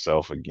hurting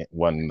himself again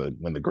when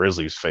the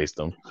Grizzlies faced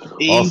him.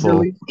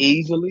 Also,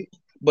 Easily.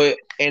 But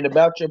and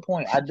about your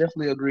point, I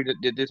definitely agree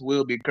that this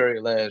will be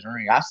Curry's last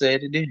ring. I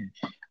said it didn't.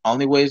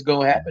 Only way it's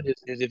gonna happen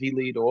is if he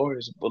lead the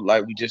Warriors, but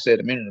like we just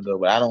said a minute ago.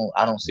 But I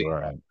don't see it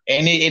right, happen.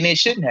 And it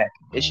shouldn't happen.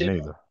 It shouldn't.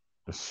 neither.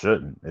 It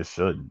shouldn't. It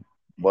shouldn't.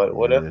 But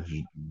whatever.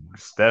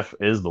 Steph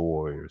is the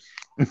Warriors.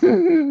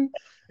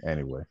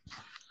 Anyway,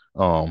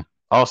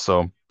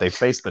 also they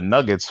faced the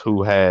Nuggets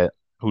who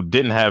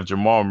didn't have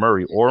Jamal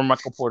Murray or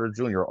Michael Porter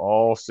Jr.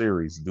 all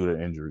series due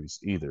to injuries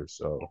either.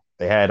 So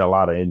they had a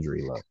lot of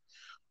injury left.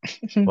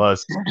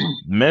 Plus,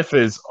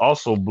 Memphis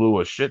also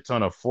blew a shit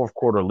ton of fourth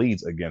quarter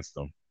leads against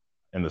them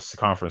in the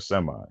conference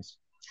semis.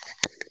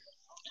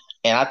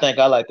 And I think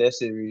I like that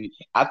series.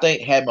 I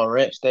think had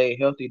Morant stayed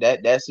healthy,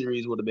 that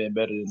series would have been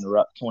better than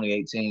the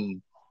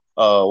 2018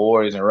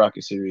 Warriors and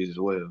Rockets series as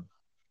well.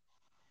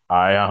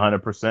 I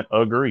 100%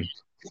 agree.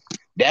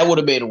 That would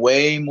have been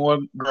way more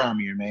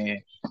grimier,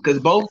 man. Because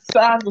both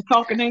sides was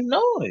talking their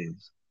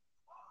noise.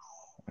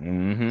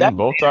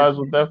 Both sides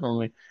were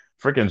definitely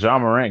freaking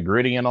John Morant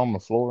grittying on the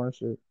floor and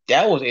shit.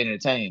 That was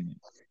entertainment.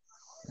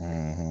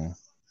 Mm-hmm.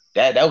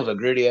 That was a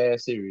gritty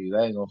ass series.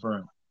 I ain't gonna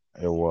front.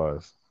 It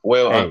was.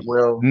 Well, Hey,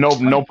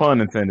 no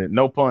pun intended.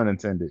 No pun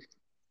intended.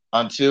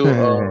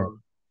 until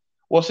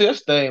well, see that's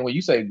the thing when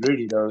you say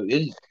gritty though,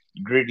 it's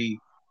gritty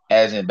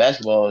as in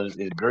basketball is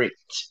grit,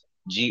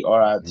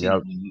 GRIT.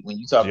 Yep. When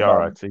you talk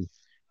about GRIT.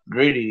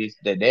 gritty, is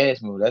the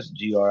dance move. That's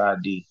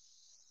GRIDDY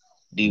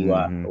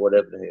Mm-hmm. or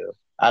whatever the hell.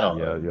 I don't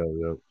Yeah, know. yeah,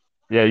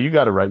 yeah. Yeah, you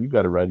got it right. You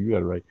got it right. You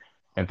got it right.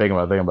 And think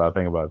about it, think about it,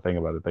 think about it, think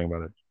about it, think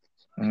about it.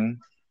 Mm-hmm.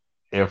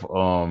 If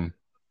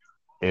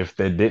if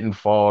they didn't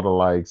fall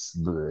to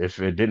if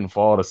it didn't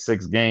fall to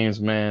 6 games,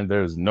 man,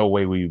 there's no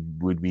way we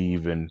would be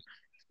even,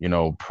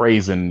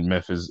 praising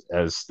Memphis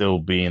as still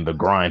being the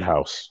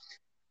grindhouse.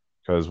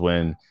 Because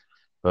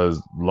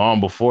long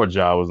before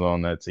Ja was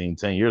on that team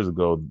 10 years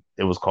ago,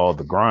 it was called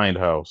the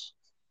grindhouse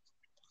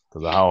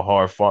because of how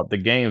hard fought the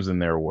games in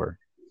there were.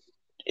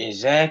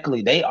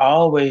 Exactly. They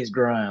always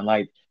grind.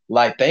 Like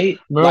they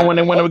Remember like when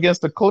they went up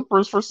against the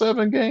Clippers for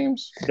 7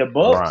 games? the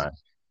Bucks. Grind,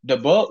 The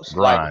Bucks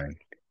like grind.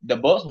 the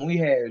Bucks when we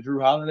had Drew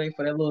Holiday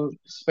for that little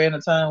span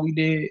of time we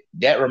did.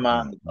 Mm-hmm.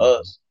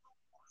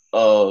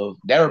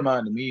 That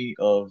reminded me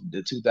of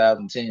the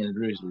 2010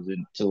 Grizzlies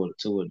and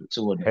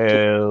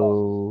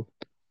Hell,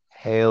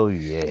 hell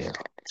yeah,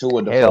 to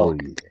a hell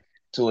default yeah.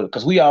 to it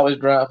because we always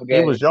grind for He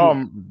game was 2.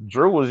 y'all.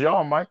 Drew was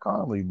y'all Mike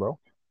Conley, bro.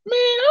 Man,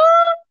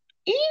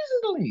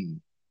 easily.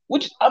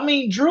 Which I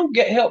mean, Drew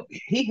get help.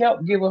 He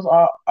helped give us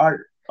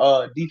our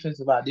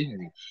defensive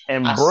identity. I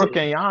And said, Brooke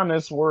and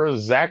Giannis were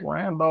Zach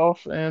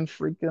Randolph and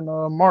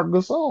freaking Mark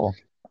Gasol.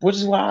 which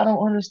is why I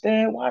don't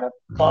understand why the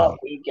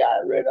fuck we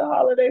got rid of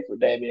Holiday for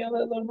Damian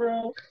Lillard,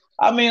 bro.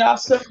 I mean, I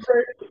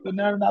celebrated it, but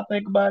now that I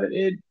think about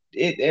it,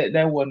 it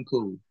that wasn't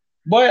cool.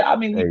 But I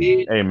mean, we Hey,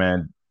 did. hey,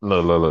 man,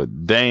 look.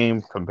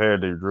 Dame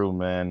compared to Drew,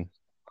 man.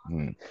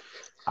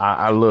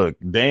 I look.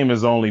 Dame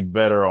is only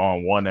better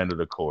on one end of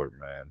the court,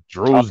 man.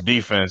 Drew's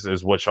defense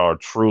is what y'all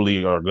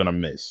truly are gonna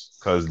miss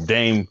because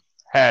Dame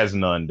has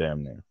none,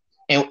 damn near.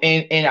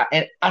 And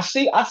I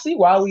see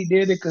why we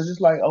did it because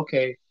it's like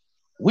okay,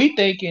 we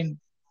thinking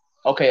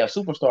okay a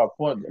superstar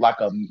point like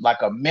a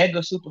mega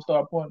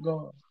superstar point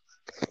guard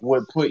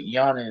would put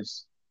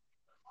Giannis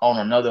on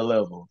another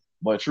level.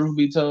 But truth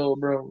be told,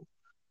 bro,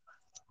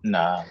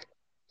 nah.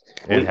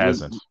 It We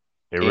hasn't.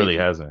 It it, really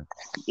hasn't.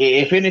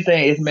 if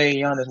anything, it's made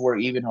Giannis work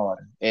even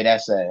harder, and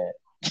that's sad.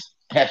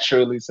 That's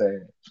truly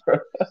sad. Man,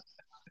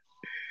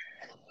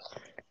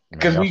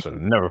 Because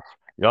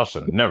y'all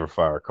should have never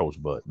fired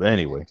Coach Bud. But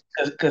anyway.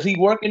 because he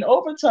working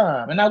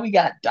overtime, and now we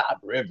got Doc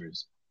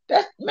Rivers.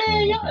 That's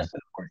man, y'all Mm-hmm. is finna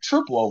work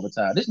triple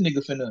overtime. This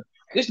nigga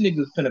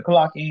finna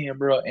clock in,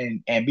 bro,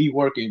 and be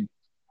working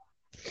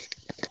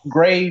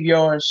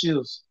graveyard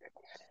shifts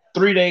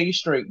 3 days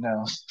straight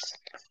now.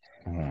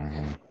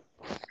 Mm-hmm.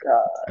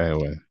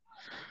 God.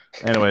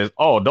 Anyways,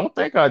 oh, don't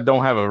think I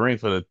don't have a ring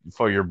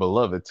for your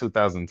beloved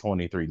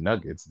 2023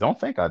 Nuggets. Don't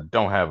think I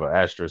don't have an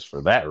asterisk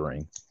for that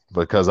ring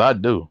because I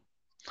do.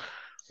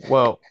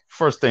 Well,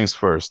 first things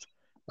first.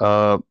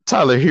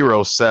 Tyler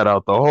Hero sat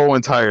out the whole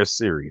entire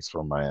series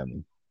for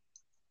Miami.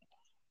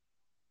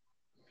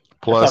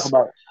 Let's talk Plus,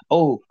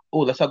 about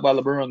let's talk about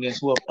LeBron getting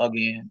swept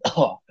again.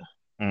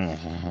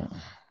 mm-hmm.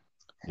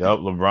 Yep,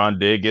 LeBron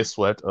did get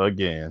swept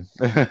again.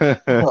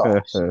 Oh,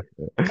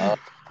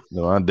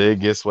 LeBron did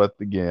get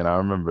swept again. I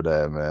remember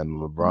that, man.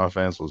 LeBron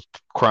fans was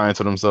crying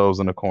to themselves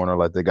in the corner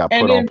like they got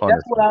and put on then that's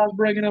what punishment. I was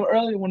bringing up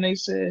earlier when they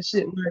said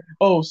shit like,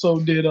 "Oh,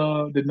 so did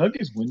the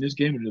Nuggets win this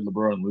game or did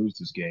LeBron lose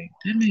this game?"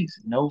 That makes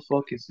no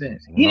fucking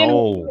sense. He didn't.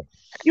 No,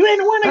 You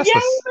didn't win a that's the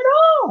game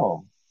at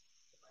all.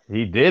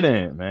 he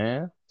didn't,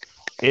 man.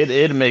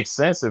 It makes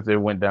sense if it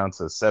went down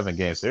to a 7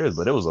 game series,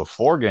 but it was a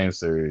 4 game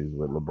series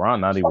with LeBron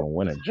not even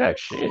winning jack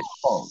shit.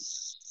 Oh,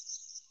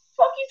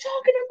 fuck you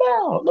talking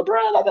about?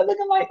 LeBron like that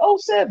looking like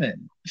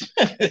 '07.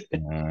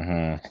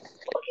 Mm-hmm.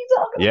 Fuck you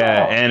talking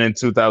Yeah, about? and in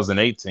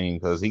 2018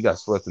 because he got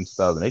swept in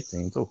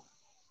 2018 too.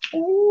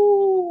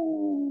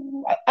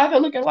 Ooh, I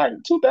got looking like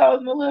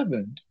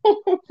 2011.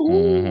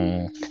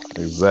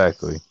 Mm-hmm.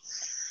 Exactly.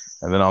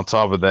 And then on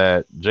top of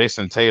that,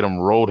 Jason Tatum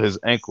rolled his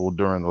ankle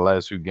during the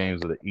last 2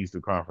 games of the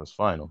Eastern Conference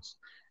Finals.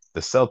 The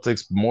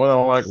Celtics more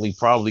than likely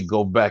probably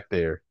go back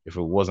there if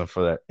it wasn't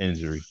for that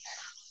injury.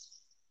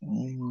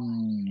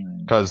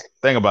 Because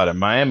think about it,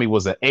 Miami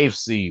was an eighth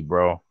seed,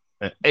 bro.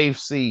 An eighth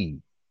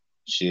seed.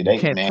 Shit, You they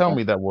can't man. tell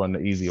me that wasn't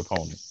an easy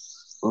opponent.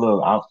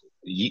 Look,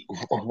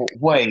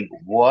 wait,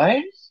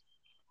 what?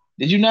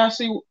 Did you not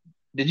see?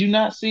 Did you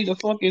not see the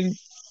fucking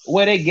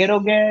where they ghetto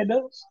gad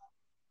us?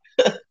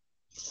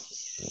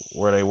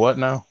 Were they what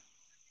now?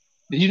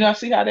 Did you not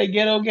see how they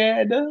ghetto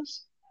gad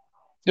us?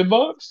 The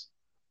Bucks.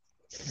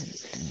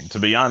 To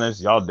be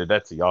honest, y'all did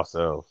that to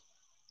yourselves.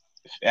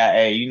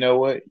 Hey, you know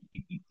what?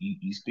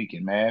 You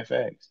speaking mad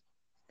facts.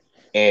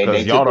 And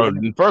Because they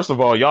took first of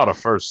all, y'all the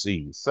first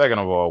seed. Second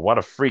of all, what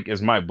a freak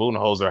is Mike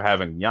Budenholzer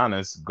having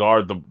Giannis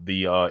guard the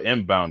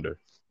inbounder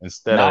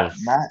instead not of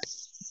not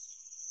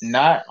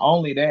not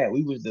only that,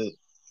 we was the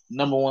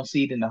number one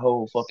seed in the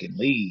whole fucking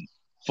league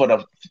for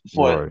the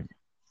for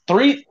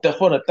right.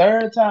 for the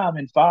third time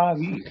in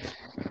 5 years.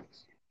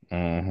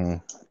 Mm-hmm.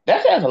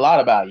 That says a lot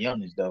about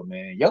Giannis, though,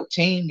 man. Your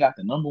team got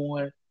the number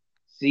one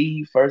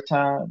seed first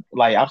time.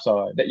 Like, I'm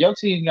sorry, that your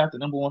team got the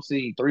number one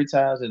seed 3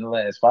 times in the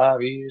last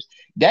 5 years.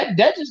 That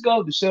just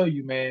goes to show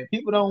you, man.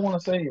 People don't want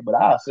to say it, but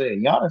I'll say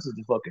it. Giannis is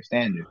the fucking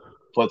standard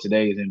for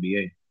today's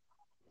NBA.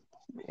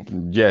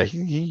 Yeah,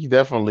 he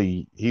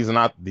definitely he's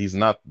not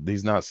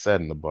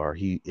setting the bar.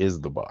 He is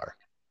the bar.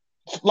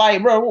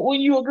 Like, bro, when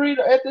you agree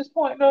at this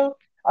point, though,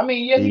 I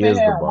mean, yeah, He is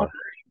the bar.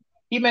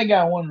 he may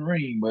got one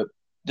ring, but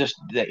just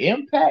the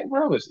impact,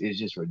 bro, is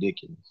just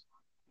ridiculous.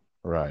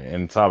 Right.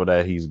 And on top of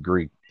that, he's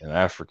Greek and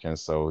African,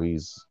 so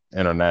he's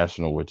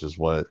international, which is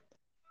what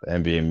the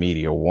NBA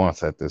media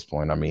wants at this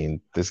point. I mean,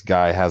 this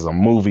guy has a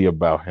movie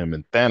about him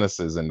and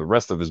Thanos and the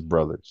rest of his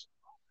brothers.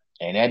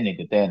 And that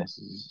nigga Thanos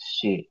is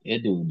shit.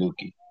 That dude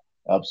Dookie.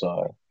 I'm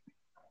sorry.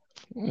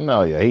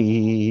 No, yeah,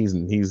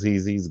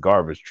 he's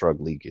garbage truck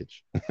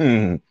leakage.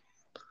 But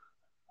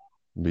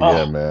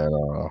yeah, Oh, man,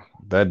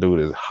 that dude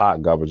is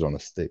hot garbage on a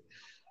stick.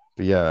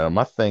 But yeah,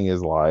 my thing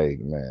is like,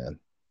 man,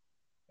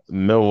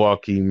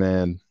 Milwaukee,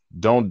 man,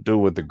 don't do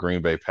what the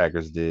Green Bay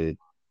Packers did.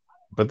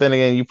 But then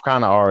again, you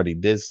kind of already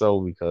did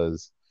so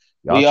because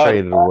y'all we are.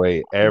 traded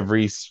away They are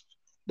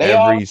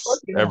working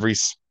on. every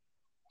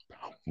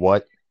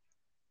what?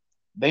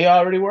 They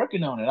already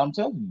working on it. I'm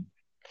telling you.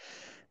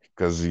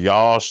 Because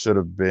y'all should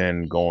have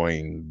been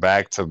going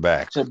back to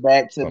back Back to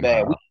back.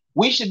 somehow.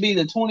 We should be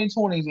the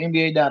 2020s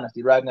NBA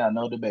dynasty right now.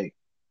 No debate.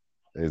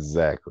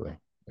 Exactly.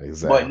 But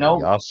Exactly.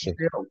 no,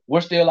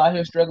 we're still out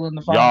here struggling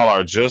to find. Y'all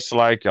are just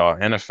like y'all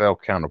NFL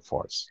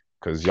counterparts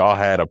because y'all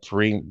had a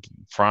prime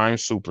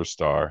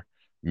superstar,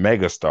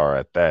 megastar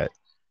at that,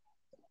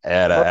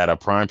 at a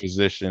prime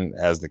position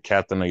as the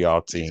captain of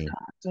y'all team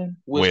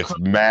with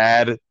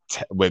mad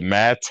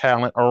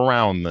talent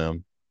around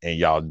them, and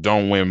y'all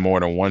don't win more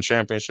than one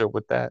championship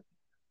with that.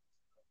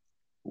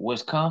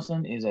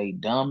 Wisconsin is a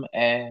dumb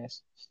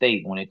ass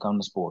state when it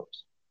comes to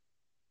sports.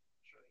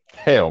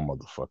 Hell,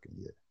 motherfucking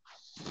yeah.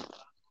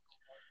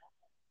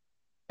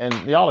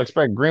 And y'all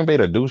expect Green Bay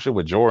to do shit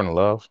with Jordan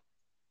Love?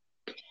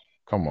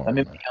 Come Let me on,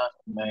 be man. honest,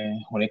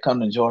 man. When it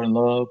comes to Jordan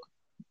Love,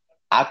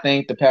 I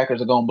think the Packers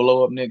are gonna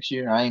blow up next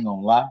year. I ain't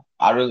gonna lie.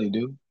 I really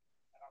do.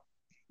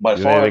 But as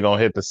You think far they're as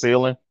gonna hit the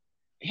ceiling?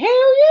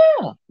 hell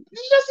yeah. Did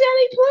you just see how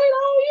they played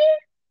all year?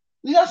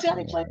 You just see how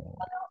they played?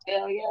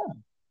 Hell yeah.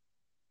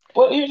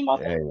 Well, here's my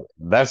Hey, thing.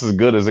 that's as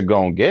good as it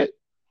gonna get.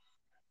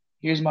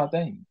 Here's my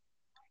thing.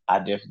 I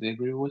definitely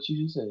agree with what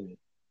you just said.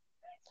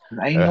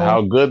 Ain't no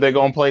How good they're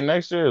gonna play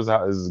next year is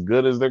as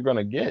good as they're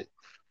gonna get.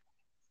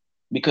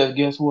 because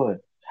guess what?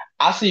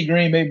 I see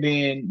Green Bay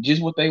being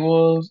just what they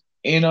was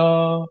in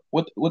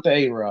with the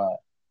A Rod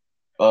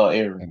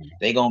era.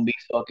 They gonna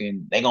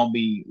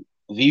be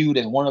viewed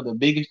as one of the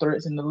biggest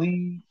threats in the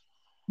league,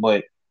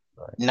 but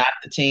Right. not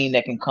the team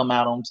that can come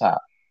out on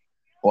top.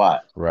 Why?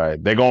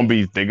 Right. They're gonna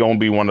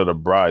be one of the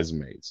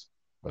bridesmaids,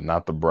 but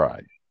not the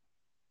bride.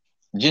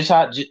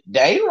 The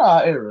A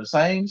Rod era,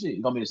 same shit.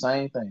 It's gonna be the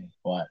same thing.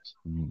 Watch.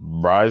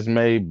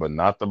 Bridesmaid, but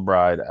not the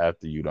bride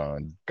after you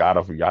done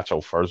got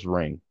your first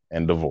ring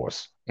and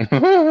divorce.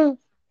 hmm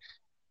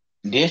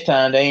This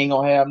time they ain't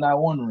gonna have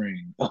not one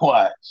ring.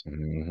 Watch.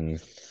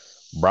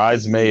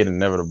 Bridesmaid and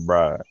never the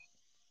bride.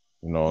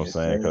 You know what I'm Yes,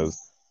 saying? sir. Because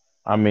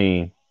I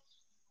mean,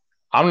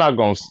 I'm not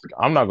gonna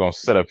I'm not gonna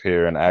sit up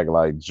here and act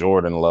like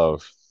Jordan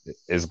Love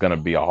is gonna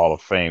be a Hall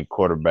of Fame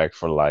quarterback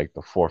for like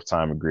the fourth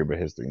time in Green Bay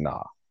history.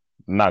 Nah,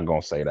 I'm not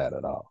gonna say that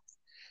at all.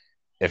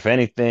 If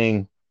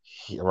anything,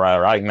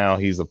 right now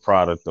he's a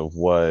product of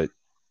what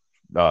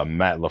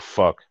Matt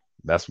LaFuck.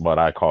 That's what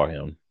I call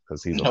him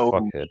because he's a No.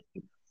 fuckhead.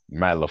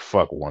 Matt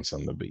LaFuck wants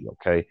him to be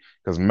okay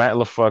because Matt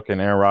LaFuck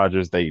and Aaron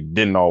Rodgers they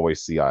didn't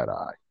always see eye to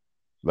eye.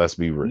 Let's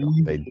be real,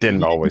 they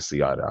didn't always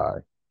see eye to eye.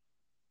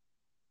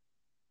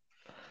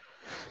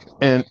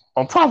 And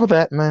on top of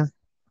that, man,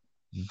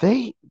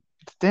 they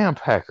damn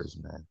Packers,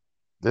 man.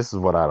 This is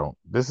what I don't.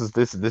 This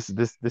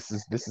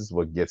is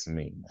what gets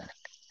me, man.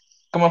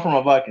 Coming from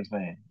a Vikings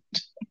fan.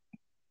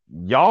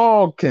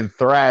 Y'all can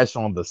thrash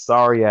on the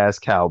sorry ass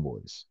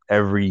Cowboys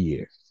every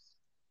year,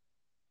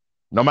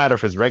 no matter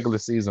if it's regular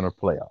season or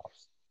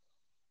playoffs,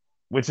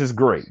 which is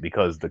great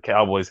because the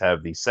Cowboys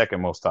have the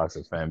second most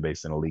toxic fan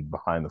base in the league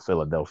behind the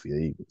Philadelphia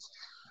Eagles.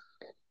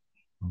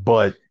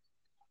 But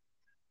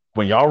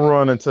when y'all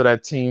run into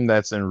that team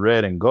that's in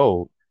red and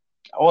gold,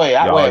 Wait,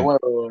 y'all.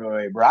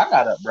 bro. I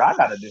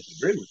gotta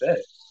disagree with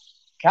that.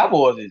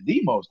 Cowboys is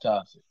the most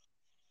toxic.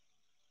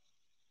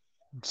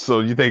 So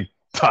you think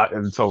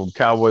so?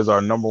 Cowboys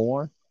are number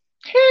one.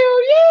 Hell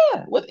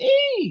yeah, with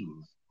ease.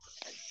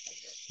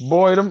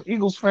 Boy, them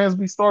Eagles fans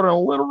be starting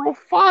literal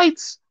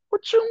fights.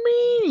 What you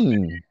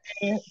mean?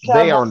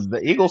 They Cowboys. are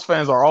the Eagles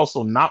fans are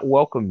also not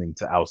welcoming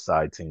to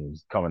outside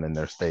teams coming in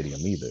their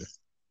stadium either.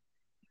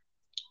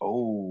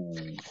 Oh,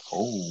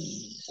 oh,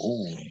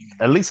 oh.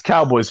 At least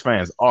Cowboys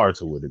fans are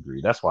to a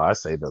degree. That's why I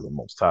say they're the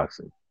most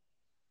toxic.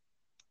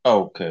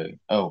 Okay.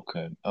 I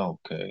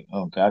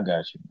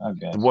got you. I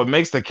got you. What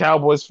makes the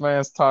Cowboys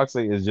fans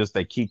toxic is just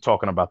they keep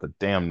talking about the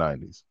damn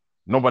 90s.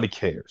 Nobody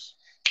cares.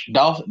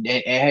 Dolphins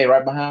and hey,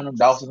 right behind them,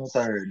 Dolphins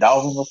are third.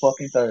 Dolphins are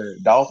fucking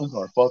third. Dolphins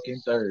are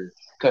fucking third.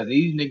 Cause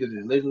these niggas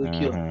is literally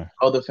killing Mm-hmm.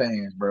 other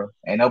fans, bro.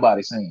 Ain't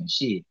nobody saying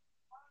shit.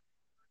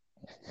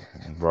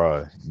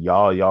 Bruh,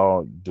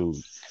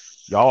 dude,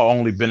 y'all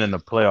only been in the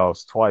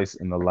playoffs twice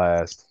in the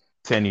last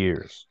 10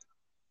 years.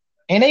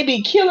 And they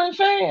be killing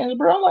fans,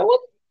 bro. I'm like, what?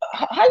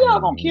 How y'all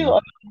gonna Mm-hmm. kill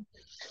a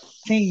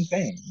team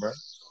fan, bro?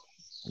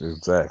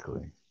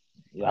 Exactly.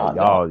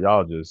 Y'all,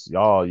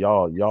 y'all,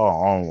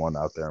 Y'all on one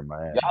out there in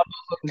Miami.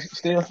 y'all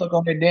still stuck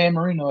on that Dan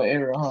Marino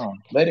era, huh?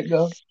 Let it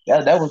go.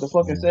 That was the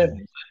fucking Mhm.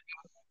 70s.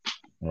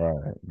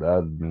 Right.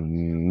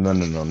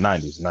 No.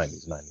 90s.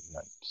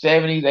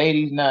 70s,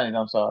 80s, 90s.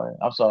 I'm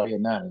sorry. Yeah,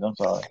 90s. I'm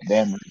sorry.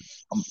 Dan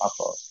Marino. I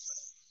thought.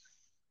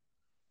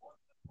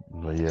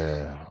 But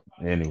yeah.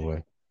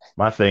 Anyway,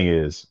 my thing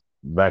is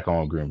back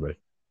on Green Bay.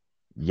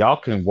 Y'all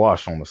can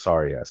wash on the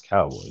sorry ass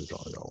Cowboys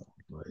on y'all,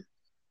 but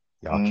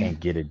y'all Mm. can't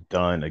get it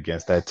done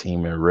against that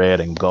team in red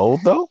and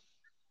gold though.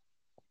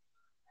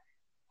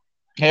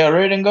 Hell,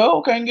 ready and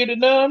go. Can't get it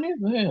done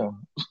either.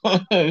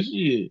 Hell.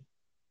 Shit.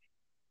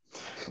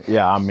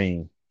 Yeah, I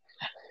mean,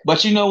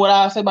 But you know what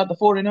I say about the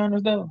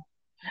 49ers, though?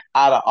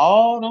 Out of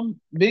all them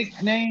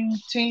big name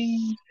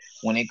teams,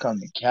 when it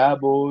comes to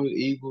Cowboys,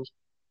 Eagles,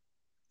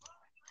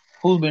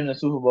 who's been in the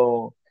Super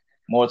Bowl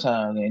more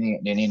times than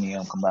any of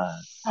them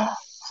combined?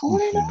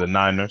 49ers. the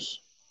Niners.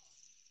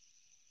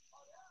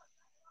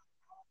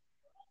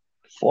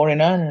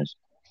 49ers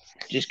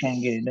just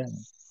can't get it done.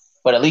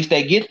 But at least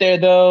they get there,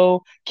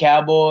 though.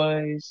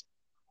 Cowboys,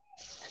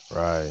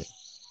 Right.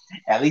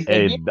 at least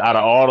they Hey, get out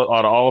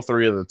of all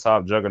three of the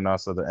top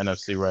juggernauts of the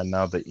NFC right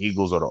now, the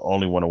Eagles are the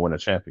only one to win a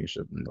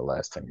championship in the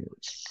last 10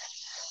 years.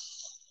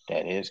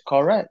 that is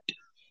correct.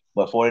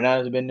 But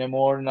 49ers have been there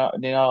more than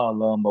all of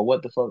them. But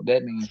what the fuck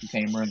that means you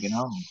can't bring it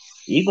home?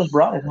 Eagles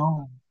brought it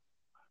home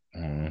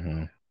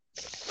hmm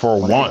For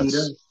when they beat once.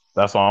 us.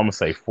 That's all I'm gonna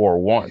say. For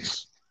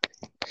once.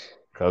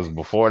 Because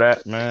before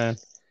that, man,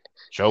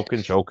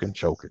 choking.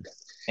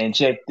 And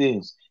check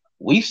this.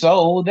 We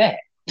sold that.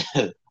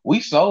 We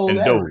sold And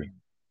that dude, ring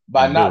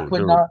by not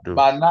putting dude, our dude.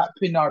 by not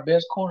putting our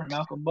best corner,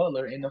 Malcolm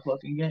Butler, in the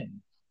fucking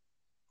game.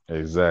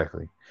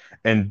 Exactly.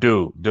 And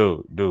dude,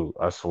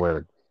 I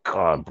swear to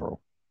God, bro.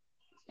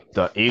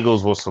 The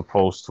Eagles were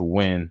supposed to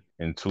win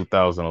in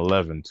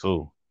 2011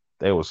 too.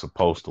 They were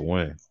supposed to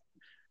win.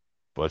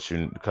 But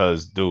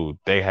because dude,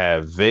 they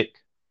have Vic.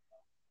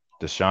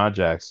 Deshaun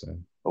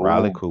Jackson,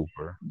 Riley Oh,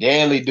 Cooper,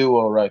 deadly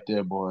duo right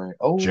there, boy.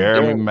 Oh,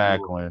 Jeremy deadly duo.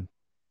 Maclin,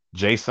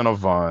 Jason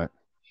Avant,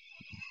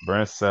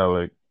 Brent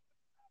Selleck,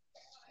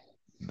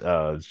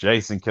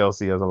 Jason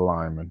Kelsey as a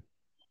lineman.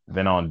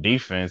 Then on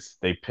defense,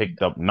 they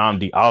picked up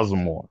Nnamdi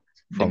Asomugha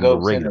The from the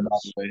GOAT center, by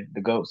the Raiders. way.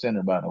 The GOAT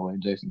center, by the way.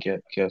 Jason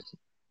Kelsey.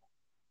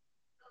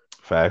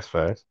 Facts,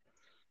 facts.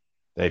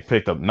 They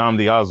picked up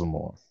Nnamdi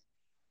Asomugha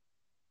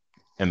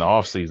in the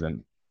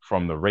offseason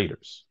from the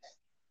Raiders.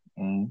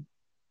 Mm,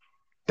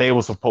 They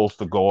were supposed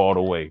to go all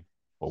the way.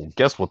 Well,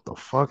 guess what the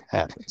fuck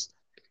happens?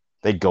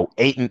 They go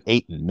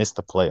 8-8 and miss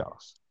the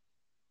playoffs.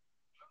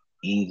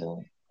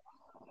 easily.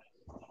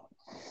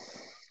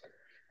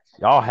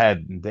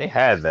 They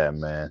had that,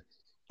 man.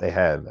 They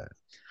had that.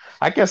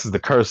 I guess it's the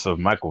curse of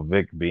Michael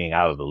Vick being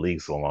out of the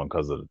league so long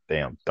because of the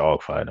damn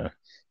dogfighter.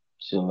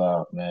 Chill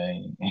out,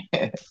 man.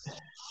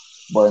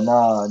 But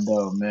nah,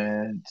 though,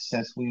 man.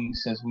 Since we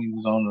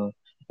was on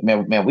the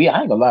man,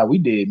 I ain't gonna lie, we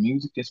did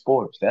music and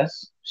sports.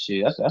 That's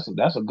shit.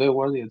 That's a good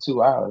worthy of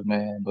 2 hours,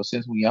 man. But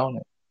since we on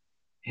it,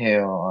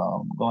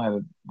 hell, gonna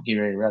have to get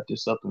ready to wrap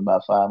this up in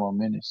about 5 more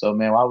minutes. So,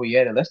 man, while we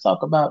at it, let's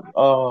talk about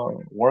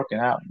working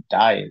out, and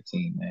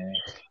dieting, man.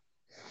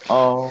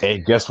 Um, Hey,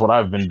 guess what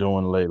I've been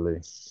doing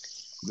lately?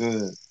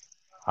 good.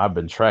 I've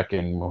been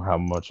tracking how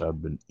much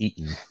I've been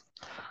eating.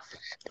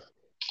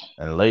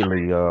 And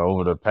lately,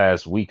 over the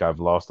past week, I've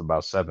lost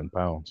about 7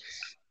 pounds.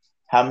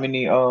 How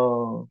many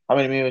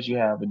meals you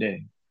have a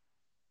day?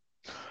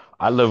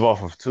 I live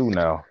off of two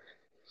now.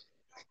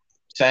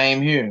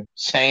 Same here.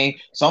 Same.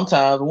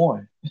 Sometimes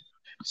one.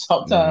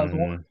 Sometimes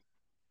one. Hmm.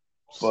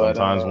 But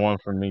Sometimes one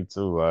for me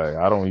too. Like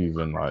I don't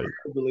even like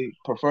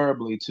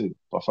preferably two.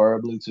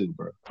 Preferably two,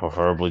 bro.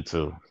 preferably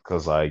two,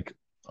 cause like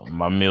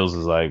my meals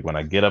is like when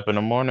I get up in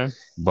the morning,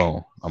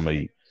 boom, I'm gonna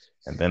eat,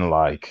 and then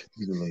like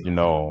Easily. you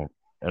know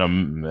in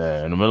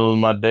the middle of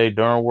my day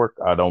during work,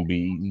 I don't be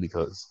eating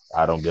because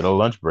I don't get a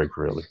lunch break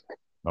really.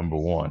 Number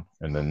one,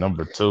 and then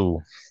number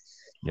two,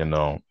 you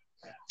know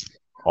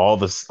all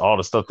the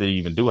stuff they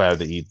even do have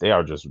to eat, they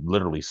are just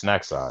literally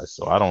snack size,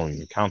 so I don't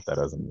even count that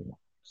as a meal.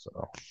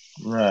 So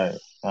Right.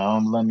 I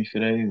don't blame me for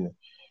that either.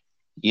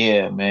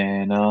 Yeah,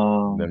 man.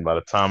 then by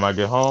the time I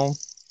get home,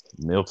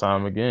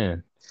 mealtime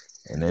again.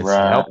 And it's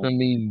Right, helping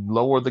me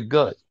lower the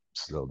gut.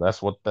 So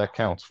that's what that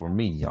counts for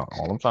me. Y'all.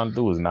 All I'm trying to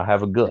do is not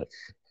have a gut.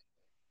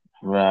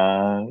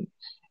 right.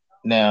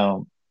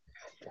 Now,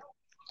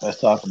 let's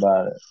talk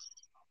about it.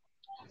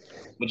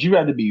 Would you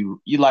rather be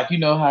you like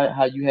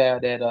how you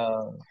have that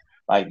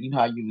like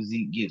how your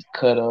physique gets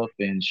cut up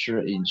and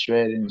shredded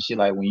and shit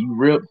like when you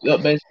rip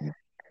up basically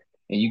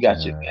and you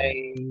got your Uh,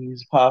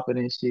 veins popping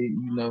and shit,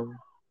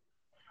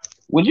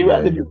 Would you yeah,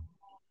 rather be you.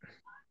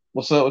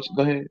 what's up?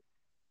 Go ahead.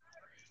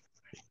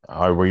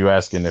 Were you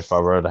asking if I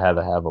rather had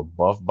to have a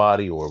buff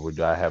body or would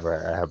I have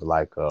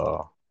like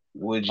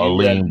Would a you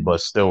rather lean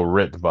but still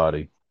ripped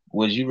body?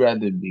 would you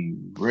rather be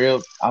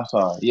ripped? I'm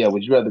sorry. Yeah,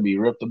 would you rather be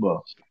ripped or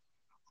buff?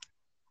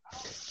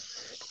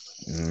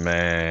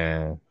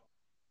 Man,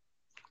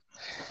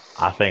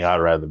 I think I'd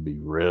rather be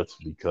ripped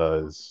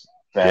because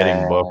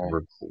Bad.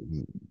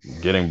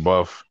 getting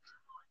buff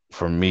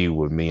for me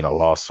would mean a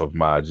loss of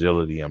my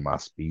agility and my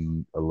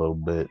speed a little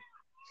bit.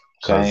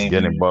 Because Same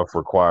getting here. buff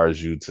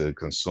requires you to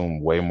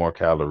consume way more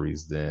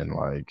calories than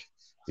like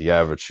the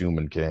average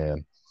human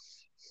can,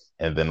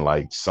 and then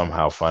like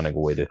somehow finding a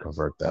way to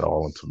convert that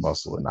all into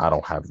muscle. And I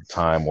don't have the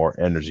time or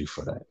energy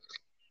for that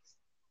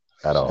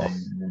at all.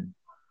 Same here.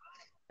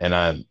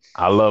 And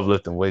I love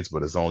lifting weights,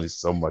 but it's only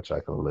so much I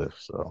can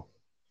lift. So,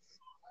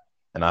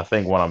 and I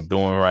think what I'm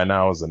doing right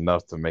now is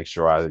enough to make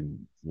sure I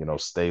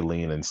stay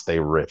lean and stay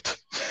ripped.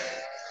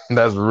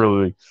 That's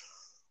really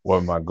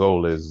what my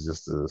goal is,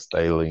 just to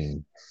stay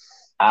lean.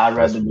 I'd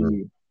That's rather real.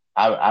 be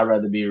I'd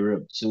rather be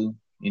ripped too.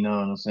 You know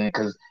what I'm saying?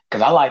 Cause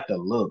I like the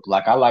look.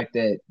 Like I like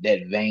that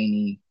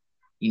veiny,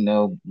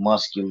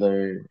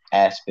 muscular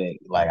aspect.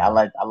 Like I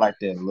like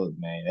that look,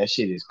 man. That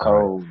shit is Right.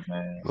 cold,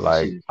 man. That shit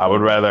Like is cold. I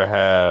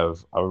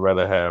would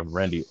rather have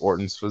Randy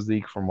Orton's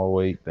physique from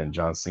 '08 than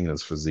John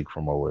Cena's physique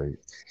from '08.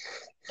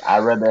 I'd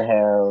rather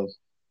have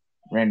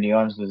Randy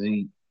Orton's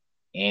physique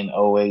in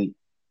 '08,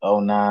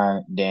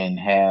 '09 than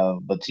have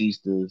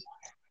Batista's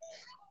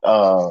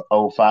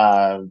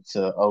 05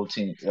 to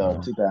 010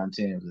 Yeah.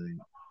 2010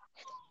 physique.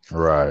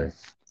 Right.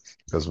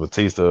 Because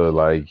Batista,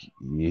 like,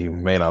 he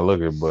may not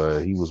look it, but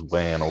he was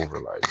weighing over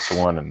like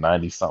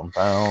 290 something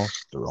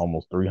pounds, to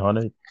almost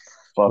 300,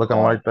 looking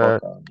like Fuck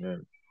that. all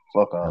that.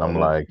 Fuck And all of I'm that.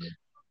 like,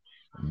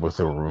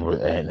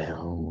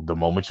 and the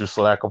moment you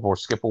slack up or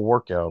skip a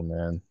workout,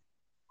 man,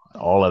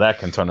 all of that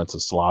can turn into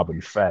slob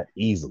and fat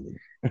easily.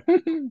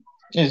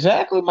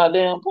 Exactly my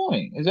damn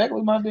point.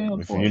 Exactly my damn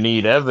If you point.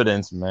 need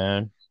evidence,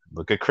 man,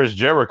 look at Chris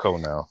Jericho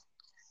now.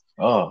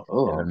 In Oh,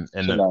 the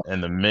in chill the out.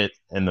 in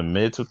the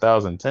mid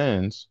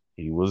 2010s,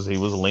 he was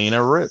lean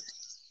and ripped,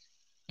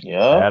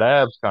 Yeah, had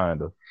abs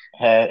kind of.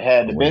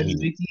 had But the when best he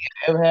physique he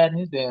ever had in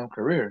his damn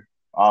career,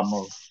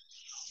 almost.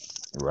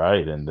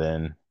 right, and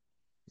then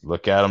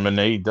look at him in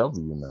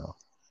AEW now.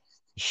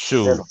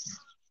 Shoot, Pitiful,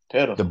 the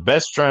pitiful.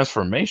 best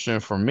transformation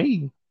for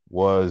me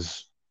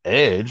was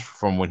Edge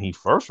from when he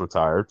first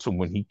retired to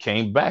when he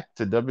came back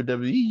to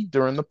WWE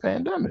during the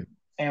pandemic.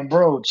 And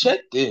bro,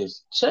 check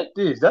this. Check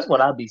this. That's what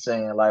I be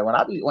saying. Like when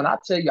I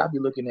tell you I be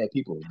looking at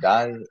people's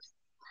diets.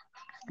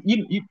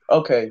 You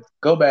okay,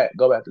 go back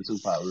to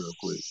Tupac real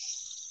quick. You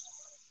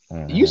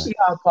Mm-hmm. see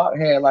how Pac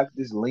had like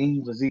this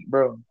lean physique,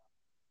 bro?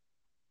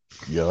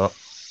 Yup.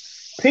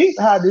 Peep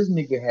how this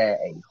nigga had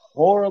a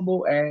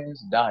horrible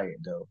ass diet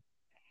though.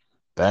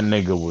 That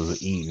nigga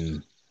was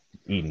eating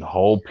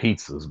whole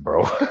pizzas,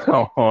 bro,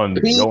 on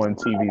Yo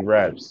MTV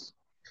Raps.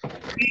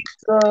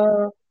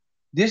 Pizza,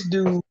 this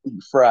dude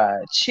eat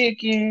fried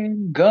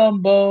chicken,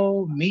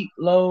 gumbo,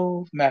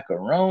 meatloaf,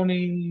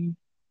 macaroni.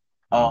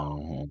 Um,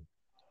 Mm-hmm.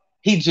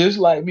 he just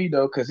like me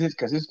though, cause his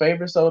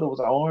favorite soda was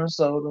orange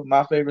soda.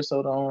 My favorite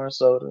soda, orange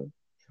soda.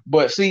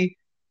 But see,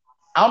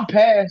 I'm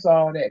past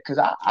all that, cause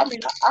I mean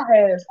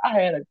I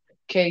had a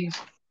case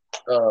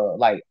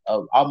like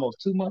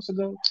almost 2 months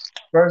ago.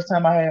 First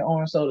time I had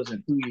orange sodas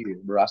in 2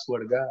 years, bro. I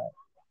swear to God.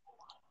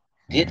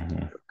 This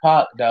Mm-hmm.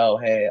 Pac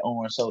dog had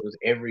orange sodas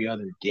every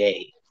other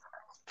day.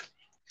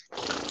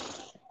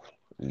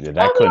 Yeah, I'm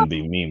that couldn't like,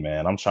 be me,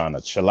 man. I'm trying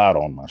to chill out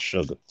on my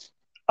sugar.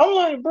 I'm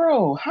like,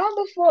 bro, how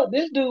the fuck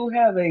this dude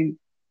have the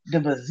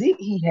physique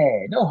he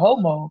had? No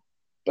homo,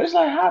 but it's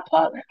like how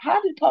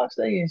did Pac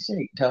stay in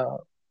shape,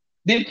 dog?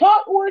 Did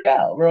Pac work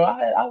out, bro?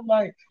 I was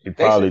like, He they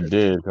said probably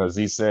did because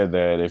he said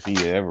that if he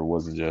ever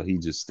was in jail, he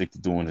just stick to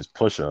doing his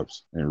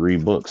push-ups and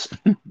read books.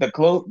 the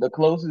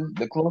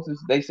closest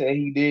they said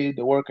he did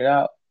to working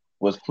out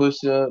was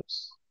push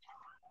ups.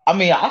 I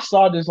mean, I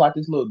saw this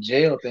little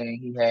jail thing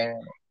he had.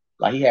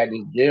 Like he had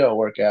this jail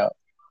workout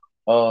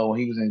when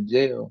he was in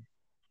jail.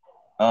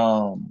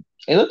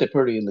 It looked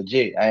pretty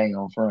legit. I ain't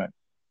gonna front.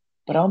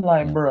 But I'm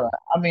like, bro.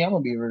 I mean, I'm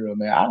gonna be real,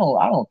 man. I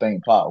don't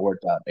think Pop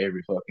worked out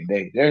every fucking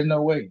day. There's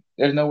no way.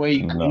 There's no way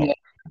No,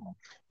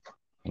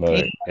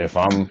 look, if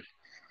I'm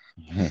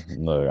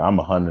look, I'm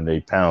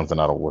 108 pounds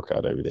and I don't work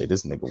out every day.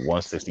 This nigga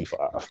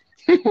 165.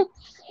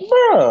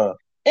 bro.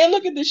 And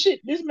look at the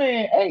shit. This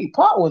man, hey,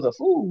 Pop was a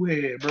fool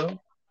head, bro.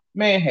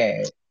 Man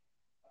had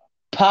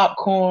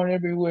popcorn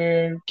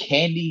everywhere,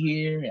 candy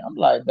here. And I'm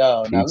like,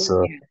 dog, now look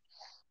Pizza. here.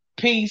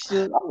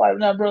 Pizza. I'm like,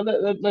 nah, bro,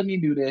 let me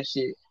do that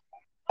shit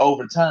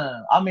over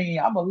time. I mean,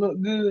 I'ma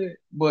look good,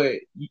 but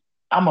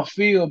I'ma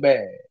feel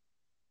bad.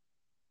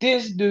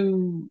 This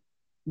dude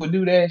would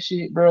do that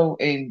shit, bro,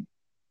 and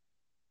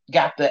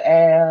got the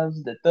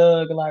abs, the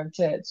thug life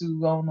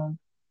tattoo on him.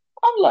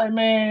 I'm like,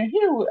 man,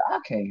 I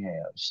can't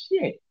have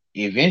shit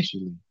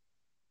eventually,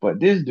 but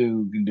this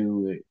dude can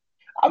do it.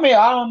 I mean,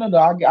 I don't know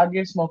though. I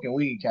guess smoking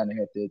weed kind of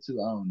helped that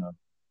too. I don't know.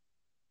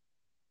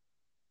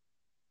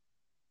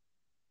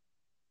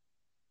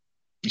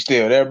 You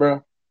still there,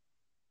 bro?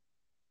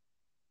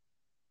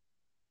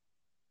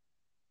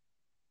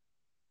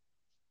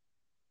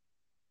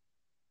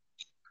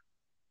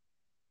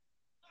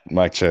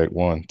 Mic check.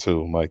 1,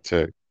 2. Mic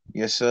check.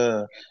 Yes,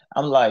 sir.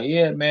 I'm like,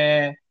 yeah,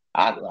 man.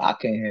 I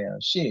can't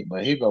have shit,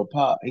 but he go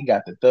Pop. He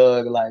got the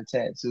thug life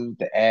tattoo,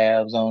 the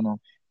abs on him,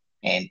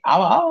 and I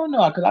don't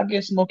know, cause I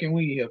guess smoking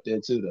weed helped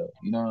that too, though.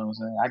 You know what I'm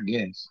saying? I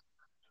guess.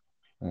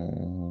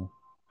 Mhm.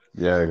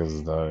 Yeah,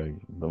 because the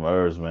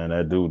herbs, man,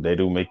 they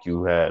do make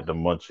you have the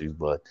munchies,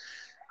 but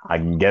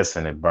I'm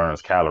guessing it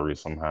burns calories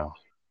somehow.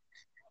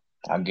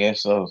 I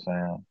guess so,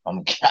 fam.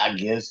 I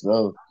guess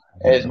so.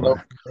 There's no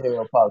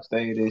hell Pop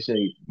stayed in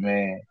shape,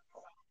 man,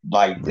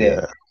 like that.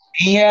 Yeah.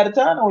 He had a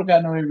time to work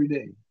out no every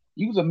day.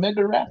 You was a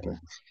mega rapper,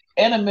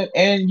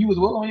 and you was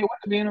well on your way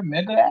to being a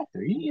mega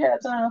actor. He had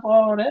time for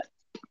all that.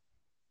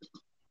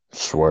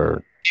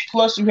 Swear.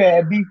 Plus, you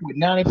had beef with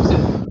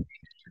 90%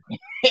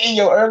 in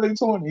your early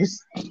 20s.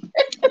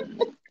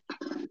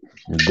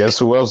 Guess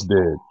who else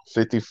did?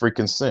 50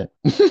 freaking cent.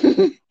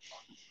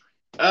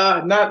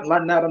 Not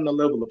on the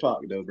level of Pac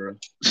though, bro.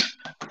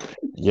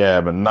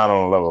 Yeah, but not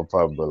on a level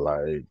pub, but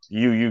like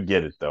you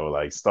get it though.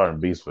 Like starting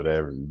beats with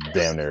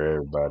damn near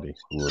everybody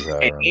who was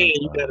out And around then that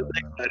you time. gotta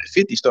think about it.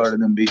 50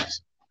 started them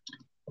beats.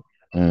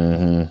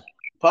 Mm-hmm.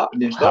 Pop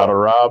didn't How start. to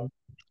rob?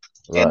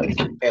 At Right.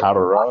 least, How to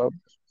rob?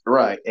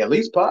 right. At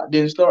least Pop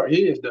didn't start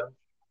his though.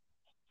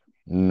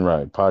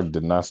 Right. Pac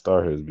did not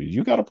start his beat.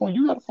 You got a point.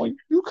 You got a point.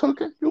 You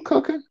cooking. You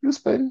cooking. You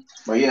spitting.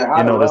 But yeah, How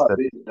You to notice Rob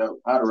that? is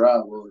dope. How to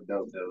Rob was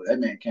dope though. That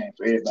man came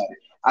for everybody.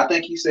 I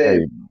think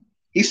Hey.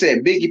 he said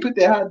Biggie, put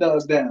that hot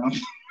dogs down.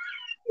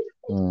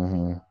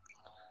 Mm-hmm.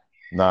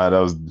 Nah, that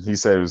was. He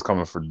said he was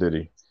coming for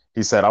Diddy.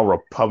 He said, "I'll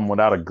repub him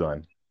without a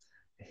gun.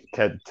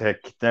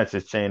 Catch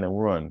his chain and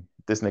run.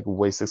 This nigga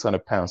weighs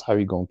 600 pounds. How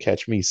you gonna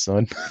catch me,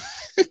 son?"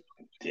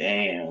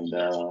 Damn,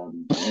 dog.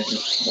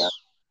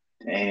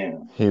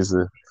 Damn. He's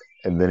a,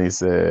 and then he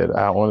said,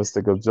 "I want to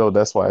stick up Joe.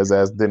 That's why his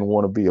ass didn't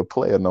want to be a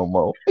player no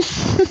more."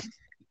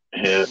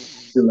 Hell,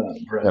 chill out,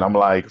 bro. And I'm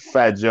like,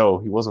 Fat Joe,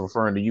 he wasn't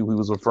referring to you. He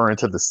was referring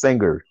to the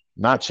singer,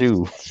 not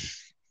you.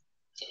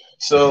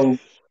 So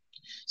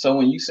so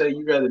when you say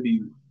you rather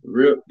be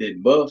ripped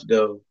than buff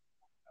though,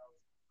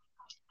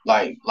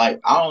 like I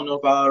don't know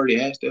if I already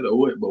asked that or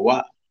what, but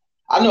why?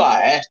 I know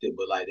I asked it,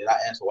 but like did I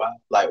ask why?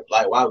 Like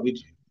why would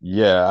you?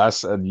 Yeah, I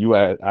said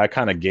I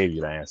kind of gave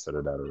you the answer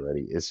to that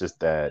already. It's just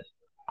that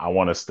I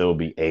want to still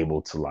be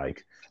able to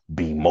like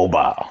be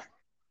mobile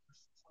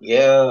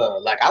Yeah,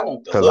 like I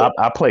want the because look.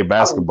 I play I want the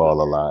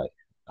basketball a lot.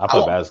 I I play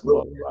want the basketball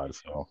look, a bro. lot,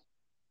 so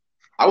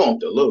I want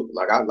the look.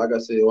 Like I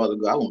said a while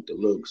ago, I want the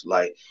looks.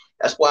 Like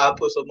that's why I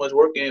put so much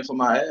work in for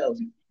my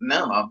abs.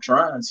 Now I'm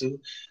trying to.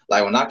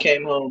 Like when I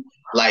came home,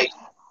 like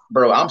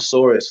bro, I'm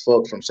sore as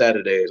fuck from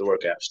Saturday's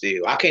workout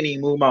still. I can't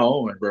even move my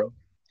arms, bro.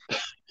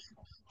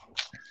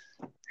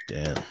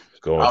 damn,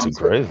 going I'm too t-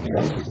 crazy.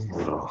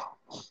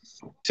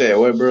 tell you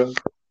what, bro.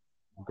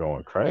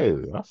 Going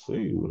crazy. I see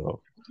you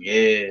though.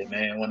 Yeah,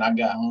 man. When I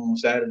got home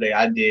Saturday,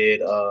 I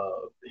did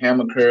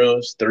hammer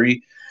curls,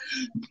 three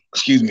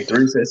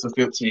sets of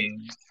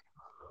 15.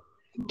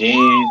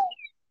 Then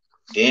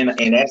and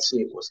that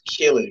shit was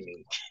killing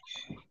me.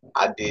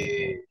 I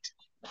did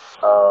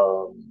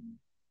um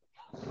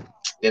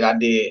then I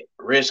did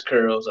wrist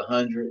curls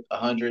 100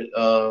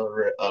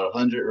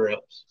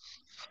 reps.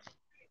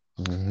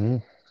 Hmm.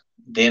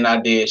 Then I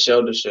did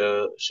shoulder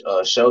shrugs,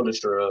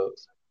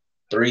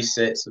 three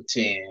sets of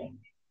 10.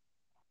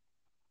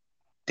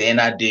 Then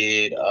I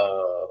did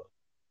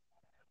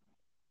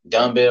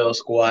dumbbell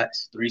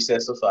squats, three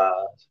sets of 5.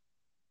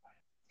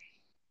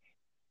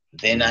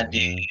 Then I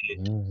did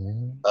Hmm.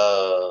 Hmm.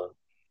 uh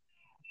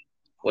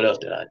what else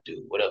did I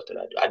do? What else did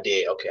I do? I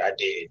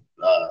did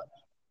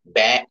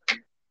back.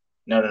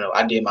 No.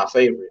 I did my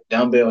favorite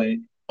dumbbell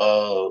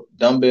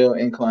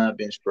incline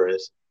bench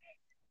press,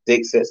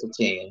 6 sets of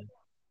 10.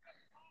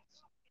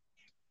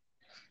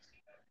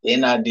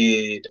 Then I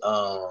did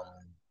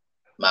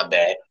my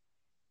back.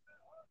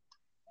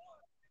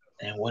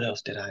 And what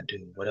else did I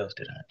do? What else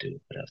did I do?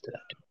 What else did I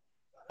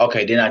do?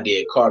 Okay, then I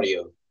did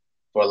cardio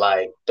for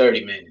like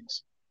 30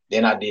 minutes.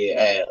 Then I did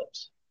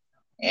abs.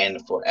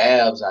 And for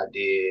abs, I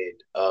did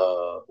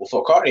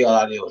for cardio, all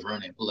I did was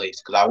run in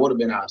place because I would have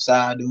been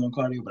outside doing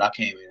cardio, but I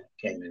came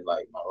in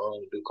like my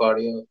room to do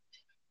cardio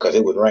because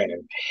it was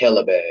raining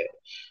hella bad.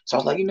 So I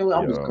was like, you know what,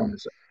 Yeah. I'm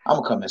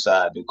gonna come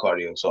inside and do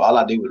cardio. So all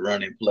I did was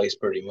run in place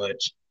pretty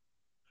much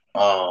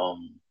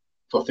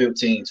for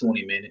 15,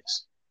 20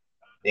 minutes.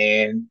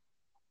 Then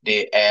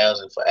did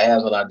abs, and for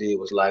abs, all I did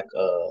was like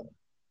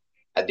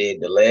I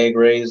did the leg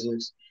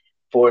raises,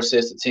 4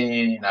 sets of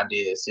 10, and I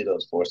did sit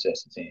ups 4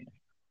 sets of 10.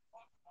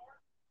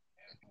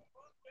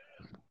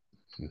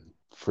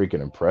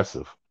 Freaking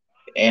impressive.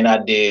 And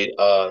I did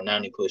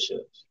 90 push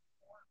ups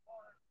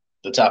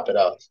to top it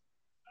off.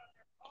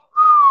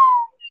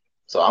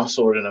 So I'm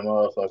sorting a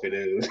motherfucker,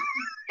 dude.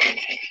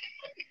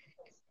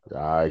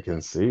 I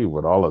can see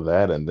with all of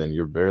that, and then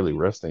you're barely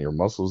resting your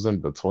muscles in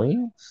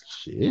between.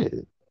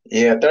 Shit.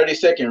 Yeah,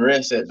 30-second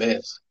rest at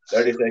best.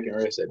 30-second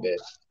rest at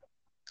best.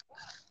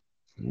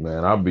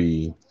 Man, I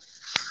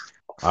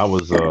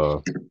was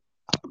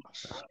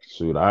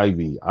shoot, I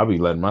be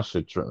letting my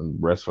shit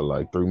rest for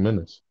like 3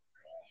 minutes.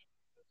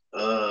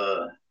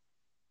 Uh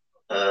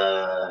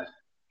uh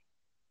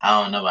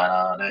I don't know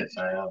about all that,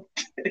 fam.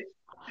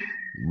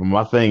 But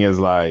my thing is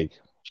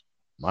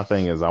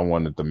I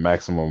wanted the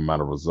maximum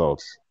amount of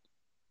results.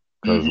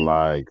 Cause Mm-hmm.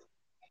 like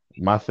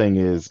my thing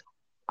is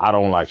I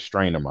don't like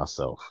straining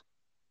myself.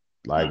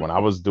 Like when I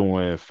was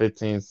doing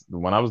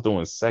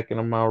second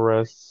amount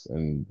rests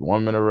and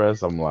 1 minute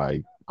rest, I'm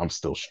like, I'm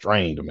still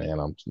strained, man.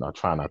 I'm not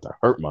trying not to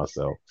hurt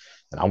myself.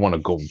 And I want to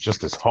go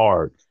just as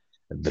hard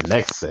the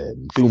next set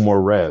and do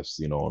more reps,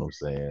 you know what I'm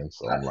saying?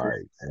 So I I'm feel like,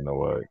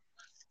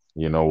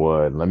 you know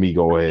what, let me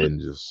go ahead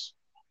and just,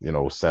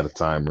 set a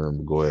timer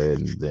and go ahead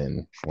and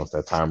then once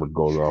that timer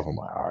goes off, I'm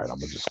like, all right, I'm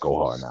gonna just go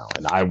hard now.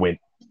 And I went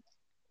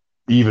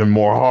even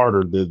more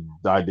harder than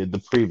I did the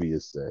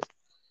previous set.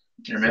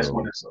 and that's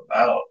what So it's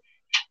about.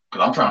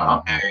 Cause I'm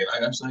trying. mhm. Hey,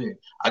 like I'm saying,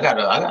 I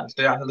gotta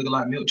stay out here looking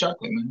like milk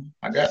chocolate, man.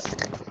 I got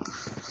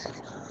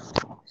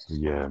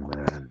Yeah,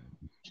 man.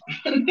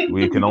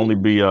 We to. can only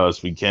be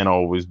us. We can't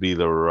always be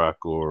the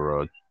Rock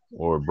or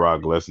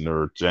Brock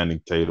Lesnar or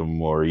Channing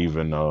Tatum or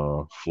even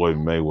Floyd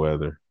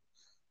Mayweather.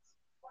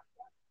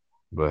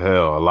 But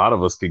hell, a lot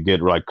of us could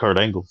get like Kurt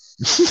Angle.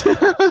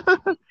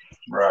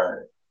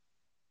 Right.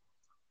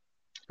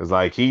 Cause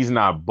like he's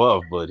not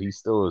buff, but he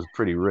still is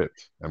pretty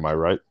ripped. Am I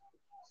right?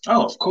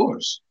 Oh, of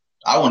course.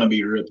 I want to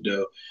be ripped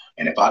though,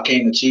 and if I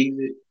can't achieve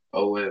it,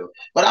 oh well.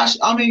 But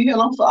I mean,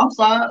 hell, I'm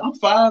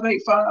 5'8",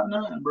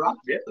 5'9", bro. I can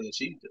definitely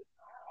achieve it.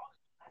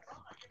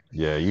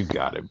 Yeah, you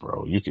got it,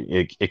 bro.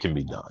 It can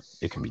be done.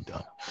 It can be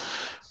done.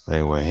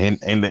 Anyway,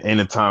 ain't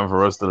the time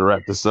for us to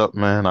wrap this up,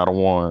 man. I don't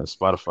want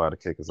Spotify to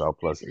kick us out.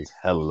 Plus, it's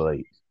hella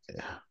late.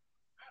 Yeah,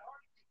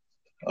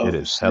 Oh, it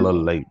for is hella sure.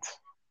 late.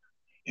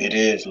 It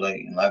is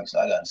late, and like I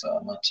said, I got to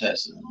start my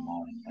test in the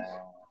morning, man.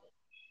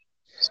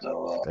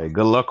 So, Hey,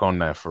 good luck on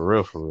that, for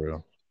real, for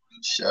real.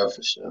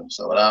 for sure.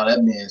 So, with all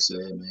that being said,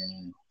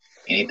 man,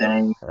 Hey,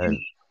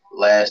 any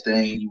last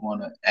thing you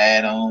want to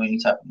add on, any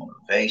type of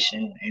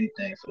motivation,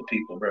 anything for the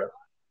people, bro?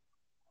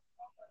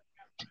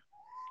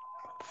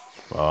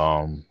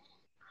 um,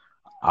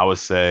 I would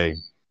say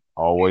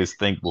always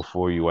think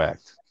before you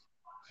act.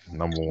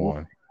 Number Ooh,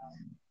 one,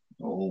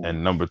 ooh,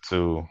 and number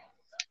two,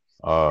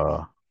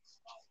 uh,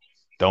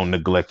 Don't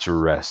neglect your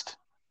rest.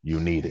 You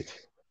need it.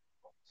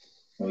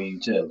 What you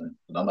telling?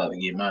 I'm about to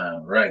get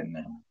mine right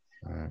now.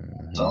 As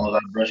Mm-hmm. long as I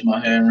brush my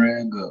hair and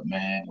rag up,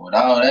 man. With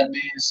all that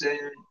being said,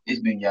 it's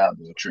been y'all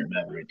boy Trent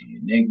Maverick the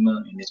Enigma,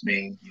 and it's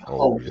been your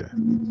Oh host,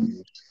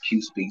 yeah.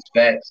 Q Speaks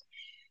Facts.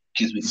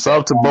 Q Speaks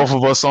Sub Facts. to both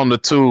of us on the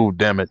tube,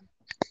 damn it.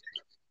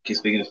 Q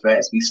Speaking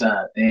Facts. We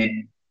signed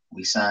in.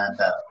 We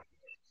signed out.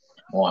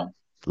 One.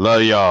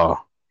 Love y'all.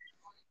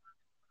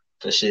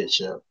 For shit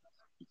show.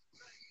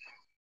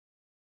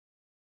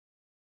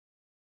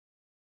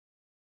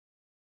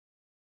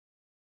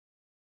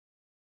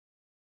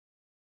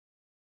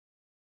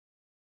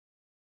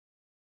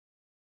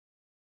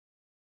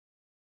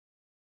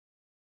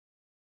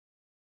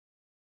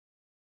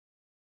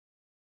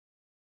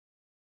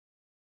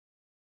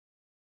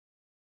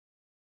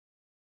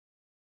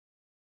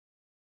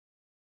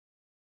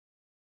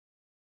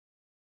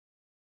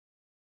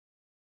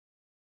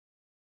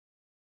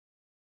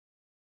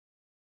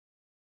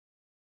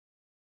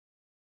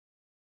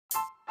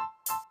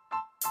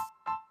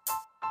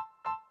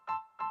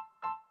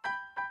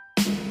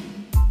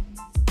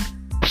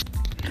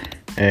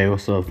 Hey,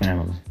 what's up,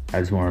 family? I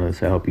just wanted to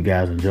say I hope you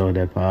guys enjoyed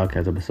that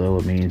podcast episode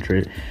with me and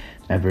Trent.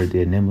 Maverick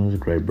the Enigma is a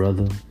great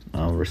brother.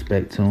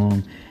 Respect to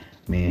him.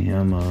 Me and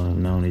him have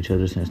known each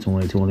other since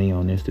 2020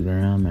 on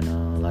Instagram.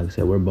 And like I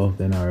said, we're both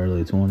in our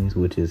early 20s,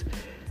 which is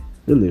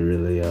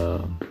really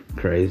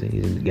crazy.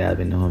 He's the guy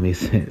been knowing me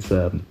since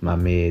my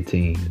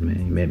mid-teens, man.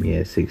 He met me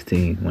at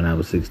 16 when I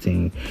was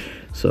 16.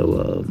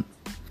 So,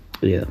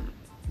 yeah.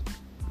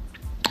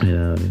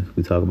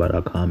 We talk about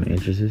our common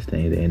interests,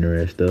 things that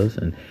interest us,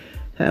 and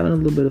having a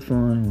little bit of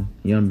fun.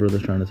 Young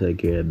brothers trying to take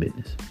care of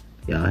business.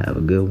 Y'all have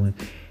a good one.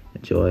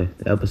 Enjoy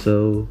the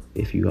episode.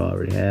 If you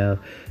already have,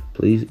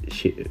 please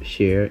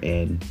share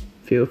and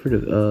feel free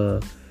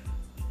to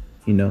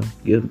give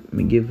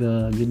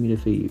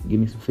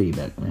me some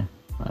feedback, man.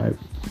 All right.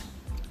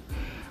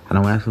 I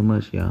don't ask so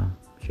much, y'all.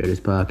 Share this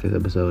podcast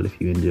episode if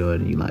you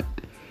enjoyed and you liked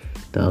it.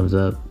 Thumbs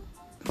up.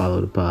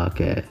 Follow the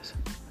podcast.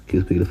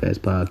 Keep Speaking the Facts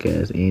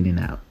podcast in and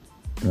out.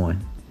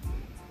 One.